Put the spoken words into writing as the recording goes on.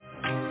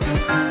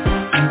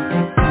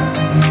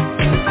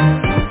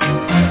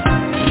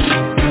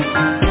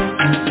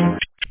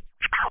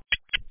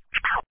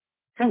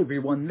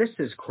everyone. This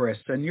is Chris,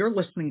 and you're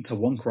listening to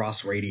One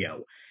Cross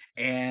Radio.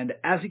 And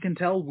as you can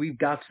tell, we've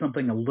got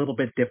something a little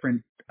bit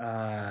different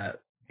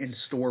in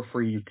store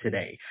for you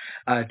today.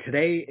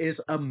 Today is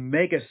a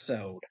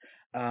megasode,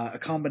 a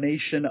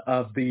combination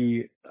of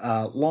the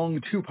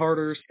long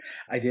two-parters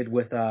I did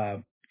with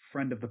a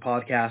friend of the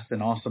podcast,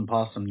 an awesome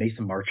possum,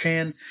 Nathan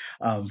Marchand,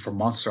 from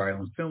Monster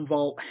Island Film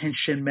Vault,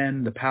 Henshin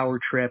Men, The Power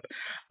Trip.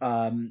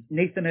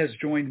 Nathan has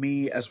joined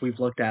me as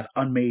we've looked at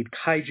unmade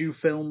kaiju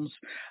films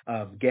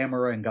of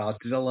Gamera and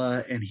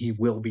Godzilla, and he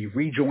will be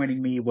rejoining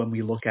me when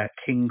we look at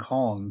King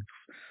Kong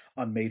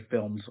unmade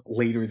films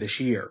later this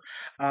year.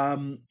 I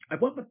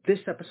went with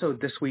this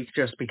episode this week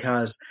just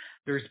because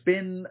there's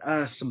been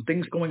some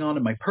things going on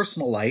in my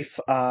personal life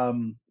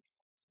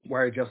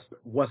where I just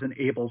wasn't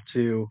able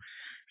to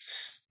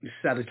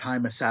set a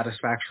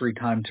satisfactory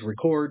time to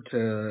record,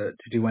 to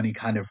do any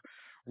kind of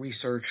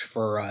research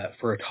for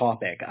a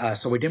topic.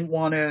 So I didn't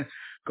want to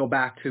go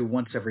back to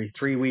once every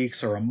 3 weeks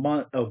or a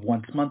month of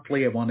once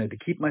monthly. I wanted to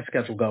keep my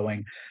schedule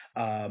going.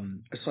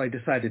 So I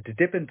decided to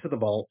dip into the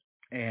vault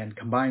and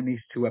combine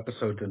these two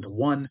episodes into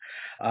one.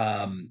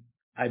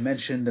 I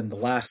mentioned in the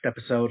last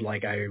episode,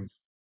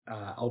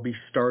 I'll be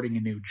starting a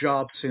new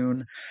job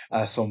soon,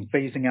 so I'm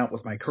phasing out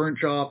with my current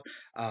job.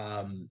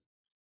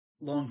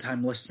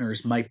 Longtime listeners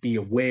might be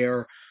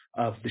aware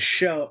of the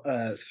show,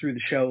 through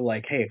the show,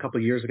 like, hey, a couple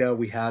of years ago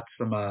we had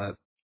some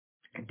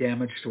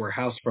damage to our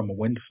house from a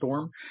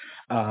windstorm,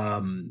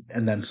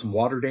 and then some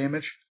water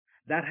damage.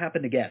 That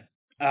happened again.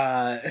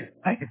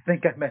 I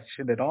think I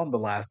mentioned it on the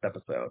last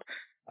episode.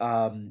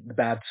 The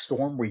bad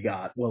storm we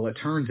got. Well, it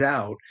turns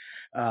out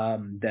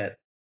that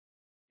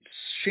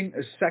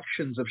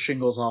sections of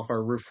shingles off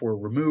our roof were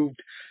removed.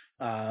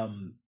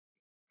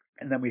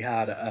 And then we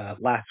had,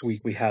 last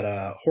week, we had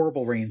a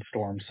horrible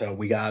rainstorm, so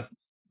we got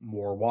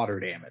more water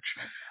damage.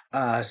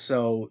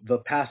 So the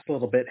past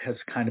little bit has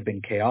kind of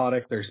been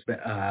chaotic. There's been,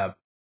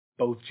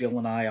 both Jill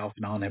and I off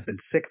and on have been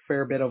sick a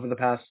fair bit over the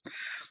past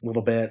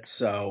little bit.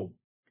 So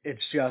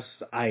it's just,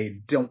 I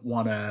don't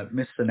want to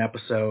miss an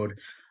episode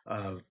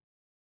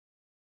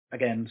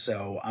again,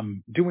 so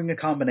I'm doing a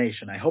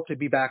combination. I hope to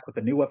be back with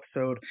a new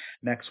episode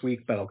next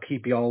week, but I'll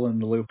keep you all in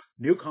the loop.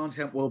 New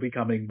content will be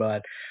coming,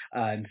 but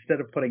instead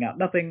of putting out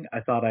nothing, I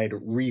thought I'd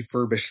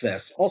refurbish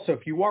this. Also,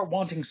 if you are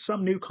wanting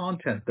some new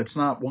content that's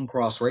not One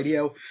Cross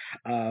Radio,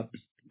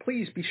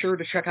 please be sure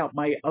to check out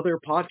my other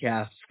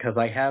podcasts, because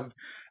I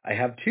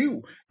have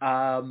two.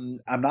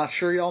 I'm not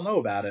sure y'all know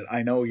about it.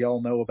 I know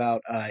y'all know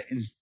about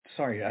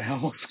sorry, I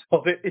almost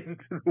called it Into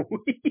the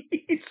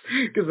Weeds,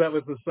 because that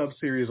was the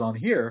sub-series on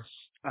here.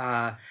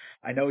 I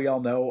know y'all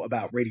know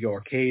about Radio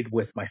Arcade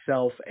with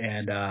myself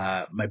and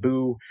my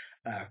boo,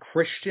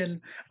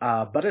 Christian,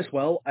 but as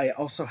well, I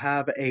also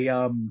have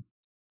I'm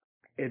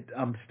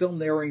still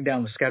narrowing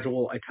down the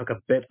schedule. I took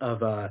a bit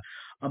of a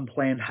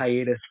unplanned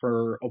hiatus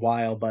for a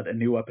while, but a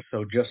new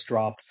episode just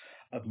dropped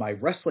of my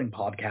wrestling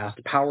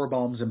podcast, Power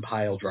Bombs and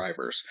Pile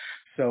Drivers.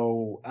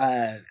 So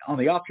on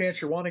the off chance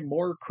you're wanting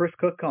more Chris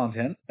Cook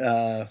content,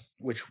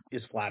 which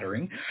is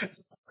flattering,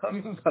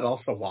 but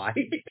also why,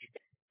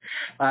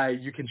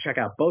 you can check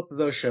out both of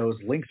those shows.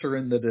 Links are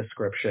in the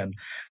description.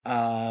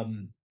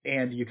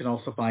 And you can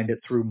also find it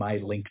through my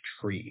link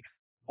tree.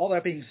 All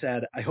that being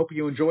said, I hope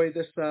you enjoy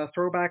this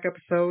throwback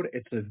episode.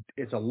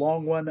 It's a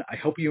long one. I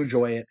hope you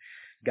enjoy it.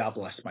 God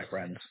bless, my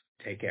friends.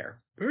 Take care.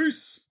 Peace.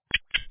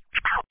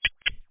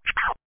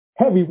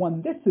 Hey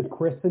everyone, this is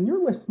Chris, and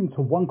you're listening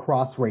to One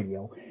Cross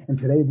Radio. And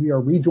today we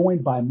are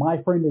rejoined by my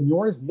friend and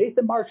yours,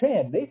 Nathan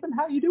Marchand. Nathan,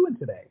 how are you doing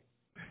today?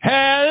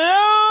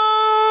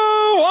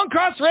 Hello, One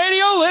Cross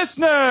Radio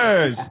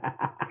listeners!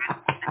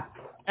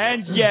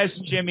 And yes,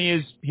 Jimmy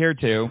is here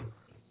too.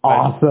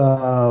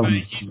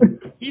 Awesome.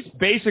 He's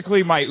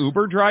basically my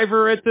Uber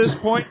driver at this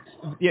point,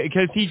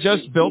 because he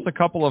just built a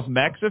couple of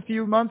mechs a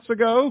few months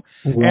ago.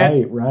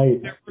 Right.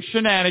 There were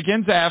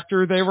shenanigans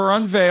after they were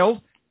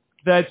unveiled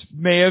that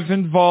may have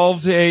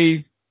involved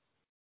a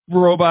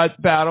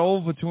robot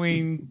battle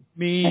between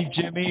me,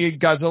 Jimmy,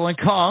 Godzilla, and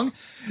Kong.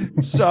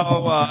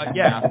 So,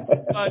 yeah.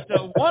 But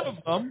one of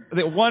them,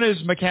 one is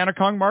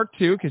Mechanicong Mark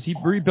II, because he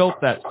rebuilt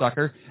that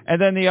sucker.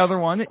 And then the other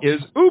one is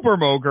Uber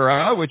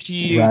Mogura, which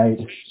he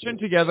fashioned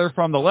together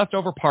from the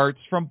leftover parts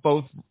from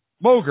both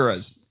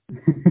Moguras.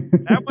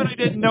 That one I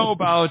didn't know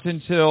about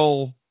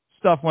until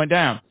stuff went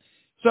down.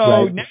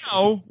 So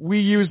now we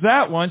use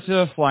that one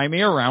to fly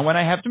me around when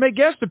I have to make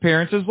guest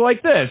appearances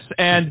like this.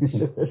 And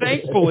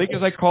thankfully,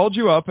 because I called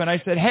you up and I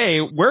said,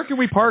 hey, where can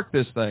we park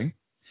this thing?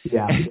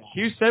 Yeah. And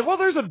you said, well,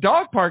 there's a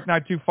dog park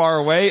not too far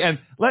away. And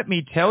let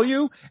me tell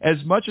you,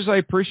 as much as I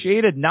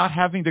appreciated not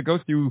having to go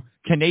through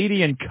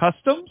Canadian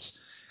customs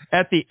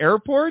at the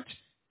airport,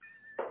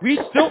 we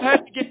still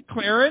had to get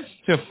clearance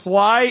to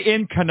fly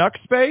in Canuck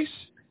space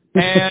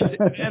and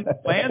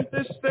land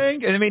this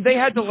thing. And I mean, they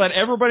had to let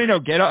everybody know,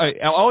 get out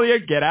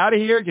of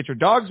here, get your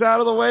dogs out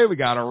of the way. We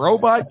got a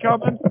robot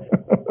coming.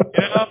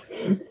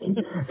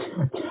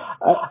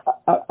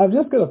 I'm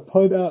just going to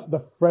put out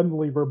the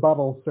friendly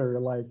rebuttal, sir.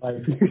 Like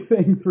you're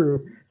saying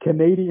through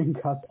Canadian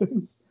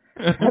customs.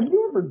 Have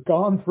you ever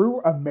gone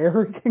through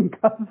American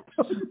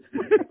customs?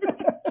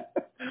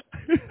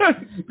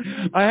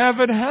 I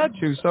haven't had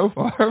to so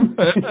far.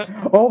 But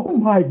Oh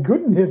my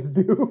goodness,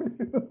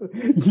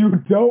 dude.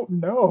 You don't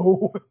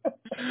know.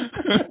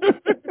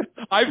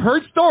 I've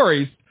heard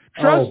stories.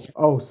 Trust me.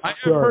 I have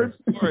sir. heard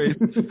stories.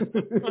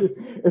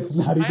 It's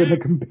not even a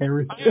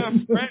comparison. I have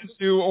friends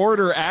who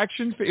order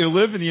who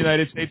live in the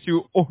United States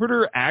who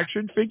order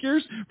action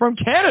figures from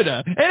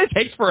Canada, and it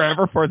takes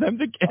forever for them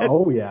to get here.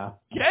 Oh yeah.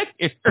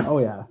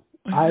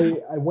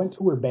 I went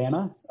to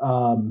Urbana,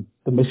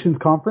 the missions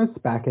conference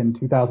back in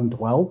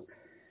 2012.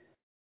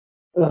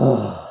 I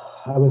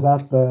was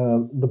at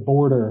the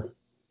border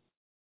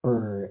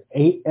for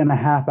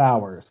 8.5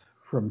 hours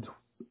from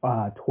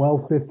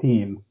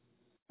 12:15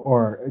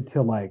 or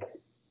till like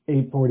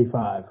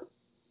 8:45.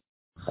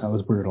 That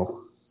was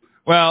brutal.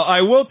 Well,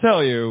 I will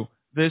tell you,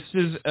 this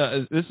is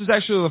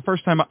actually the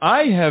first time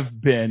I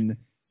have been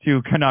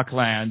to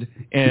Canuckland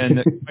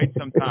in quite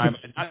some time,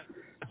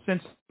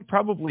 since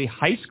probably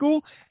high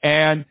school.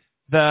 And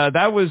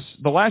that was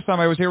the last time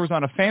I was here was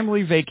on a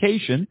family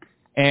vacation,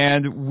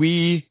 and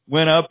we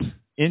went up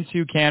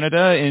into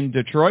Canada in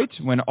Detroit,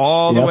 went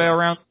all the way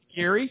around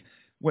Erie,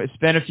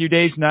 spent a few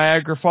days in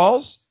Niagara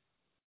Falls.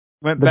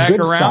 Went the back good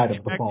around side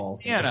of the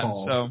falls. Indiana.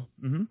 So,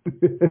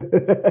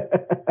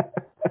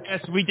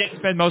 yes, we did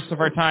spend most of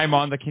our time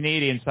on the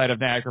Canadian side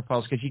of Niagara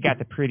Falls because you got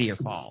the prettier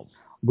falls.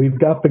 We've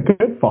got the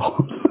good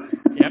falls.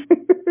 Yep,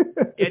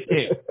 it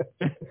too.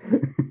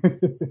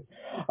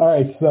 All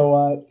right,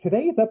 so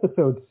today's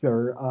episode,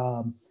 sir,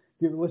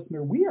 dear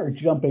listener, we are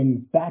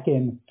jumping back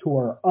into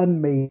our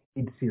Unmade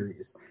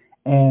series.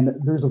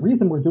 And there's a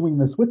reason we're doing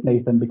this with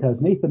Nathan, because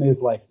Nathan is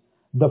like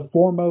the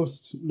foremost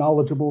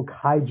knowledgeable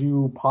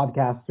kaiju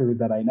podcaster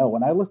that I know.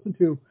 And I listen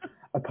to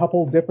a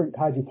couple different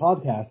kaiju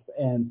podcasts,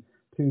 and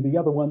to the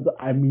other ones,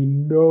 I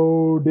mean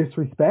no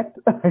disrespect.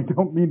 I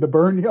don't mean to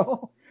burn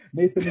y'all.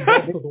 Nathan is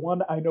also the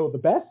one I know the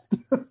best.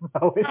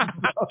 So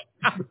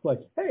it's like,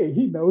 hey,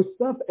 he knows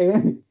stuff,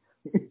 and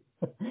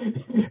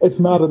it's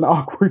not an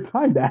awkward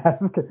time to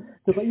ask, because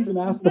I even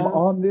asked him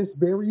on this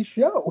very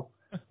show.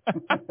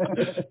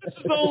 This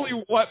is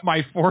only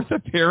my fourth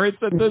appearance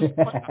at this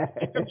point.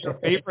 I'm your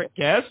favorite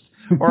guest,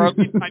 or at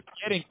least I'm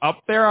getting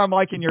up there. I'm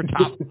like in your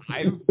top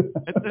 5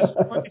 at this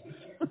point.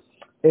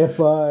 If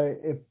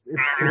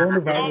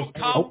coronavirus,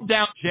 calm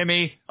down,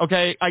 Jimmy.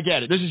 Okay, I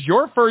get it. This is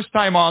your first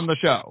time on the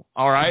show.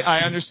 All right, I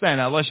understand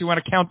that, unless you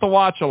want to count the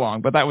watch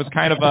along. But that was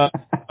kind of a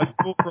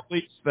cool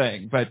release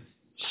thing. But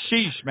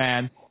sheesh,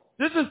 man.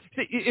 This is,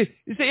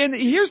 and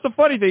here's the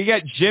funny thing. You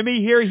got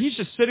Jimmy here. He's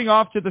just sitting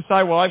off to the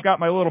side while I've got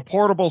my little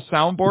portable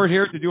soundboard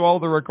here to do all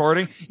the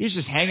recording. He's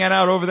just hanging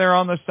out over there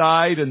on the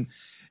side and,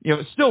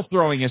 still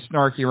throwing his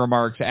snarky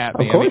remarks at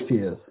me. Of course he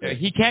is.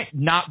 He can't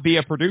not be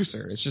a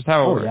producer. It's just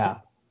how it works.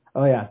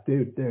 Oh, yeah,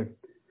 dude.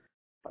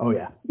 Oh,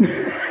 yeah.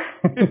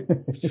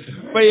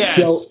 But yeah,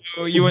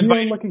 so you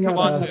invited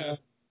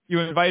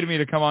me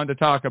to come on to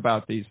talk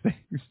about these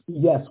things.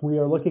 Yes, we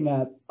are looking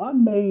at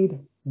unmade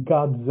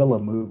Godzilla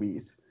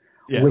movies.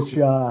 Yes. Which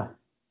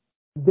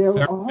there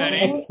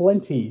are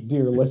plenty,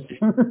 dear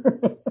listener.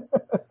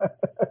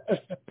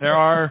 There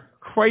are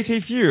quite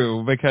a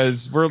few, because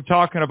we're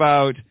talking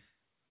about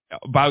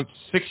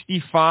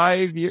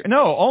 65 years,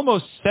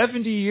 almost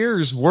 70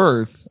 years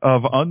worth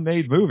of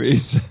unmade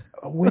movies.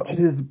 Which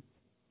is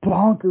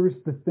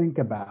bonkers to think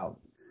about.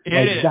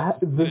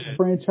 This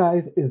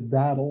franchise is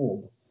that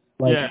old.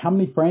 How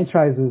many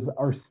franchises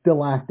are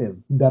still active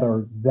that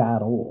are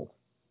that old?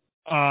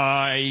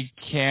 I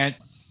can't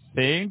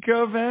think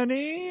of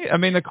any. I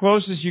mean, the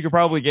closest you could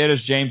probably get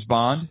is James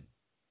Bond.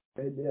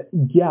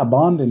 Yeah,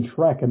 Bond and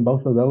Shrek, and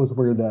both of those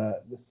were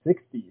the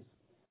 60s.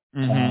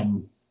 Mm-hmm.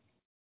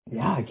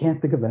 Yeah, I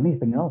can't think of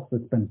anything else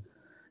that's been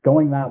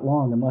going that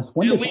long, unless at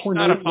least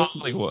not of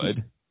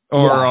Hollywood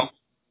or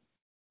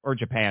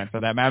Japan, for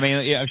that matter.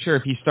 I mean, I'm sure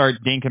if you start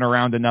dinking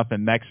around enough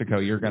in Mexico,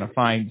 you're going to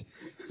find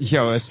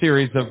a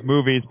series of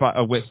movies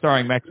with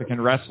starring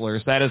Mexican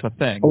wrestlers. That is a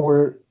thing.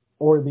 Or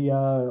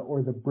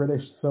the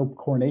British soap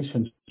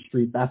Coronation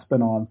Street. That's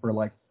been on for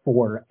like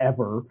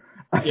forever.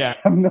 Yeah.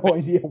 I have no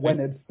idea when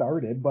it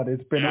started, but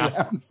it's been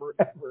around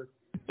forever.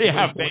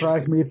 Yeah, it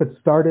surprised me if it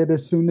started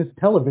as soon as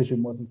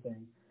television was a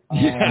thing.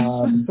 Yes.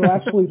 So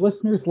actually,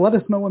 listeners, let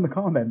us know in the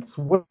comments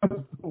what's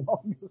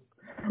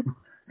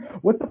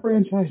the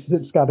franchise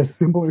that's got a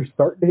similar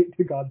start date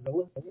to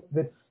Godzilla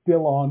that's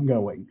still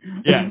ongoing.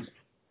 Yes.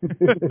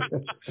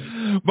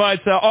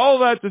 But all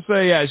that to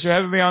say, yes, you're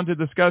having me on to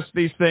discuss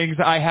these things.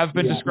 I have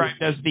been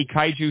described as the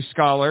kaiju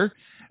scholar.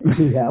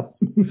 Yeah.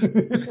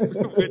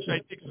 Which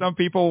I think some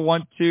people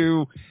want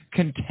to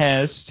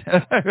contest.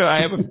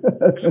 I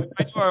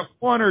know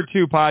one or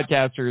two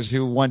podcasters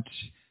who want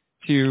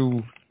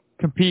to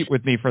compete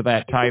with me for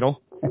that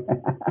title.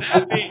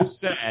 That being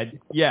said,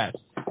 yes.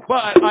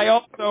 But I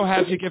also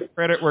have to give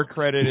credit where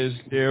credit is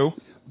due.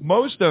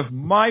 Most of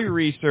my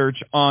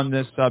research on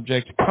this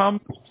subject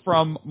comes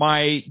from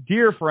my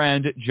dear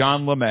friend,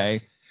 John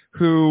LeMay,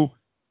 who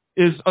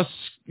is a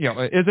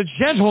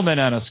gentleman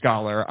and a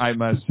scholar, I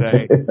must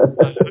say.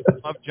 I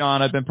love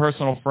John. I've been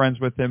personal friends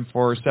with him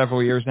for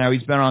several years now.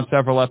 He's been on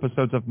several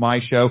episodes of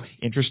my show.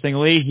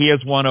 Interestingly, he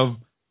is one of,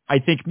 I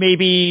think,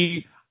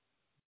 maybe,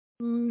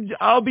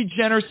 I'll be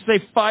generous to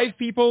say 5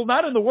 people,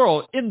 not in the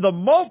world, in the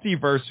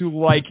multiverse who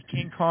like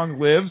King Kong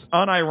Lives,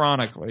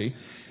 unironically.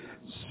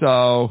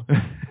 So.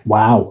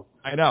 Wow.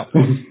 I know.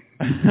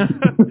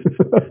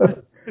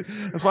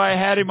 That's why I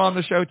had him on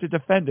the show to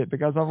defend it,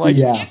 because I'm like,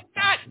 it's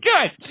not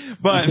good.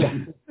 But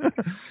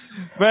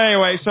but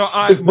anyway, so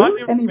is my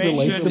there any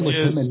relation information with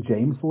is him and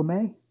James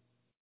LeMay?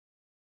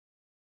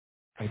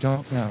 I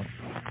don't know.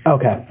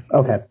 Okay.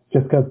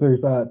 Just because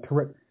there's a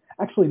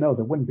actually no,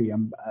 there wouldn't be.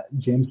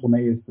 James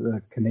LeMay is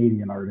the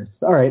Canadian artist.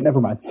 All right,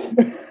 never mind.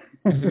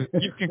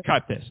 You can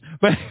cut this,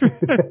 but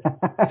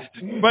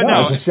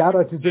no. A shout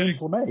out to James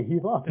LeMay.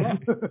 He's awesome.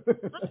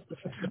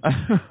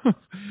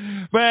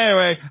 But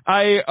anyway,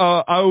 I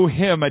owe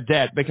him a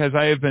debt because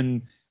I have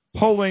been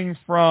pulling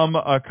from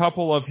a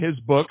couple of his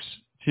books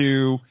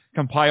to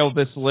compile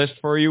this list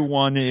for you.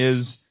 One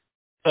is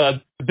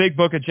the big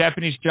book of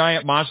Japanese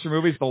giant monster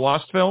movies, The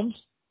Lost Films,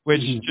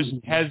 which just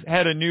has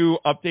had a new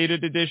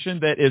updated edition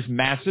that is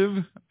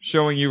massive,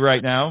 showing you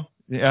right now.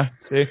 Yeah,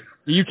 see?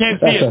 You can't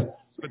see it.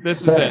 But this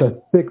is That's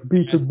a thick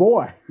beefy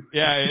boy.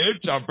 Yeah,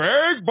 it's a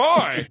big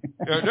boy.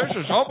 This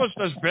is almost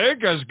as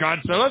big as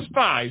Godzilla's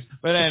thighs.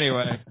 But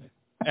anyway,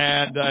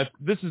 and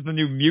this is the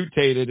new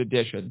mutated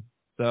edition.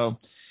 So,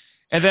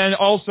 and then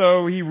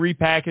also he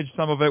repackaged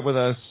some of it with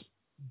a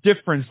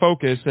different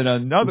focus in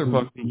another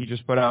book that he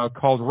just put out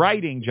called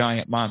Writing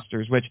Giant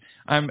Monsters, which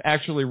I'm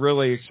actually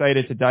really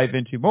excited to dive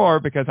into more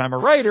because I'm a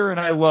writer and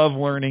I love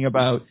learning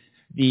about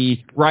the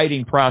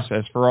writing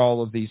process for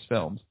all of these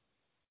films.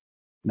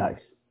 Nice.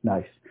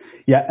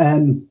 Yeah,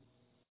 and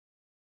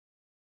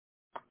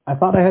I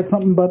thought I had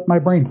something, but my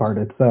brain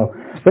farted, so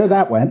there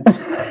that went.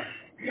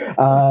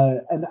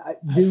 And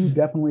you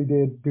definitely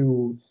did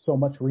do so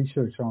much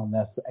research on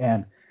this,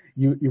 and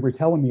you were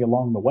telling me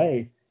along the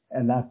way,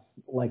 and that's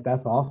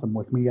awesome.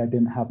 With me, I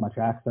didn't have much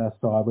access,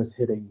 so I was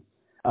hitting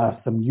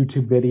some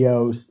YouTube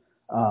videos,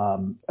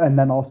 and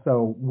then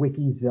also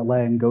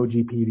Wikizilla and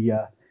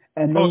Gojipedia,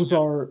 and those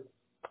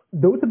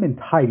have been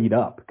tidied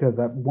up because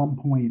at one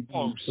point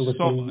there was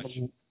so much.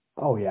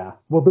 Oh yeah.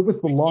 Well, there was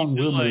the long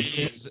rumor.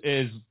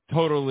 Is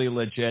totally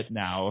legit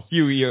now. A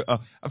few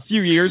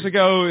years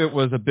ago, it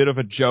was a bit of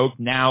a joke.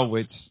 Now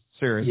it's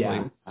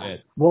seriously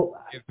legit. Well,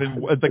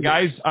 the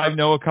guys, I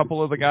know a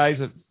couple of the guys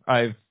that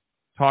I've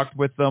talked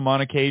with them on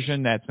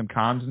occasion at some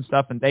cons and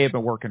stuff, and they have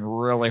been working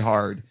really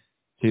hard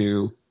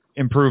to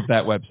improve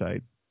that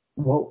website.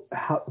 Well,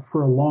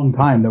 for a long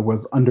time there was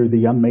under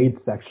the unmade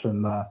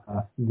section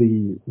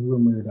the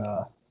rumored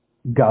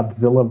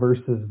Godzilla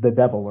versus the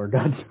devil or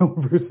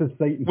Godzilla versus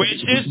Satan.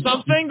 Which is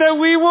something that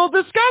we will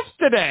discuss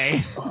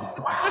today. Oh,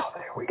 wow,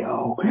 there we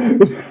go.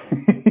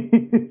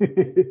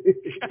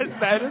 Because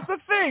that is a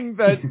thing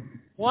that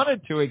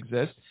wanted to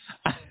exist.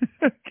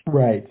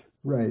 Right.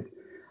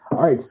 All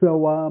right,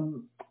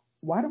 so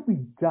why don't we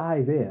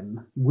dive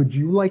in? Would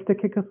you like to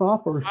kick us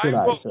off, or should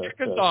I? I will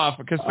kick us off,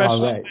 because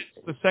especially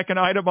the second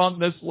item on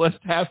this list.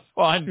 Have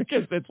fun,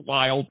 because it's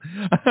wild.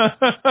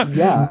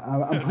 Yeah,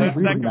 I'm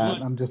reading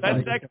that. I'm just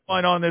that second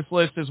one on this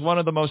list is one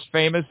of the most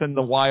famous and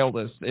the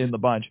wildest in the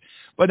bunch.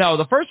 But no,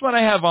 the first one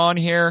I have on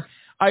here,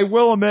 I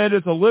will admit,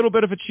 it's a little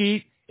bit of a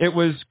cheat. It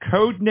was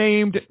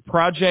codenamed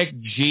Project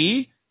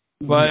G,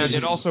 but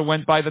it also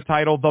went by the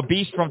title The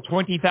Beast from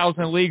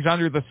 20,000 Leagues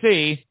Under the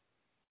Sea.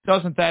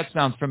 Doesn't that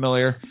sound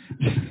familiar?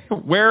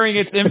 Wearing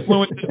its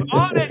influences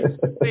on its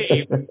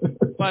sleeve.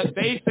 But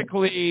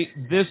basically,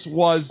 this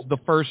was the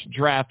first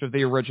draft of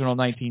the original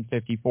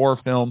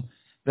 1954 film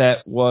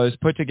that was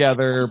put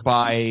together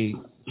by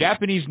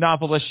Japanese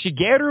novelist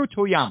Shigeru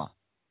Toyama.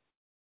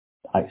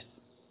 Nice.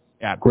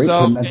 Yeah. Great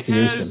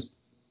pronunciation.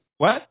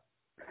 What?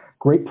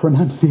 Great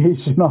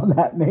pronunciation on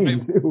that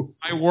name, too.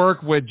 I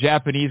work with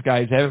Japanese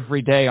guys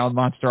every day on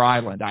Monster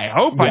Island. I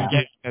hope I'm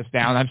getting this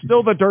down. I'm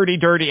still the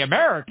dirty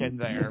American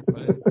there.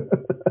 But,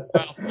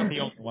 well, not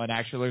the only one,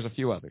 actually. There's a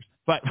few others.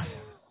 But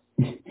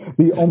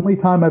the only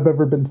time I've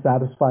ever been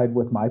satisfied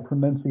with my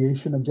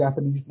pronunciation of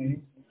Japanese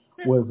names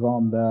was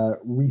on the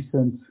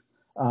recent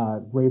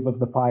Grave of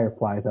the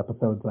Fireflies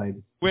episode I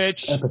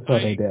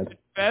did.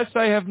 Best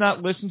I have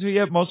not listened to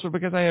yet, mostly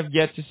because I have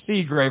yet to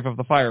see Grave of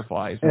the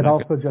Fireflies. It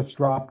also just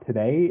dropped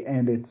today,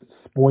 and it's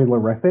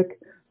spoilerific.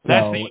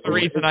 That's the other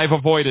reason I've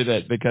avoided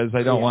it, because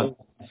I don't want.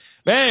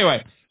 But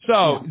anyway,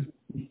 so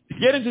to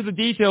get into the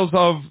details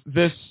of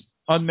this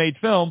unmade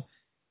film,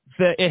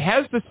 it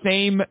has the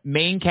same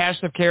main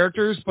cast of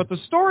characters, but the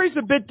story's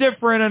a bit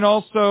different, and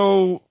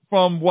also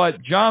from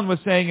what John was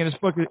saying in his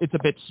book, it's a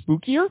bit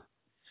spookier.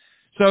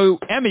 So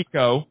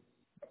Emiko,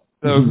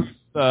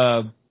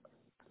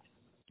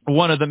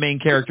 one of the main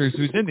characters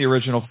who's in the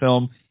original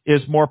film,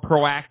 is more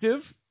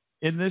proactive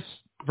in this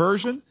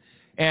version.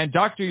 And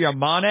Dr.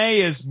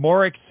 Yamane is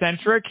more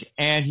eccentric,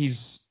 and he's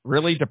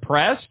really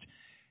depressed.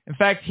 In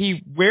fact,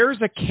 he wears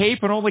a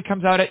cape and only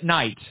comes out at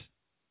night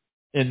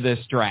in this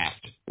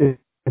draft. Is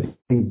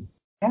he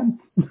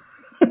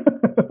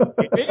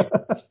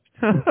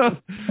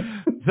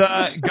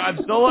The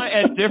Godzilla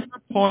at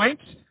different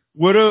points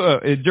would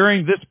have,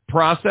 during this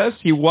process,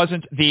 he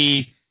wasn't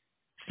the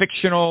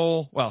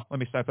fictional, well, let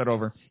me start that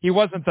over. He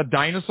wasn't the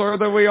dinosaur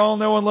that we all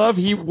know and love.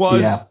 He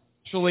was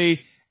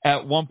actually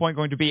at one point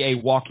going to be a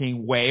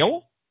walking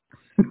whale,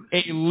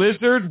 a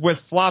lizard with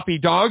floppy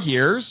dog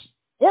ears,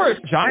 or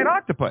a giant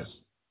octopus.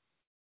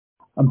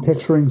 I'm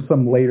picturing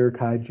some later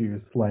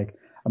kaijus, like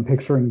I'm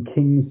picturing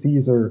King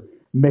Caesar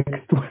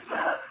mixed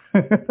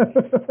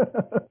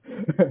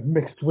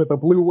with a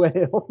blue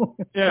whale.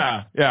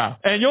 Yeah.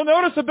 And you'll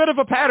notice a bit of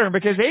a pattern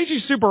because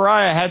Eiji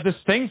Tsuburaya had this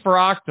thing for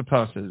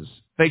octopuses.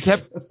 They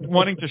kept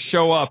wanting to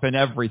show up in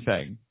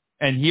everything.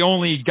 And he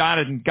only got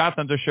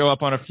them to show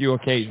up on a few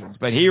occasions.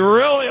 But he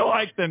really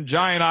liked them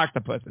giant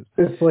octopuses.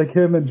 It's like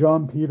him and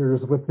John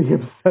Peters with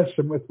the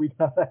obsession with we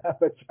gotta have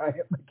a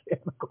giant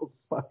mechanical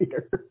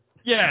spider.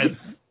 Yes,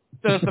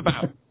 just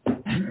about.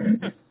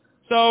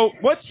 So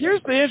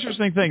here's the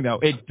interesting thing, though.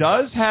 It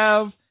does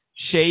have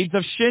shades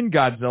of Shin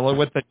Godzilla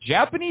with the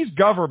Japanese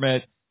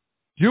government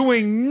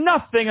doing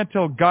nothing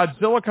until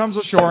Godzilla comes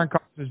ashore and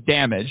causes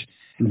damage.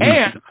 Mm-hmm.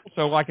 And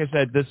also, like I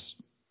said, this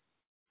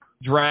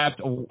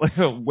draft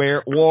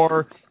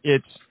wore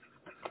its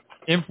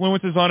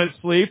influences on its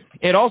sleeve.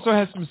 It also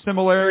has some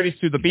similarities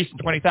to the Beast in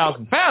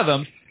 20,000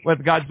 Fathoms with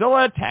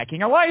Godzilla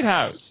attacking a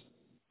lighthouse.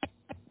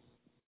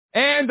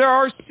 And there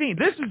are scenes.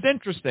 This is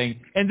interesting,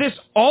 and this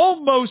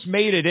almost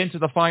made it into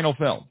the final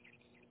film.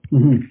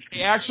 Mm-hmm.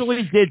 They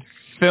actually did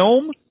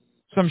film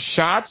some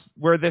shots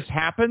where this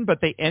happened, but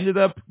they ended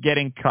up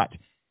getting cut.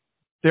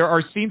 There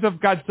are scenes of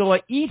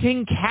Godzilla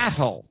eating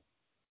cattle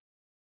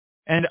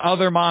and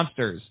other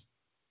monsters.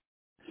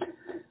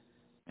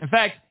 In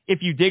fact,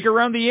 if you dig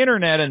around the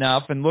internet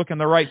enough and look in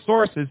the right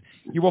sources,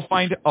 you will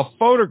find a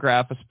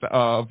photograph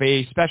of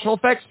a special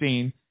effects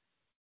scene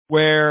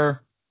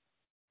where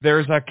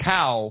there's a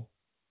cow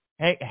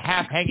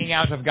half hanging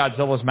out of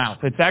Godzilla's mouth.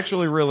 It's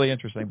actually really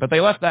interesting, but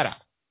they left that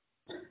out.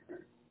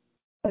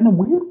 In a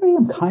weird way,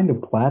 I'm kind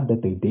of glad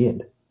that they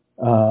did.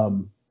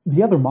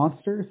 The other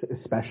monsters,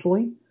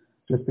 especially,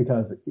 just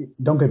because,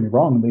 don't get me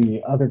wrong,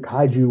 the other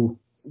kaiju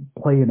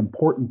play an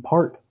important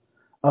part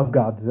of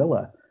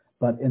Godzilla,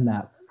 but in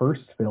that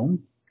first film,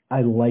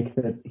 I like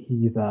that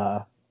he's,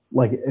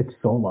 it's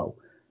solo.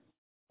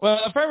 Well,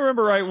 if I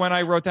remember right, when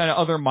I wrote down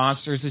other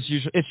monsters,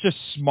 it's just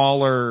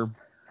smaller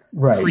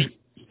creatures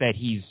that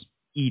he's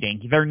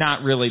eating. They're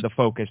not really the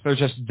focus. They're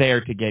just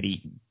there to get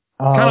eaten.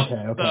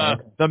 Okay.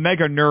 The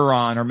Mega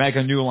Neuron or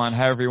Mega Nulon,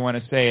 however you want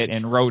to say it,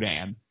 in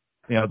Rodan.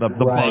 You know, the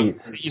bugs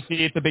that you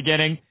see at the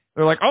beginning.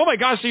 They're like, oh my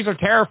gosh, these are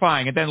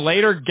terrifying. And then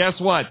later, guess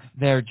what?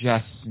 They're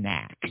just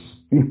snacks.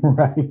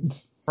 Right.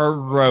 For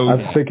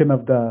Rodan. I'm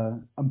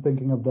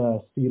thinking of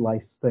the sea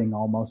lice thing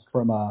almost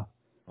from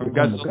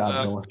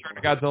Godzilla. Return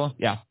to Godzilla?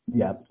 Yeah.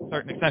 Yeah. To a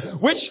certain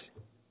extent. Which,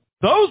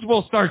 those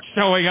will start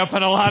showing up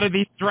in a lot of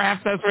these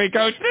drafts as we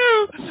go,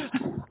 too.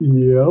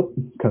 Yep.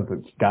 Because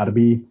it's got to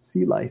be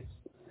sea lice.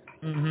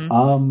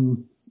 Mm-hmm.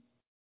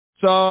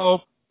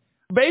 So,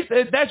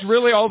 that's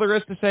really all there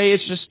is to say.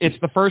 It's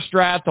the first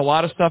draft. A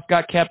lot of stuff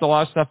got kept. A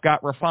lot of stuff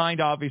got refined.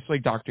 Obviously,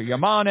 Dr.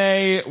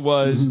 Yamane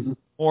was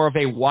more of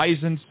a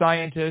wizened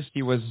scientist.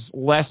 He was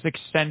less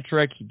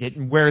eccentric. He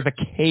didn't wear the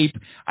cape.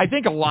 I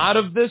think a lot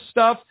of this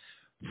stuff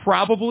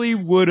probably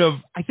would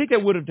have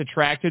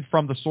detracted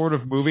from the sort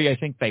of movie I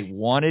think they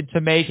wanted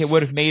to make. It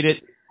would have made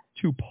it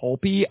too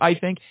pulpy, I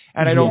think,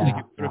 and I don't think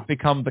it would have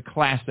become the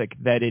classic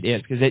that it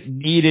is, because it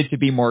needed to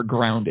be more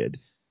grounded.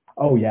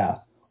 Oh, yeah.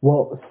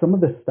 Well, some of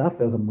the stuff,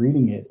 as I'm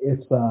reading it,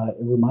 it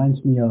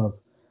reminds me of,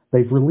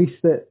 they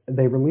released it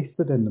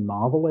in the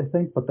novel, I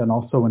think, but then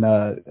also in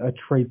a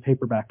trade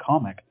paperback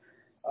comic,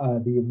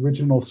 the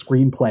original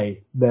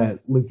screenplay that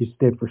Lucas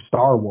did for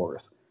Star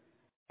Wars.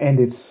 And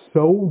it's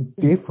so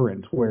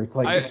different, where it's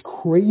it's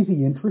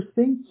crazy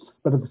interesting,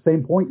 but at the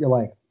same point, you're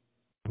like,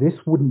 this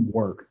wouldn't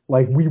work.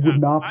 Like, we would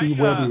not be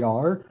where we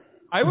are.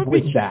 I would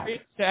be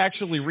curious to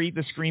actually read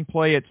the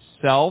screenplay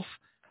itself.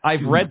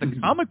 I've read the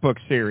comic book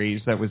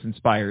series that was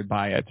inspired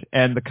by it,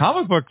 and the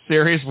comic book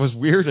series was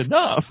weird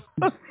enough.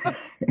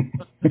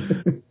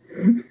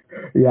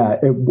 Yeah,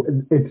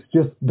 it's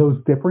just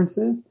those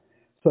differences.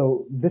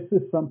 So this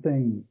is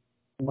something,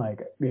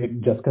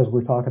 just because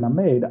we're talking on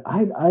Made,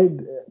 I'd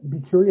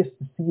be curious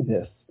to see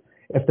this.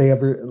 If they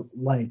ever,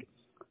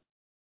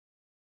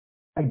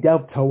 I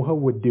doubt Toho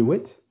would do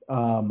it,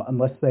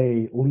 unless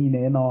they lean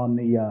in on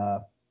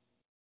the,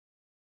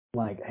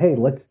 hey,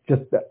 let's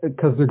just,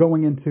 because they're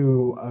going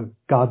into a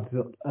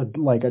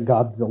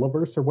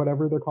Godzillaverse or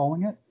whatever they're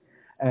calling it,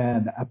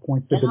 and at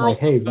points they've been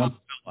hey,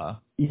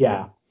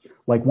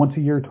 once a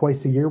year, twice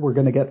a year, we're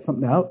going to get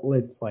something out.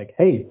 It's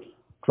hey,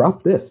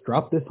 drop this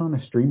on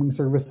a streaming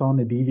service on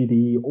a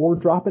DVD, or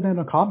drop it in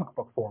a comic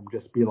book form.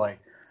 Just be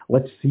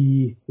let's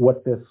see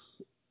what this,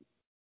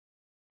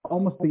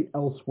 almost the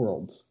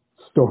Elseworlds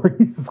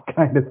stories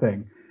kind of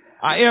thing.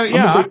 I'm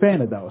a big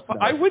fan of those.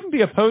 I wouldn't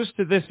be opposed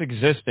to this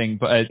existing,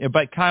 but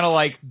kind of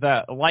like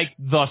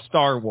the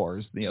Star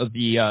Wars,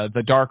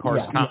 the Dark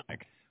Horse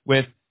comic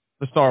with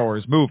the Star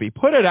Wars movie.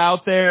 Put it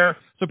out there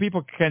so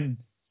people can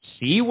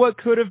see what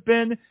could have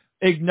been,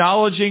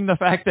 acknowledging the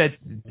fact that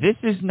this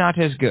is not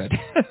as good.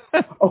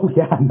 Oh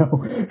yeah,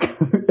 no.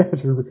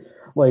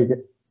 Like,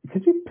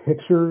 could you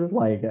picture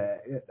like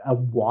a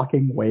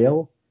walking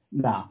whale?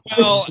 Nah.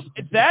 Well,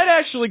 that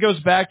actually goes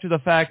back to the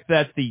fact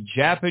that the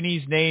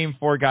Japanese name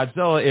for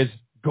Godzilla is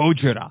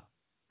Gojira,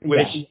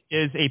 which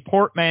is a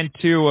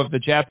portmanteau of the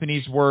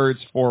Japanese words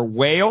for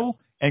whale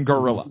and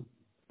gorilla.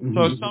 Mm-hmm.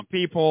 So some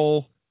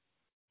people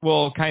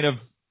will kind of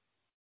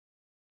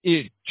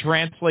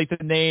translate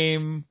the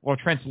name, or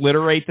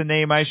transliterate the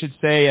name, I should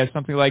say, as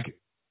something like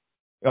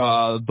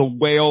the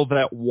whale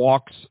that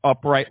walks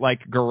upright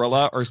like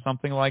gorilla, or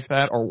something like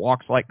that, or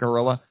walks like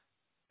gorilla.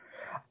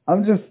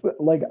 I'm just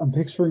like, I'm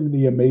picturing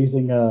the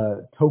amazing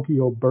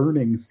Tokyo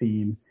burning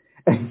scene,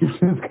 and you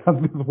just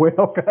got this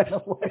whale kind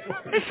of like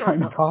trying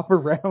to hop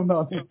around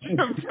on it.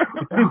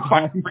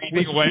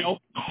 Breathing whale.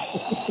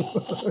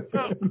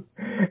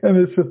 And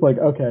it's just like,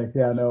 okay,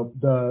 yeah, no.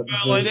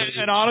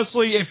 And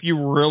honestly, if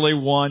you really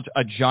want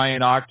a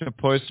giant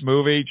octopus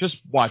movie, just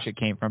watch It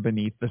Came From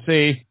Beneath the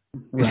Sea.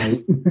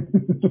 Right.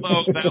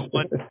 Although that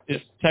one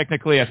is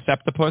technically a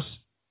septopus.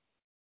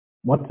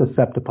 What's a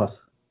septopus?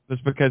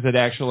 Just because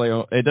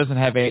it doesn't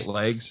have 8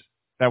 legs.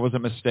 That was a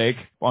mistake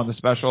on the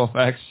special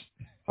effects.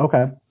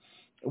 Okay.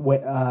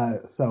 Wait,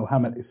 so how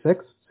many?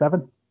 6?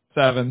 7?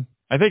 7.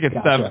 I think it's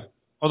 7.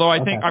 Although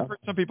I've heard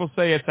some people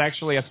say it's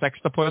actually a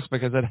sextopus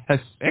because it has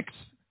 6,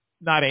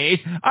 not 8.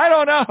 I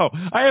don't know.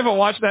 I haven't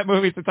watched that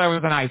movie since I was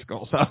in high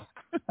school, so.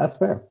 That's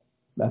fair.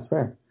 That's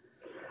fair.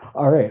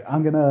 All right,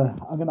 I'm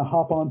gonna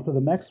hop on to the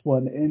next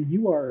one, and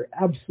you are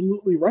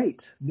absolutely right.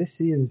 This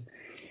is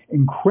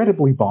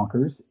incredibly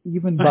bonkers,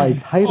 even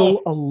by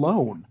title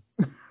alone.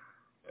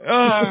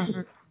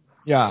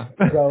 Yeah.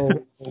 So,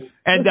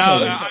 and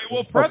I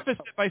will preface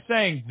it by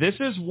saying this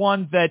is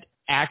one that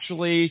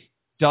actually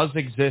does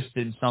exist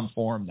in some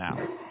form now.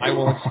 I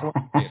will explain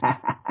to you.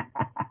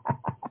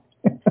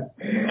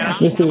 And I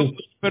have a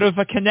bit of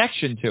a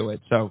connection to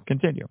it, so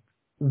continue.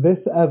 This,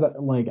 as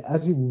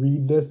you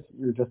read this,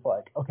 you're just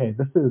like, okay,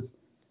 this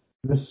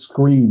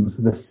screams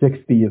the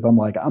 60s.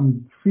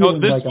 I'm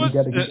feeling I'm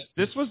getting...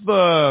 This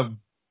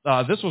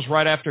was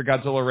right after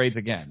Godzilla Raids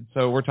Again,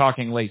 so we're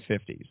talking late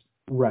 50s.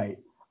 Right.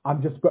 As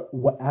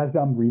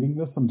I'm reading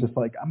this, I'm just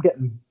like, I'm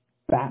getting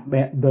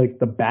Batman,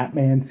 the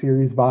Batman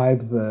series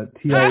vibes, the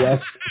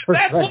TOS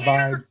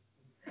vibes.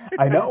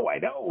 I know.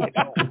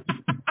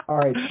 All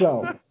right,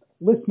 so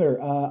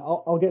listener,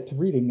 I'll get to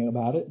reading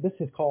about it. This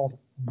is called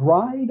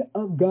Bride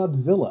of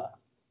Godzilla.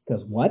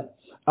 Because what?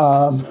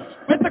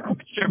 With a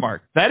question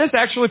mark. That is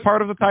actually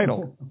part of the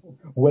title.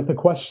 With a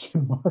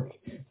question mark.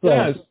 So,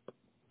 yes.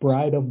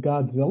 Bride of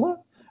Godzilla.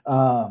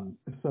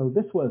 So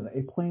this was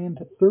a planned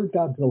third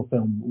Godzilla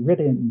film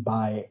written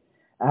by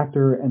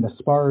actor and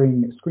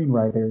aspiring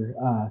screenwriter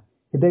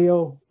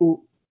Hideo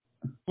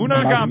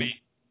Unagami.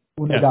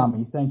 Unagami,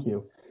 yes. Thank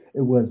you.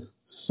 It was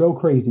so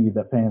crazy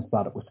that fans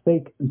thought it was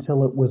fake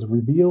until it was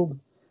revealed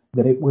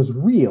that it was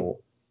real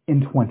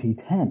in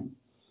 2010.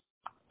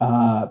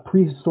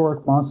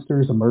 Prehistoric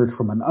monsters emerged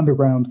from an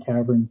underground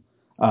cavern.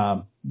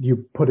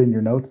 You put in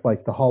your notes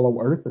like the Hollow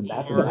Earth, and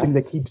that's the thing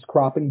that keeps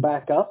cropping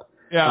back up.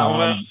 Yeah,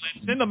 well,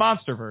 it's in the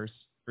MonsterVerse,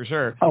 for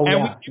sure. Oh,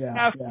 and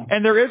yeah.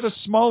 And there is a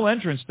small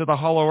entrance to the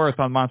Hollow Earth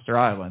on Monster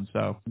Island,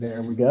 so...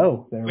 There we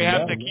go. We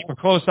have to keep a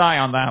close eye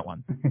on that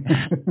one.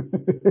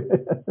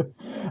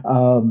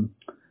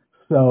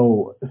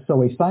 So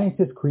a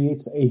scientist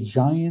creates a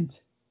giant,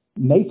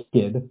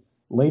 naked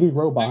lady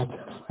robot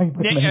fight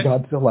with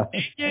Godzilla.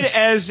 Naked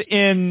as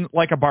in,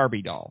 like a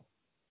Barbie doll.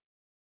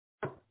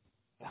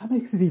 That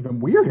makes it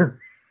even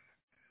weirder.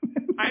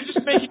 I'm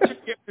just making sure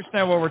you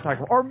understand what we're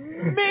talking about. Or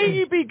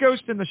maybe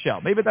Ghost in the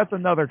Shell. Maybe that's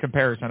another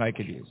comparison I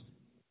could use.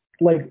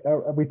 Like,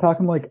 are we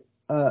talking like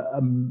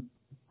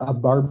a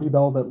Barbie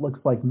doll that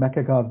looks like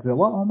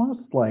Mechagodzilla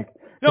almost? Like,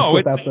 no,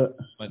 it's a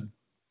woman.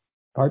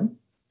 Pardon?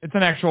 It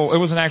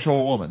was an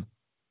actual woman.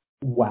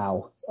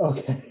 Wow.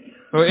 Okay.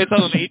 So it's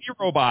a lady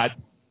robot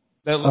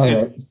that looks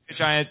like a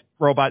giant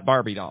robot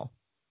Barbie doll.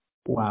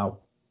 Wow.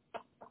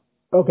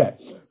 Okay.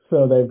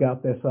 So they've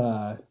got this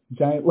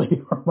giant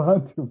lady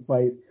robot to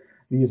fight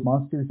these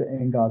monsters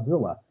and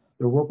Godzilla.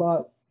 The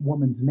robot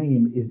woman's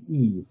name is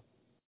Eve.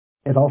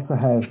 It also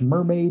has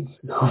mermaids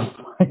who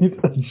fight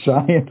a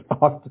giant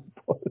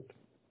octopus.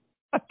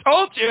 I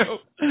told you.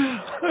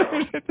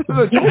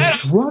 What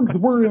drugs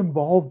were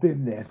involved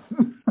in this?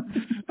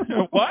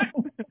 What?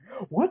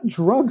 What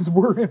drugs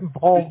were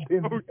involved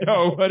in this?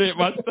 No, but it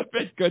must have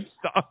been good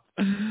stuff.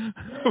 By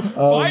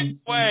the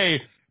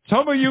way,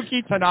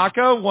 Tomoyuki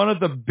Tanaka, one of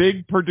the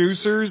big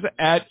producers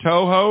at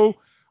Toho,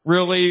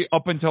 really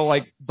up until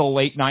like the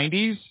late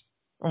 90s,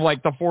 from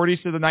like the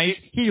 40s to the 90s,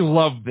 he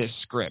loved this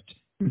script.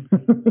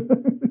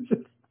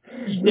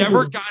 He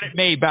never got it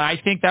made, but I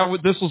think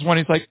this was when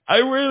he's like, I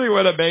really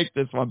want to make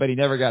this one, but he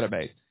never got it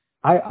made.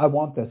 I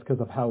want this because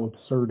of how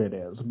absurd it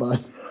is, but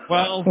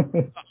well,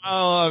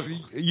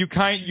 you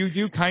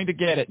do kind of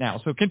get it now.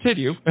 So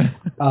continue.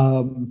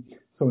 So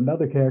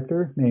another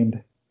character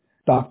named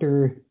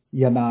Dr.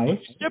 Yanai.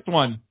 Skipped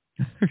one.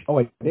 Oh,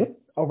 I did?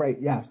 Oh, right,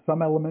 yeah.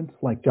 Some elements,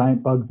 like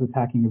giant bugs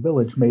attacking a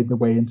village, made their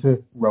way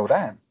into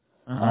Rodan.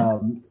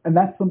 And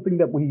that's something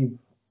that we've,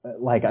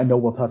 I know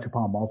we'll touch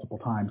upon multiple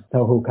times.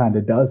 Toho kind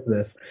of does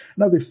this,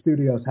 and other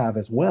studios have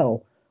as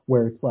well,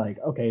 where it's like,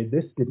 okay,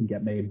 this didn't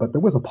get made, but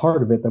there was a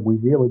part of it that we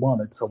really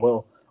wanted,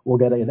 so we'll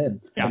get it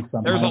in. Yeah, and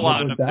sometimes there's a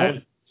lot of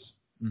that.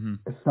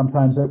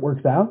 Sometimes it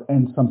works out,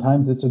 and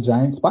sometimes it's a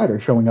giant spider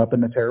showing up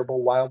in a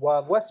terrible Wild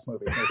Wild West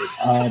movie.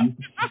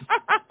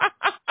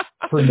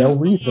 For no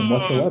reason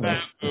whatsoever.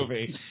 That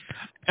movie.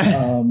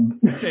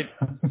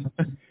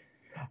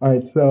 All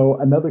right, so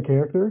another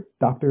character,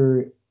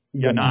 Dr.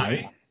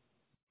 Yanai.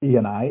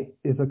 Yanai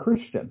is a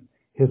Christian.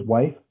 His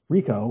wife,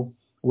 Riko,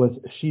 was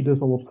Sheeta's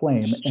little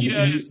flame.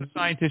 Sheeta is the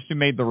scientist who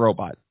made the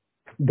robot.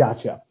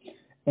 Gotcha.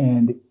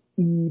 And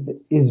Eve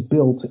is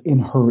built in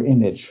her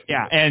image.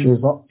 Yeah, and his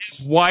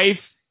wife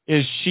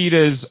is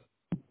Sheeta's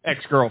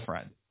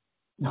ex-girlfriend.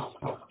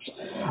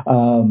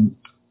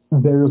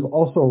 There's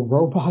also a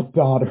robot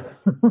daughter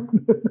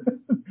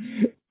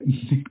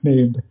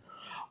named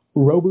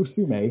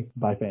Robosume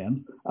by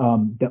fans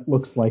that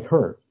looks like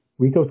her.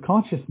 Riko's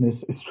consciousness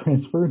is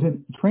transferred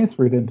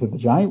into the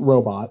giant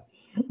robot,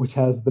 which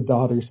has the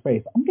daughter's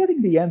face. I'm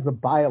getting the ends of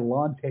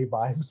Biollante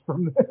vibes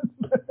from this.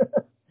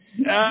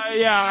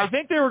 Yeah, I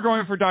think they were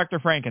going for Dr.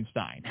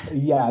 Frankenstein.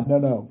 Yeah,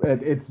 no.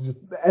 It's just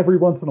every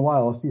once in a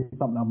while I'll see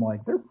something, I'm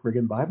like, they're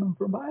friggin' vibing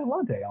from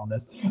Biollante on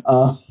this.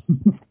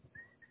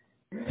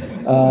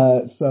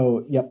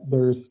 So, yep,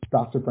 there's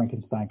Dr.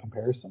 Frankenstein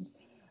comparisons.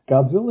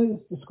 Godzilla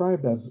is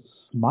described as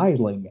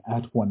smiling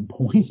at one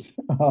point.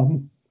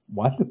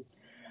 What?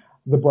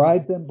 The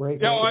bride then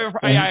breaks...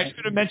 I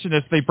should have mentioned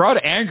this. They brought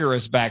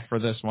Anguirus back for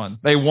this one.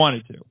 They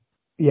wanted to.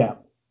 Yeah.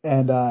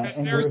 And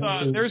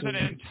there's an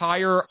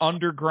entire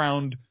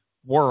underground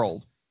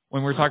world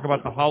when we're talking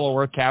about the Hollow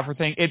Earth Cavern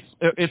thing.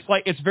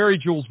 It's very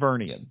Jules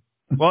Vernean.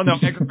 Well, no,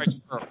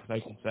 Anguirus Earth, I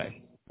should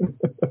say.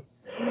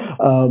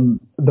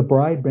 The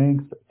bride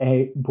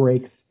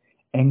breaks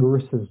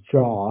Anguirus'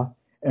 jaw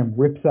and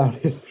rips out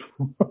his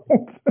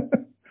throat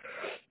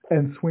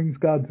and swings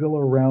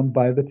Godzilla around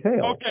by the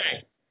tail.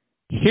 Okay.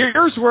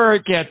 Here's where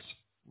it gets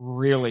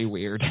really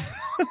weird.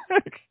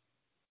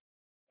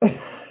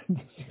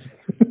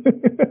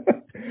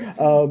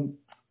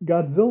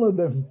 Godzilla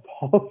then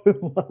falls in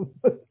love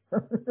with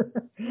her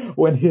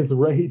when his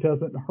ray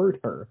doesn't hurt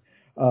her.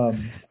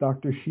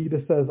 Dr.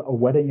 Sheeta says a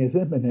wedding is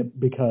imminent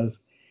because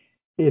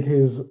it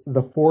is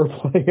the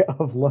foreplay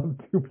of love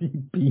to be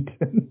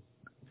beaten.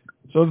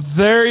 So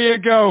there you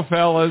go,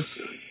 fellas.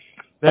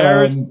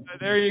 There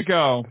you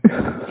go.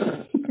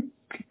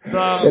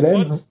 What's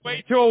the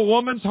way to a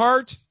woman's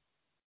heart?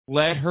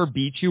 Let her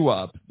beat you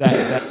up.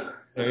 There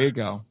you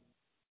go.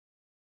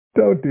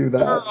 Don't do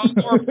that. Or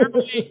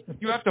apparently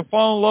you have to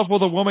fall in love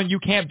with a woman you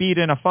can't beat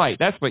in a fight.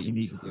 That's what you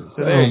need to do.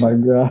 So oh my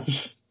gosh.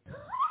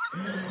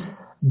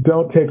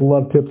 Don't take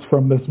love tips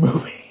from this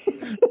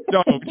movie.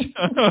 Don't.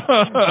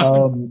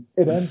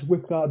 It ends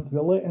with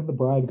Godzilla and the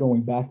bride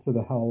going back to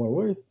the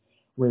Hollow Earth,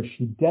 where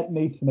she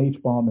detonates an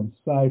H-bomb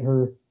inside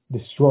her,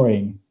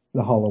 destroying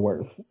the Hollow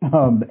Earth,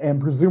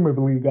 and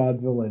presumably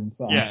Godzilla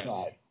inside.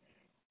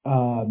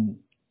 Yeah.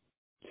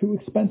 Too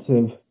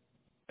expensive.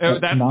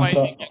 That's why it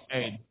didn't get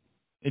made.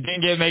 It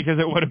didn't get made because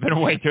it would have been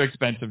way too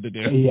expensive to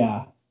do.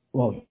 Yeah.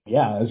 Well,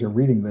 yeah, as you're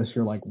reading this,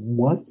 you're like,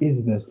 what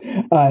is this?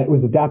 It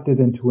was adapted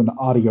into an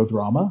audio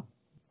drama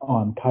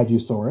on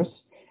Kaijusaurus,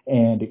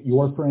 and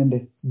your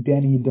friend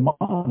Danny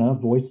DeMana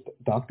voiced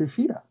Dr.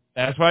 Sheeta.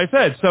 That's what I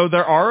said. So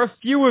there are a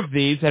few of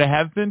these that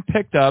have been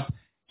picked up,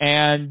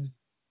 and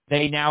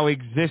they now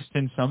exist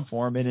in some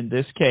form. And in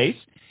this case,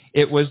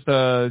 it was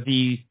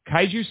the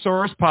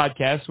Kaijusaurus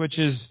podcast, which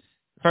is,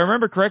 if I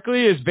remember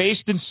correctly, is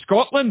based in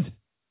Scotland.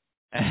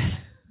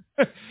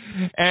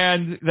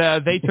 And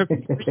they took 3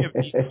 of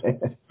these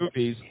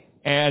movies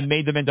and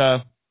made them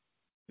into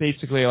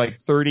basically like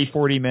 30,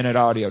 40-minute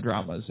audio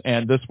dramas.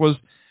 And this was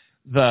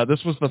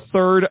the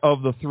third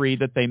of the 3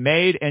 that they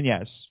made. And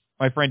yes,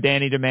 my friend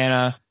Danny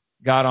DeMana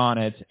got on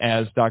it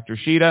as Dr.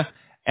 Sheeta.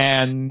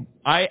 And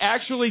I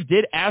actually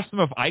did ask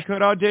them if I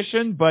could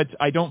audition, but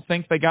I don't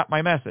think they got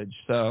my message.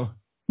 So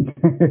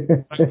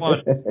that's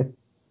fun.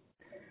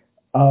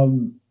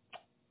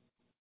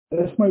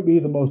 This might be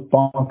the most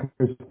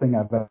bonkers thing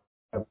I've ever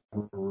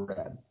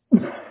read.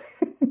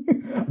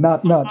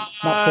 not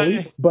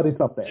fully, but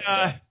it's up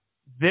there.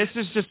 This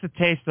is just a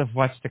taste of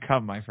what's to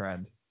come, my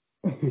friend.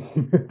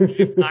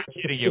 I'm not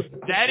kidding you.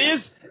 That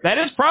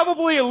is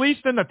probably at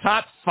least in the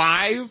top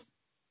 5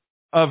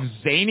 of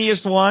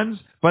zaniest ones,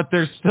 but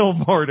there's still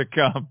more to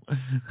come.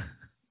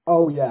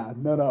 Oh yeah,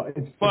 no.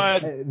 This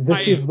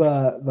is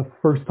the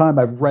first time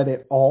I've read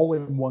it all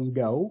in one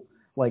go.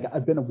 Like,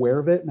 I've been aware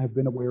of it, and I've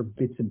been aware of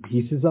bits and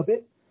pieces of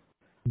it,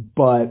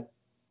 but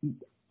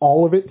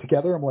all of it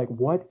together, I'm like,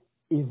 what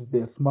is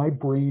this? My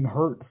brain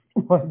hurts.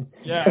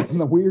 Yeah.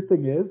 And the weird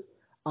thing is,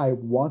 I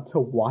want to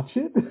watch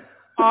it.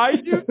 I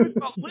do.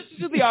 Listen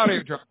to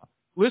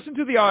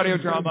the audio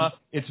drama.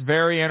 It's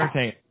very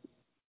entertaining.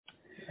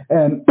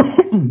 And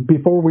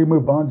before we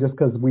move on, just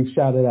because we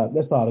shouted out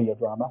this audio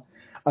drama,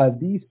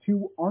 these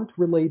two aren't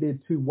related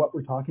to what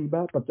we're talking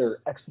about, but they're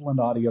excellent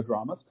audio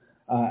dramas.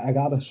 I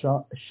got to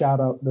shout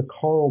out the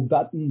Carl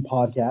Dutton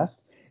podcast.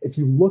 If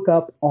you look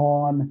up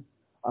on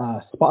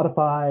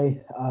Spotify,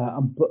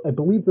 I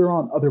believe they're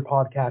on other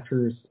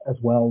podcatchers as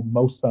well,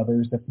 most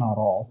others, if not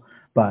all.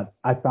 But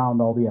I found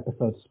all the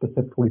episodes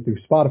specifically through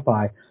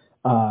Spotify.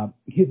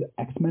 His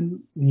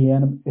X-Men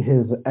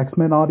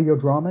audio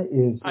drama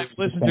is I've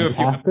listened fantastic. to a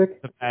few episodes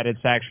of that.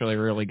 It's actually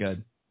really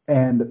good.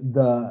 And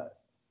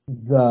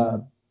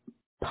the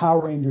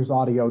Power Rangers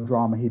audio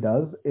drama he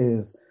does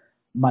is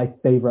my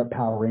favorite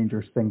Power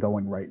Rangers thing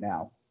going right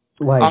now.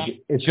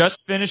 Like, it's just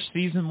finished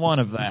season 1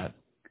 of that.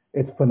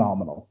 It's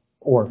phenomenal,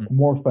 or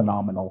more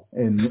phenomenal,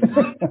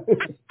 because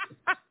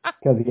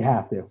you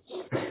have to.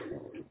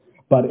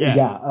 But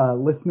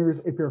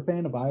listeners, if you're a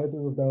fan of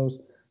either of those,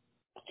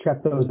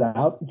 check those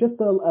out. Just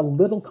a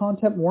little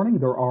content warning: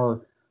 there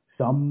are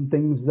some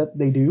things that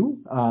they do,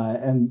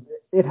 and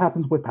it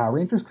happens with Power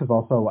Rangers because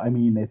also, I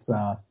mean, it's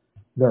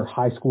they're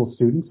high school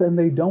students and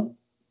they don't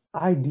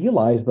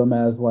idealize them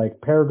as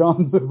like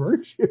paragons of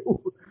virtue.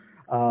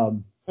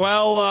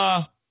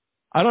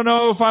 I don't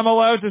know if I'm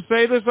allowed to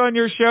say this on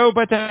your show,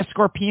 but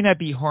Scorpina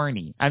be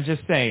horny. I'm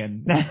just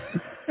saying.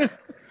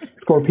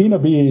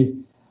 Scorpina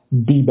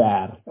be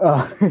bad.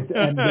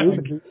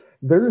 And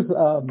there's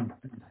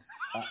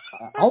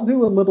I'll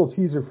do a little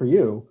teaser for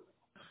you.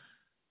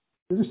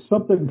 There's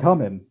something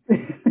coming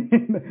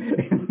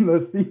in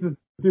the season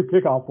 2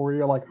 kickoff where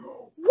you're like,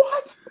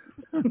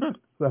 what?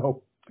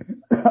 So,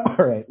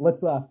 all right,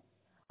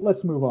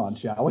 let's move on,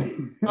 shall we?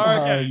 All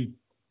right.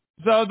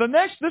 So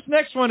this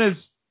next one is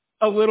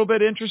a little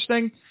bit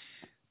interesting.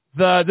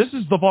 This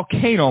is the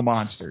Volcano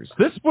Monsters.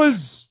 This was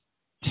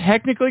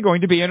technically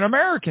going to be an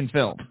American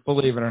film,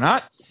 believe it or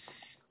not.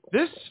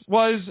 This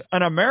was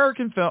an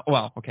American film.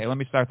 Well, okay, let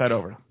me start that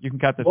over. You can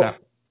cut this out.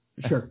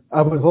 Sure.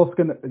 I was also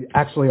gonna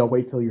actually. I'll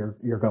wait till you're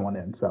going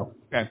in. So.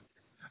 Okay.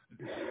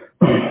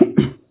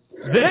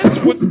 This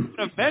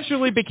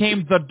eventually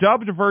became the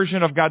dubbed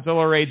version of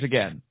Godzilla Raids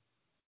Again.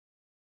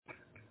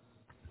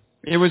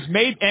 It was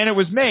made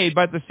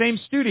by the same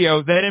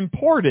studio that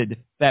imported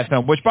that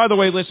film, which, by the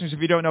way, listeners, if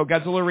you don't know,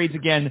 Godzilla Raids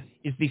Again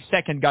is the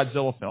second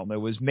Godzilla film.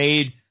 It was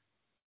made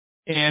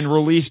and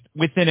released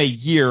within a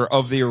year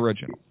of the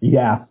original.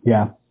 Yeah.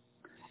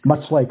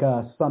 Much like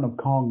Son of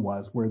Kong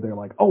was, where they're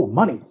like, oh,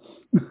 money.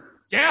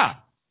 Yeah,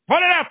 put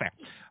it out there.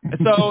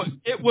 So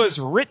it was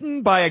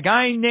written by a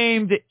guy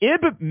named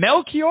Ib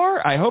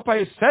Melchior, I hope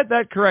I said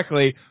that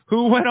correctly,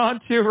 who went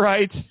on to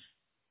write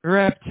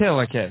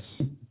Reptilicus.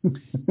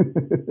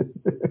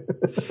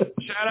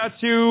 Shout out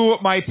to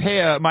my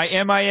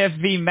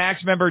MIFV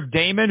Max member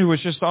Damon, who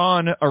was just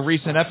on a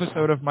recent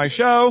episode of my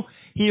show.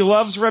 He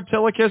loves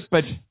Reptilicus,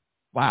 but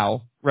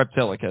wow,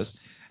 Reptilicus.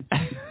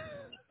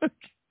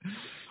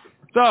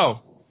 So,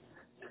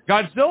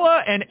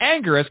 Godzilla and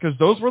Anguirus, because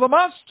those were the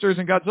monsters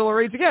in Godzilla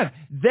Raids Again,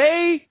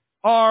 they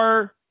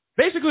are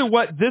basically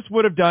what this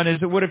would have done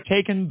is it would have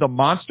taken the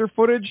monster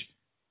footage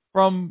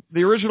from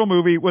the original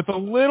movie with a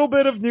little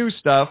bit of new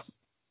stuff,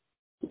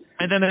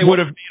 and then they would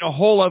have made a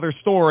whole other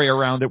story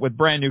around it with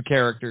brand new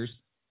characters.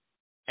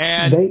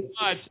 And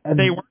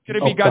they weren't going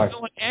to be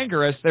Godzilla and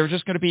Anguirus. They were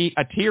just going to be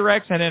a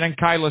T-Rex and an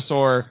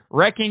Ankylosaur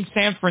wrecking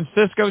San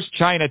Francisco's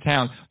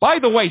Chinatown. By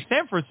the way,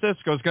 San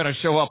Francisco's going to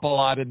show up a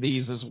lot in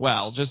these as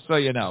well, just so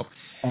you know.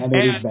 And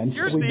here's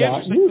the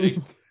interesting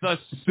thing. The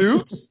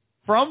suits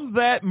from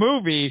that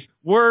movie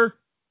were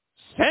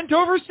sent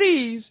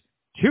overseas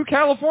to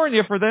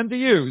California for them to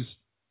use.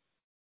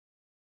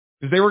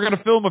 Because they were going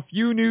to film a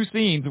few new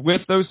scenes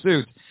with those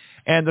suits.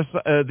 And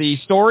the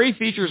story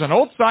features an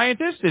old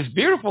scientist, his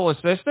beautiful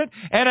assistant,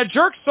 and a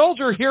jerk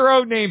soldier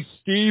hero named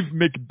Steve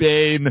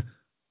McBain.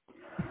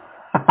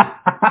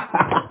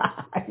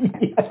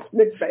 Yes,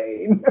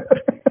 McBain.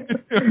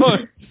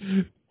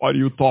 Why are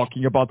you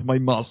talking about my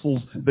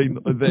muscles?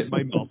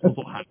 My muscles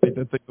are happy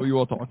that they know you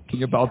are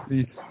talking about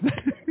me.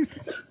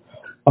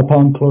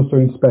 Upon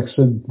closer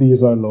inspection,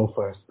 these are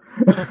loafers.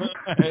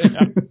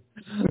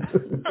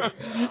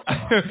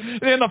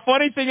 And the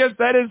funny thing is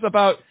that is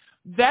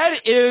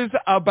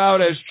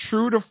about as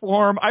true to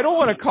form. I don't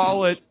want to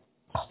call it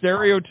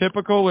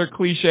stereotypical or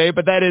cliche,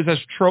 but that is as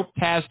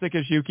trope-tastic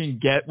as you can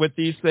get with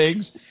these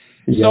things.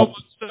 Yep. So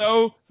much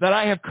so that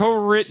I have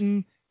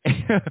co-written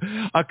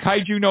a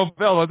kaiju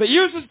novella that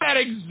uses that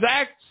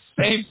exact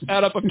same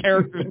setup of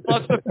characters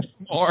plus a few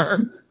more.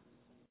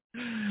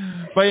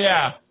 But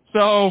yeah,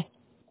 so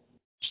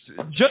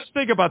just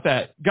think about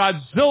that.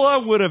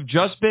 Godzilla would have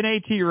just been a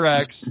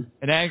T-Rex,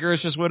 and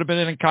Anguirus just would have been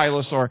an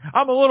Ankylosaur.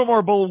 I'm a little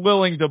more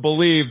willing to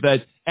believe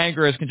that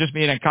Anguirus can just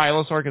be an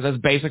Ankylosaur because that's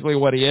basically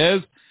what he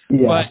is.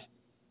 Yeah. But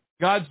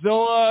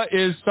Godzilla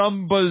is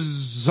some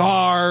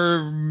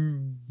bizarre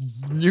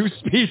new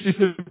species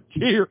of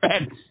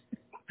T-Rex.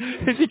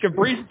 He can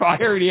breathe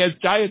fire, and he has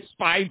giant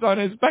spines on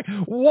his back.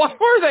 What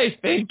were they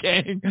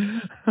thinking?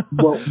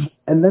 Well,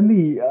 and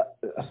then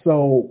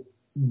so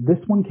this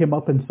one came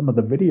up in some of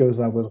the videos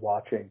I was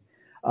watching.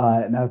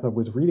 And as I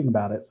was reading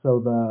about it,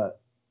 so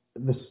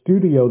the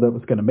studio that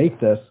was going to make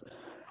this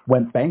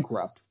went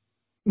bankrupt.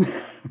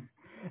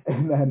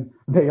 And then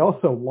they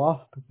also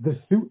lost the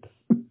suits.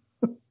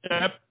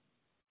 Yep.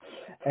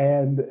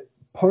 And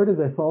part of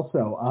this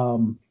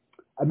also,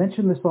 I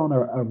mentioned this on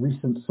a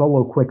recent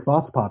Solo Quick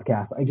Thoughts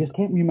podcast. I just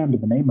can't remember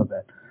the name of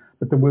it.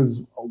 But there was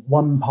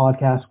one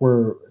podcast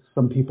where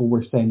some people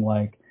were saying,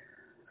 like,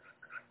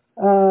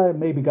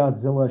 maybe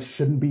Godzilla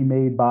shouldn't be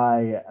made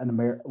by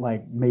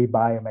made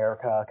by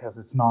America because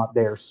it's not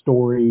their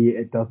story.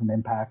 It doesn't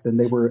impact. And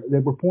they were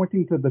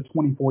pointing to the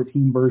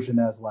 2014 version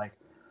as like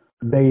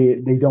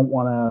they don't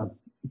want to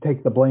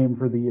take the blame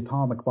for the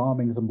atomic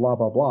bombings and blah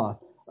blah blah.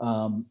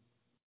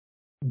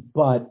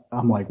 But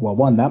I'm like, well,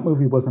 one, that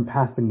movie wasn't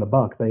passing the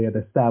buck. They had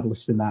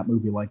established in that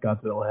movie like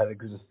Godzilla had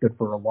existed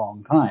for a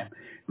long time.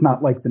 It's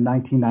not like the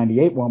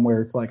 1998 one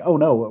where it's like, oh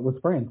no, it was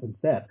France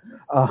instead.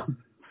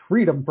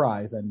 Freedom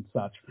Prize and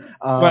such.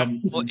 Well,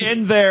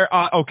 in there,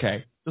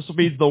 okay, this will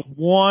be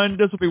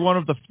one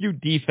of the few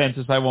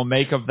defenses I will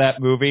make of that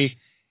movie.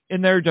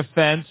 In their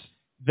defense,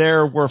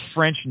 there were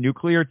French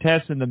nuclear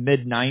tests in the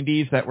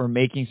mid-90s that were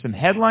making some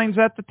headlines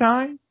at the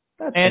time.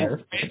 That's and fair.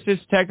 France is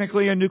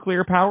technically a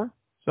nuclear power,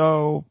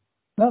 so...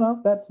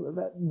 No, that's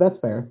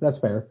fair. That's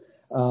fair.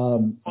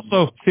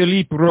 Also,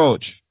 Philippe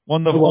Roche,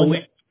 one of the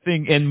only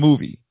thing in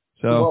movie.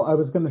 So, well, I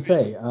was going to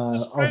say,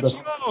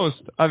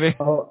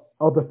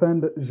 I'll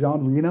defend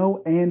Jean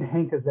Reno and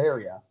Hank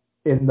Azaria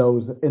in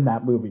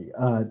that movie.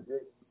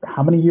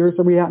 How many years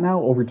are we at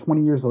now? Over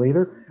 20 years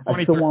later,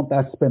 I still want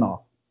that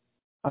spinoff.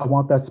 I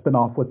want that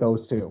spinoff with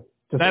those two.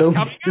 That's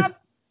coming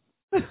up.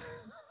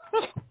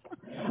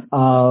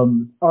 All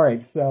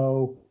right,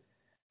 so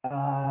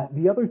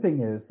the other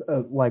thing is,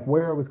 like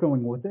where I was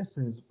going with this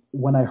is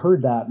when I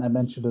heard that, and I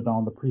mentioned it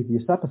on the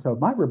previous episode,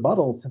 my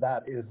rebuttal to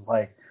that is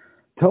like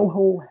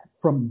Toho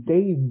from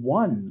day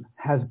one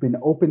has been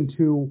open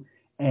to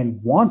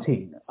and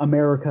wanting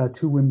America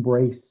to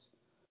embrace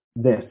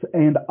this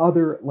and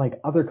other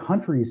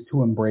countries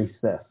to embrace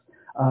this.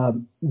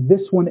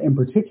 This one in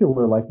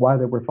particular, like why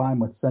they were fine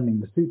with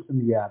sending the suits in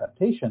the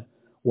adaptation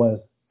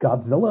was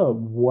Godzilla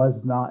was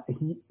not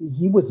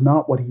he was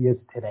not what he is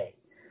today.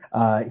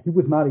 He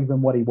was not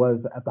even what he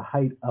was at the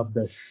height of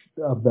the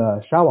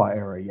Showa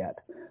era yet.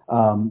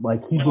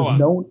 Like he was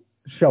known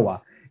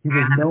Showa. He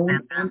was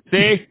known.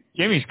 See,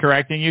 Jimmy's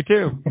correcting you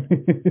too.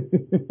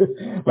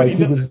 Like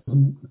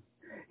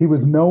he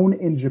was known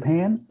in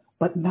Japan,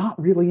 but not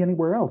really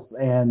anywhere else.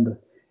 And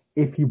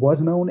if he was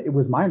known, it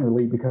was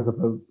minorly because of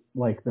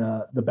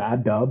the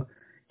bad dub,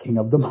 King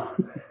of the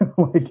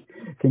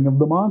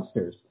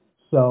Monsters.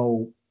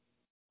 So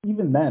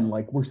even then,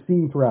 like we're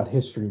seeing throughout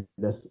history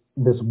this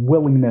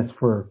willingness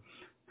for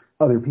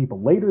other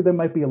people. Later, they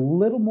might be a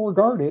little more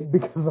guarded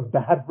because of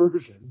bad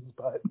versions.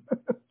 But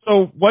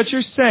so what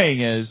you're saying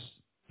is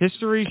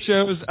history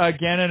shows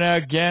again and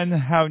again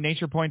how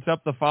nature points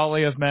up the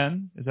folly of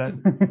men. Is that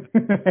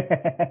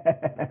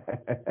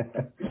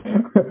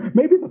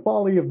maybe the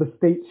folly of the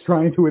states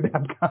trying to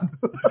adapt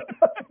concepts?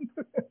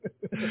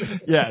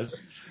 Yes,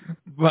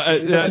 but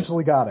they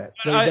eventually got it.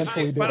 They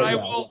eventually did it. But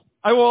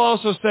I will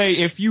also say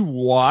if you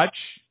watch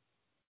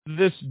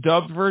this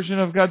dubbed version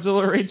of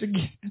Godzilla Raids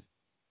Again.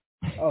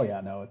 Oh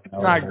yeah, no, it's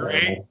not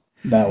great.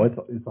 No, it's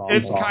awful.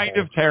 It's kind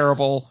of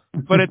terrible,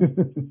 but it's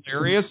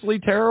seriously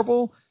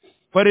terrible.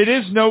 But it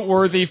is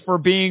noteworthy for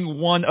being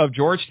one of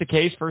George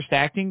Takei's first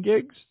acting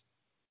gigs.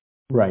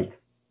 Right.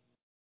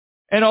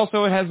 And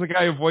also it has the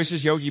guy who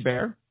voices Yogi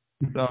Bear.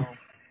 So.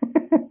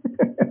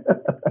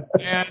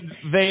 And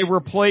they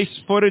replaced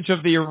footage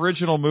of the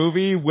original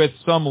movie with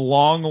some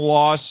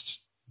long-lost,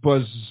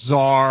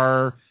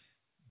 bizarre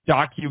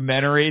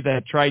documentary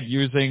that tried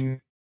using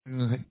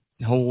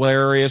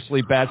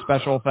hilariously bad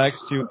special effects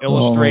to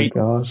illustrate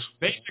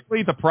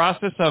basically the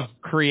process of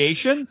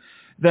creation.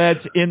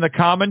 That in the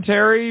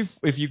commentary,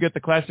 if you get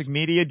the Classic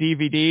Media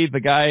DVD, the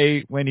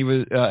guy when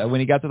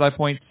he got to that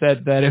point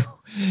said that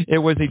it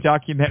was a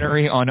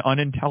documentary on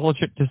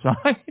unintelligent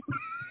design.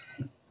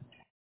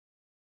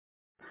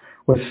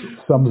 Which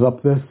sums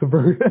up this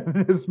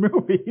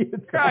movie.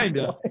 Kind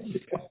of.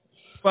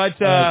 But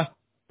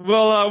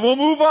we'll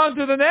move on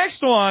to the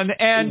next one,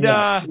 and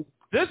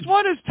this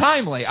one is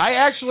timely. I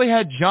actually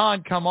had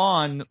John come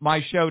on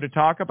my show to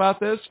talk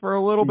about this for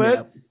a little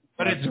bit,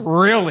 but it's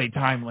really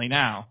timely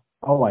now.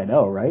 Oh, I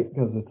know, right?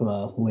 Because it's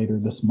later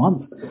this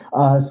month.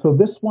 So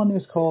this one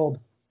is called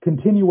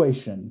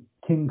Continuation,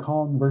 King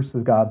Kong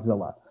versus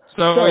Godzilla.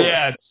 So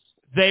yes,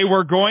 they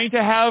were going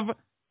to have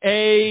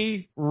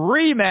a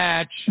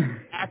rematch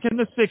back in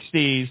the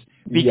 60s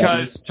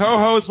because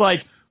Toho's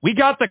like, we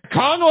got the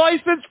Kong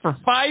license for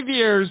 5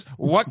 years.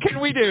 What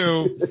can we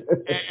do?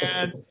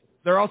 And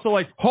they're also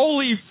like,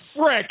 holy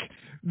frick,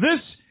 this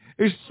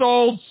is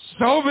sold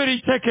so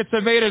many tickets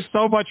and made us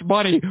so much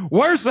money.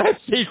 Where's that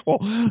sequel?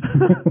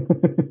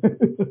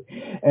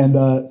 And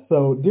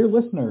so, dear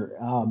listener,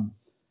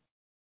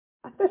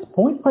 at this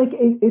point, like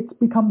it's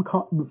become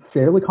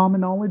fairly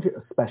common knowledge,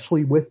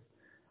 especially with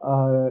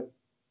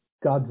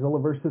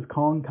Godzilla versus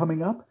Kong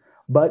coming up.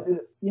 But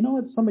you know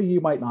what? Some of you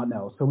might not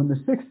know. So in the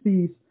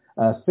 60s,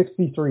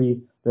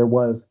 63, there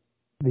was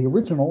the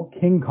original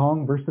King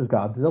Kong versus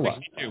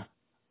Godzilla.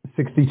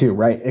 62,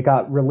 right? It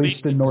got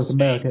released in North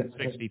America.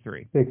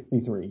 63.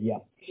 63, yeah.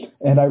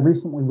 And I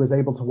recently was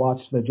able to watch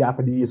the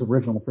Japanese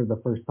original for the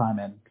first time,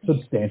 and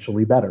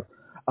substantially better.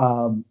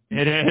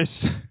 It is.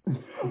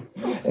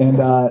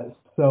 And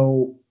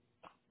so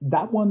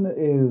that one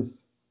is,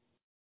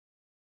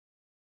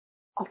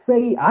 I'll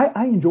say,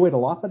 I enjoyed a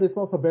lot, but it's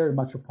also very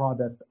much a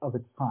product of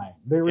its time.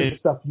 There is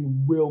stuff you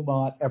will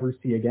not ever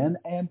see again,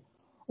 and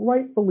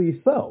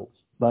rightfully so,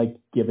 like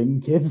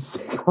giving kids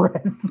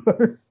cigarettes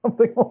or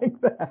something like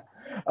that.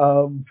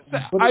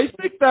 I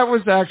think that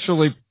was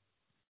actually,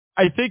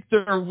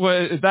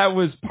 that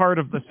was part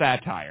of the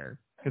satire.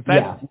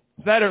 Because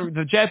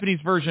the Japanese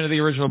version of the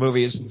original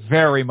movie is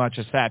very much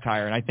a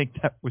satire, and I think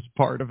that was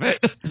part of it.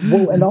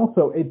 Well, and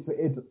also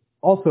it's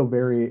also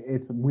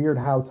it's weird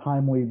how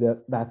timely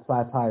that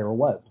satire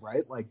was,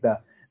 right? Like the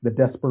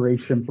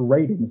desperation for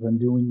ratings and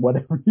doing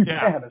whatever you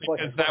can. It's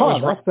like, that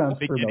was that sounds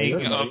the beginning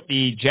familiar. of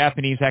the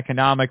Japanese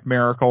economic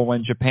miracle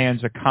when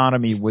Japan's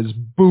economy was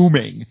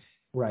booming.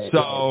 Right.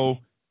 So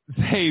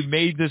they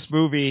made this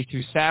movie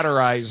to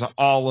satirize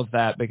all of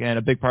that, and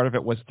a big part of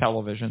it was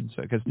television,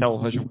 because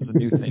television was a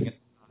new thing at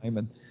the time.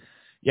 And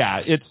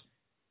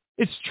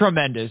it's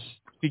tremendous.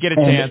 If you get a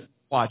chance,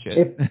 watch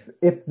it.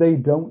 If they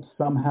don't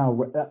somehow,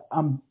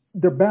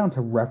 they're bound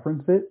to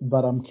reference it,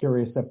 but I'm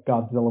curious if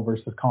Godzilla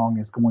vs. Kong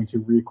is going to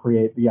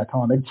recreate the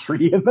iconic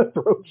tree in the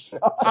throat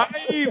shot.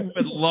 I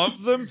would love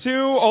them to,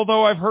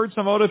 although I've heard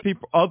some other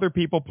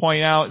people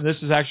point out, and this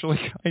is actually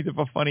kind of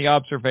a funny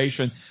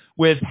observation,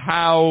 with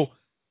how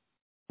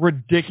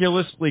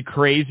ridiculously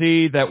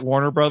crazy that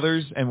Warner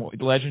Brothers and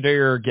Legendary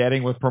are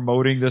getting with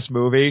promoting this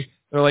movie.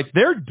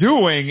 They're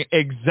doing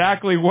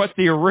exactly what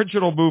the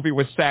original movie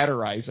was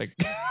satirizing.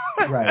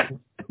 Right.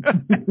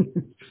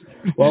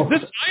 Well,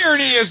 this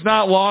irony is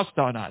not lost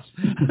on us.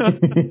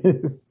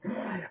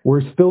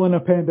 We're still in a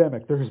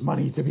pandemic. There's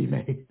money to be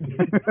made.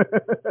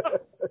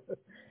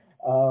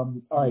 All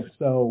right.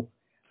 So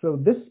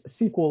this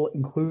sequel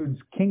includes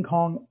King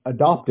Kong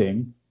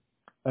adopting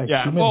a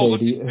human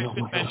baby.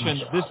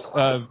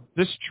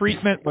 This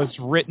treatment was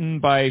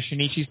written by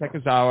Shinichi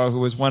Sekizawa, who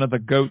was one of the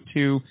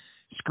go-to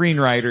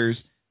screenwriters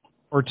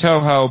for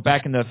Toho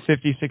back in the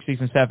 50s, 60s,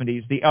 and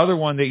 70s. The other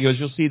one that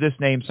you'll see this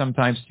name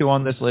sometimes too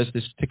on this list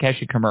is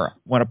Takeshi Kimura. I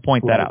want to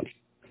point that out.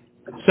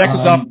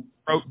 Sekizawa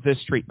wrote this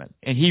treatment,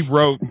 and he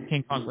wrote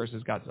King Kong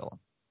versus Godzilla.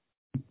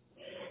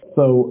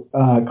 So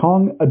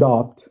Kong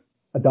adopts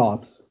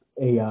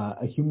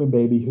a human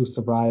baby who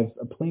survives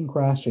a plane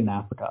crash in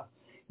Africa.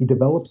 He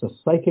develops a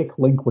psychic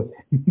link with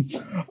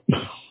him.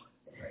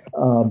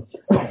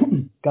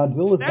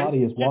 Godzilla's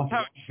body is washed.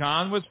 That's how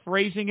John was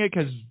phrasing it,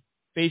 because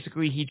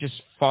basically he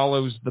just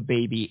follows the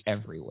baby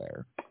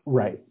everywhere.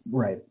 Right.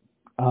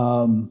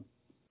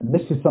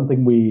 This is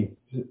something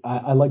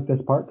I like this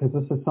part, because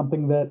this is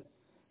something that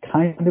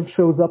kind of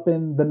shows up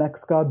in the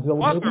next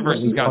Godzilla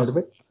movie, part of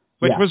it.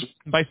 Which was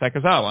by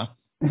Sekizawa.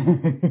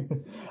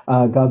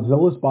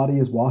 Godzilla's body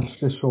is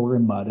washed ashore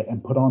in mud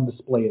and put on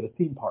display at a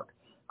theme park.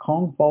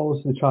 Kong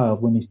follows the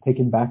child when he's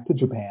taken back to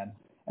Japan,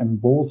 and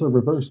roles are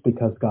reversed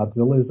because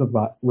Godzilla is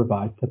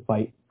revived to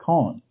fight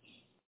Kong.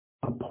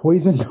 A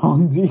poison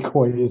Kong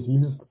decoy is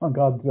used on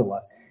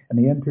Godzilla, and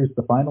he enters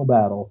the final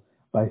battle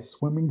by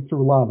swimming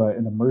through lava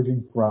and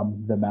emerging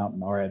from the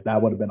mountain. All right, that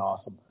would have been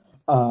awesome.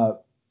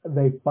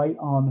 They fight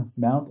on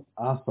Mount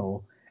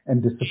Aso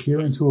and disappear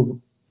into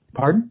a...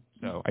 Pardon?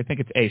 No, I think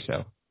it's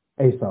Aso.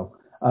 Aso.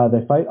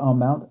 They fight on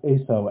Mount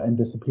Aso and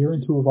disappear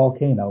into a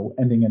volcano,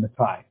 ending in a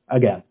tie.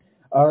 Again.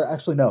 Or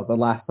actually, no, the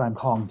last time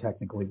Kong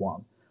technically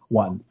won.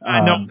 I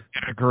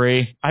can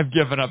agree. I've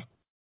given up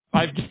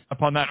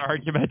on that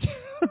argument.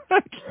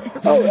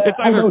 It's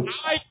either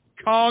tie,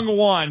 Kong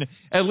won.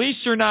 At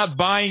least you're not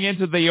buying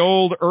into the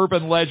old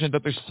urban legend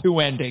that there's two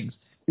endings.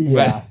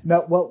 Yeah.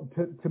 No, well,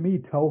 to me,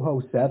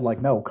 Toho said,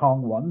 no,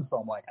 Kong won, so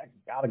I'm like, I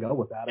gotta go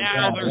with that.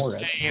 Now they're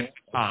saying it's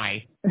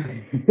tie.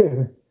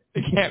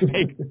 They can't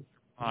make it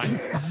tie.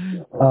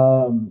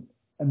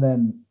 And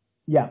then,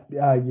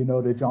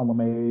 that John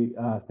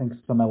LeMay thinks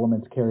some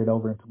elements carried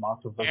over into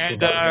Monster vs.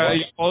 And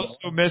you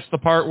also missed the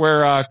part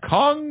where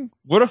Kong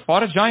would have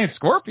fought a giant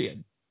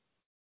scorpion.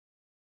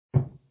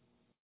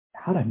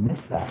 How did I miss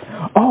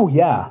that? Oh,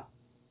 yeah.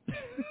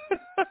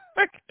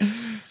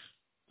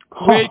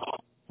 Which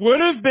would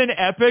have been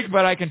epic,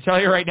 but I can tell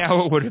you right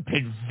now it would have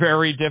been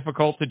very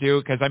difficult to do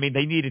because,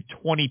 they needed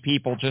 20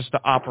 people just to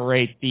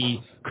operate the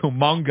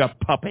Kumonga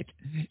puppet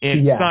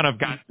in Son of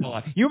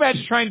Godzilla. You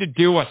imagine trying to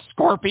do a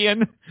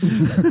scorpion?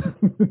 Because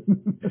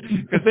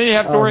then you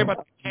have to worry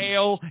about the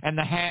tail and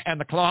the and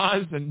the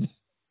claws and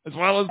as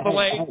well as the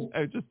legs.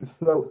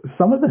 So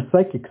some of the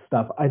psychic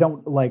stuff,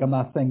 I'm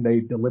not saying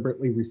they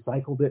deliberately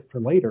recycled it for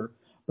later,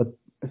 but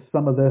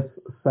some of this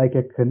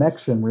psychic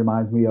connection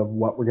reminds me of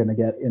what we're going to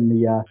get in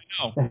the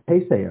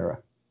Heisei era.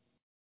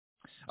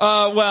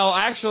 Well,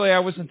 actually, I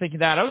wasn't thinking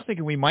that. I was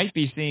thinking we might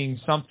be seeing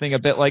something a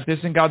bit like this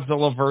in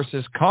Godzilla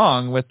versus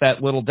Kong with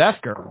that little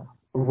deaf girl.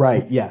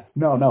 Right, yes.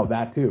 No,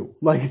 that too.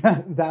 Like,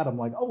 that I'm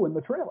like, oh, in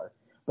the trailer.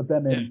 But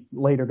then in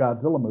later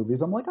Godzilla movies,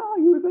 I'm like, oh,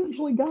 you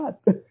eventually got.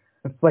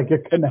 It's like a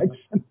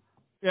connection.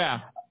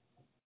 Yeah.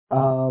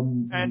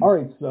 And all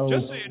right, so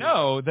just so you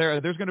know,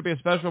 there's going to be a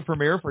special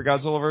premiere for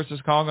Godzilla vs.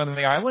 Kong on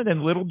the island,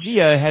 and little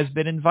Gia has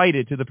been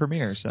invited to the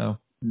premiere. So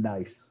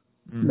nice.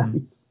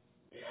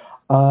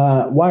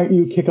 Why don't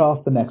you kick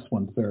off the next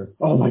one, sir?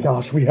 Oh my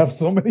gosh, we have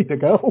so many to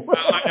go.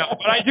 I know,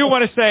 but I do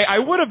want to say I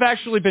would have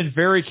actually been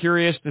very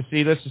curious to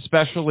see this,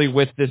 especially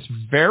with this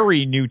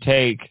very new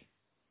take.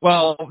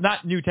 Well,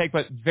 not new take,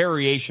 but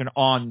variation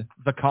on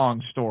the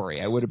Kong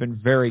story. I would have been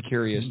very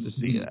curious to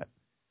see that.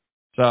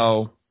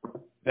 So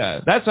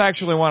that's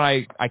actually one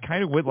I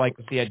kind of would like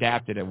to see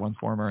adapted in one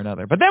form or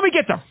another. But then we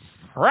get to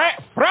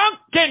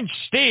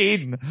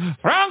Frankenstein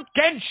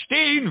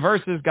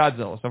versus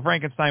Godzilla. So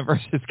Frankenstein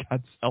versus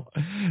Godzilla.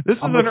 This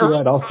is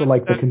I'd also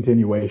like the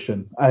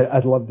continuation.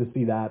 I'd love to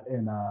see that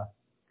in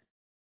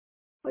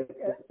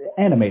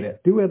animate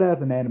it. Do it as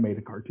an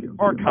animated cartoon.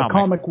 Or a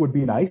comic would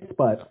be nice,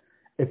 but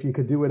if you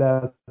could do it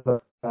as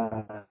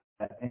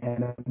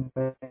anime,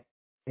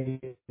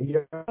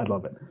 I'd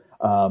love it.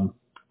 All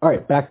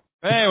right, back.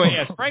 Anyway,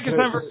 yes,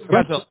 Frankenstein versus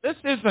Godzilla. This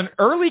is an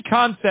early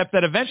concept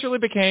that eventually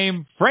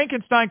became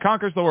Frankenstein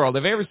Conquers the World.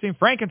 Have you ever seen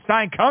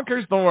Frankenstein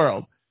Conquers the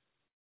World?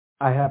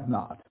 I have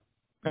not.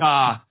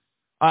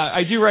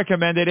 I do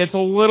recommend it. It's a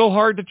little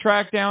hard to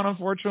track down,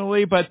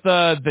 unfortunately, but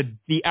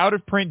the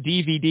out-of-print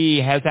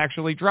DVD has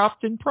actually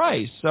dropped in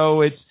price.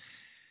 So it's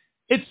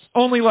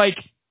only like,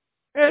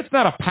 it's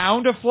not a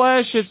pound of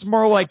flesh. It's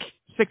more like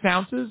 6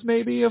 ounces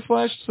maybe of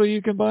flesh, so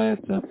you can buy it.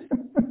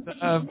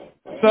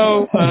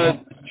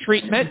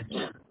 Treatment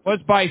was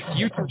by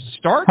future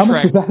Star Trek. How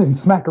much is that in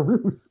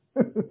Smackaroos?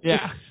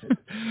 Yeah.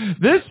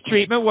 This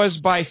treatment was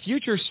by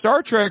future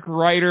Star Trek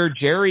writer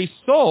Jerry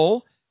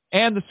Soule,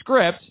 and the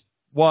script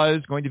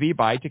was going to be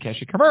by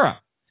Takeshi Kimura.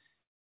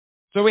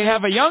 So we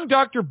have a young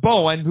Dr.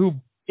 Bowen, who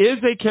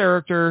is a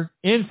character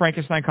in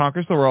Frankenstein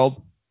Conquers the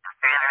World.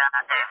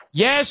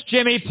 Yes,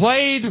 Jimmy,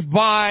 played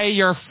by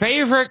your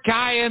favorite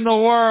guy in the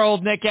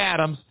world, Nick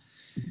Adams.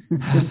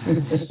 Doing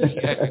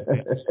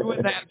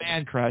that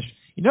man crush.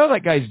 You know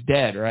that guy's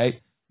dead, right?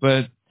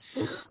 But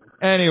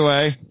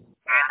anyway.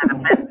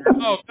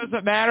 Oh,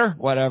 doesn't matter?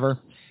 Whatever.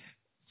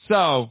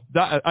 So,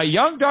 a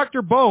young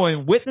Dr.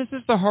 Bowen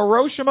witnesses the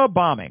Hiroshima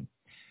bombing.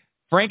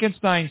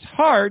 Frankenstein's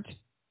heart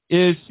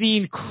is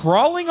seen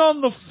crawling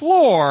on the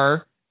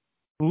floor,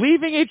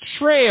 leaving a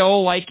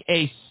trail like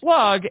a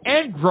slug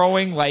and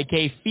growing like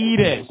a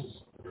fetus.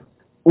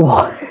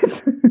 What?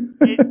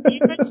 It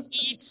even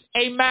eats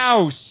a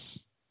mouse.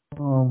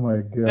 Oh my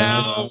god.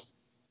 Now,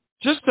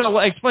 just to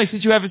explain,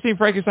 since you haven't seen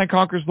Frankenstein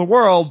Conquers the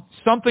World,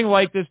 something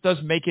like this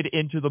does make it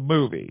into the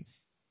movie.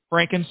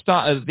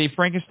 The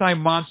Frankenstein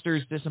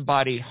monster's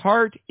disembodied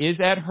heart is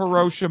at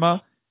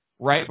Hiroshima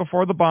right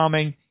before the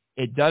bombing.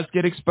 It does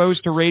get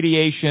exposed to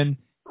radiation,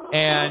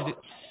 and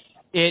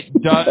it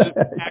does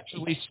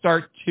actually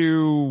start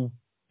to,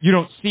 you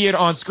don't see it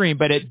on screen,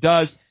 but it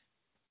does,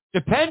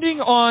 depending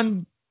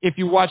on if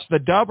you watch the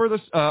dub or the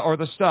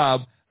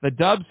sub. The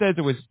dub says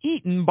it was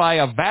eaten by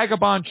a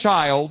vagabond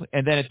child,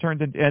 and then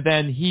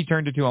he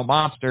turned into a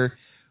monster,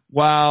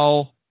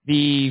 while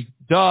the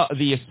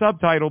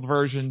subtitled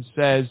version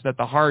says that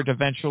the heart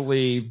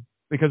eventually,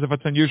 because of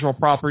its unusual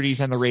properties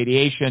and the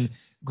radiation,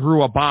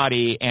 grew a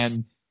body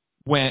and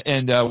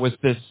was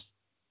this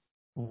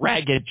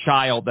ragged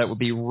child that would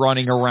be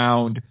running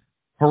around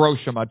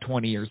Hiroshima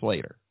 20 years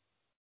later.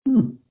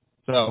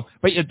 So,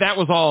 but that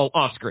was all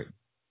off screen.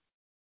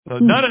 So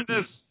none of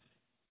this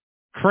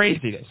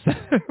craziness,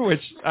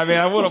 which, I mean,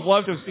 I would have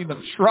loved to have seen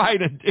them try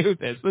to do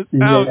this. This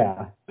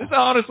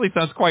honestly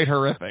sounds quite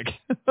horrific.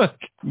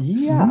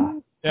 Yeah.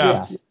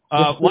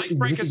 Like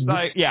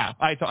Frankenstein,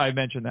 I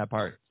mentioned that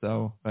part,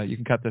 so you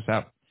can cut this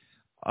out.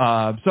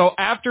 So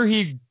after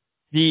he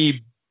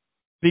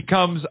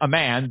becomes a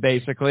man,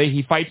 basically,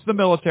 he fights the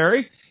military.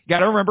 You got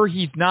to remember,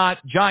 he's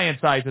not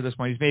giant size at this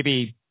point. He's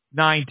maybe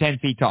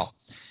 9-10 feet tall.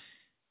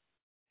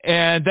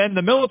 And then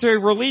the military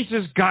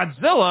releases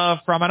Godzilla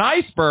from an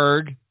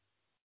iceberg,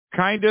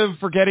 kind of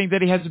forgetting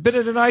that he has been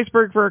in an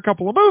iceberg for a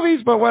couple of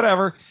movies, but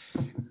whatever.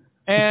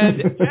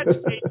 And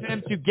agitates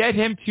him to get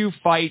him to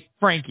fight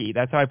Frankie.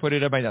 That's how I put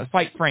it in my notes.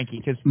 Fight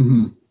Frankie, because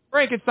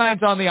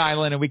Frankenstein's on the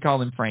island, and we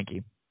call him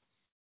Frankie.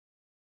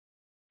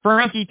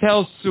 Frankie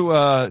takes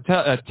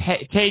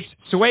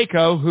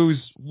Sueko, who's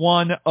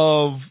one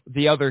of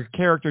the other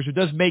characters who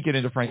does make it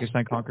into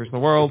Frankenstein Conquers the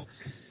World.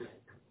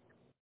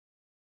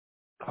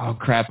 Oh,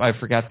 crap, I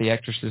forgot the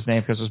actress's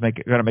name because I was going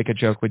to make a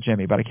joke with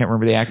Jimmy, but I can't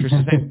remember the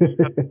actress's name.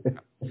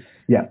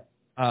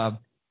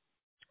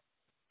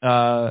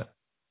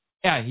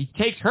 He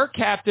takes her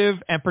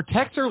captive and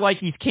protects her like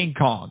he's King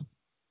Kong.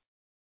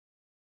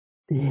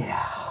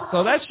 Yeah.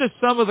 So that's just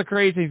some of the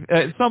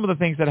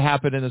things that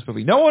happened in this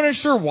movie. No one is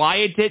sure why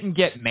it didn't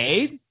get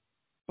made,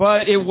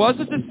 but it was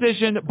a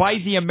decision by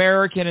the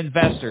American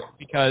investors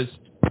because...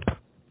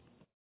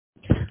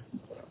 Do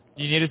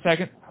you need a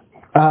second?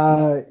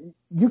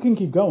 You can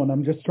keep going.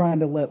 I'm just trying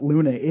to let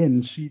Luna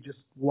in. She just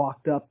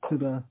walked up to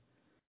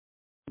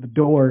the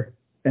door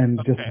and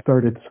just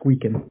started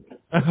squeaking.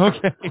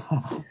 Okay.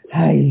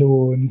 Hi,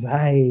 Loons.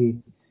 Hi.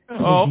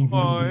 Oh,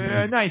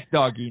 yeah, nice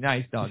doggy.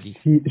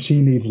 She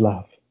needs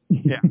love.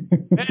 Yeah.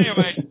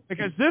 Anyway,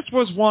 because this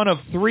was one of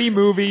 3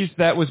 movies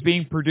that was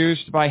being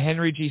produced by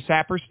Henry G.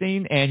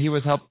 Saperstein, and he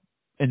was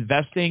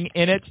investing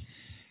in it.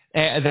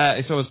 And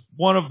so it was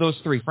one of those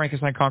 3,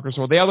 Frankenstein Conquers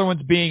the World. The other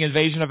ones being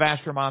Invasion of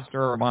Astro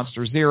Monster or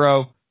Monster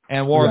Zero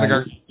and War of the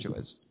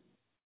Gargantuas.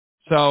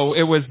 So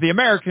it was the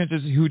Americans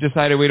who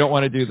decided we don't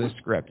want to do this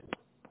script.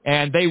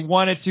 And they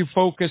wanted to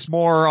focus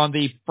more on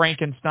the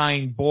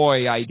Frankenstein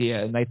boy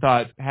idea, and they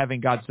thought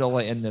having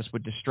Godzilla in this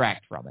would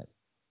distract from it.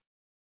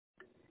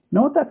 You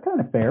know what? That's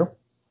kind of fair.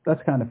 As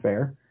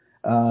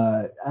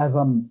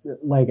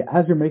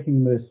you're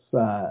making this,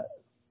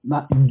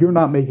 you're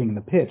not making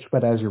the pitch,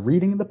 but as you're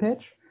reading the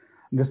pitch,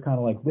 I'm just kind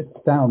of like, this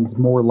sounds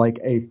more like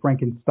a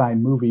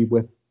Frankenstein movie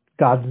with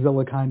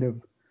Godzilla kind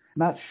of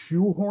not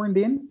shoehorned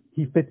in.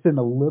 He fits in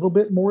a little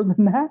bit more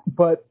than that,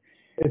 but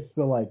it's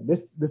still like, this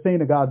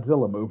ain't a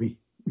Godzilla movie.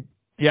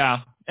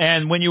 Yeah,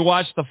 and when you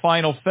watch the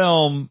final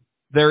film,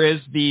 there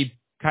is the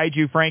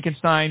Kaiju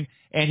Frankenstein,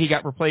 and he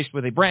got replaced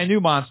with a brand new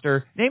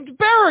monster named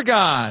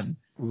Baragon.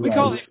 We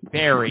call him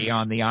Barry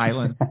on the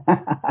island,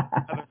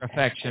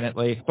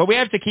 affectionately. But we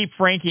have to keep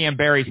Frankie and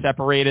Barry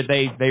separated.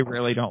 They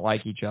really don't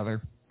like each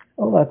other.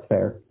 Oh, that's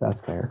fair.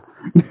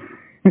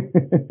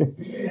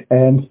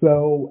 And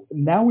so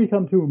now we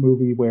come to a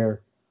movie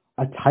where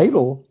a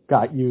title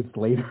got used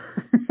later.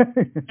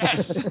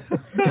 Yes.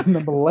 In the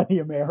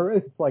Millennium era.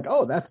 It's like,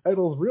 oh, that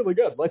title's really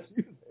good. Let's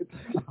use it.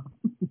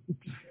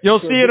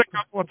 You'll see it a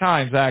couple of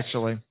times,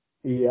 actually.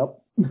 Yep.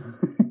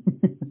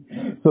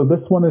 So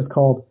this one is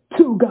called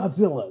Two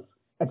Godzillas!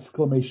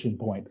 Exclamation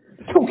point.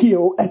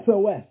 Tokyo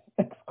SOS!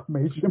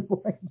 Exclamation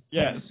point.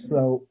 Yes.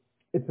 So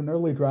it's an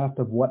early draft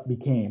of what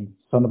became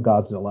Son of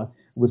Godzilla.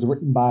 It was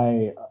written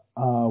by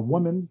a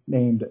woman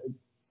named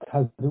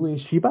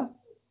Kazue Shiba.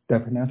 Did I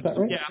pronounce that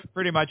right? Yeah,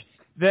 pretty much.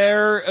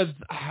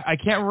 I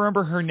can't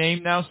remember her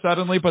name now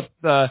suddenly, but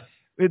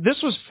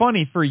this was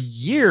funny. For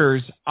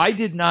years, I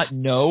did not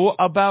know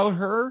about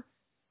her.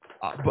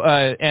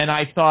 And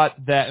I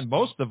thought that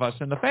most of us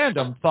in the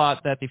fandom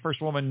thought that the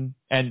first woman,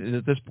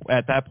 and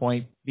at that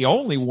point, the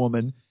only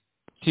woman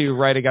to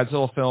write a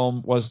Godzilla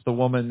film was the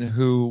woman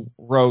who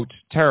wrote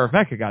Terror of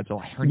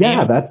Mechagodzilla. Her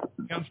name,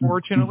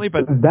 unfortunately,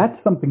 but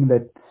that's something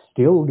that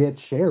still gets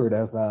shared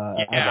as a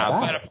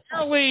but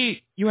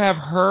apparently you have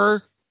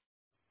her.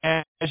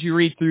 And as you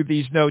read through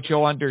these notes,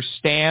 you'll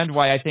understand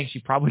why I think she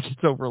probably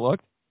gets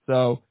overlooked.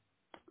 So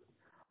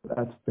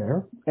that's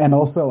fair. And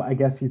also, I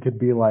guess you could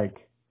be like,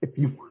 if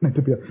you wanted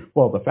to be,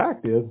 well, the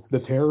fact is, the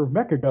Terror of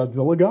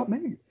Mechagodzilla got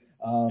made.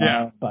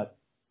 But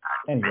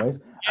anyways.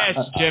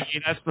 Yes,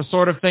 Jimmy, that's the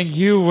sort of thing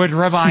you would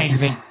remind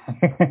me.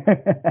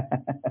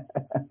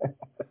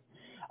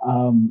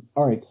 All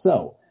right,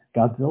 so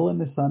Godzilla and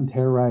his son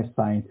terrorize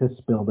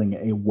scientists building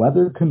a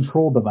weather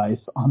control device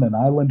on an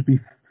island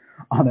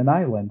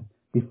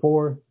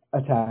before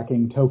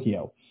attacking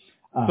Tokyo.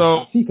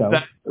 So Seiko,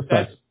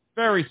 that's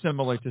very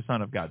similar to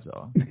Son of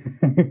Godzilla.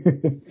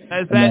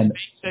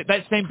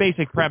 That same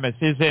basic premise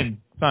is in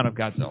Son of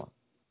Godzilla.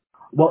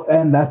 Well,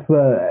 and that's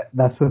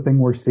the thing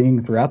we're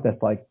seeing throughout this.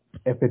 Like,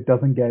 if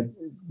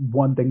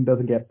one thing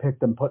doesn't get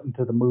picked and put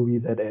into the movie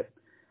that it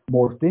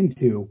morphed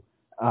into,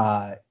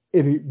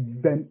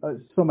 then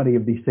so many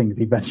of these things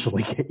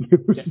eventually get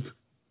used.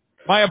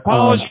 My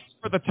apologies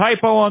for the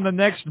typo on the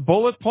next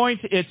bullet point.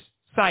 It's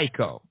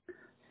Psycho.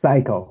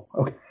 Psycho.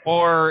 Okay.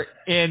 Or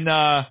in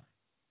the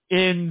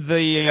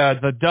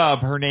dub,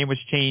 her name was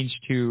changed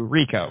to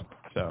Rico.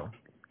 So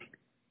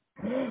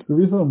the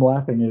reason I'm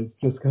laughing is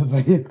just because I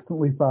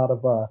instantly thought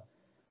of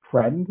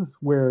Friends,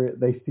 where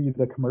they see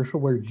the commercial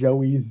where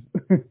Joey's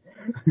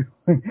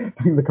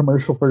doing the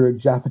commercial for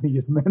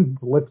Japanese men's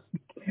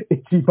lipstick,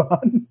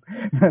 Ichiban.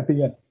 And at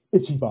the end,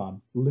 Ichiban,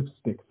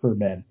 lipstick for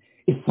men.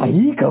 It's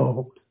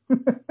Psycho.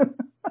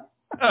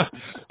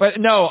 But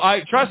no,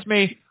 trust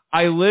me,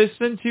 I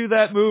listened to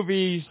that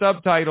movie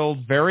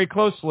subtitled very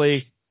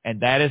closely,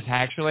 and that is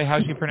actually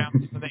how she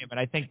pronounces the name, and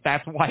I think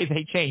that's why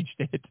they changed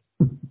it.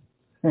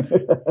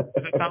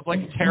 It sounds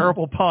like a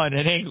terrible pun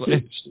in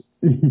English.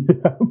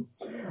 Yeah.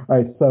 All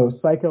right, so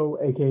Psycho,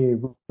 a.k.a.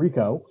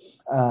 Rico,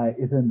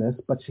 is in this,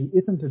 but she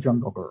isn't a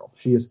jungle girl.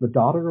 She is the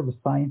daughter of a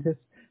scientist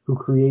who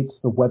creates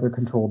the weather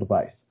control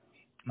device.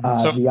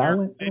 So the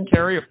island did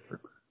carry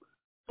over.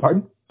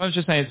 Pardon? I was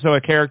just saying, so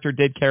a character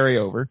did carry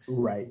over.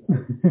 Right.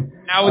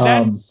 Now,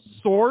 that's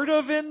sort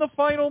of in the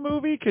final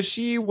movie, because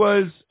she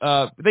was,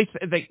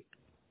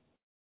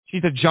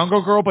 she's a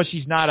jungle girl, but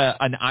she's not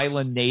an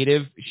island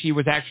native. She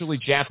was actually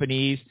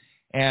Japanese,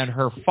 and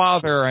her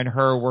father and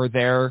her were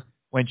there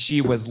when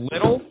she was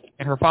little,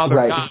 and her father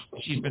died.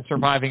 She's been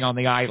surviving on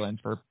the island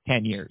for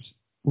 10 years.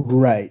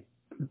 Right.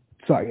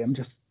 Sorry, I'm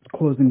just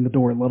closing the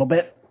door a little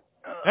bit.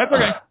 That's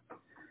okay.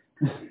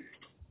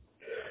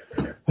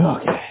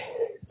 Okay.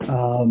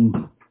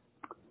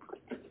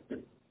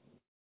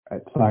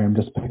 Right, sorry, I'm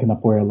just picking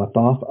up where I left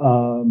off.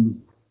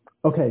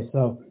 Okay,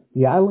 so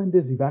the island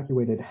is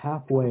evacuated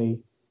halfway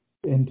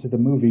into the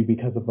movie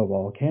because of a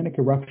volcanic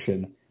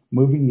eruption,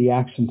 moving the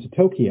action to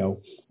Tokyo,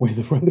 where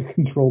the weather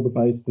control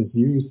device is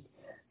used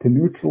to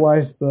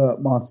neutralize the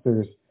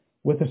monsters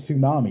with a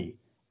tsunami.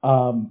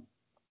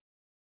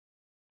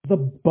 The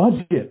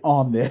budget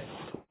on this,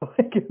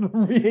 like as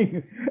I'm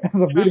reading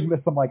this,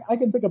 I'm like, I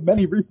can think of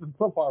many reasons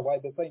so far why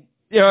this ain't.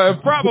 Yeah,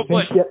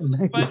 probably.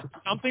 But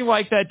something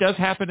like that does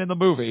happen in the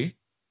movie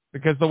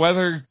because the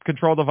weather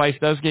control device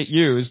does get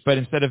used, but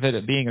instead of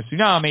it being a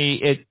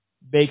tsunami, it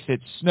makes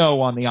it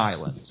snow on the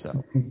island.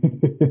 So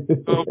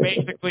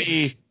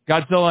basically,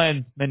 Godzilla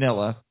and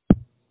Manila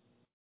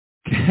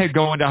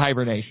go into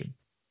hibernation.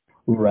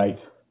 Right.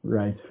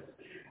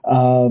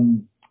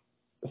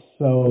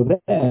 So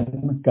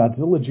then,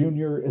 Godzilla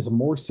Jr. is a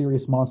more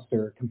serious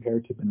monster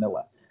compared to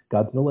Manila.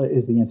 Godzilla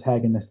is the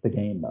antagonist of the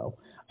game, though.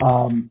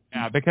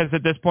 Yeah, because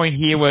at this point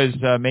he was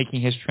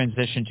making his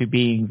transition to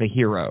being the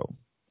hero.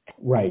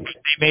 Right.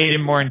 They made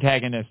him more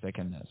antagonistic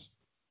in this.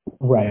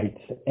 Right.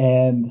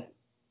 And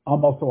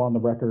I'm also on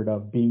the record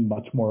of being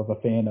much more of a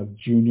fan of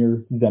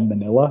Junior than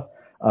Manila.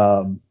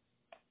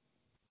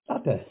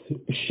 Not to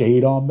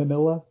shade on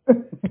Manila.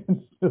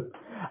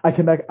 I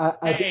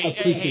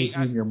appreciate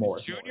Junior more.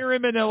 Junior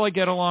and Manila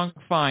get along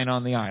fine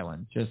on the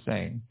island. Just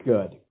saying.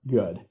 Good.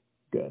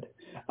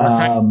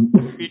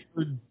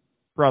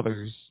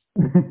 Brothers.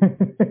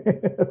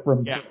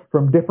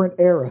 from different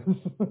eras.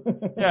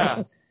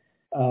 Yeah.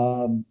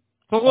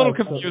 It's a little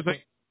confusing.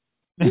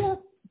 Yeah.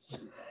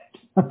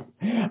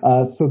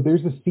 So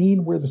there's a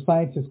scene where the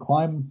scientists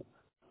climb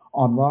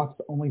on rocks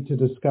only to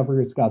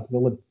discover it's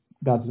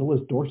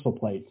Godzilla's dorsal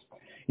plates.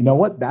 You know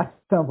what? That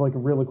sounds like a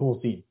really cool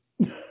scene.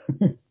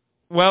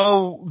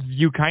 Well,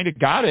 you kind of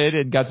got it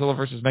in Godzilla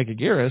vs.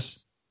 Megaguirus.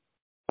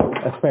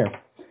 That's fair.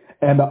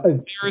 And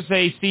there's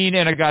a scene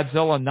in a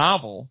Godzilla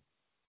novel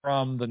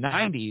from the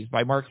 90s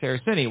by Mark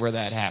Saraceni where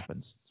that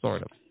happens,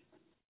 sort of.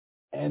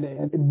 And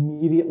it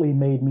immediately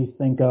made me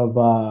think of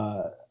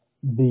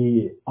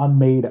the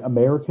unmade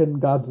American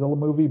Godzilla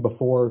movie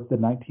before the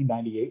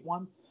 1998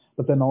 one,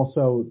 but then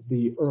also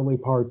the early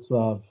parts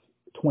of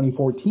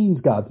 2014's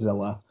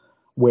Godzilla,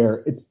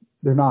 where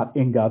they're not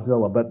in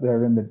Godzilla, but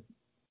they're in the.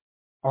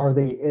 Are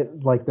they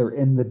they're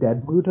in the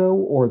dead Muto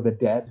or the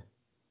dead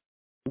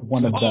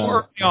one of the?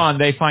 Early on,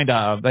 they find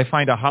a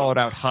hollowed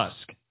out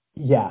husk.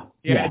 Yeah.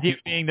 The idea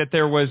being that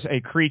there was a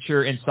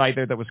creature inside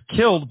there that was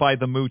killed by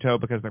the Muto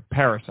because they're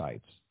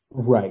parasites.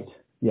 Right.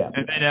 Yeah.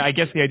 And then I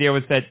guess the idea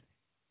was that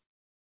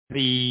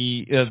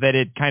that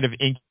it kind of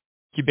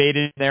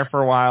incubated there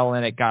for a while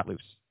and it got loose.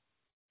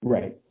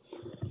 Right.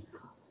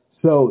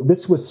 So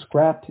this was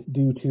scrapped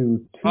due to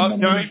too many...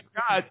 No, you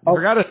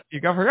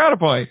forgot a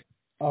point.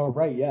 Oh,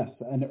 right, yes.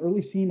 An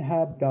early scene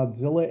had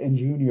Godzilla and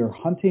Junior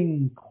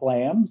hunting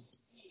clams.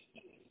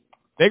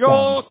 Big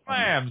old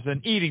clams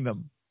and eating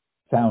them.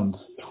 Sounds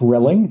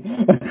thrilling.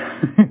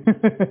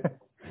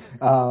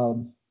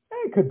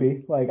 It could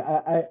be. Like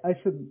I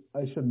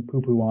shouldn't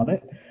poo-poo on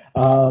it.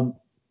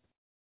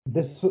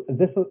 This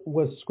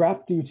was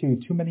scrapped due to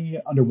too many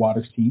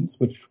underwater scenes,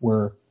 which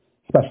were,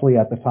 especially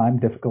at the time,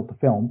 difficult to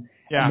film.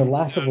 Yeah. And the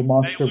lack of a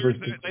monster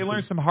they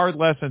learned some hard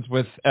lessons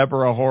with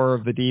Ebra, Horror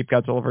of the Deep,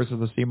 Godzilla versus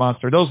the Sea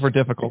Monster. Those were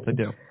difficult to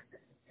do.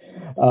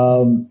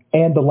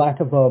 And the lack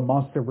of a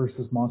monster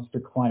versus monster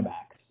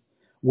climax,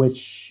 which,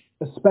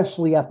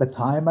 especially at the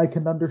time, I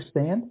can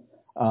understand.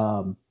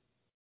 Because,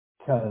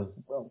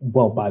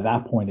 by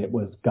that point, it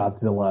was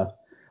Godzilla.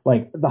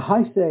 Like, the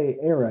Heisei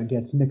era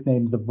gets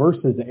nicknamed the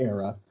Versus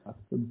era.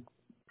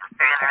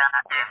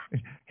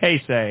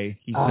 Heisei,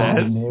 he says.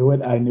 I knew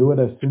it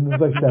as soon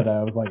as I said it.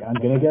 I was like, I'm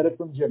going to get it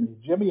from Jimmy.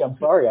 Jimmy, I'm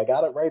sorry, I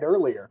got it right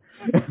earlier.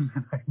 I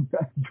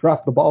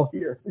dropped the ball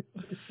here.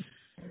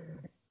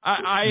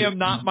 I am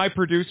not my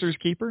producer's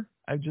keeper.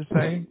 I'm just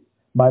saying.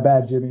 My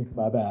bad, Jimmy.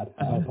 My bad.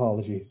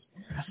 Apologies.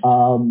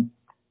 So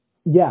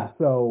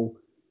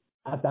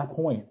at that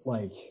point,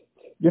 like,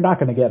 you're not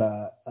going to get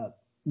a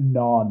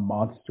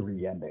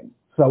non-monstery ending.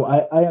 So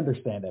I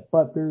understand it,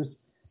 but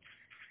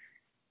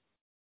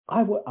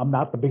I'm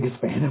not the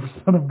biggest fan of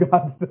Son of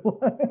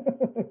Godzilla.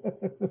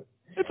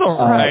 It's all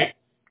right.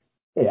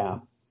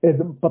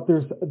 But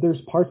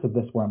there's parts of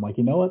this where I'm like,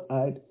 you know what?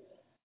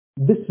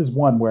 This is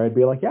one where I'd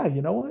be like, yeah,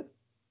 you know what?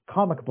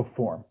 Comic book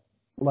form,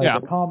 like a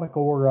comic,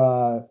 or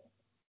I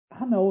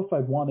don't know if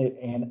I'd want it,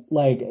 and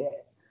like,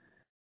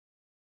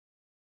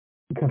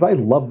 because I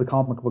love the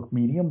comic book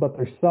medium, but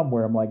there's some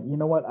where I'm like, you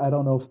know what? I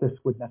don't know if this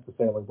would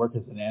necessarily work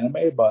as an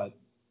anime, but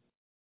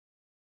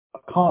a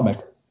comic.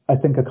 I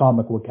think a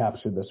comic would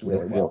capture this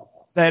really well.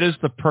 That is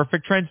the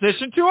perfect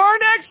transition to our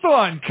next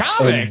one,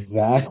 comic.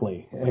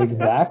 Exactly.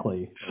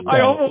 I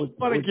almost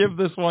want to give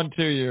this one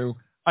to you.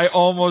 I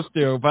almost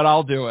do, but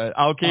I'll do it.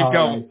 I'll keep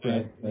going.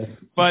 Right.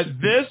 But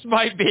this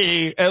might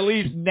be, at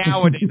least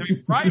nowadays,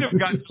 Pride of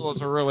Godzilla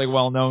is a really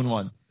well-known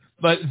one,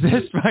 but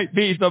this might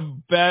be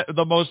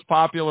the most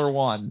popular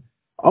one.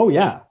 Oh,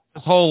 yeah.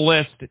 This whole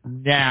list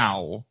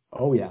now.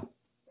 Oh, yeah.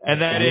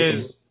 And that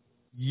is,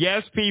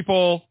 yes,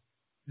 people,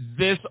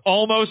 this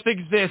almost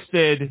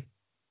existed.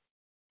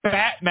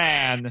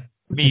 Batman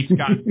meets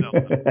Godzilla.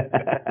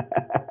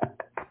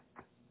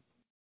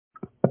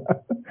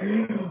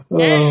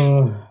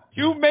 And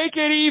to make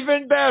it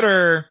even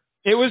better,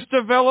 it was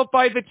developed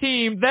by the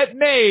team that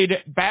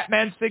made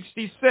Batman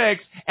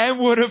 66 and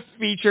would have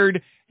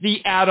featured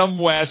the Adam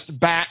West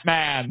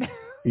Batman.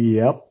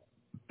 Yep.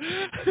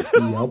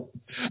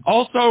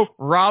 Also,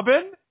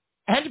 Robin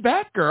and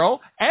Batgirl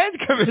and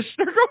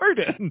Commissioner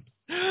Gordon.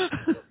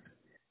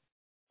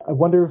 I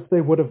wonder if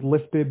they would have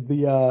lifted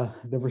the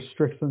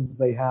restrictions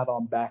they had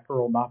on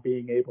Batgirl not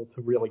being able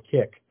to really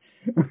kick.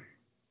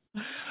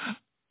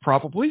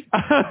 Probably.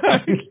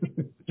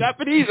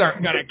 Japanese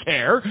aren't gonna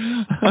care.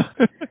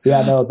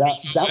 Yeah, no, that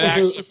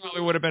actually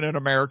probably would have been an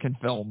American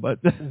film,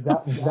 but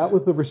that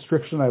was the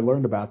restriction I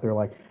learned about. They're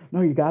like,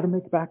 no, you got to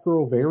make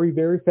Batgirl very,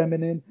 very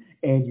feminine,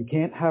 and you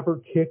can't have her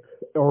kick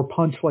or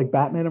punch like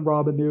Batman and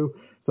Robin do.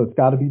 So it's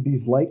got to be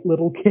these light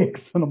little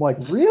kicks. And I'm like,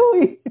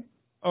 really?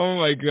 Oh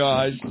my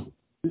gosh.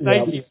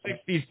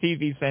 1960s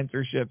TV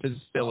censorship is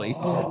silly.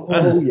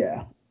 Oh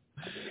yeah.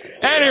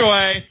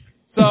 Anyway,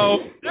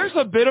 so there's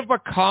a bit of a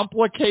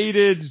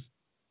complicated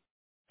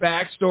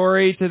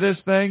backstory to this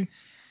thing.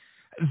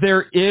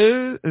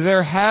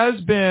 There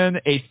has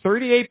been a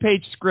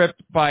 38-page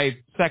script by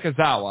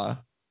Sekizawa,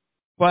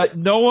 but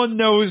no one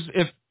knows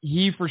if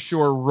he for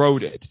sure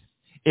wrote it.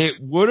 It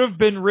would have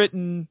been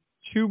written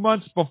 2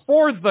 months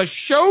before the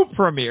show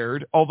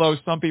premiered, although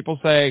some people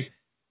say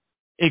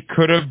it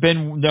could have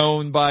been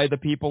known by the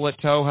people at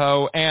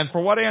Toho. And for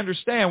what I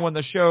understand, when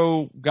the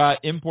show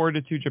got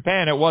imported to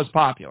Japan, it was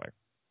popular.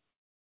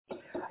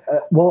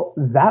 Well,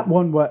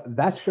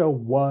 that show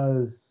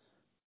was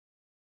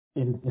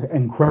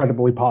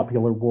incredibly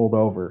popular world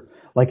over.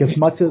 Like as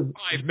much as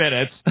 5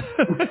 minutes.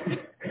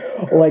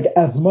 like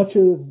as much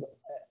as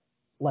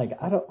like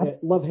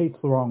love hate's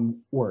the wrong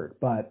word,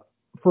 but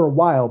for a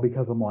while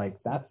because I'm like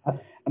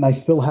and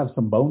I still have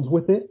some bones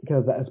with it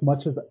because as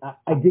much as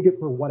I dig it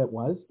for what it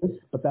was,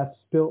 but that's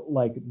still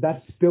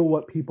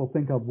what people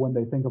think of when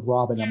they think of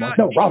Robin. I'm like,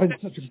 no, Robin's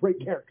such a great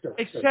character.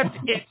 Except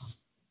it's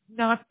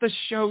not the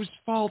show's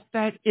fault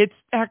that it's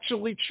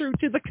actually true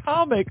to the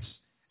comics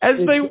as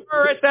they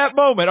were at that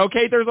moment.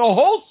 Okay, there's a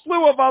whole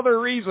slew of other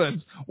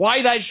reasons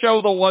why that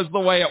show was the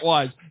way it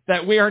was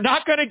that we are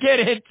not going to get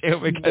into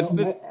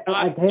because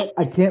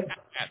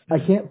I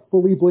can't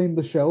fully blame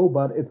the show,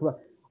 but it's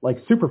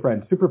like Super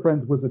Friends. Super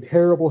Friends was a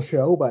terrible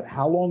show, but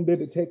how long did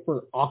it take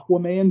for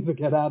Aquaman to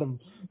get out of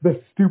the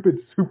stupid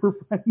Super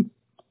Friends?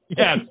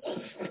 Yes.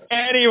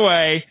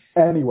 Anyway,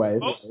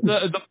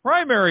 the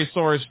primary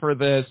source for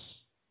this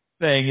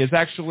thing is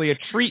actually a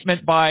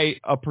treatment by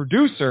a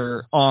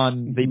producer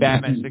on the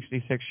Batman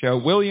 66 show,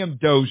 William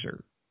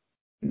Dozier.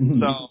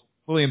 So,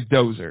 William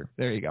Dozier.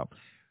 There you go.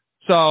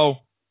 So,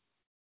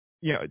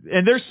 you know,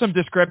 and there's some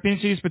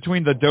discrepancies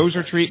between the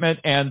Dozier treatment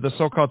and the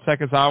so-called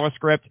Sekizawa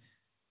script.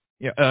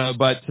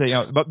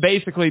 But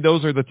basically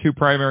those are the two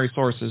primary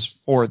sources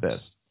for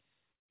this.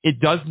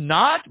 It does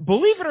not,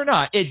 believe it or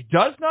not, it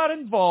does not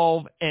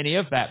involve any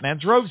of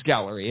Batman's rogues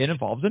gallery. It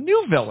involves a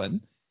new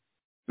villain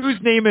whose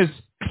name is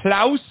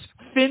Klaus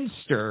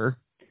Finster.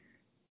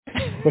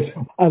 Which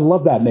I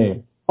love that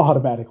name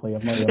automatically.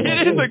 I'm like,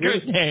 it is a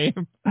good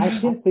name. I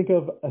can't think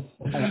of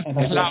and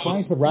I'm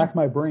trying to rack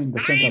my brain to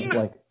think of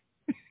like,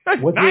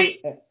 was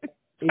it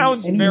in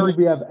any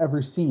movie I've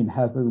ever seen,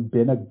 has there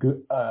been a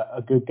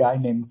good guy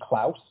named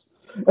Klaus?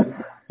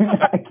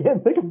 I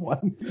can't think of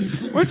one.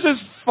 Which is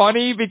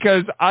funny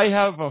because I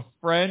have a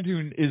friend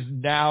who is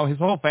now, his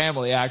whole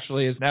family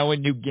actually is now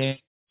in New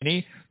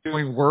Guinea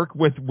doing work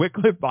with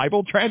Wycliffe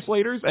Bible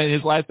translators, and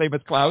his last name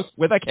is Klaus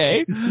with a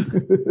K.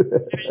 And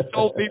he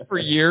told me for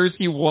years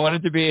he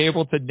wanted to be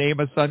able to name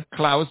a son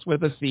Klaus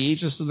with a C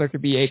just so there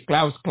could be a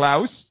Klaus.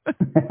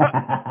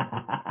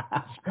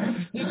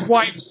 His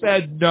wife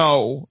said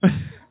no.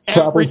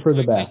 Probably for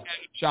the best.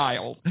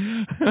 Child.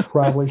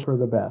 Probably for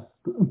the best.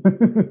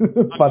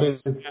 But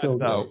it's still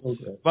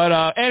good.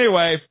 But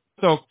anyway,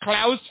 so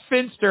Klaus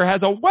Finster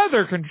has a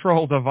weather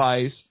control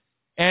device,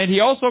 and he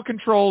also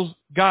controls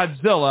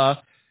Godzilla,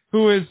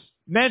 who is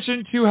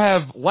mentioned to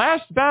have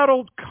last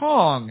battled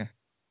Kong.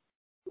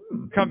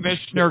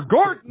 Commissioner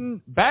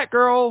Gordon,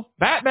 Batgirl,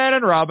 Batman,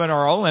 and Robin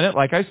are all in it,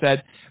 like I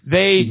said.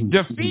 They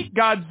defeat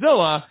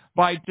Godzilla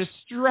by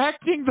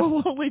distracting the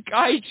lonely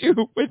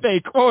kaiju with a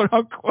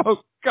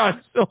quote-unquote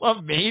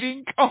Godzilla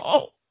mating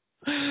call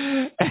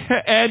and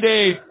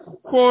a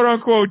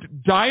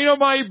quote-unquote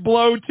dynamite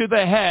blow to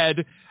the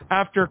head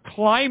after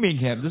climbing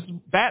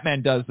him.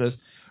 Batman does this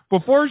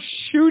before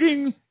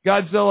shooting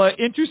Godzilla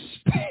into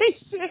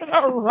space in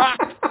a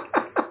rocket.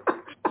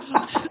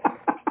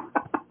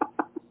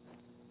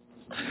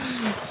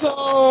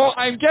 So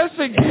I'm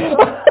guessing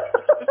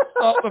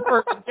saw the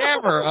first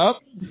camera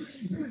up,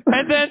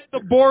 and then the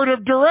board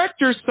of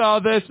directors saw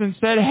this and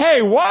said,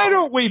 "Hey, why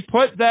don't we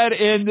put that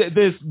in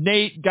this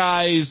Nate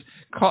guy's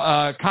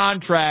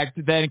contract?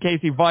 Then in case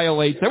he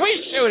violates it,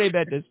 we shoot him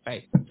into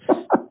space."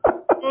 It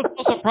was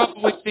also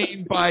probably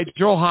seen by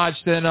Joel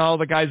Hodgson and all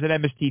the guys at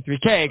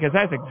MST3K, because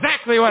that's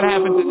exactly what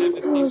happens in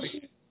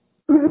MST3K.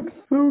 That's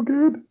so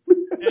good.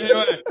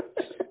 Anyway,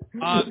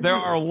 there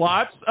are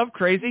lots of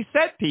crazy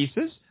set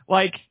pieces,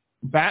 like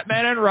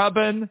Batman and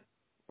Robin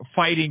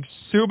fighting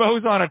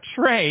sumos on a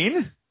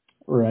train.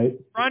 Right.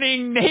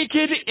 Running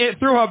naked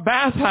through a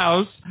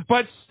bathhouse,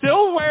 but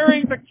still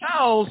wearing the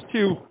cowls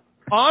to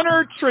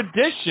honor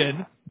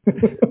tradition.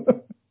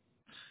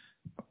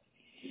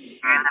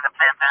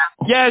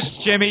 Yes,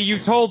 Jimmy,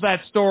 you told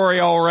that story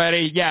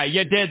already. Yeah,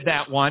 you did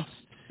that once.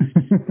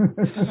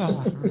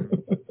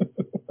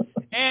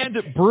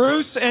 And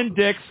Bruce and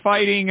Dick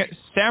fighting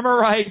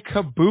samurai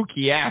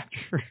kabuki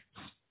actors.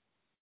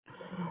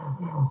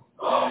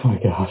 Oh my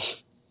gosh.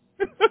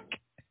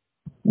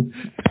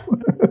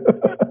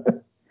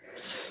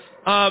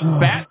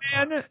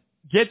 Batman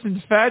gets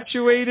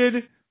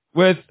infatuated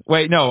with...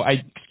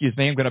 excuse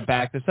me, I'm going to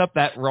back this up.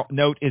 That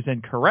note is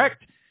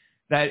incorrect.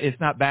 That it's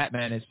not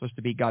Batman. It's supposed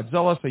to be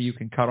Godzilla, so you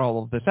can cut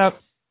all of this out.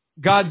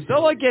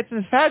 Godzilla gets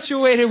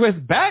infatuated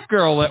with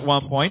Batgirl at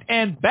one point,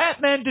 and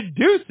Batman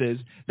deduces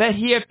that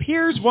he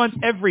appears once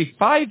every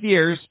 5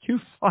 years to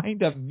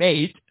find a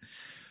mate.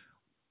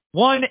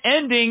 One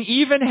ending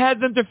even had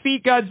them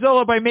defeat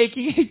Godzilla by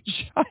making a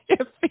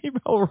giant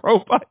female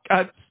robot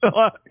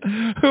Godzilla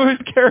who is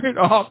carried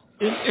off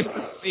into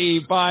the sea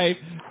by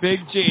Big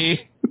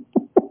G.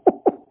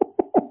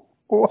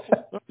 What?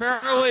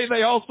 Apparently,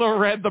 they also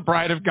read the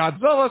Bride of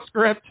Godzilla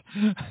script.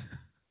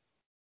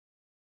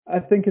 I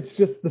think it's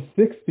just the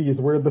 60s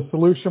where the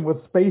solution was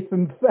space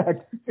and sex.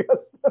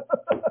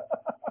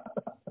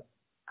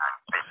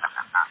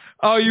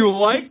 Oh, you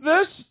like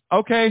this?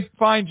 Okay,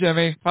 fine,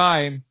 Jimmy.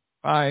 Fine.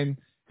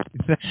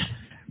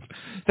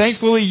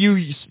 Thankfully,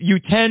 you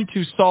tend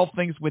to solve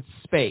things with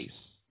space.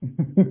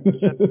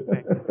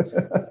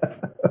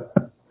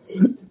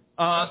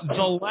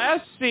 The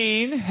last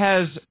scene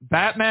has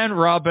Batman,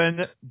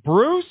 Robin,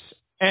 Bruce,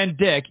 and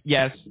Dick.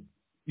 Yes,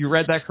 you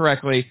read that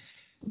correctly.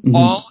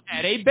 All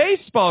at a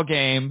baseball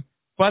game,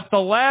 but the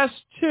last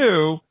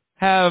two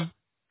have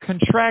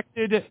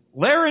contracted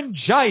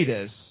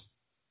laryngitis.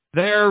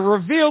 They're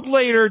revealed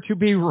later to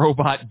be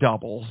robot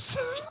doubles.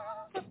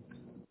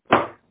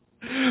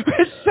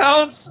 It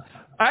sounds...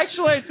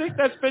 Actually, I think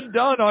that's been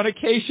done on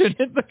occasion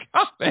in the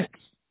comics.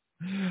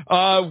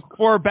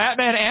 For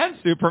Batman and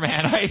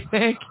Superman, I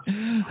think.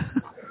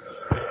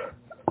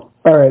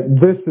 All right,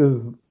 this is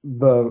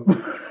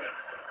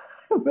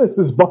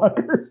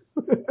bonkers.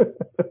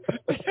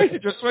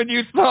 Just when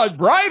you thought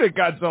Bride of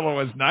Godzilla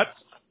was nuts.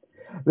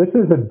 This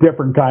is a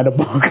different kind of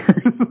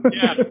bonkers.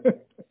 Yeah.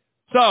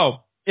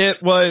 So,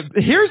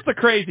 here's the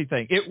crazy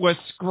thing. It was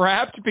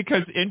scrapped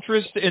because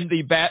interest in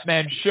the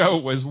Batman show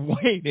was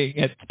waning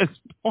at this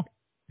point.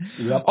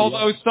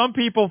 Although some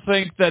people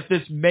think that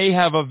this may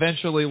have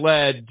eventually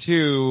led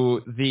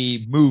to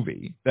the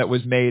movie that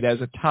was made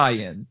as a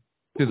tie-in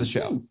to the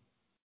show.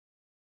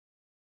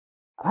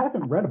 I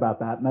haven't read about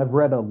that, and I've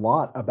read a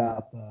lot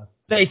about the...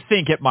 They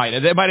think it might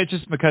have. It might have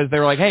just because they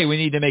were like, hey, we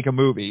need to make a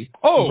movie.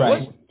 Oh,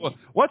 right.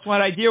 What's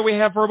one idea we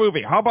have for a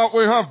movie? How about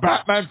we have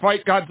Batman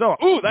fight Godzilla?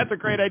 Ooh, that's a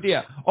great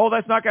idea. Oh,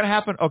 that's not going to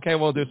happen? Okay,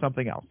 we'll do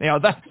something else.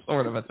 That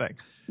sort of a thing.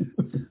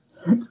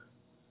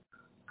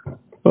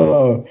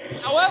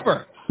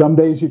 However... Some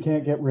days you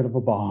can't get rid of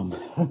a bomb.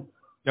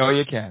 No,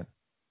 you can't.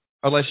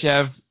 Unless you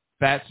have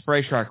bat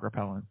spray shark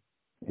repellent.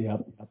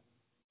 Yep.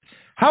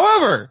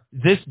 However,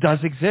 this does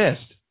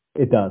exist.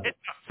 It does. It's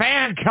a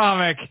fan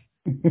comic.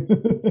 And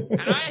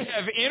I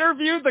have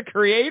interviewed the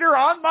creator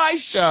on my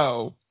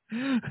show.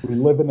 We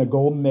live in a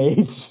golden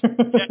age.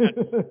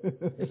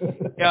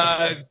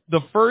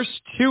 The first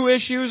 2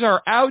 issues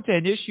are out,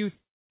 and issue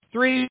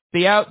 3 will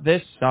be out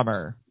this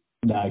summer.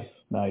 Nice.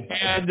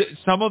 And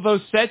some of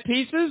those set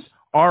pieces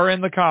are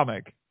in the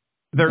comic.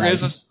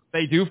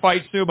 They do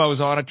fight sumos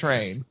on a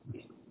train.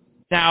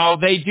 Now,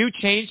 they do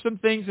change some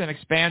things and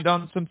expand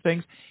on some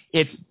things.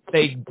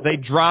 They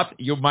dropped,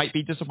 you might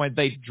be disappointed,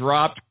 they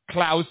dropped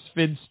Klaus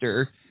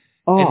Finster.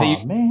 Oh,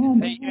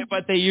 man.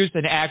 But they used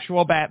an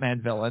actual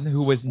Batman villain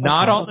who was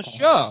not on the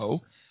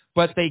show,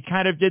 but they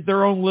kind of did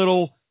their own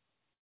little,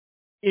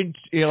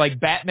 like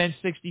Batman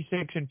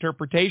 66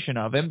 interpretation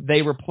of him.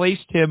 They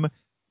replaced him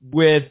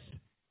with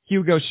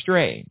Hugo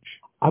Strange.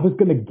 I was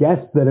going to guess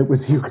that it was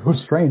Hugo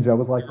Strange. I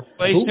was like,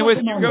 replaced him with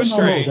Hugo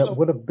Strange. That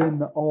would have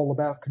been all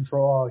about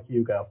control of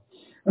Hugo.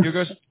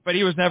 But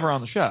he was never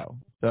on the show.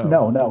 So.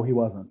 No, he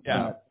wasn't.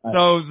 Yeah.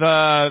 So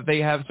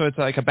it's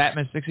like a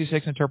Batman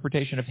 66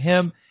 interpretation of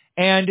him,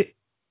 and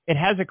it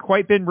hasn't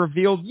quite been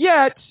revealed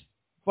yet.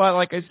 But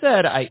like I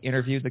said, I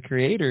interviewed the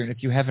creator, and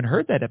if you haven't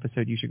heard that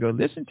episode, you should go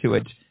listen to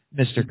it,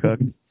 Mr. Cook.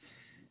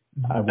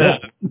 I will.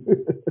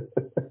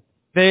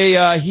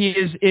 He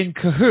is in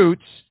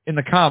cahoots in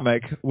the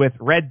comic with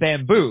Red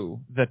Bamboo,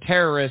 the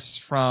terrorists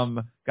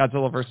from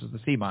Godzilla versus the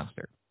Sea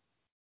Monster.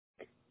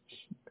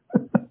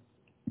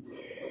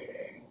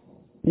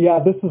 Yeah,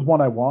 this is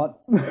one I want.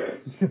 It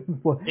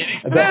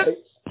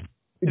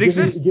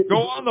exists. Go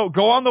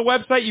on the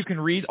website. You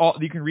can read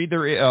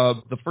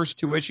the first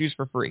 2 issues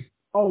for free.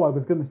 Oh, I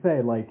was going to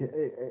say,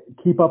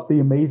 keep up the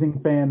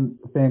amazing fan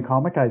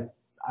comic.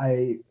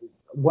 I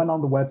went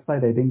on the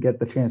website. I didn't get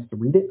the chance to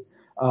read it.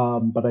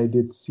 but I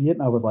did see it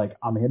and I was like,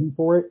 I'm in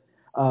for it.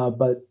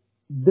 But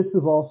this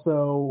is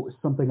also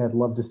something I'd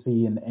love to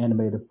see in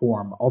animated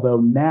form. Although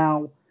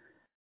now,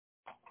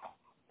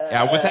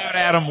 without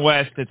Adam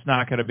West, it's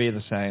not going to be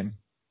the same.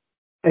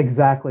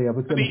 Exactly. I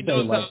was going to say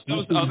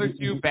those other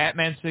two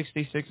Batman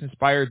 66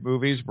 inspired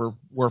movies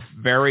were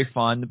very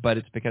fun, but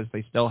it's because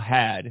they still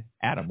had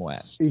Adam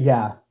West.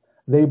 Yeah,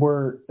 they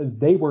were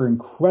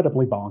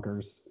incredibly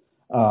bonkers.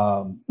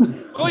 Oh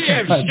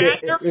yeah,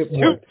 Shatner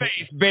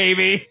Two-Face,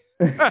 baby.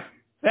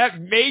 That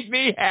made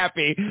me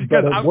happy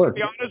because I'm going to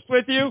be honest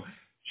with you.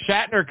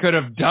 Shatner could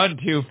have done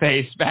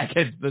Two-Face back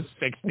in the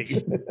 60s.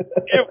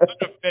 It would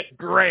have been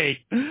great.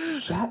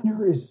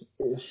 Shatner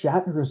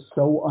is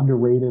so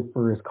underrated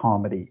for his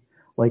comedy.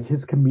 Like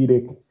his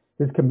comedic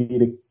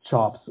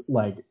chops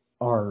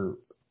are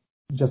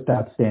just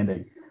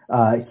outstanding.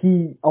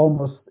 He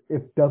almost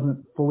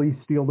doesn't fully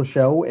steal the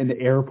show in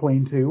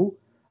Airplane 2.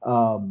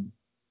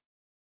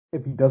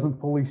 If he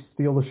doesn't fully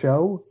steal the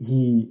show,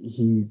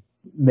 he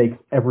makes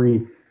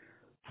every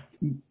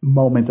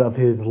moment of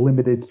his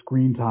limited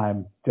screen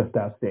time just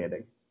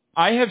outstanding.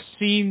 I have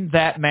seen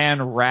that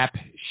man rap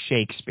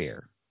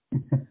Shakespeare.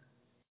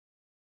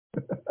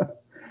 Because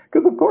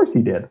of course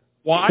he did.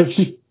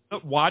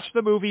 Watch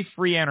the movie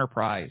Free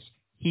Enterprise.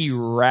 He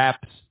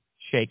raps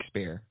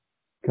Shakespeare.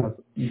 Because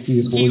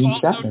he's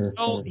William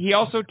Shatner. He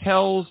also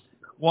tells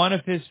one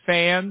of his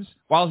fans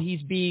while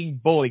he's being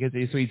bullied,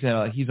 because he's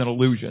an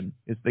illusion.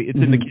 It's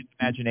in the kid's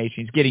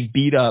imagination. He's getting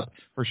beat up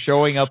for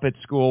showing up at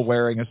school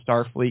wearing a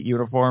Starfleet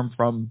uniform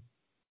from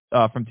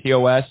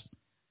TOS.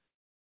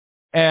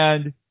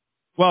 And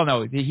well,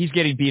 no, he's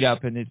getting beat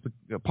up, and it's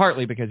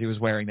partly because he was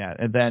wearing that.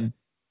 And then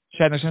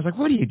Shatner's like,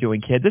 "What are you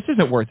doing, kid? This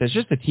isn't worth it. It's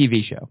just a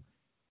TV show."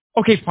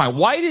 Okay, fine.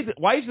 Why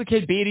is the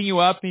kid beating you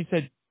up? And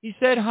he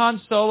said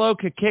Han Solo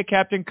could beat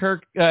Captain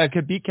Kirk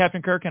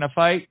in a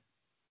fight.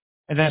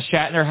 And then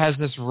Shatner has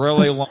this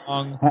really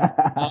long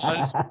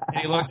pause, and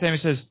he looks at him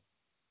and says,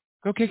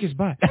 "Go kick his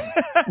butt."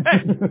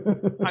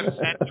 I'm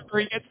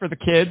censoring it for the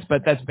kids,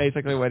 but that's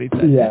basically what he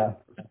said. Yeah.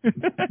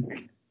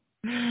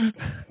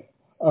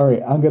 All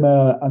right, I'm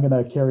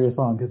gonna carry us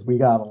on because we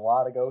got a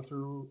lot to go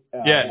through.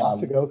 A lot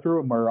to go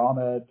through, and we're on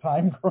a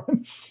time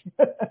crunch.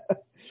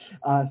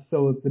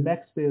 So the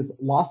next is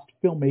Lost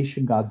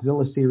Filmation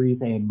Godzilla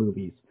series and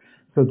movies.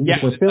 So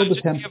these were failed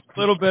attempts. A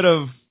little bit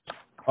of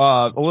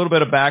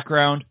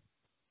background.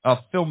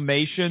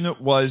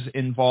 Filmation was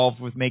involved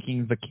with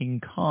making the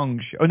King Kong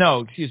show. Oh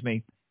no, excuse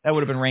me, that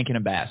would have been Rankin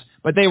and Bass,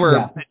 but they were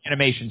an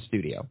animation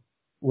studio.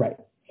 Right.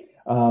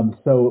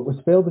 So it was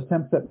failed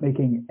attempts at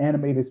making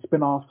animated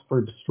spin-offs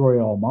for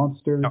Destroy All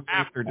Monsters. No,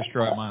 after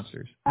Destroy All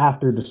Monsters.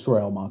 After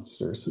Destroy All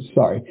Monsters.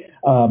 Sorry.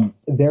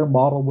 Their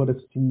model would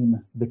have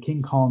seen the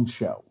King Kong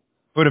show.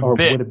 Would have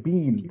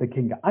been the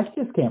King. I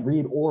just can't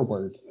read or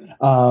words.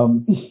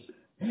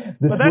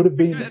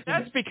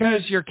 That's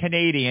because you're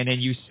Canadian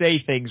and you say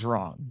things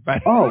wrong.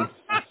 But oh,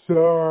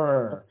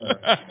 sir.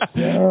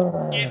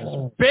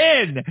 It's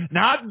been,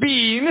 not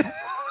been.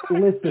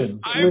 Listen.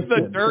 I'm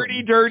the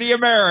dirty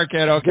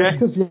American, okay?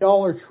 Just because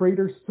y'all are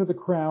traitors to the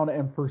crown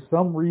and for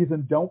some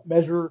reason don't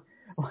measure,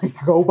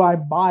 go by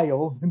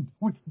miles and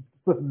don't use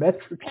the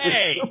metric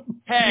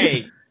system.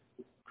 Hey.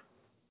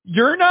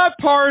 You're not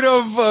part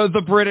of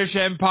the British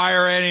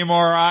Empire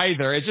anymore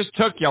either. It just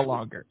took you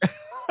longer.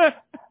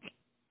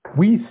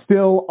 We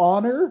still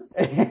honor.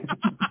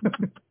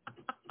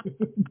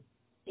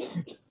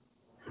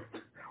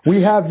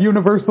 We have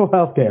universal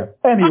health care.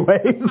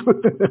 Anyways.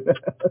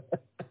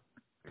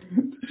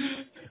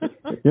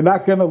 You're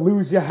not going to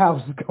lose your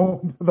house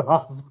going to the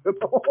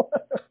hospital.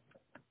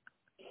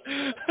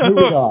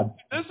 Moving on.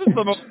 This is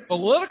the most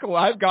political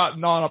I've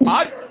gotten on a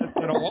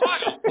podcast in a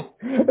while.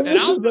 And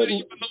I'm not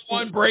even the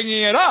one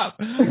bringing it up.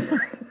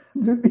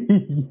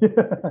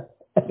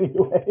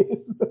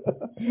 Anyways.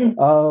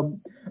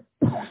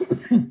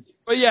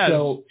 But yeah,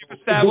 so, you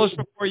established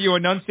before you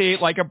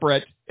enunciate like a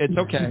Brit. It's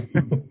okay.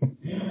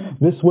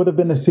 This would have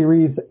been a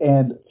series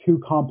and 2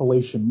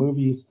 compilation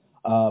movies.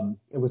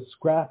 It was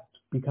scrapped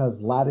because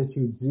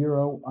Latitude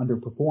Zero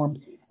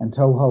underperformed, and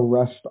Toho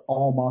rushed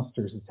All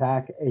Monsters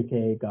Attack,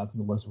 a.k.a.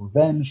 Godzilla's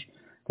Revenge,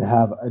 to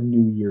have a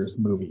New Year's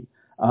movie.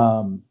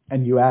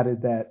 And you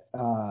added that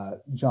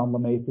John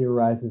LeMay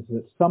theorizes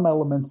that some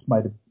elements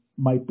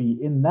might be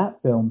in that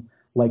film,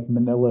 like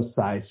Manila's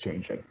size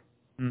changing.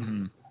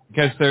 Mm-hmm.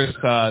 Because there's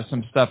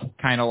some stuff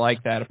kind of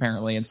like that,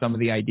 apparently, in some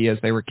of the ideas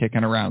they were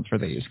kicking around for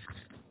these.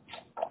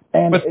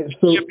 And but is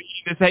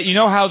that, you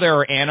know how there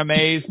are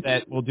animes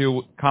that will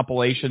do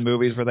compilation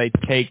movies where they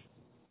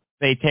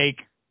take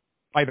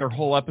either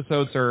whole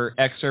episodes or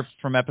excerpts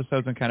from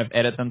episodes and kind of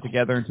edit them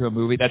together into a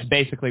movie? That's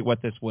basically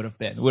what this would have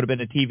been. It would have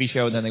been a TV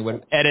show, and then they would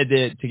have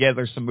edited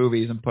together some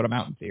movies and put them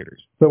out in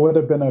theaters. So it would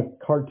have been a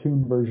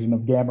cartoon version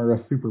of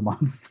Gamera Super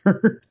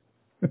Monster.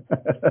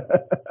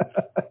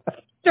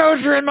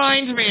 Don't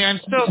remind me. I'm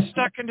still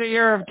stuck in the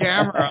year of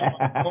Gamera.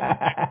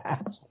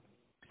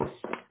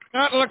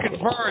 Not looking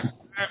forward to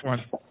that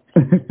one.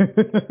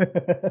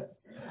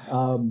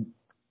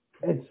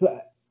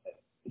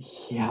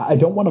 I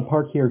don't want to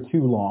park here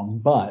too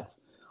long, but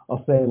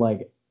I'll say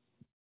like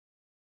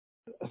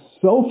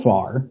so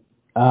far,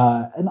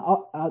 and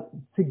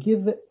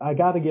I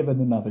got to give it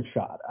another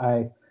shot.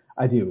 I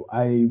do.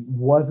 I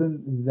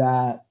wasn't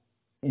that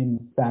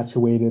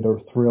infatuated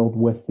or thrilled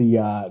with the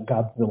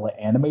Godzilla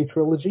anime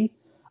trilogy,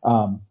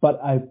 but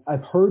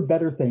I've heard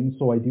better things,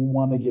 so I do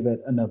want to give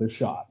it another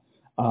shot.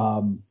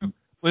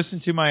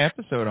 Listen to my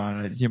episode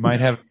on it. You might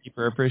have a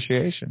deeper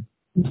appreciation.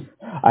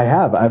 I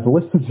have. I've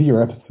listened to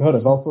your episode.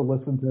 I've also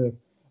listened to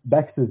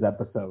Bex's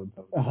episode,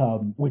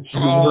 which you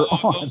were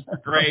on.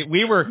 Great.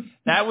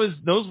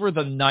 Those were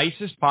the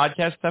nicest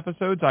podcast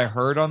episodes I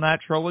heard on that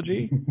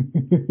trilogy.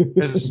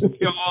 Because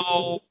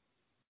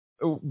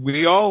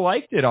we all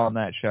liked it on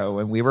that show,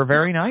 and we were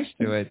very nice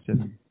to it.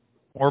 And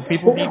more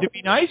people need to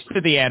be nice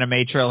to the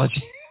anime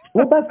trilogy.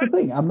 Well, that's the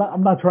thing. I'm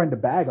not trying to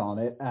bag on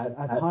it.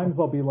 At times,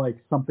 I'll be like,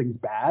 something's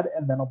bad,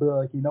 and then I'll be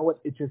like, you know what?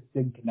 It just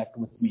didn't connect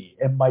with me.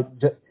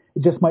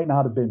 It just might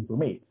not have been for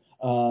me.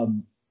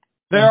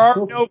 There are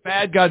no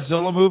bad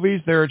Godzilla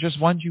movies. There are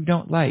just ones you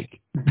don't like.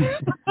 I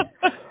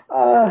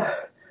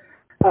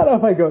don't know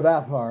if I go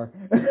that far.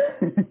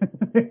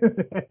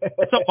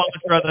 It's a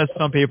mantra that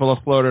some people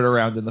have floated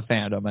around in the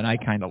fandom, and I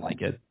kind of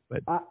like it.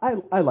 But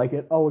I like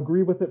it. I'll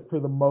agree with it for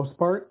the most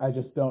part. I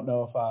just don't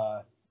know if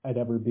I'd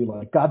ever be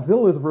like,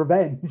 Godzilla's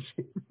revenge.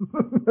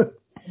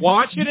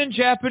 Watch it in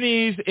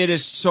Japanese. It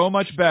is so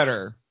much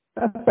better.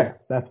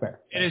 That's fair.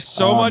 It is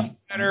so much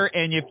better,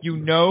 and if you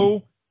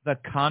know the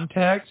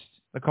context,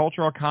 the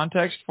cultural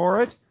context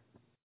for it,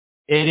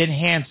 it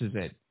enhances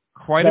it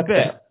quite a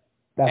bit.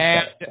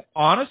 And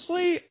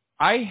honestly,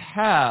 I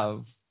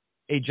have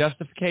a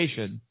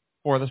justification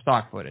for the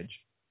stock footage,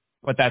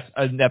 but that's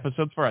an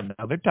episode for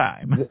another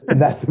time.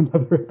 That's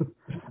another.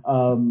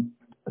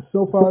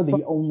 So far,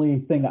 the only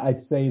thing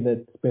I'd say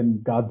that's been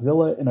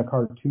Godzilla in a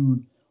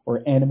cartoon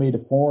or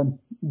animated form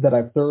that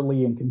I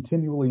thoroughly and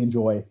continually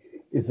enjoy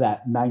is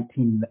that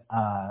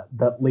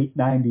that late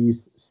 90s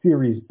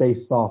series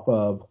based off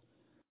of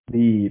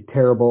the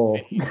terrible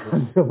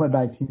Godzilla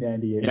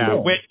 1998. Yeah,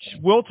 which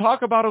we'll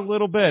talk about a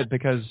little bit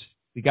because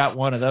we got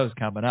one of those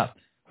coming up.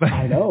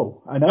 I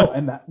know,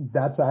 and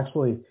that's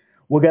actually,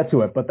 we'll get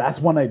to it, but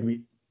that's one I'd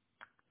be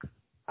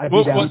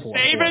we'll down for.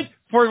 Save it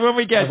for when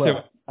we get to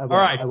it. All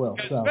right, I will.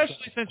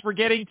 Especially since we're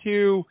getting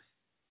to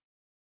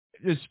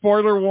the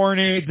spoiler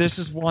warning, this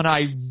is one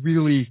I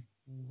really,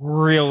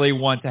 really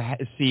want to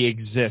see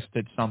exist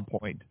at some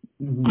point.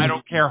 Mm-hmm. I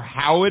don't care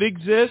how it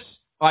exists.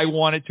 I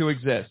want it to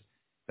exist.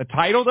 The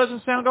title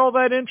doesn't sound all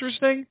that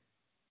interesting,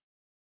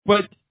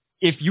 but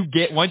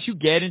once you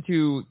get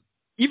into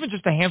even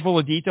just a handful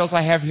of details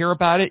I have here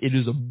about it, it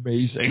is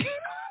amazing.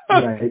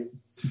 Right.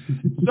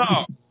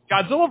 So,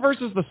 Godzilla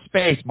versus the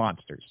Space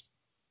Monsters.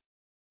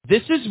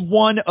 This is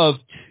one of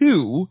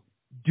two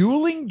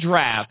dueling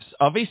drafts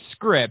of a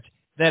script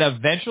that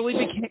eventually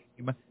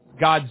became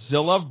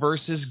Godzilla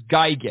versus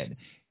Gigan,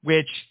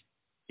 which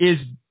is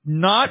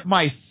not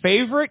my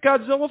favorite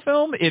Godzilla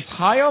film. It's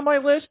high on my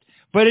list,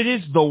 but it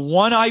is the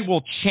one I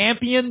will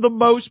champion the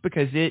most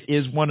because it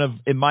is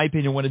in my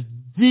opinion, one of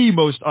the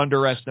most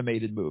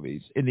underestimated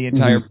movies in the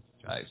entire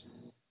franchise.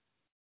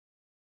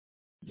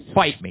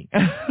 Fight me.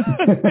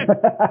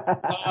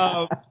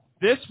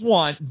 This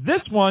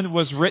one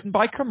was written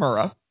by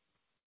Kimura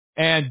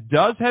and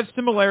does have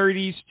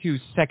similarities to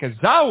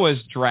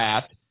Sekizawa's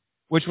draft,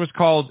 which was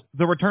called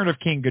The Return of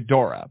King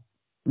Ghidorah.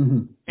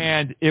 Mm-hmm.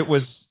 And it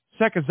was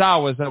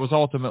Sekizawa's that was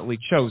ultimately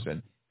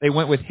chosen. They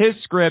went with his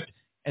script,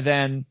 and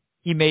then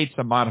he made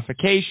some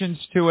modifications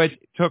to it,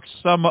 took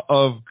some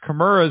of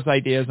Kimura's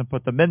ideas and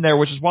put them in there,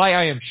 which is why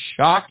I am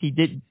shocked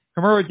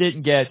Kimura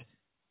didn't get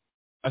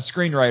a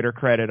screenwriter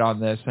credit on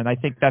this, and I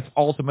think that's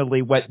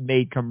ultimately what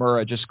made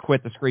Kimura just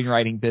quit the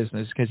screenwriting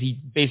business because he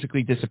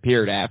basically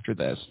disappeared after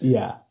this.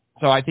 Yeah.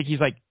 So I think he's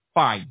like,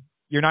 fine,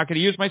 you're not going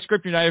to use my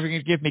script, you're not even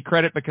going to give me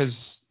credit because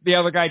the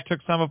other guy took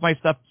some of my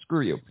stuff,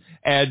 screw you.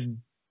 And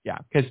yeah,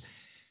 because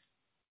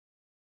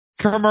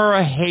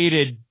Kimura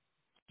hated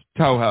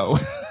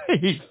Toho.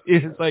 He's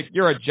like,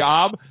 you're a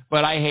job,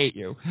 but I hate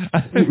you.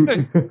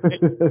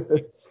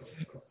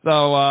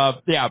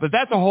 So, yeah, but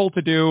that's a whole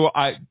to-do.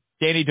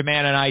 Danny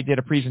DeMann and I did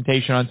a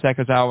presentation on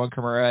Sekizawa and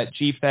Kimura at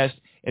G-Fest.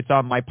 It's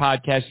on my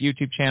podcast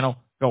YouTube channel.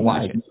 Go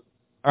watch it.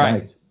 All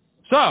right. Nice.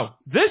 So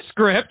this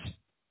script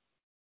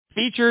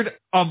featured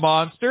a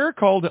monster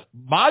called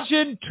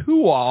Majin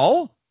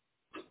Tuol,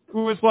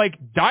 who was like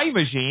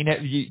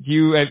Daimajin.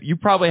 You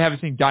probably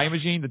haven't seen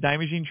Daimajin, the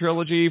Daimajin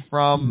trilogy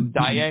from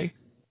Daiei.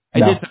 I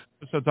did some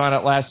episodes on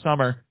it last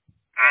summer.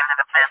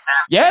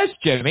 Yes,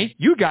 Jimmy,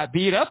 you got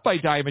beat up by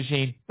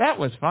Daimajin. That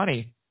was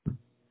funny.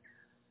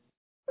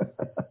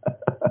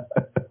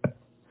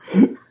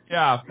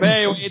 Yeah, but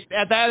anyway,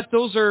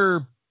 those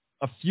are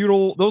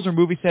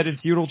movies set in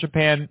feudal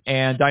Japan,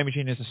 and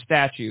Daimajin is a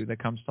statue that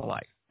comes to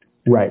life.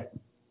 Right.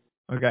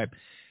 Okay.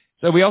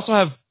 So we also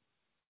have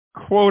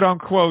quote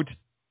unquote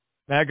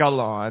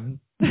Megalon.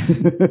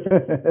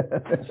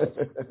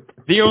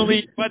 The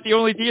only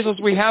details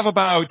we have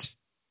about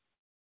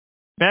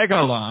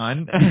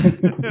Megalon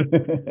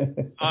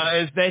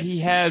is that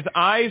he has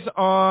eyes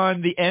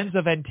on the ends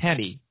of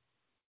antennae.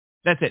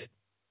 That's it.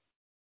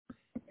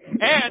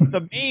 And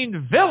the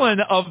main villain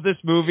of this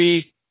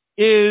movie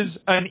is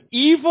an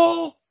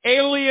evil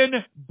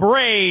alien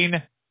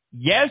brain.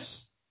 Yes,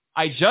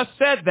 I just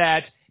said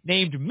that,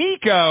 named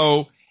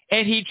Miko,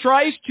 and he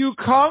tries to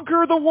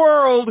conquer the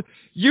world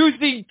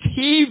using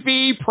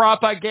TV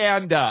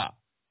propaganda.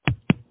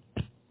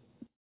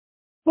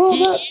 Well,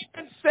 He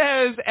even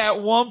says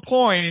at one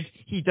point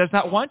he does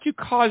not want to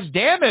cause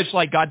damage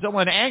like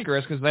Godzilla and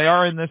Anguirus, because they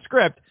are in the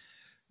script,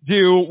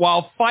 do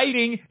while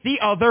fighting the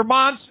other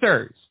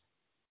monsters.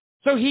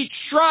 So he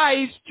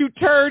tries to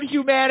turn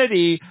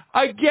humanity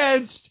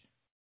against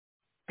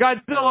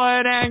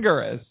Godzilla and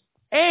Anguirus.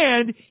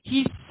 And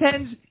he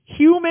sends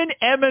human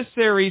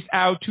emissaries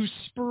out to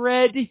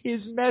spread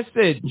his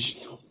message.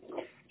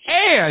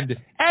 And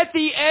at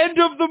the end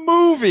of the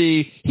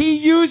movie, he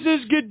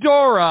uses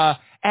Ghidorah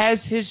as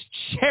his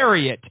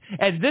chariot.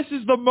 And this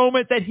is the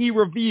moment that he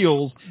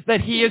reveals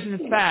that he is,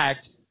 in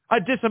fact, a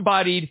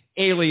disembodied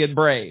alien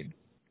brain.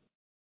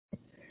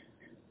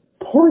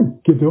 Poor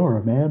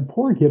Ghidorah, man.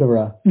 Poor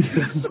Ghidorah.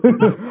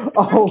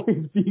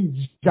 Always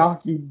being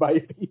jockeyed by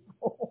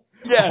people.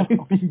 Yes.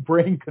 Always being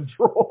brain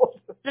controlled.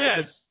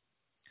 Yes.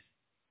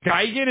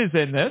 Gigan is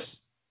in this.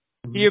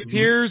 He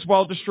appears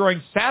while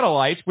destroying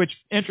satellites, which,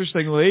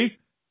 interestingly,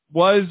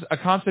 was a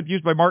concept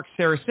used by Mark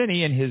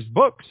Saraceni in his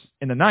books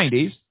in the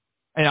 90s.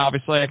 And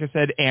obviously, like I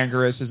said,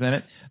 Anguirus is in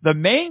it. The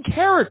main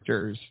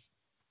characters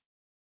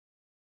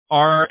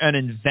are an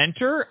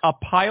inventor, a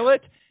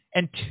pilot,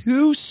 and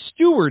two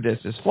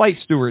stewardesses, flight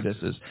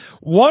stewardesses,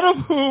 one of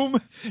whom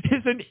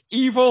is an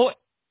evil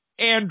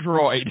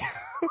android.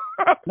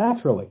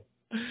 Naturally.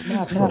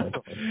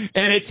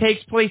 And it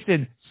takes place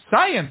in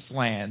Science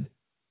Land,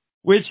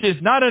 which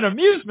is not an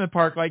amusement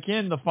park like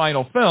in the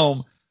final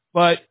film,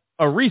 but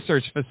a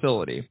research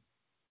facility.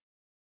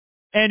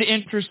 And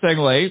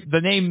interestingly,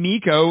 the name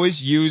Miko is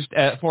used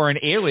for an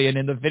alien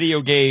in the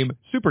video game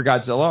Super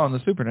Godzilla on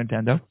the Super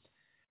Nintendo.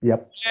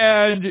 Yep.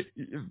 And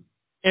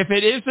if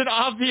it isn't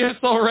obvious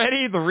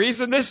already, the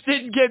reason this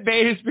didn't get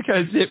made is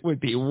because it would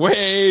be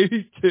way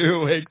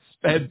too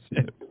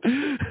expensive.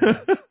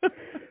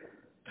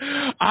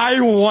 I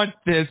want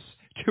this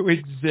to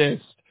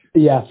exist.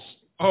 Yes.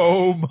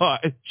 So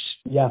much.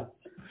 Yeah.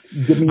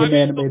 Give me an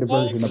animated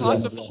version of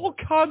that. The whole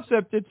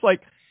concept, it's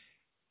like,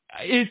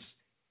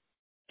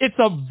 it's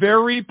a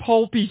very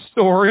pulpy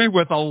story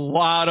with a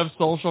lot of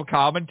social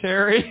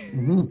commentary,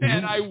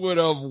 and I would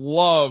have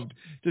loved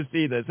to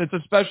see this. It's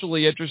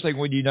especially interesting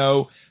when you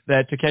know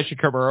that Takeshi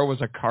Kimura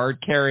was a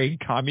card-carrying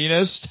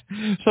communist,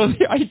 so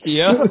the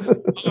idea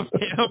of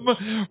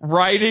him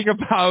writing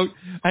about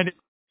an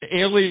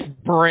alien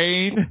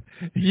brain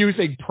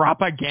using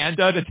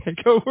propaganda to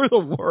take over the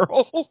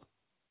world.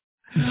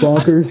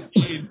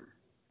 Bonkers.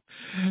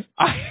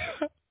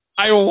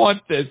 I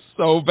want this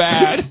so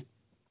bad.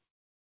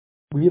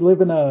 We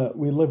live in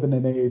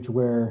an age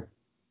where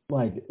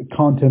like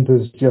content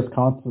is just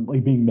constantly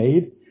being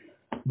made.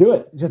 Do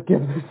it. Just give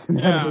this an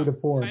animated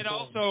form. And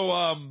also,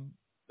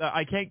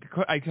 I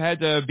had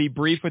to be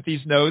brief with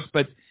these notes,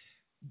 but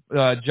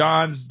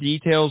John's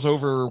details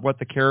over what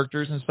the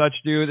characters and such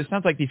do. It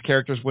sounds like these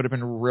characters would have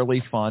been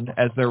really fun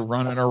as they're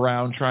running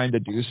around trying to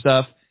do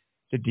stuff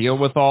to deal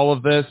with all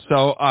of this.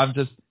 So I'm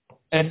just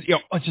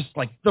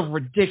like the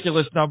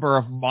ridiculous number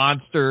of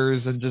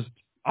monsters and just,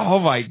 oh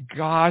my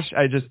gosh,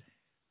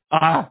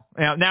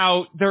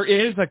 now there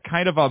is a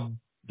kind of a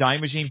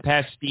Dying Machine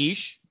pastiche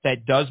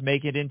that does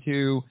make it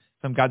into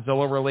some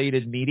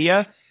Godzilla-related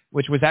media,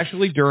 which was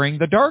actually during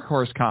the Dark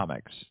Horse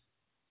comics.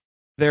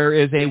 There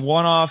is a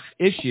one-off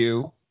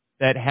issue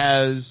that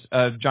has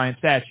a giant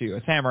statue,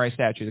 a samurai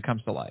statue that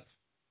comes to life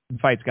and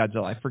fights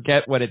Godzilla. I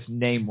forget what its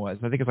name was.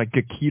 I think it's like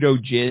Gakido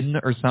Jin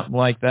or something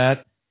like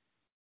that.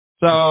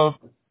 So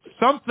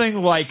something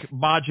like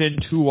Majin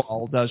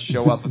Tuol does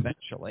show up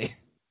eventually.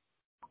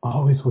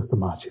 Always with the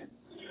Majin.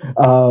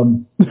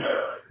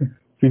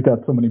 We've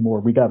got so many more.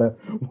 We're gonna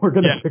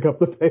pick up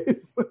the pace.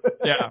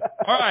 Yeah.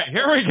 All right,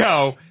 here we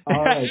go.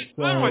 All right,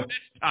 so with this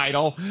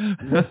title.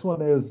 This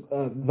one is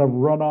the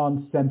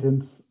run-on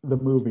sentence, the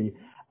movie.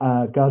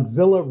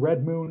 Godzilla,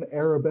 Red Moon,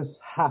 Erebus,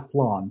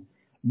 Halflon,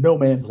 No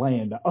Man's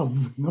Land of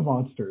the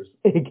Monsters,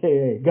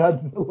 a.k.a.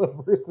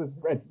 Godzilla versus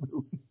Red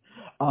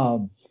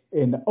Moon.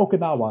 In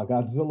Okinawa,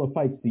 Godzilla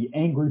fights the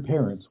angry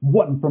parents,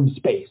 one from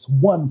space,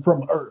 one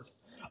from Earth,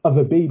 of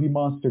a baby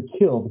monster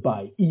killed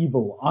by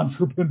evil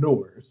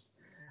entrepreneurs.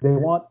 They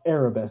want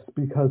Erebus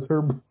because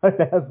her blood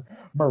has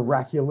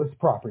miraculous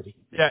properties.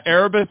 Yeah,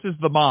 Erebus is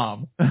the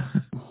mom.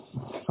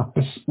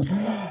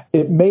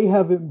 It may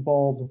have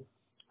involved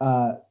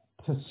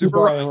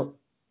Tsuburaya.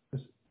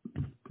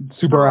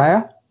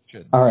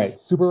 All right,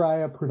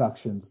 Tsuburaya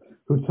Productions,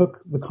 who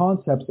took the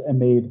concepts and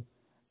made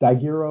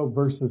Daigoro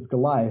versus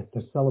Goliath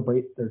to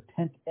celebrate their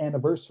 10th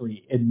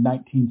anniversary in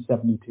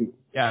 1972.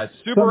 Yeah,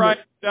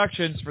 Tsuburaya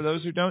Productions, for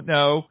those who don't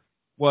know,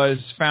 was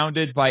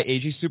founded by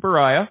Eiji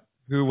Tsuburaya,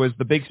 who was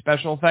the big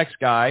special effects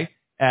guy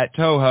at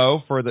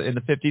Toho in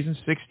the 50s and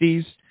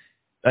 60s.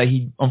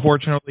 He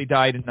unfortunately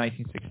died in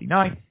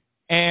 1969.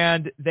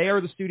 And they are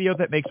the studio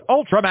that makes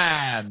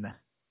Ultraman.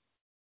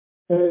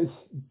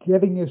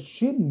 Getting a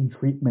shin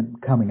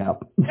treatment coming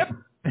up. Yep.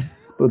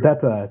 But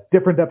that's a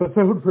different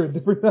episode for a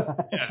different time.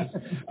 Yes.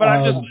 But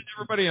I'm just letting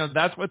everybody know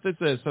that's what this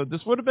is. So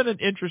this would have been an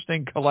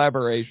interesting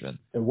collaboration.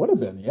 It would have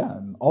been, yeah.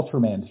 And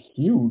Ultraman's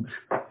huge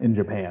in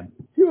Japan.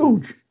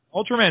 Huge.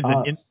 Ultraman's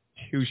an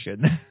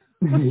institution.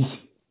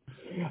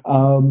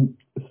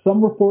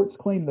 Some reports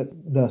claim that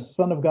the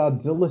Son of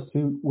Godzilla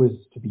suit was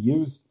to be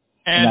used.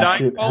 And I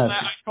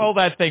call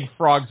that thing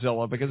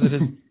Frogzilla because it is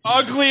the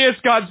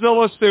ugliest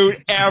Godzilla suit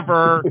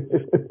ever.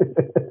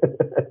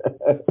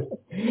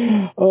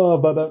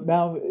 But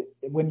now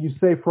when you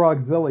say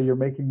Frogzilla, you're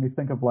making me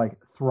think of like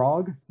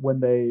Throg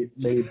when they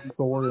made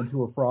Thor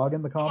into a frog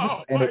in the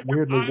comics, and it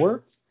weirdly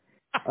worked.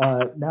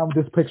 Now I'm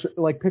just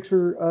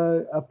picture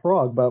a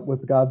frog, but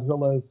with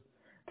Godzilla's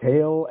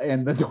tail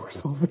and the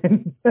dorsal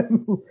fin.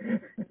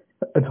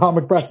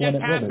 Atomic breath when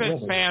it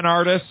happens, fan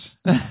artists.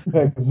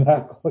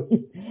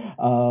 Exactly.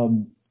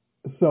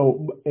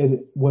 So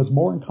it was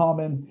more in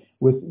common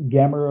with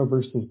Gamera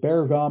versus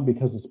Baragon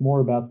because it's more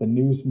about the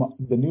new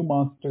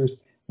monsters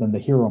than the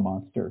hero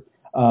monster.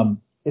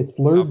 It's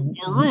learned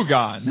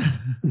Barugon.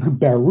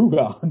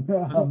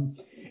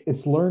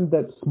 It's learned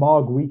that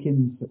smog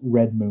weakens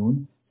Red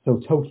Moon,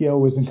 so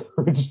Tokyo is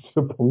encouraged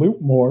to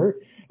pollute more.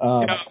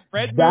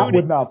 That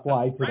would not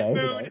fly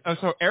today.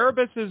 So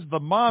Erebus is the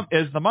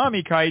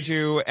mommy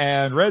kaiju,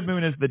 and Red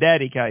Moon is the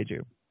daddy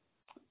kaiju.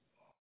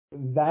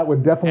 That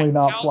would definitely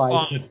not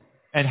fly.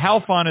 And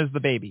Halfon is the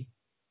baby.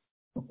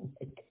 Oh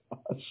my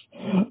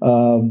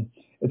gosh.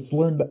 It's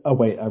learned. Oh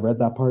wait, I read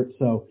that part.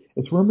 So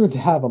it's rumored to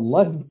have a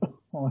love.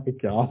 Oh my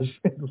gosh!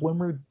 It's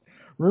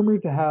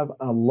rumored to have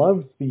a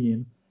love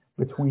scene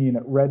between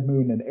Red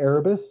Moon and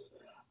Erebus.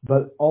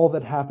 But all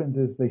that happens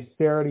is they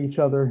stare at each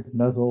other,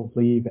 nuzzle,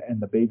 leave, and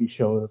the baby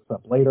shows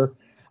up later.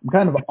 I'm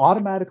kind of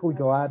automatically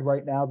glad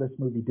right now this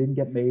movie didn't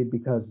get made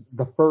because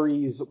the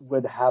furries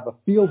would have a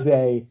field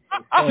day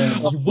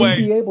and you wouldn't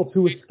be able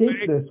to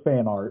escape this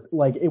fan art.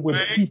 Like, it would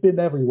seep in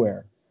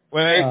everywhere.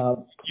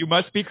 You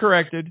must be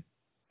corrected.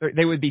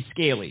 They would be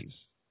scalies.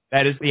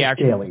 That is the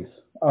actual... Scalies.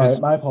 All right,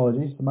 my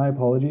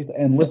apologies.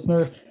 And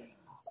listener,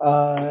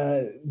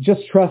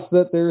 just trust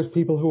that there's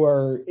people who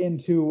are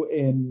into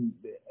in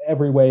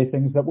every way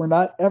things that we're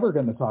not ever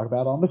going to talk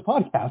about on this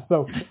podcast.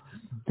 So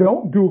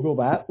don't Google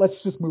that. Let's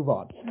just move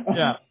on.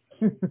 Yeah.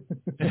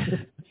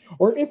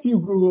 Or if you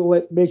Google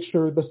it, make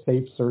sure the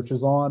safe search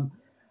is on,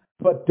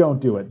 but don't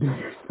do it. Do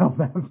yourself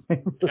that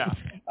favor. Yeah.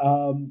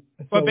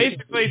 But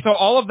basically, so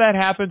all of that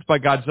happens,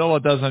 but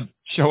Godzilla doesn't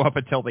show up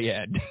until the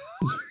end.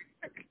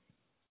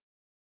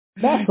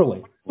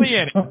 Naturally.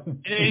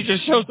 He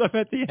just shows up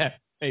at the end,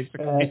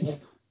 basically.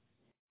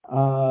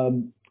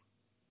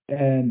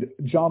 And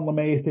John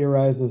LeMay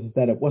theorizes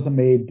that it wasn't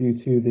made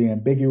due to the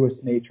ambiguous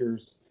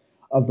natures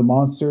of the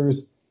monsters.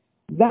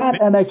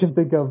 That, and I can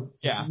think of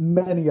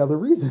many other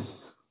reasons.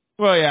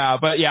 Well,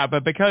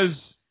 but because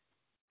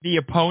the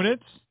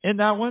opponents in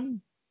that one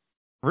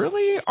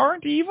really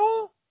aren't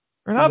evil.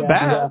 They're not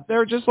bad. Yeah.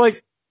 They're just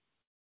like,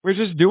 we're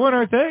just doing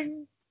our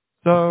thing.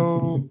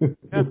 So,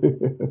 yeah.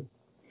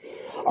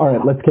 All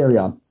right, let's carry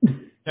on.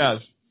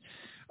 Yes.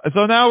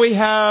 So now we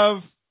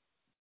have...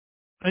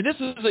 And this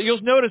is,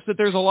 you'll notice that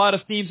there's a lot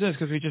of themes in this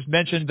because we just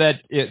mentioned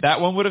that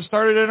that one would have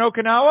started in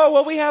Okinawa.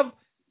 Well, we have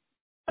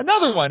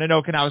another one in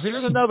Okinawa. So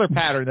here's another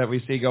pattern that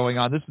we see going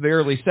on. This is the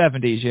early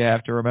 70s, you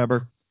have to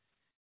remember.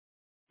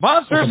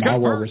 Monsters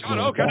converge on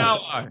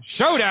Okinawa.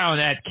 Showdown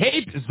at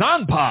Cape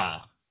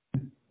Zanpa.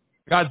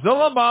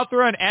 Godzilla,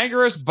 Mothra, and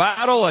Anguirus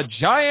battle a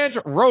giant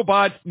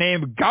robot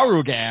named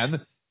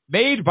Garugan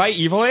made by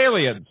evil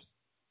aliens.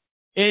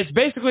 It's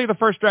basically the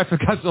first draft of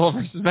Godzilla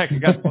versus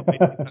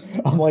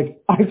Mechagodzilla. I'm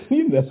like, I've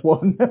seen this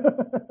one.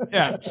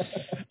 Yeah.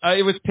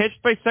 It was pitched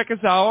by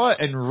Sekizawa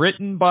and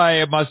written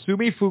by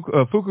Masumi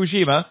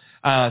Fukushima,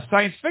 a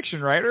science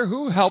fiction writer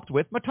who helped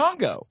with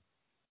Matango.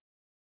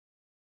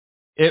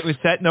 It was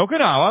set in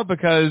Okinawa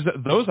because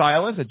those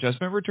islands had just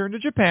been returned to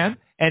Japan,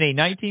 and a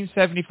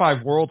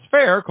 1975 World's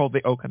Fair called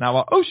the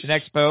Okinawa Ocean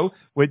Expo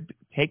would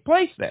take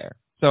place there.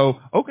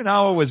 So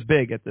Okinawa was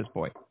big at this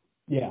point.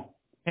 Yeah.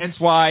 Hence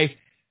why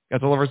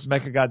Godzilla vs.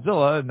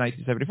 Mechagodzilla in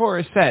 1974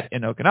 is set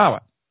in Okinawa.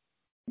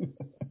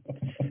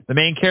 The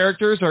main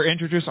characters are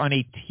introduced on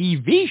a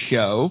TV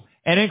show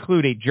and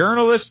include a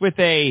journalist with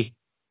a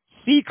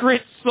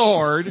secret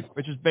sword,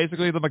 which is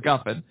basically the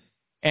MacGuffin,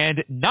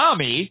 and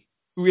Nami,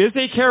 who is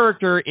a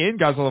character in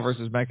Godzilla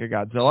vs.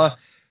 Mechagodzilla,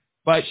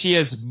 but she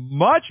is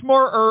much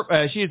more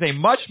she is a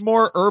much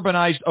more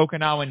urbanized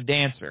Okinawan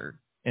dancer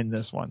in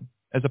this one,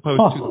 as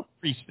opposed to the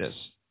priestess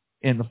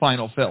in the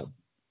final film.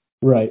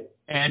 Right.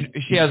 And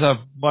she has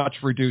a much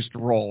reduced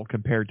role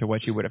compared to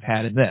what she would have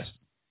had in this.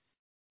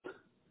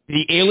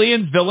 The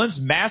alien villains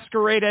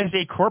masquerade as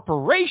a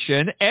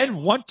corporation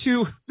and want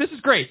to... This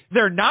is great.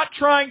 They're not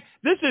trying...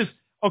 This is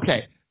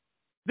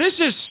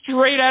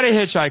straight out of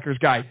Hitchhiker's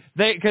Guide.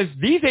 Because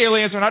these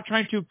aliens are not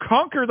trying to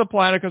conquer the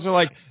planet because they're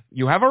like,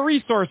 you have a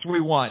resource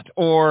we want,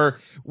 or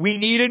we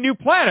need a new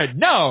planet.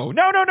 No.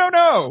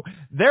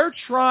 They're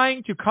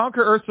trying to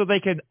conquer Earth so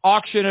they can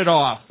auction it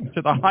off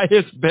to the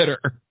highest bidder.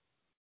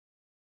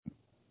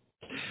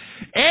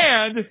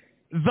 And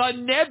the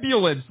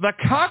Nebulans, the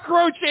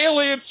cockroach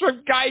aliens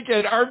from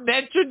Gigan, are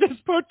mentioned as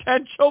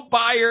potential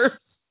buyers.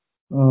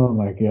 Oh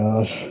my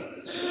gosh.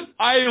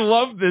 I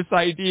love this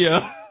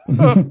idea.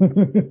 And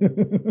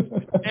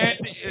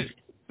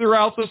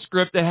throughout the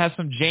script, it has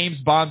some James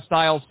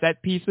Bond-style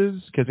set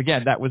pieces, because,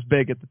 again, that was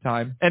big at the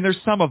time. And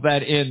there's some of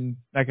that in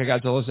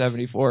Mechagodzilla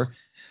 74.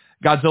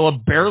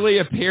 Godzilla barely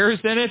appears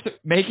in it,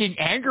 making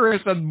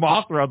Anguirus and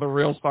Mothra the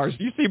real stars.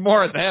 You see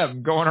more of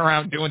them going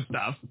around doing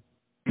stuff.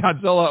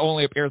 Godzilla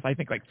only appears, I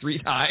think, like 3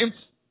 times.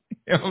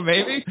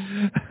 Maybe.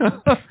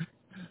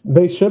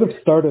 They should have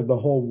started the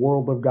whole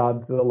World of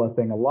Godzilla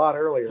thing a lot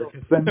earlier,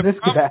 because then this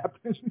could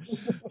happen.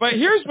 But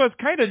here's what's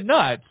kind of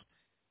nuts.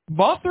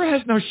 Mothra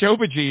has no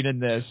Shobijin in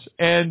this,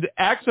 and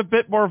acts a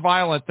bit more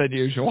violent than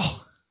usual.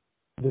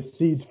 The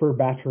seeds for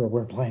Batra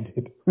were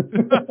planted.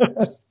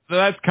 So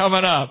that's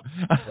coming up.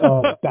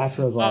 Oh,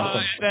 Batra's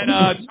awesome. And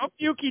then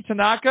Tokiyuki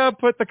Tanaka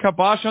put the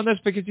kibosh on this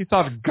because he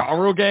thought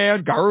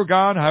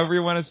Garugan, however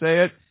you want to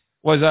say it,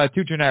 was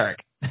too generic.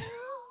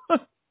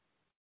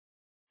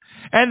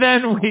 And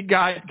then we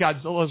got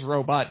Godzilla's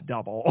robot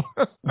double.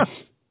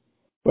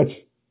 Which,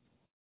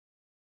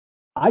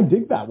 I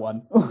dig that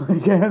one.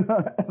 Again,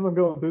 as I'm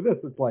going through this,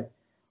 it's like,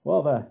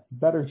 well, the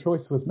better choice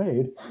was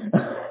made.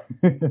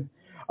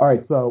 All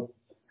right, so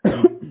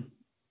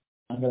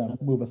I'm going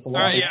to move us along.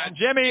 All right, yeah.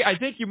 Jimmy, I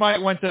think you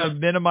might want to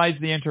minimize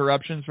the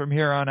interruptions from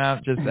here on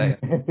out. Just say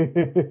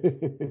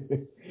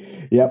it.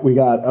 Yep, we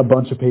got a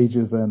bunch of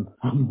pages, and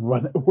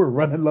we're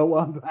running low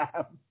on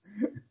time.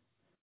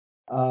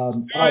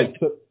 All right,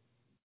 so,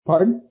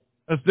 pardon?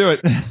 Let's do it.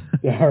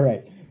 Yeah, all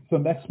right. So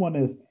next one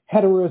is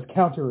Hedorah's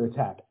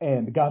Counterattack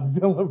and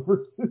Godzilla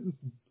versus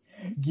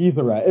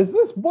Ghidorah. Is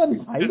this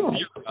one title?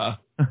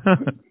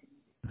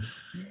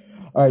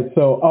 All right,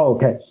 so,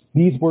 okay.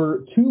 These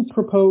were 2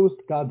 proposed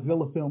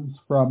Godzilla films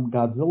from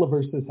Godzilla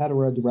vs.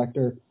 Hedorah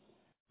director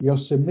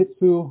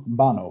Yoshimitsu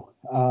Banno.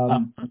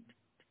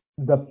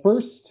 The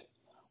first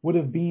would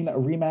have been a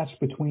rematch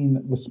between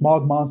the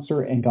Smog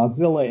Monster and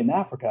Godzilla in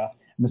Africa,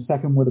 and the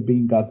second would have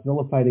been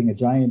Godzilla fighting a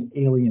giant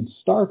alien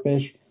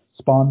starfish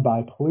spawned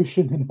by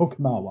pollution in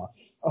Okinawa,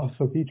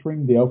 also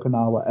featuring the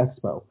Okinawa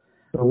Expo.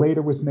 The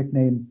later was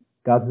nicknamed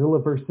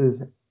Godzilla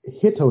vs.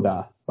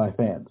 Hitoda by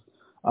fans.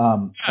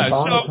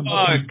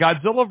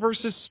 Godzilla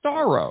versus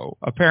Starro,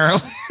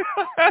 apparently.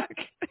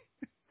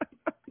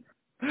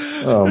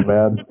 Oh,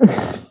 man.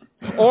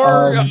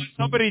 Or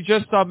somebody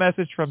just saw a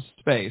message from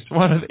space.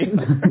 One of these.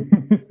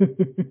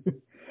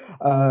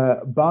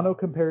 Banno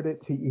compared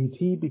it to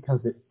E.T. because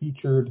it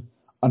featured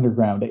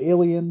underground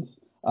aliens.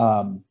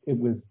 It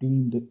was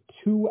deemed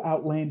too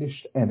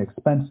outlandish and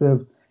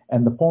expensive,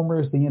 and the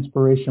former is the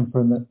inspiration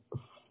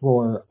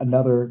for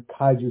another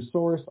Kaiju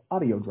Source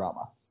audio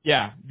drama.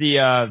 Yeah,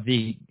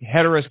 the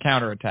Hedorah's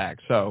Counterattack.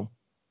 So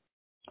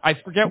I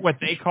forget what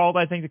they called.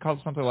 I think they called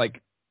it something like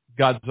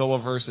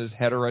Godzilla versus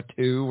Hedorah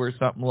 2 or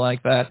something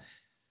like that.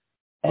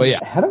 But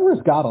yeah,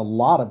 Hedorah's got a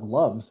lot of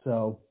love,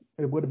 so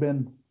it would have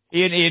been.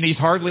 And he's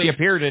hardly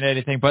appeared in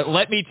anything. But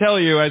let me tell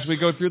you, as we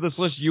go through this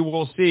list, you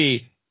will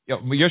see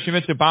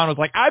Yoshimitsu Banno's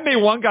like, I made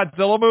one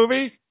Godzilla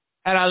movie,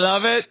 and I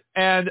love it,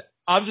 and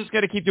I'm just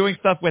going to keep doing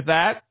stuff with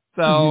that.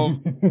 So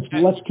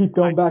let's keep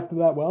going back to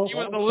that. Well, he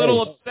was a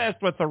little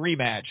obsessed with the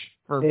rematch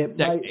for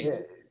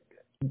decades.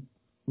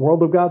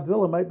 World of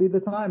Godzilla might be the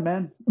time,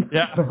 man.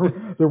 Yeah,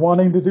 they're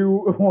wanting to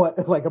do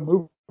like a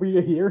movie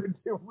a year,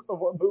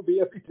 one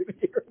movie every 2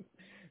 years.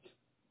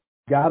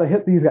 Gotta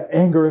hit these.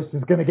 Anguirus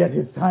is gonna get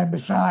his time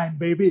to shine,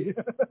 baby.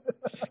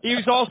 He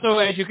was also,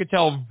 as you could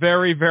tell,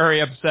 very, very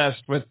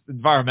obsessed with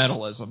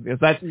environmentalism. Because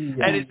that's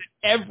that is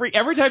every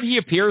time he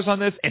appears on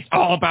this, it's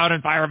all about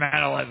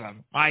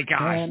environmentalism. My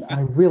gosh. Man,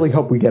 I really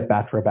hope we get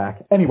Batra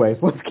back. Anyways,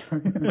 let's go.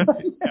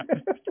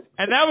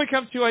 And now we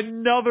come to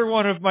another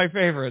one of my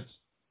favorites.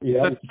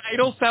 Yeah. The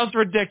title sounds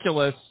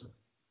ridiculous,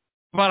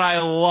 but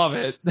I love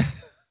it.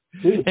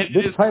 Dude,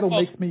 this title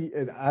makes me,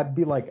 I'd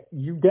be like,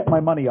 you get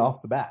my money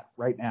off the bat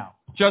right now.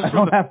 I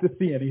don't have to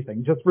see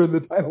anything, just for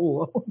the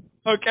title alone.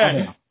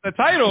 Okay. The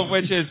title of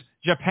which is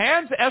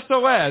Japan's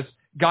SOS,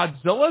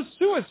 Godzilla's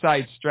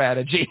Suicide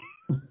Strategy.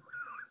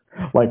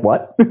 Like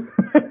what?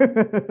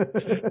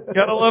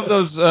 Gotta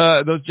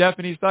love those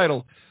Japanese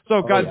titles.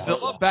 So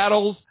Godzilla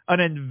battles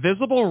an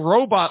invisible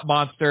robot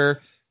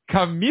monster,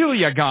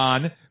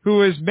 Chameleon,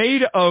 who is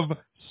made of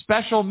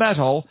special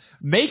metal,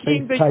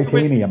 making the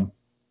titanium.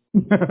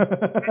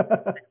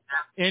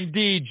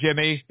 Indeed,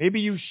 Jimmy.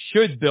 Maybe you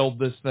should build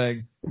this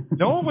thing.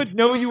 No one would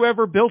know you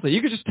ever built it. You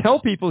could just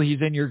tell people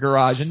he's in your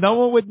garage and no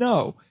one would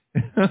know.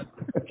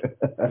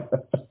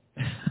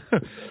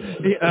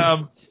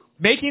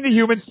 Making the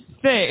humans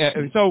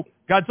think. So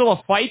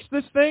Godzilla fights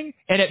this thing,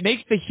 and it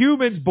makes the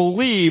humans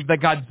believe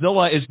that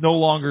Godzilla is no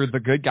longer the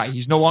good guy.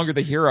 He's no longer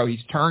the hero.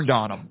 He's turned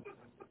on him.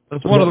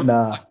 That's one of the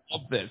I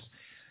love this.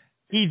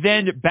 He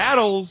then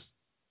battles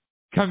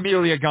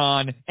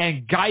Chameleon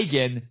and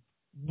Gigan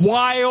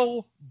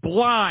while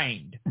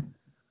blind.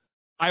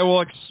 I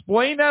will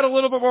explain that a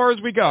little bit more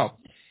as we go.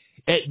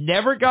 It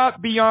never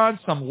got beyond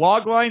some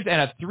log lines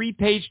and a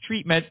 3-page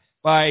treatment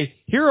by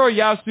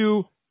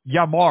Hiroyasu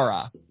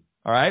Yamura.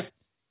 All right.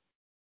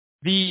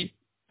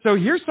 So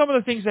here's some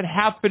of the things that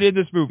happen in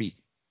this movie.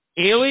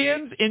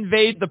 Aliens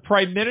invade the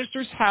Prime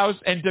Minister's house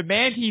and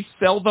demand he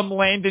sell them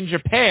land in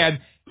Japan.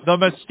 The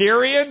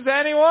Mysterians,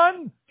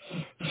 anyone?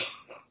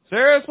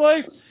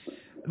 Seriously?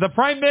 The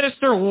Prime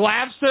Minister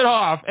laughs it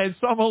off, and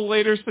someone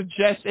later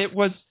suggests it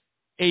was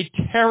a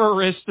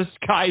terrorist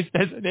disguised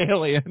as an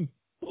alien.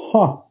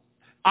 Huh.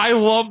 I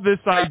love this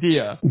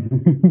idea.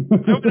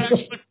 I would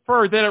actually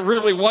prefer that it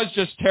really was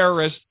just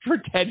terrorists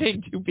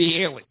pretending to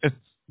be aliens.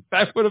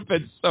 That would have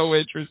been so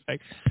interesting.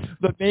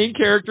 The main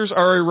characters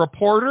are a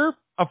reporter,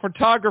 a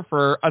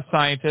photographer, a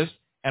scientist,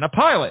 and a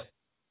pilot.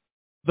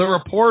 The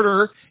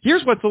reporter,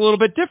 here's what's a little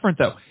bit different,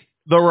 though.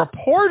 The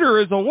reporter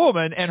is a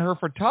woman, and her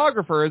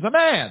photographer is a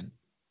man.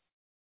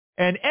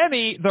 And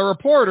Emmy, the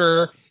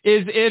reporter,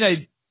 is in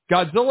a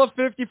Godzilla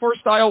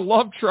 54-style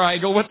love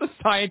triangle with the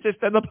scientist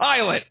and the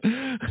pilot.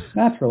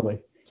 Naturally.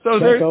 So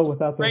Can't there's go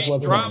without great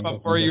those drama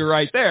for you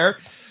right there.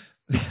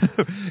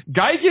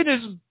 Gigan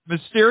is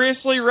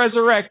mysteriously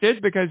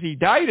resurrected because he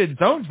died in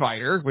Zone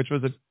Fighter, which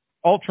was an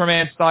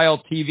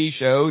Ultraman-style TV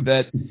show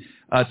that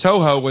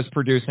Toho was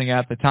producing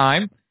at the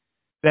time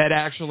that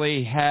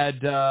actually had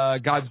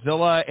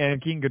Godzilla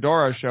and King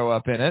Ghidorah show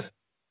up in it.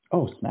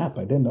 Oh, snap.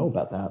 I didn't know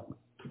about that.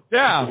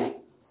 Yeah.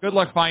 Good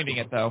luck finding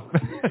it, though.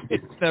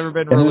 It's never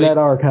been Internet released.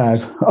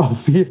 Archive.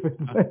 I'll see if it's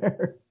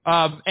there.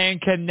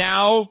 And can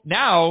now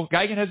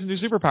Gigan has a new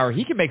superpower.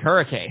 He can make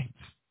hurricanes.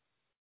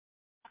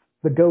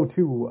 The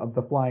go-to of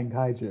the flying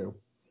kaiju.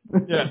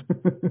 Yeah.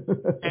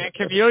 And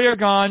Camellia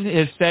Gon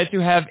is said to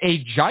have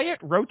a giant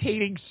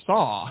rotating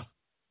saw.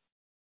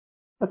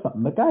 That's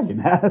something that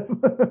Gigan has.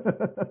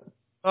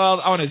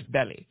 Well, on his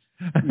belly.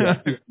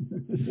 Yeah.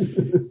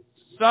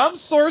 Some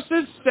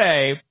sources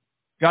say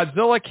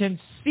Godzilla can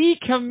see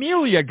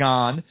Camellia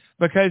Gon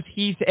because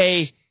he's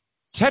a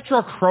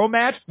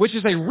tetrachromat, which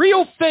is a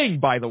real thing,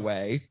 by the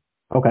way.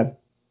 Okay.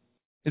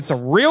 It's a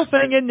real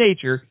thing in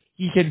nature.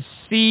 He can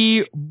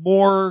see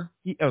more.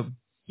 He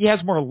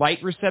has more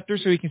light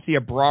receptors, so he can see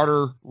a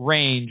broader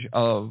range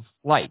of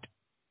light.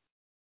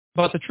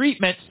 But the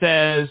treatment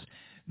says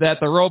that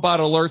the robot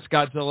alerts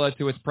Godzilla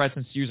to its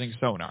presence using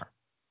sonar.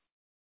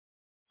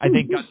 I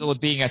think Godzilla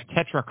being a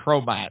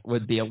tetrachromat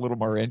would be a little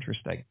more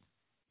interesting.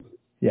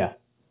 Yeah.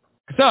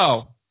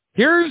 So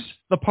here's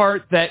the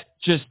part that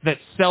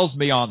sells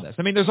me on this.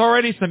 I mean, there's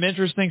already some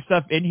interesting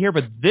stuff in here,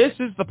 but this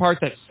is the part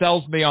that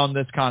sells me on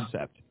this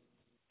concept.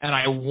 And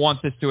I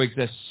want this to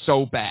exist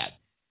so bad.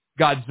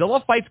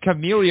 Godzilla fights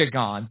Camellia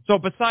Gon. So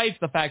besides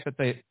the fact that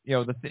the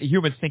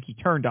humans think he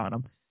turned on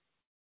him,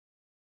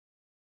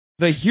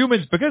 the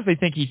humans, because they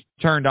think he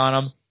turned on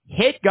him,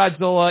 hit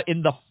Godzilla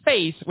in the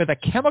face with a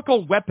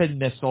chemical weapon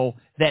missile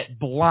that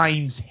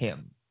blinds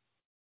him.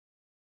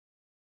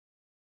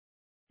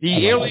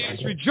 The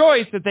aliens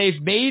rejoice that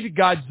they've made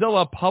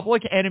Godzilla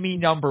public enemy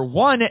number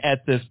one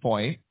at this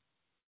point.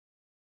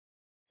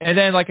 And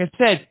then, like I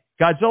said,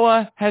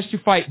 Godzilla has to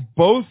fight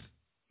both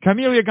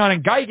Camellia Gon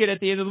and Gigan at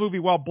the end of the movie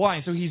while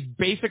blind, so he's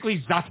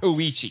basically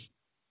Zatoichi.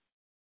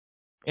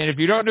 And if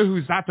you don't know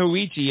who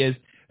Zatoichi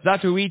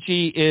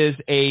is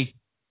a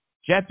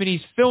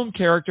Japanese film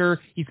character.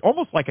 He's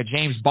almost like a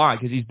James Bond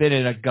because he's been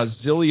in a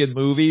gazillion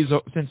movies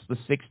since the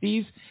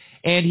 60s,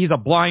 and he's a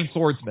blind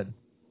swordsman.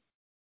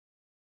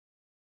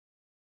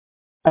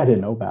 I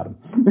didn't know about him.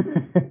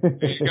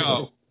 There you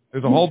go.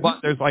 There's a whole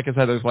bunch. There's, like I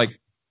said, there's like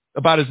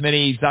about as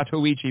many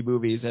Zatoichi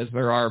movies as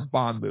there are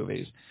Bond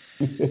movies.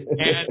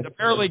 And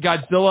apparently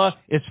Godzilla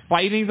is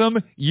fighting them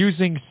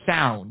using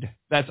sound.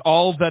 That's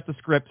all that the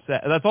script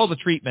says. That's all the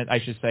treatment, I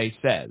should say,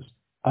 says.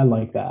 I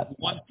like that. I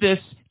want this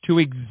to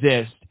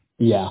exist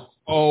Yeah.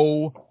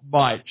 so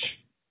much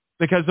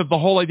because of the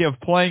whole idea of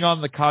playing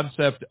on the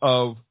concept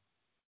of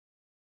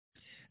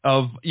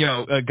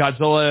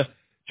Godzilla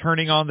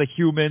turning on the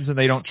humans and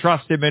they don't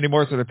trust him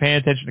anymore, so they're paying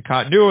attention to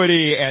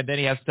continuity, and then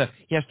he has to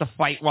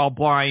fight while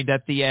blind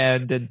at the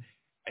end, and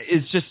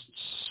it's just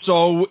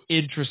so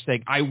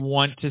interesting. I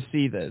want to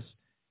see this.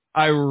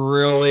 I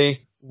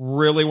really,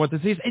 really want to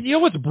see this. And you know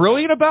what's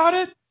brilliant about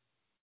it?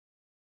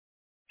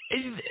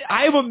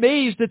 I'm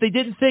amazed that they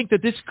didn't think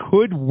that this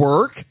could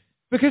work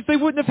because they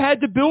wouldn't have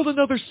had to build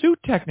another suit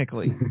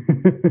technically.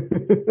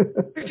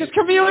 Because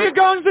Camellia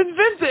Gon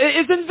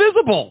is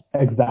invisible.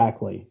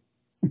 Exactly.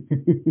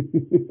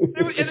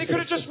 And they could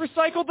have just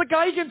recycled the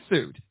Gigan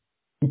suit.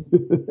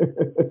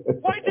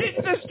 Why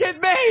didn't this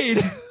get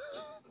made?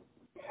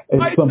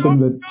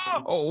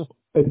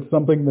 It's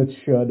something that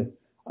should.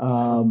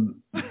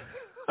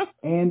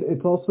 And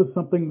it's also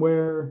something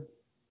where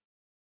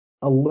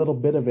a little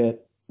bit of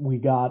it we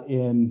got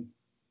in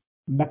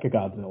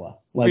Mechagodzilla.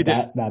 Like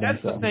that's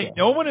the thing.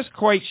 No one is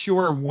quite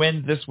sure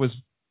when this was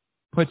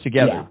put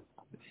together. Yeah.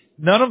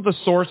 None of the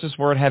sources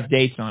for it have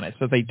dates on it,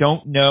 so they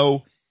don't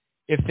know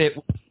if it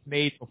was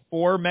made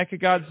before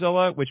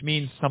Mechagodzilla, which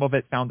means some of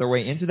it found their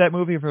way into that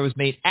movie, if it was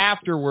made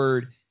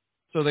afterward,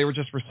 so they were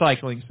just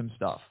recycling some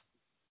stuff.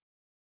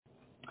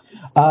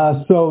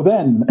 So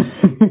then,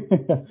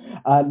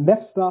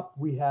 next up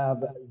we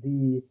have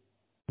the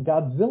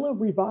Godzilla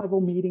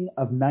revival meeting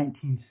of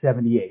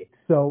 1978.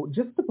 So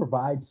just to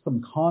provide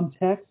some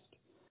context,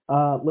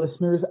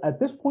 listeners, at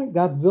this point,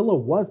 Godzilla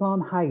was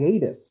on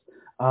hiatus.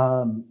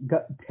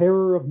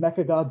 Terror of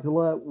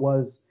Mechagodzilla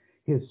was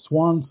his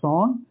swan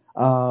song.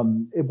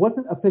 It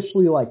wasn't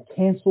officially like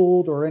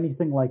canceled or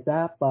anything like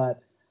that,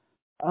 but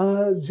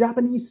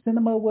Japanese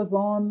cinema was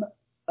on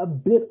a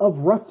bit of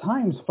rough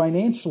times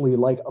financially,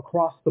 like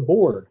across the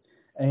board.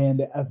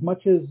 And as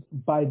much as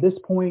by this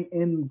point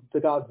in the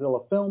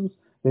Godzilla films,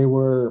 they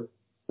were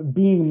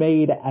being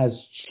made as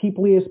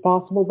cheaply as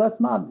possible, that's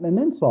not an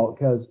insult,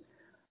 because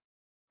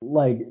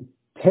like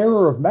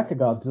Terror of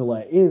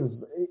Mechagodzilla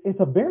it's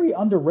a very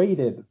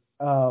underrated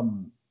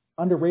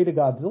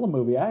Godzilla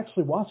movie. I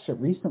actually watched it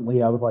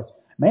recently. I was like,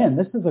 man,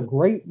 this is a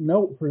great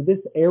note for this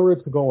era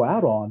to go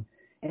out on.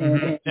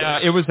 And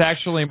it was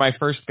actually my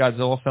first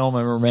Godzilla film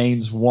and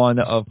remains one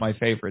of my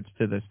favorites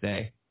to this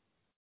day.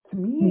 To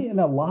me, in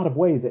a lot of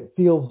ways, it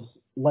feels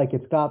like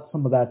it's got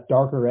some of that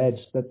darker edge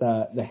that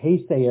the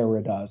Heisei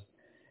era does.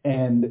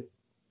 And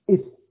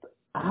it's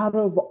out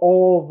of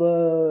all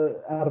the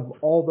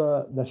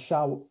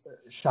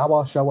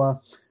Showa.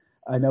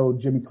 I know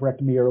Jimmy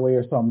corrected me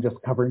earlier, so I'm just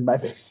covering my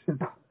bases.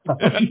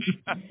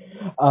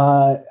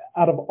 Out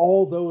of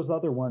all those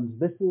other ones,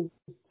 this is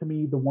to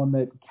me the one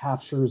that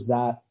captures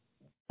that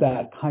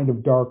kind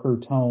of darker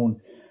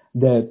tone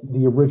that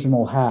the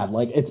original had.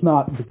 Like, it's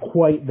not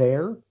quite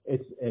there.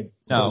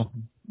 No,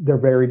 they're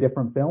very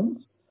different films.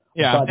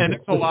 Yeah, and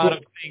there's a lot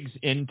of things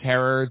in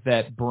Terror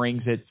that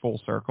brings it full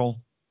circle.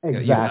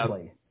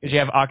 Exactly. Because you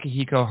have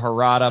Akihiko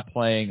Harada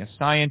playing a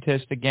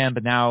scientist again,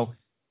 but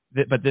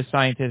this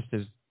scientist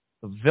is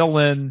the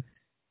villain,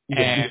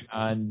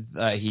 and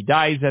he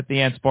dies at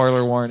the end.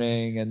 Spoiler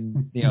warning,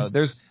 and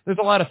there's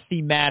a lot of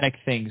thematic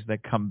things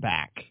that come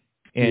back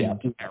in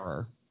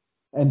Terror.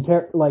 And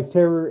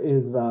Terror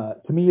is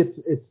to me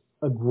it's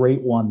a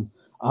great one,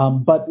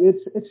 but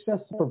it's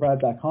just to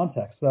provide that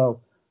context.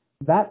 So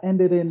that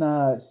ended in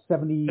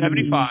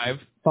 75.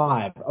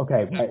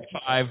 Okay, right.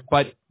 75.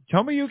 But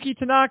Tomoyuki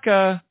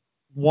Tanaka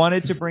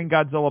wanted to bring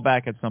Godzilla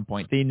back at some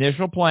point. The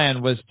initial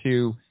plan was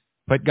to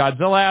put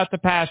Godzilla out to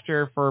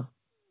pasture for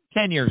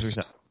 10 years or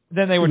so.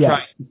 Then they would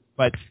try.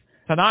 But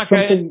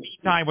Tanaka, in the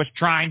meantime, was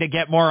trying to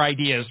get more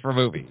ideas for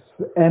movies.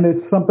 And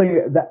it's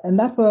something that's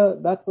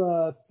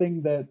a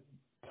thing that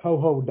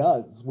Toho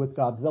does with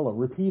Godzilla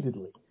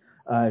repeatedly.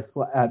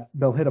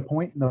 They'll hit a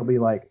point and they'll be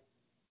like,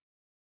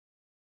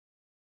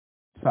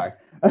 sorry.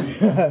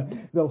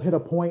 They'll hit a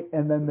point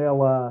and then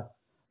they'll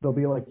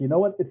be like, you know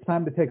what? It's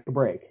time to take a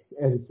break.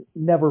 And it's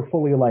never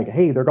fully like,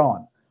 hey, they're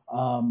gone.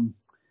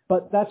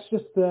 But that's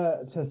just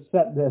to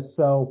set this.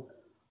 So,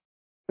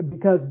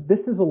 because this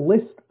is a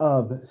list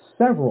of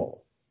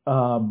several,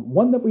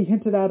 one that we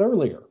hinted at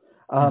earlier,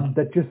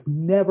 that just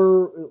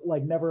never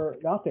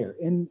got there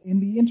in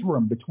the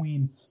interim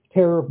between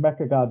Terror of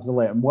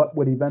Mechagodzilla and what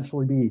would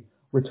eventually be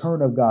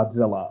Return of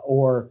Godzilla,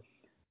 or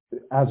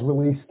as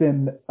released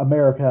in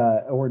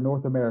America or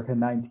North America in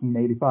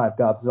 1985,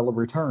 Godzilla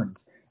Returns.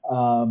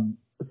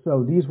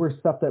 So these were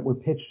stuff that were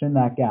pitched in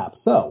that gap.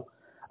 So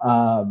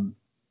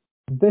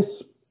this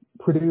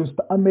produced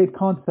unmade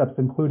concepts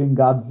including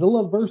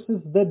Godzilla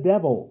versus the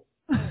Devil.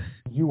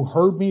 You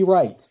heard me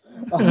right.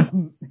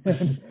 And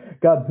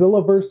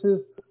Godzilla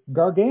versus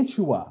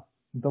Gargantua.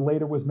 The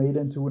later was made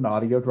into an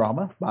audio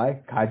drama by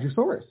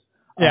Kaijusaurus.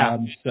 Yeah,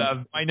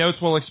 my notes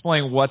will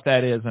explain what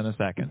that is in a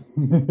second.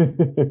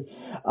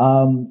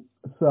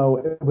 So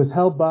it was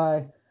held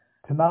by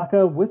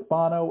Tanaka with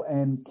Banno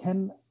and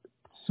Ken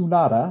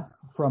Tsunada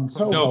from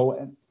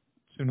Toho.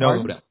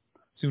 Tsunoda.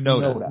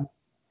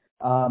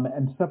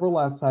 And several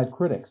outside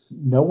critics.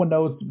 No one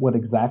knows what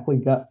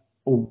exactly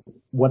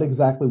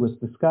was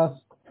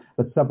discussed,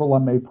 but several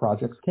unmade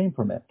projects came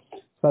from it,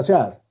 such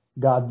as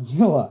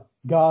Godzilla,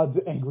 God's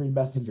Angry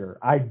Messenger.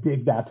 I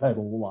dig that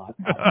title a lot.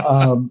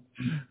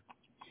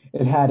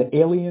 It had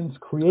aliens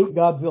create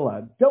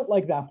Godzilla. Don't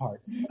like that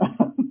part.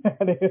 It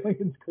had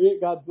aliens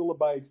create Godzilla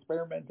by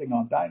experimenting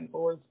on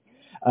dinosaurs,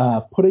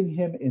 putting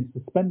him in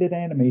suspended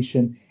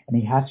animation, and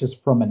he hatches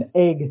from an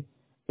egg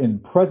in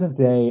present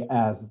day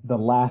as the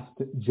Last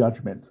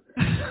Judgment.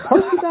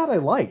 Parts of that I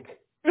like.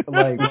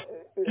 Like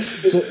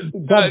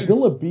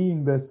Godzilla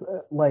being this,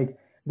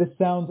 this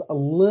sounds a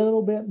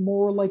little bit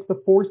more like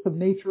the force of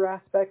nature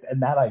aspect,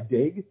 and that I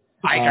dig.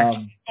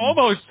 It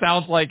almost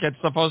sounds like it's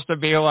supposed to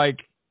be like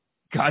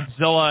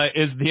Godzilla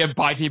is the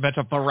embodiment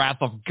of the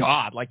wrath of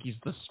God, like he's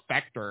the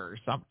Spectre or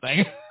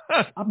something.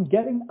 I'm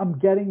getting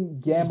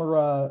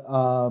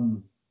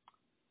Gamera,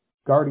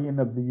 Guardian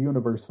of the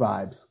Universe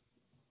vibes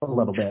a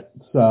little bit.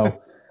 So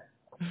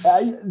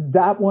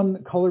that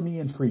one color me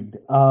intrigued.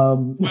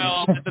 Well,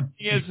 the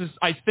thing is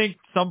I think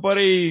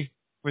somebody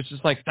was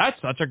just like,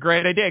 that's such a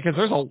great idea, because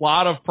there's a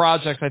lot of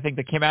projects I think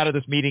that came out of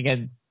this meeting,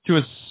 and to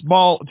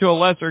a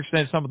lesser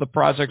extent, some of the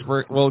projects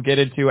we'll get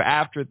into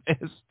after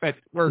this, but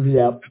we're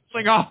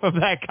bouncing off of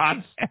that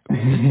concept.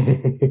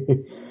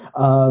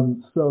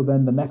 So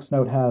then the next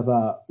note has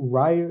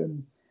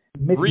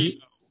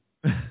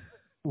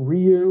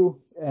Ryu,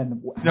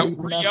 and how No, do you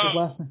pronounce his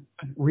Rio. last name?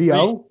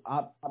 Rio?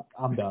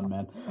 I'm done,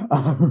 man.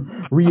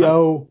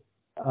 Rio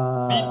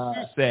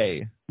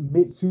Mitsuse.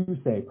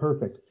 Mitsuse,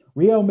 perfect.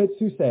 Rio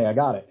Mitsuse, I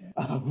got it.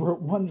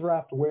 Wrote one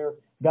draft where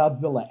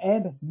Godzilla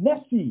and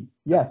Nessie,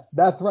 yes,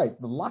 that's right,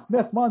 the Loch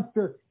Ness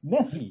Monster,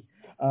 Nessie,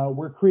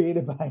 were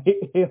created by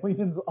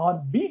aliens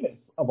on Venus,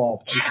 of all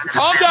places.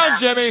 Calm down,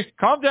 Jimmy.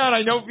 Calm down.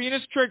 I know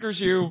Venus triggers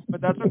you,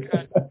 but that's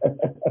okay.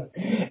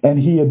 And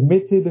he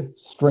admitted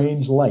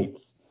strange lights.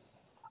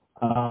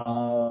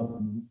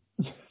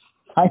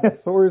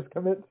 Dinosaurs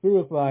commit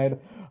suicide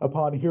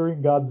upon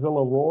hearing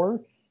Godzilla roar.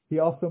 He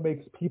also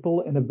makes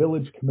people in a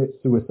village commit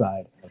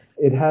suicide.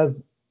 It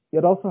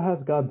also has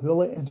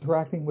Godzilla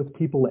interacting with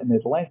people in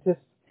Atlantis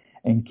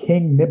and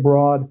King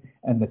Nimrod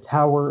and the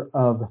Tower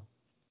of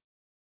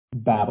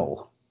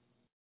Babel.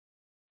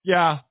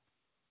 Yeah.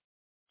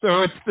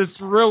 So it's this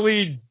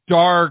really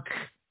dark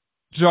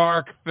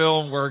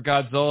film where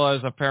Godzilla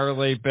has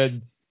apparently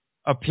been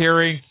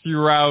appearing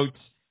throughout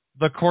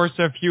the course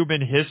of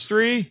human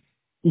history.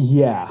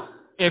 Yeah.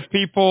 If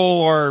people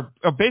or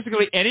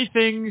basically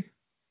anything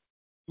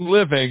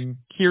living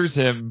hears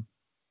him,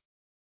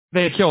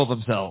 they kill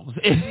themselves.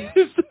 It's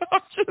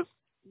just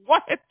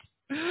what?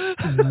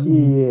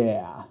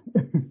 Yeah.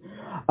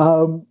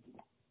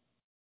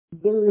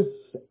 There's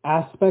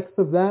aspects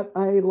of that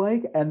I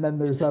like, and then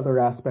there's other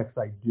aspects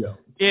I don't.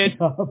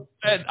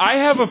 And I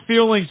have a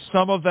feeling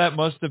some of that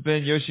must have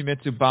been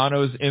Yoshimitsu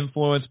Banno's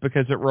influence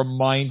because it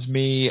reminds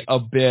me a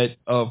bit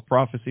of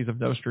Prophecies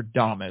of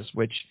Nostradamus,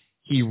 which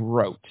he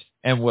wrote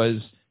and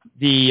was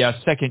the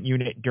second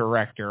unit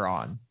director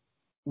on.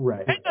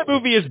 Right. And that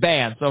movie is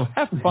banned, so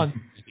have fun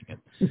watching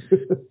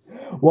it.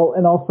 Well,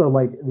 and also,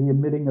 like, the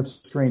emitting of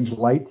strange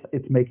light,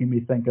 it's making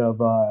me think of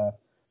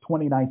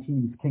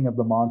 2019's King of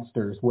the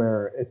Monsters,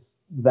 where it's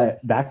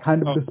that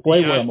kind of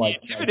display where I'm like...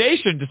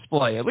 intimidation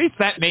display. At least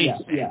that made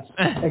sense.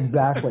 Yeah,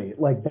 exactly.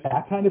 Like,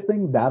 that kind of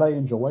thing, that I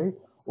enjoy.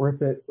 Or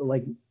if it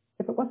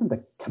wasn't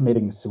the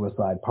committing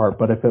suicide part,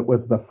 but if it was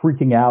the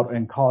freaking out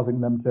and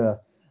causing them to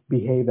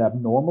behave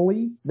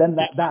abnormally, then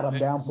that I'm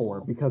down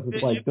for, because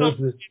it's like, there's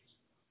this...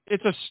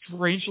 It's a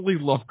strangely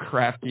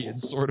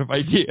Lovecraftian sort of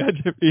idea,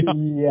 to be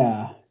honest.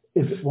 Yeah.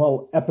 It's,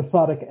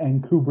 episodic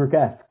and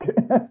Kubrick-esque.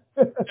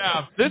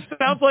 Yeah, this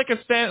sounds like a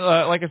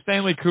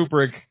Stanley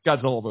Kubrick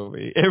Godzilla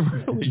movie. It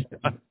really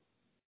does.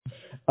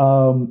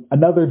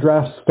 Another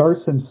draft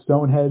starts in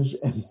Stonehenge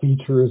and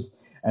features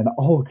an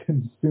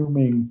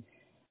all-consuming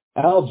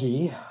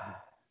algae.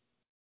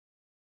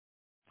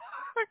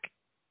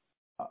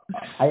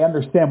 I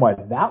understand why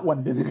that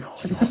one didn't go.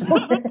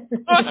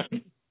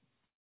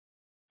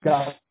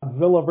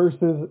 Godzilla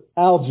versus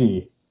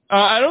algae.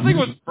 I don't think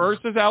it was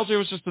versus algae. It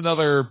was just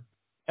another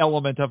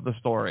element of the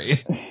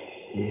story.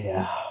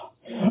 Yeah.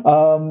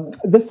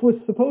 This was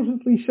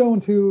supposedly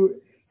shown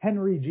to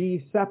Henry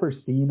G.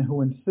 Saperstein,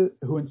 who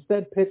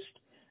instead pitched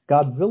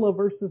Godzilla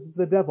versus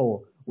the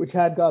Devil, which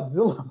had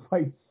Godzilla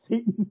fight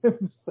Satan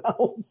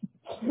himself,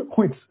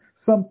 which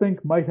some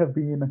think might have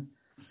been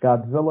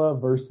Godzilla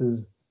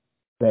versus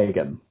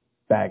Bagan.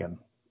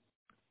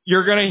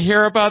 You're going to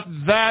hear about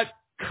that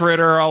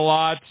critter a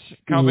lot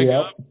coming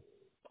up.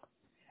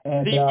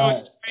 And, the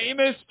most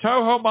famous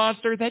Toho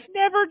monster that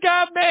never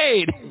got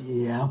made.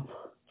 Yep.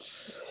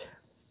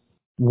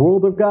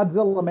 World of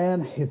Godzilla,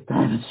 man. It's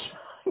time to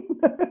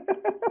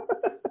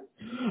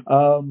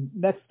shine.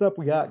 Next up,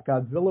 we got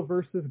Godzilla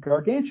versus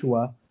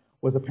Gargantua,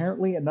 was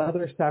apparently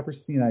another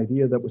Saperstein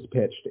idea that was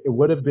pitched. It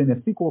would have been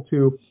a sequel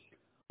to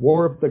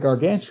War of the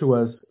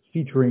Gargantuas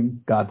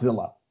featuring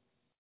Godzilla.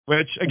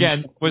 Which,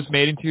 again, was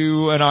made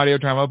into an audio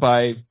drama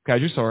by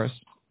Kaijusaurus.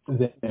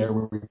 There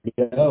we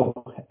go.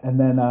 And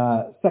then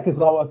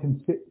Sekizawa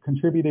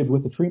contributed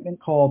with a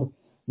treatment called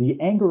The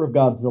Anger of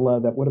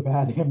Godzilla that would have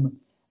had him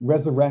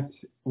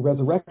resurrected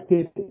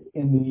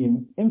in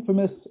the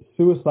infamous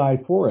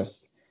Suicide Forest.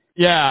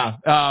 Yeah,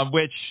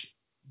 which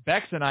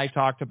Bex and I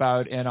talked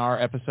about in our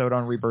episode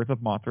on Rebirth of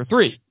Mothra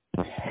 3.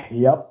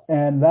 Yep,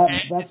 and that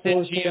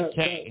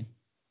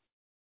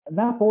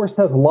forest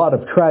has a lot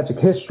of tragic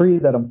history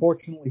that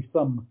unfortunately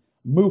some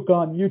mook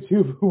on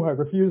YouTube, who I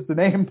refuse to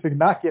name to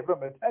not give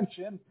him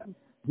attention,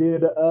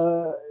 did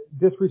a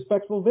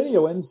disrespectful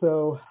video in,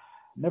 so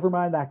never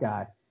mind that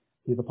guy.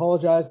 He's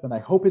apologized, and I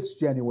hope it's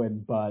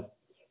genuine, but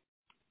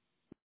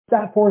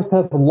that forest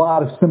has a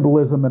lot of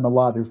symbolism and a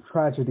lot of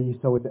tragedy,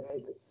 so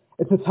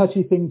it's a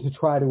touchy thing to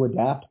try to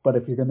adapt, but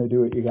if you're going to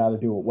do it, you got to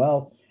do it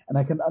well. And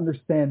I can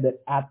understand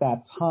that at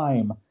that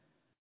time,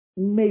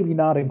 maybe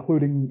not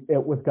including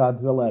it with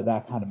Godzilla,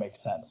 that kind of makes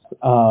sense.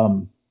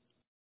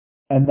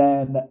 And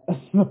then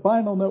the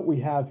final note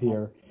we have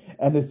here,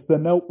 and it's the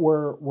note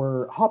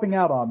we're hopping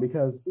out on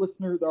because,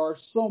 listener, there are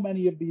so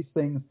many of these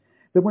things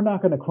that we're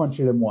not going to crunch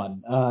it in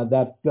one.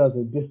 That does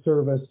a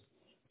disservice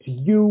to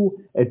you.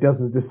 It does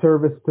a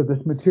disservice to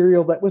this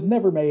material that was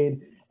never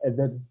made, and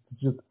that's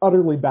just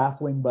utterly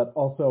baffling, but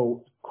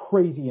also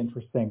crazy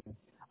interesting.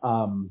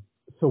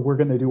 So we're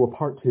going to do a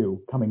part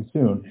 2 coming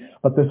soon.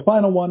 But this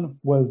final one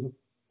was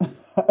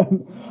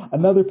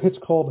another pitch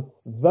called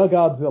The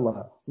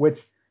Godzilla, which,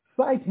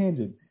 side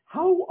tangent,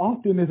 how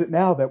often is it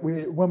now that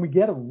when we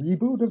get a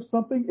reboot of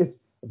something, it's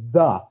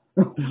the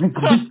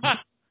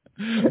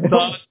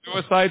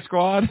Suicide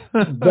Squad?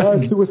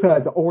 The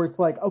Suicide, or it's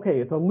like, okay,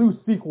 it's a loose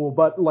sequel,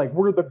 but like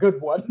we're the good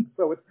one,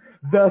 so it's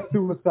the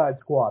Suicide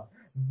Squad,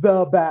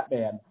 the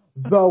Batman,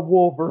 the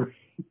Wolverine.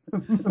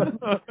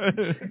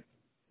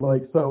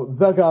 Like, so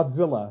the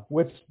Godzilla,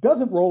 which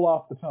doesn't roll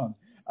off the tongue,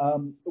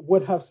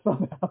 would have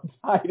somehow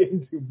tied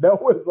into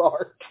Noah's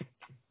Ark.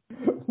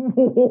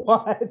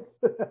 What?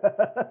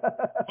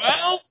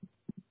 Well,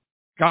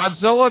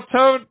 Godzilla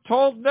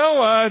told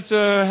Noah to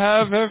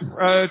have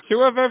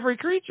 2 of every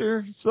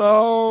creature,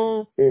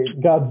 so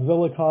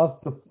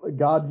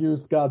God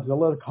used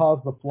Godzilla to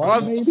cause the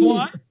flood, maybe?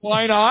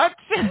 Why not?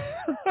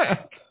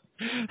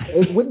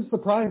 It wouldn't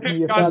surprise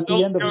me if at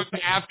the end of goes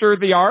after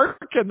the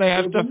Ark and they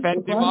have to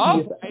fend him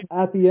off.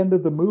 At the end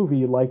of the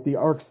movie, like the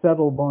Ark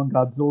settled on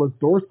Godzilla's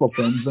dorsal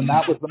fins, and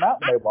that was the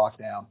mountain they walked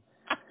down.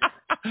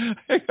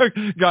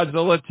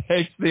 Godzilla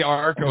takes the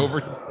Ark over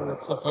to where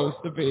it's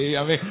supposed to be.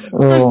 I mean,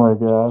 oh my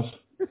gosh.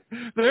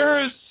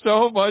 There is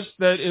so much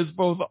that is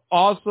both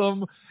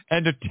awesome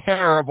and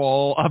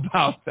terrible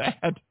about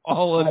that.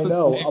 All at I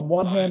know. The same on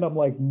one time. hand, I'm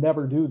like,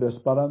 never do this,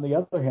 but on the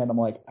other hand, I'm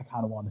like, I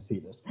kind of want to see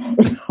this.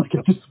 Like,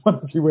 I just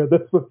want to see where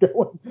this was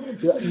going.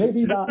 Yeah,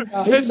 maybe not.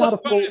 Maybe not a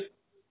full.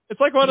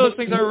 It's like one of those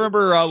things. I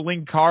remember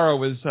Linkara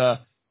was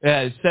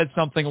said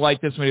something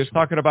like this when he was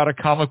talking about a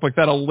comic book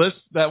that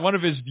one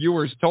of his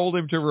viewers told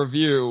him to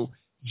review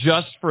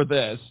just for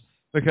this,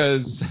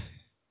 because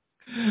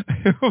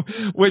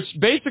which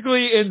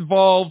basically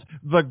involved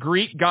the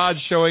Greek god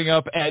showing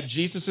up at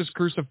Jesus'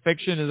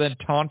 crucifixion and then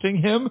taunting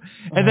him,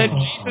 and then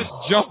Jesus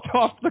jumped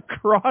off the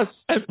cross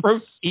and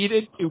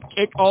proceeded to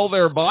kick all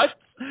their butts.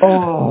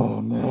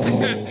 Oh, no.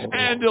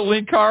 And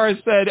Linkara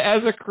said,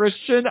 as a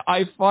Christian,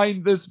 I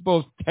find this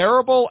both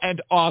terrible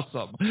and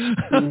awesome.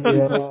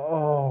 Yeah.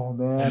 Oh,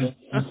 man.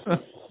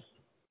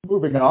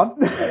 Moving on.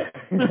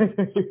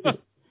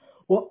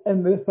 Well,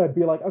 and this, I'd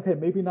be like, okay,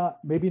 maybe not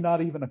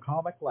even a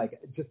comic. Like,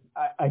 just,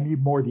 I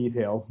need more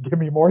details. Give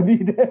me more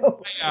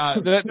details. Yeah,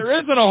 there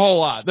isn't a whole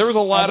lot. There was a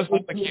lot of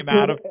stuff that came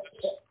out of this.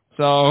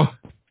 So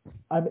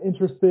I'm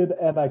interested,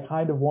 and I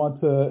kind of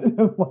want to,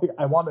 like,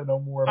 I want to know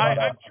more about it.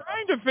 I'm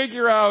trying to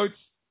figure out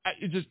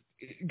just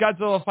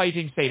Godzilla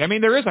fighting Satan. I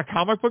mean, there is a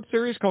comic book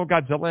series called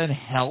Godzilla in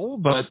Hell,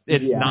 but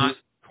it's not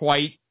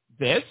quite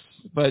this.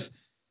 But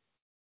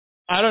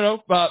I don't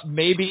know, but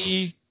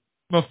maybe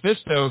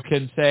Mephisto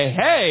can say,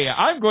 hey,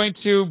 I'm going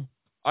to,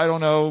 I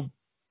don't know,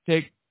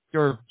 take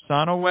your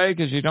son away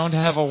because you don't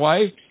have a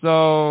wife, so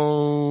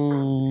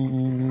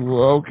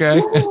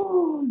okay.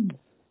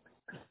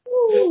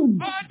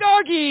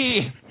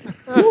 Doggy!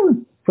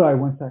 Sorry,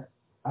 one sec.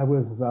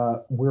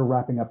 We're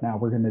wrapping up now.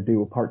 We're going to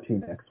do part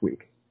 2 next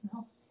week.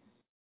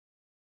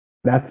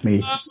 That's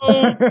me.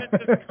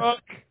 Oh,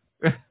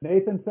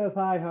 Nathan says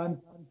hi, hon.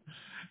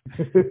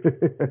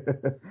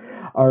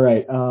 All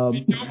right. I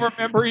don't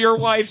remember your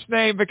wife's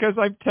name because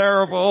I'm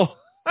terrible.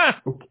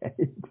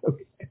 Okay.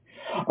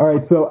 All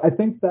right. So I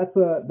think that's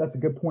a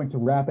good point to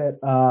wrap it.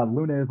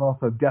 Luna is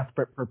also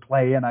desperate for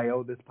play, and I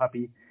owe this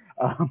puppy.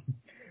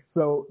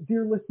 So,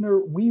 dear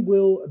listener, we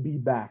will be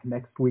back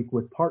next week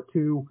with part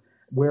 2,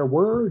 where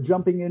we're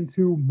jumping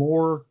into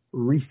more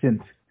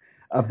recent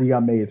of the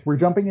Unmades. We're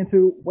jumping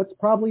into what's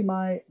probably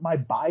my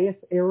bias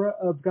era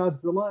of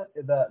Godzilla,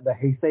 the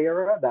Heisei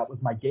era. That was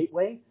my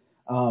gateway.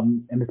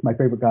 And it's my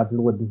favorite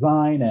Godzilla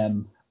design.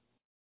 And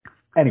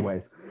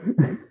anyways.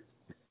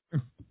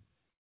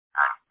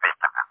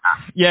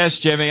 Yes,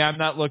 Jimmy, I'm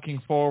not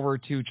looking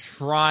forward to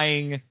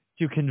trying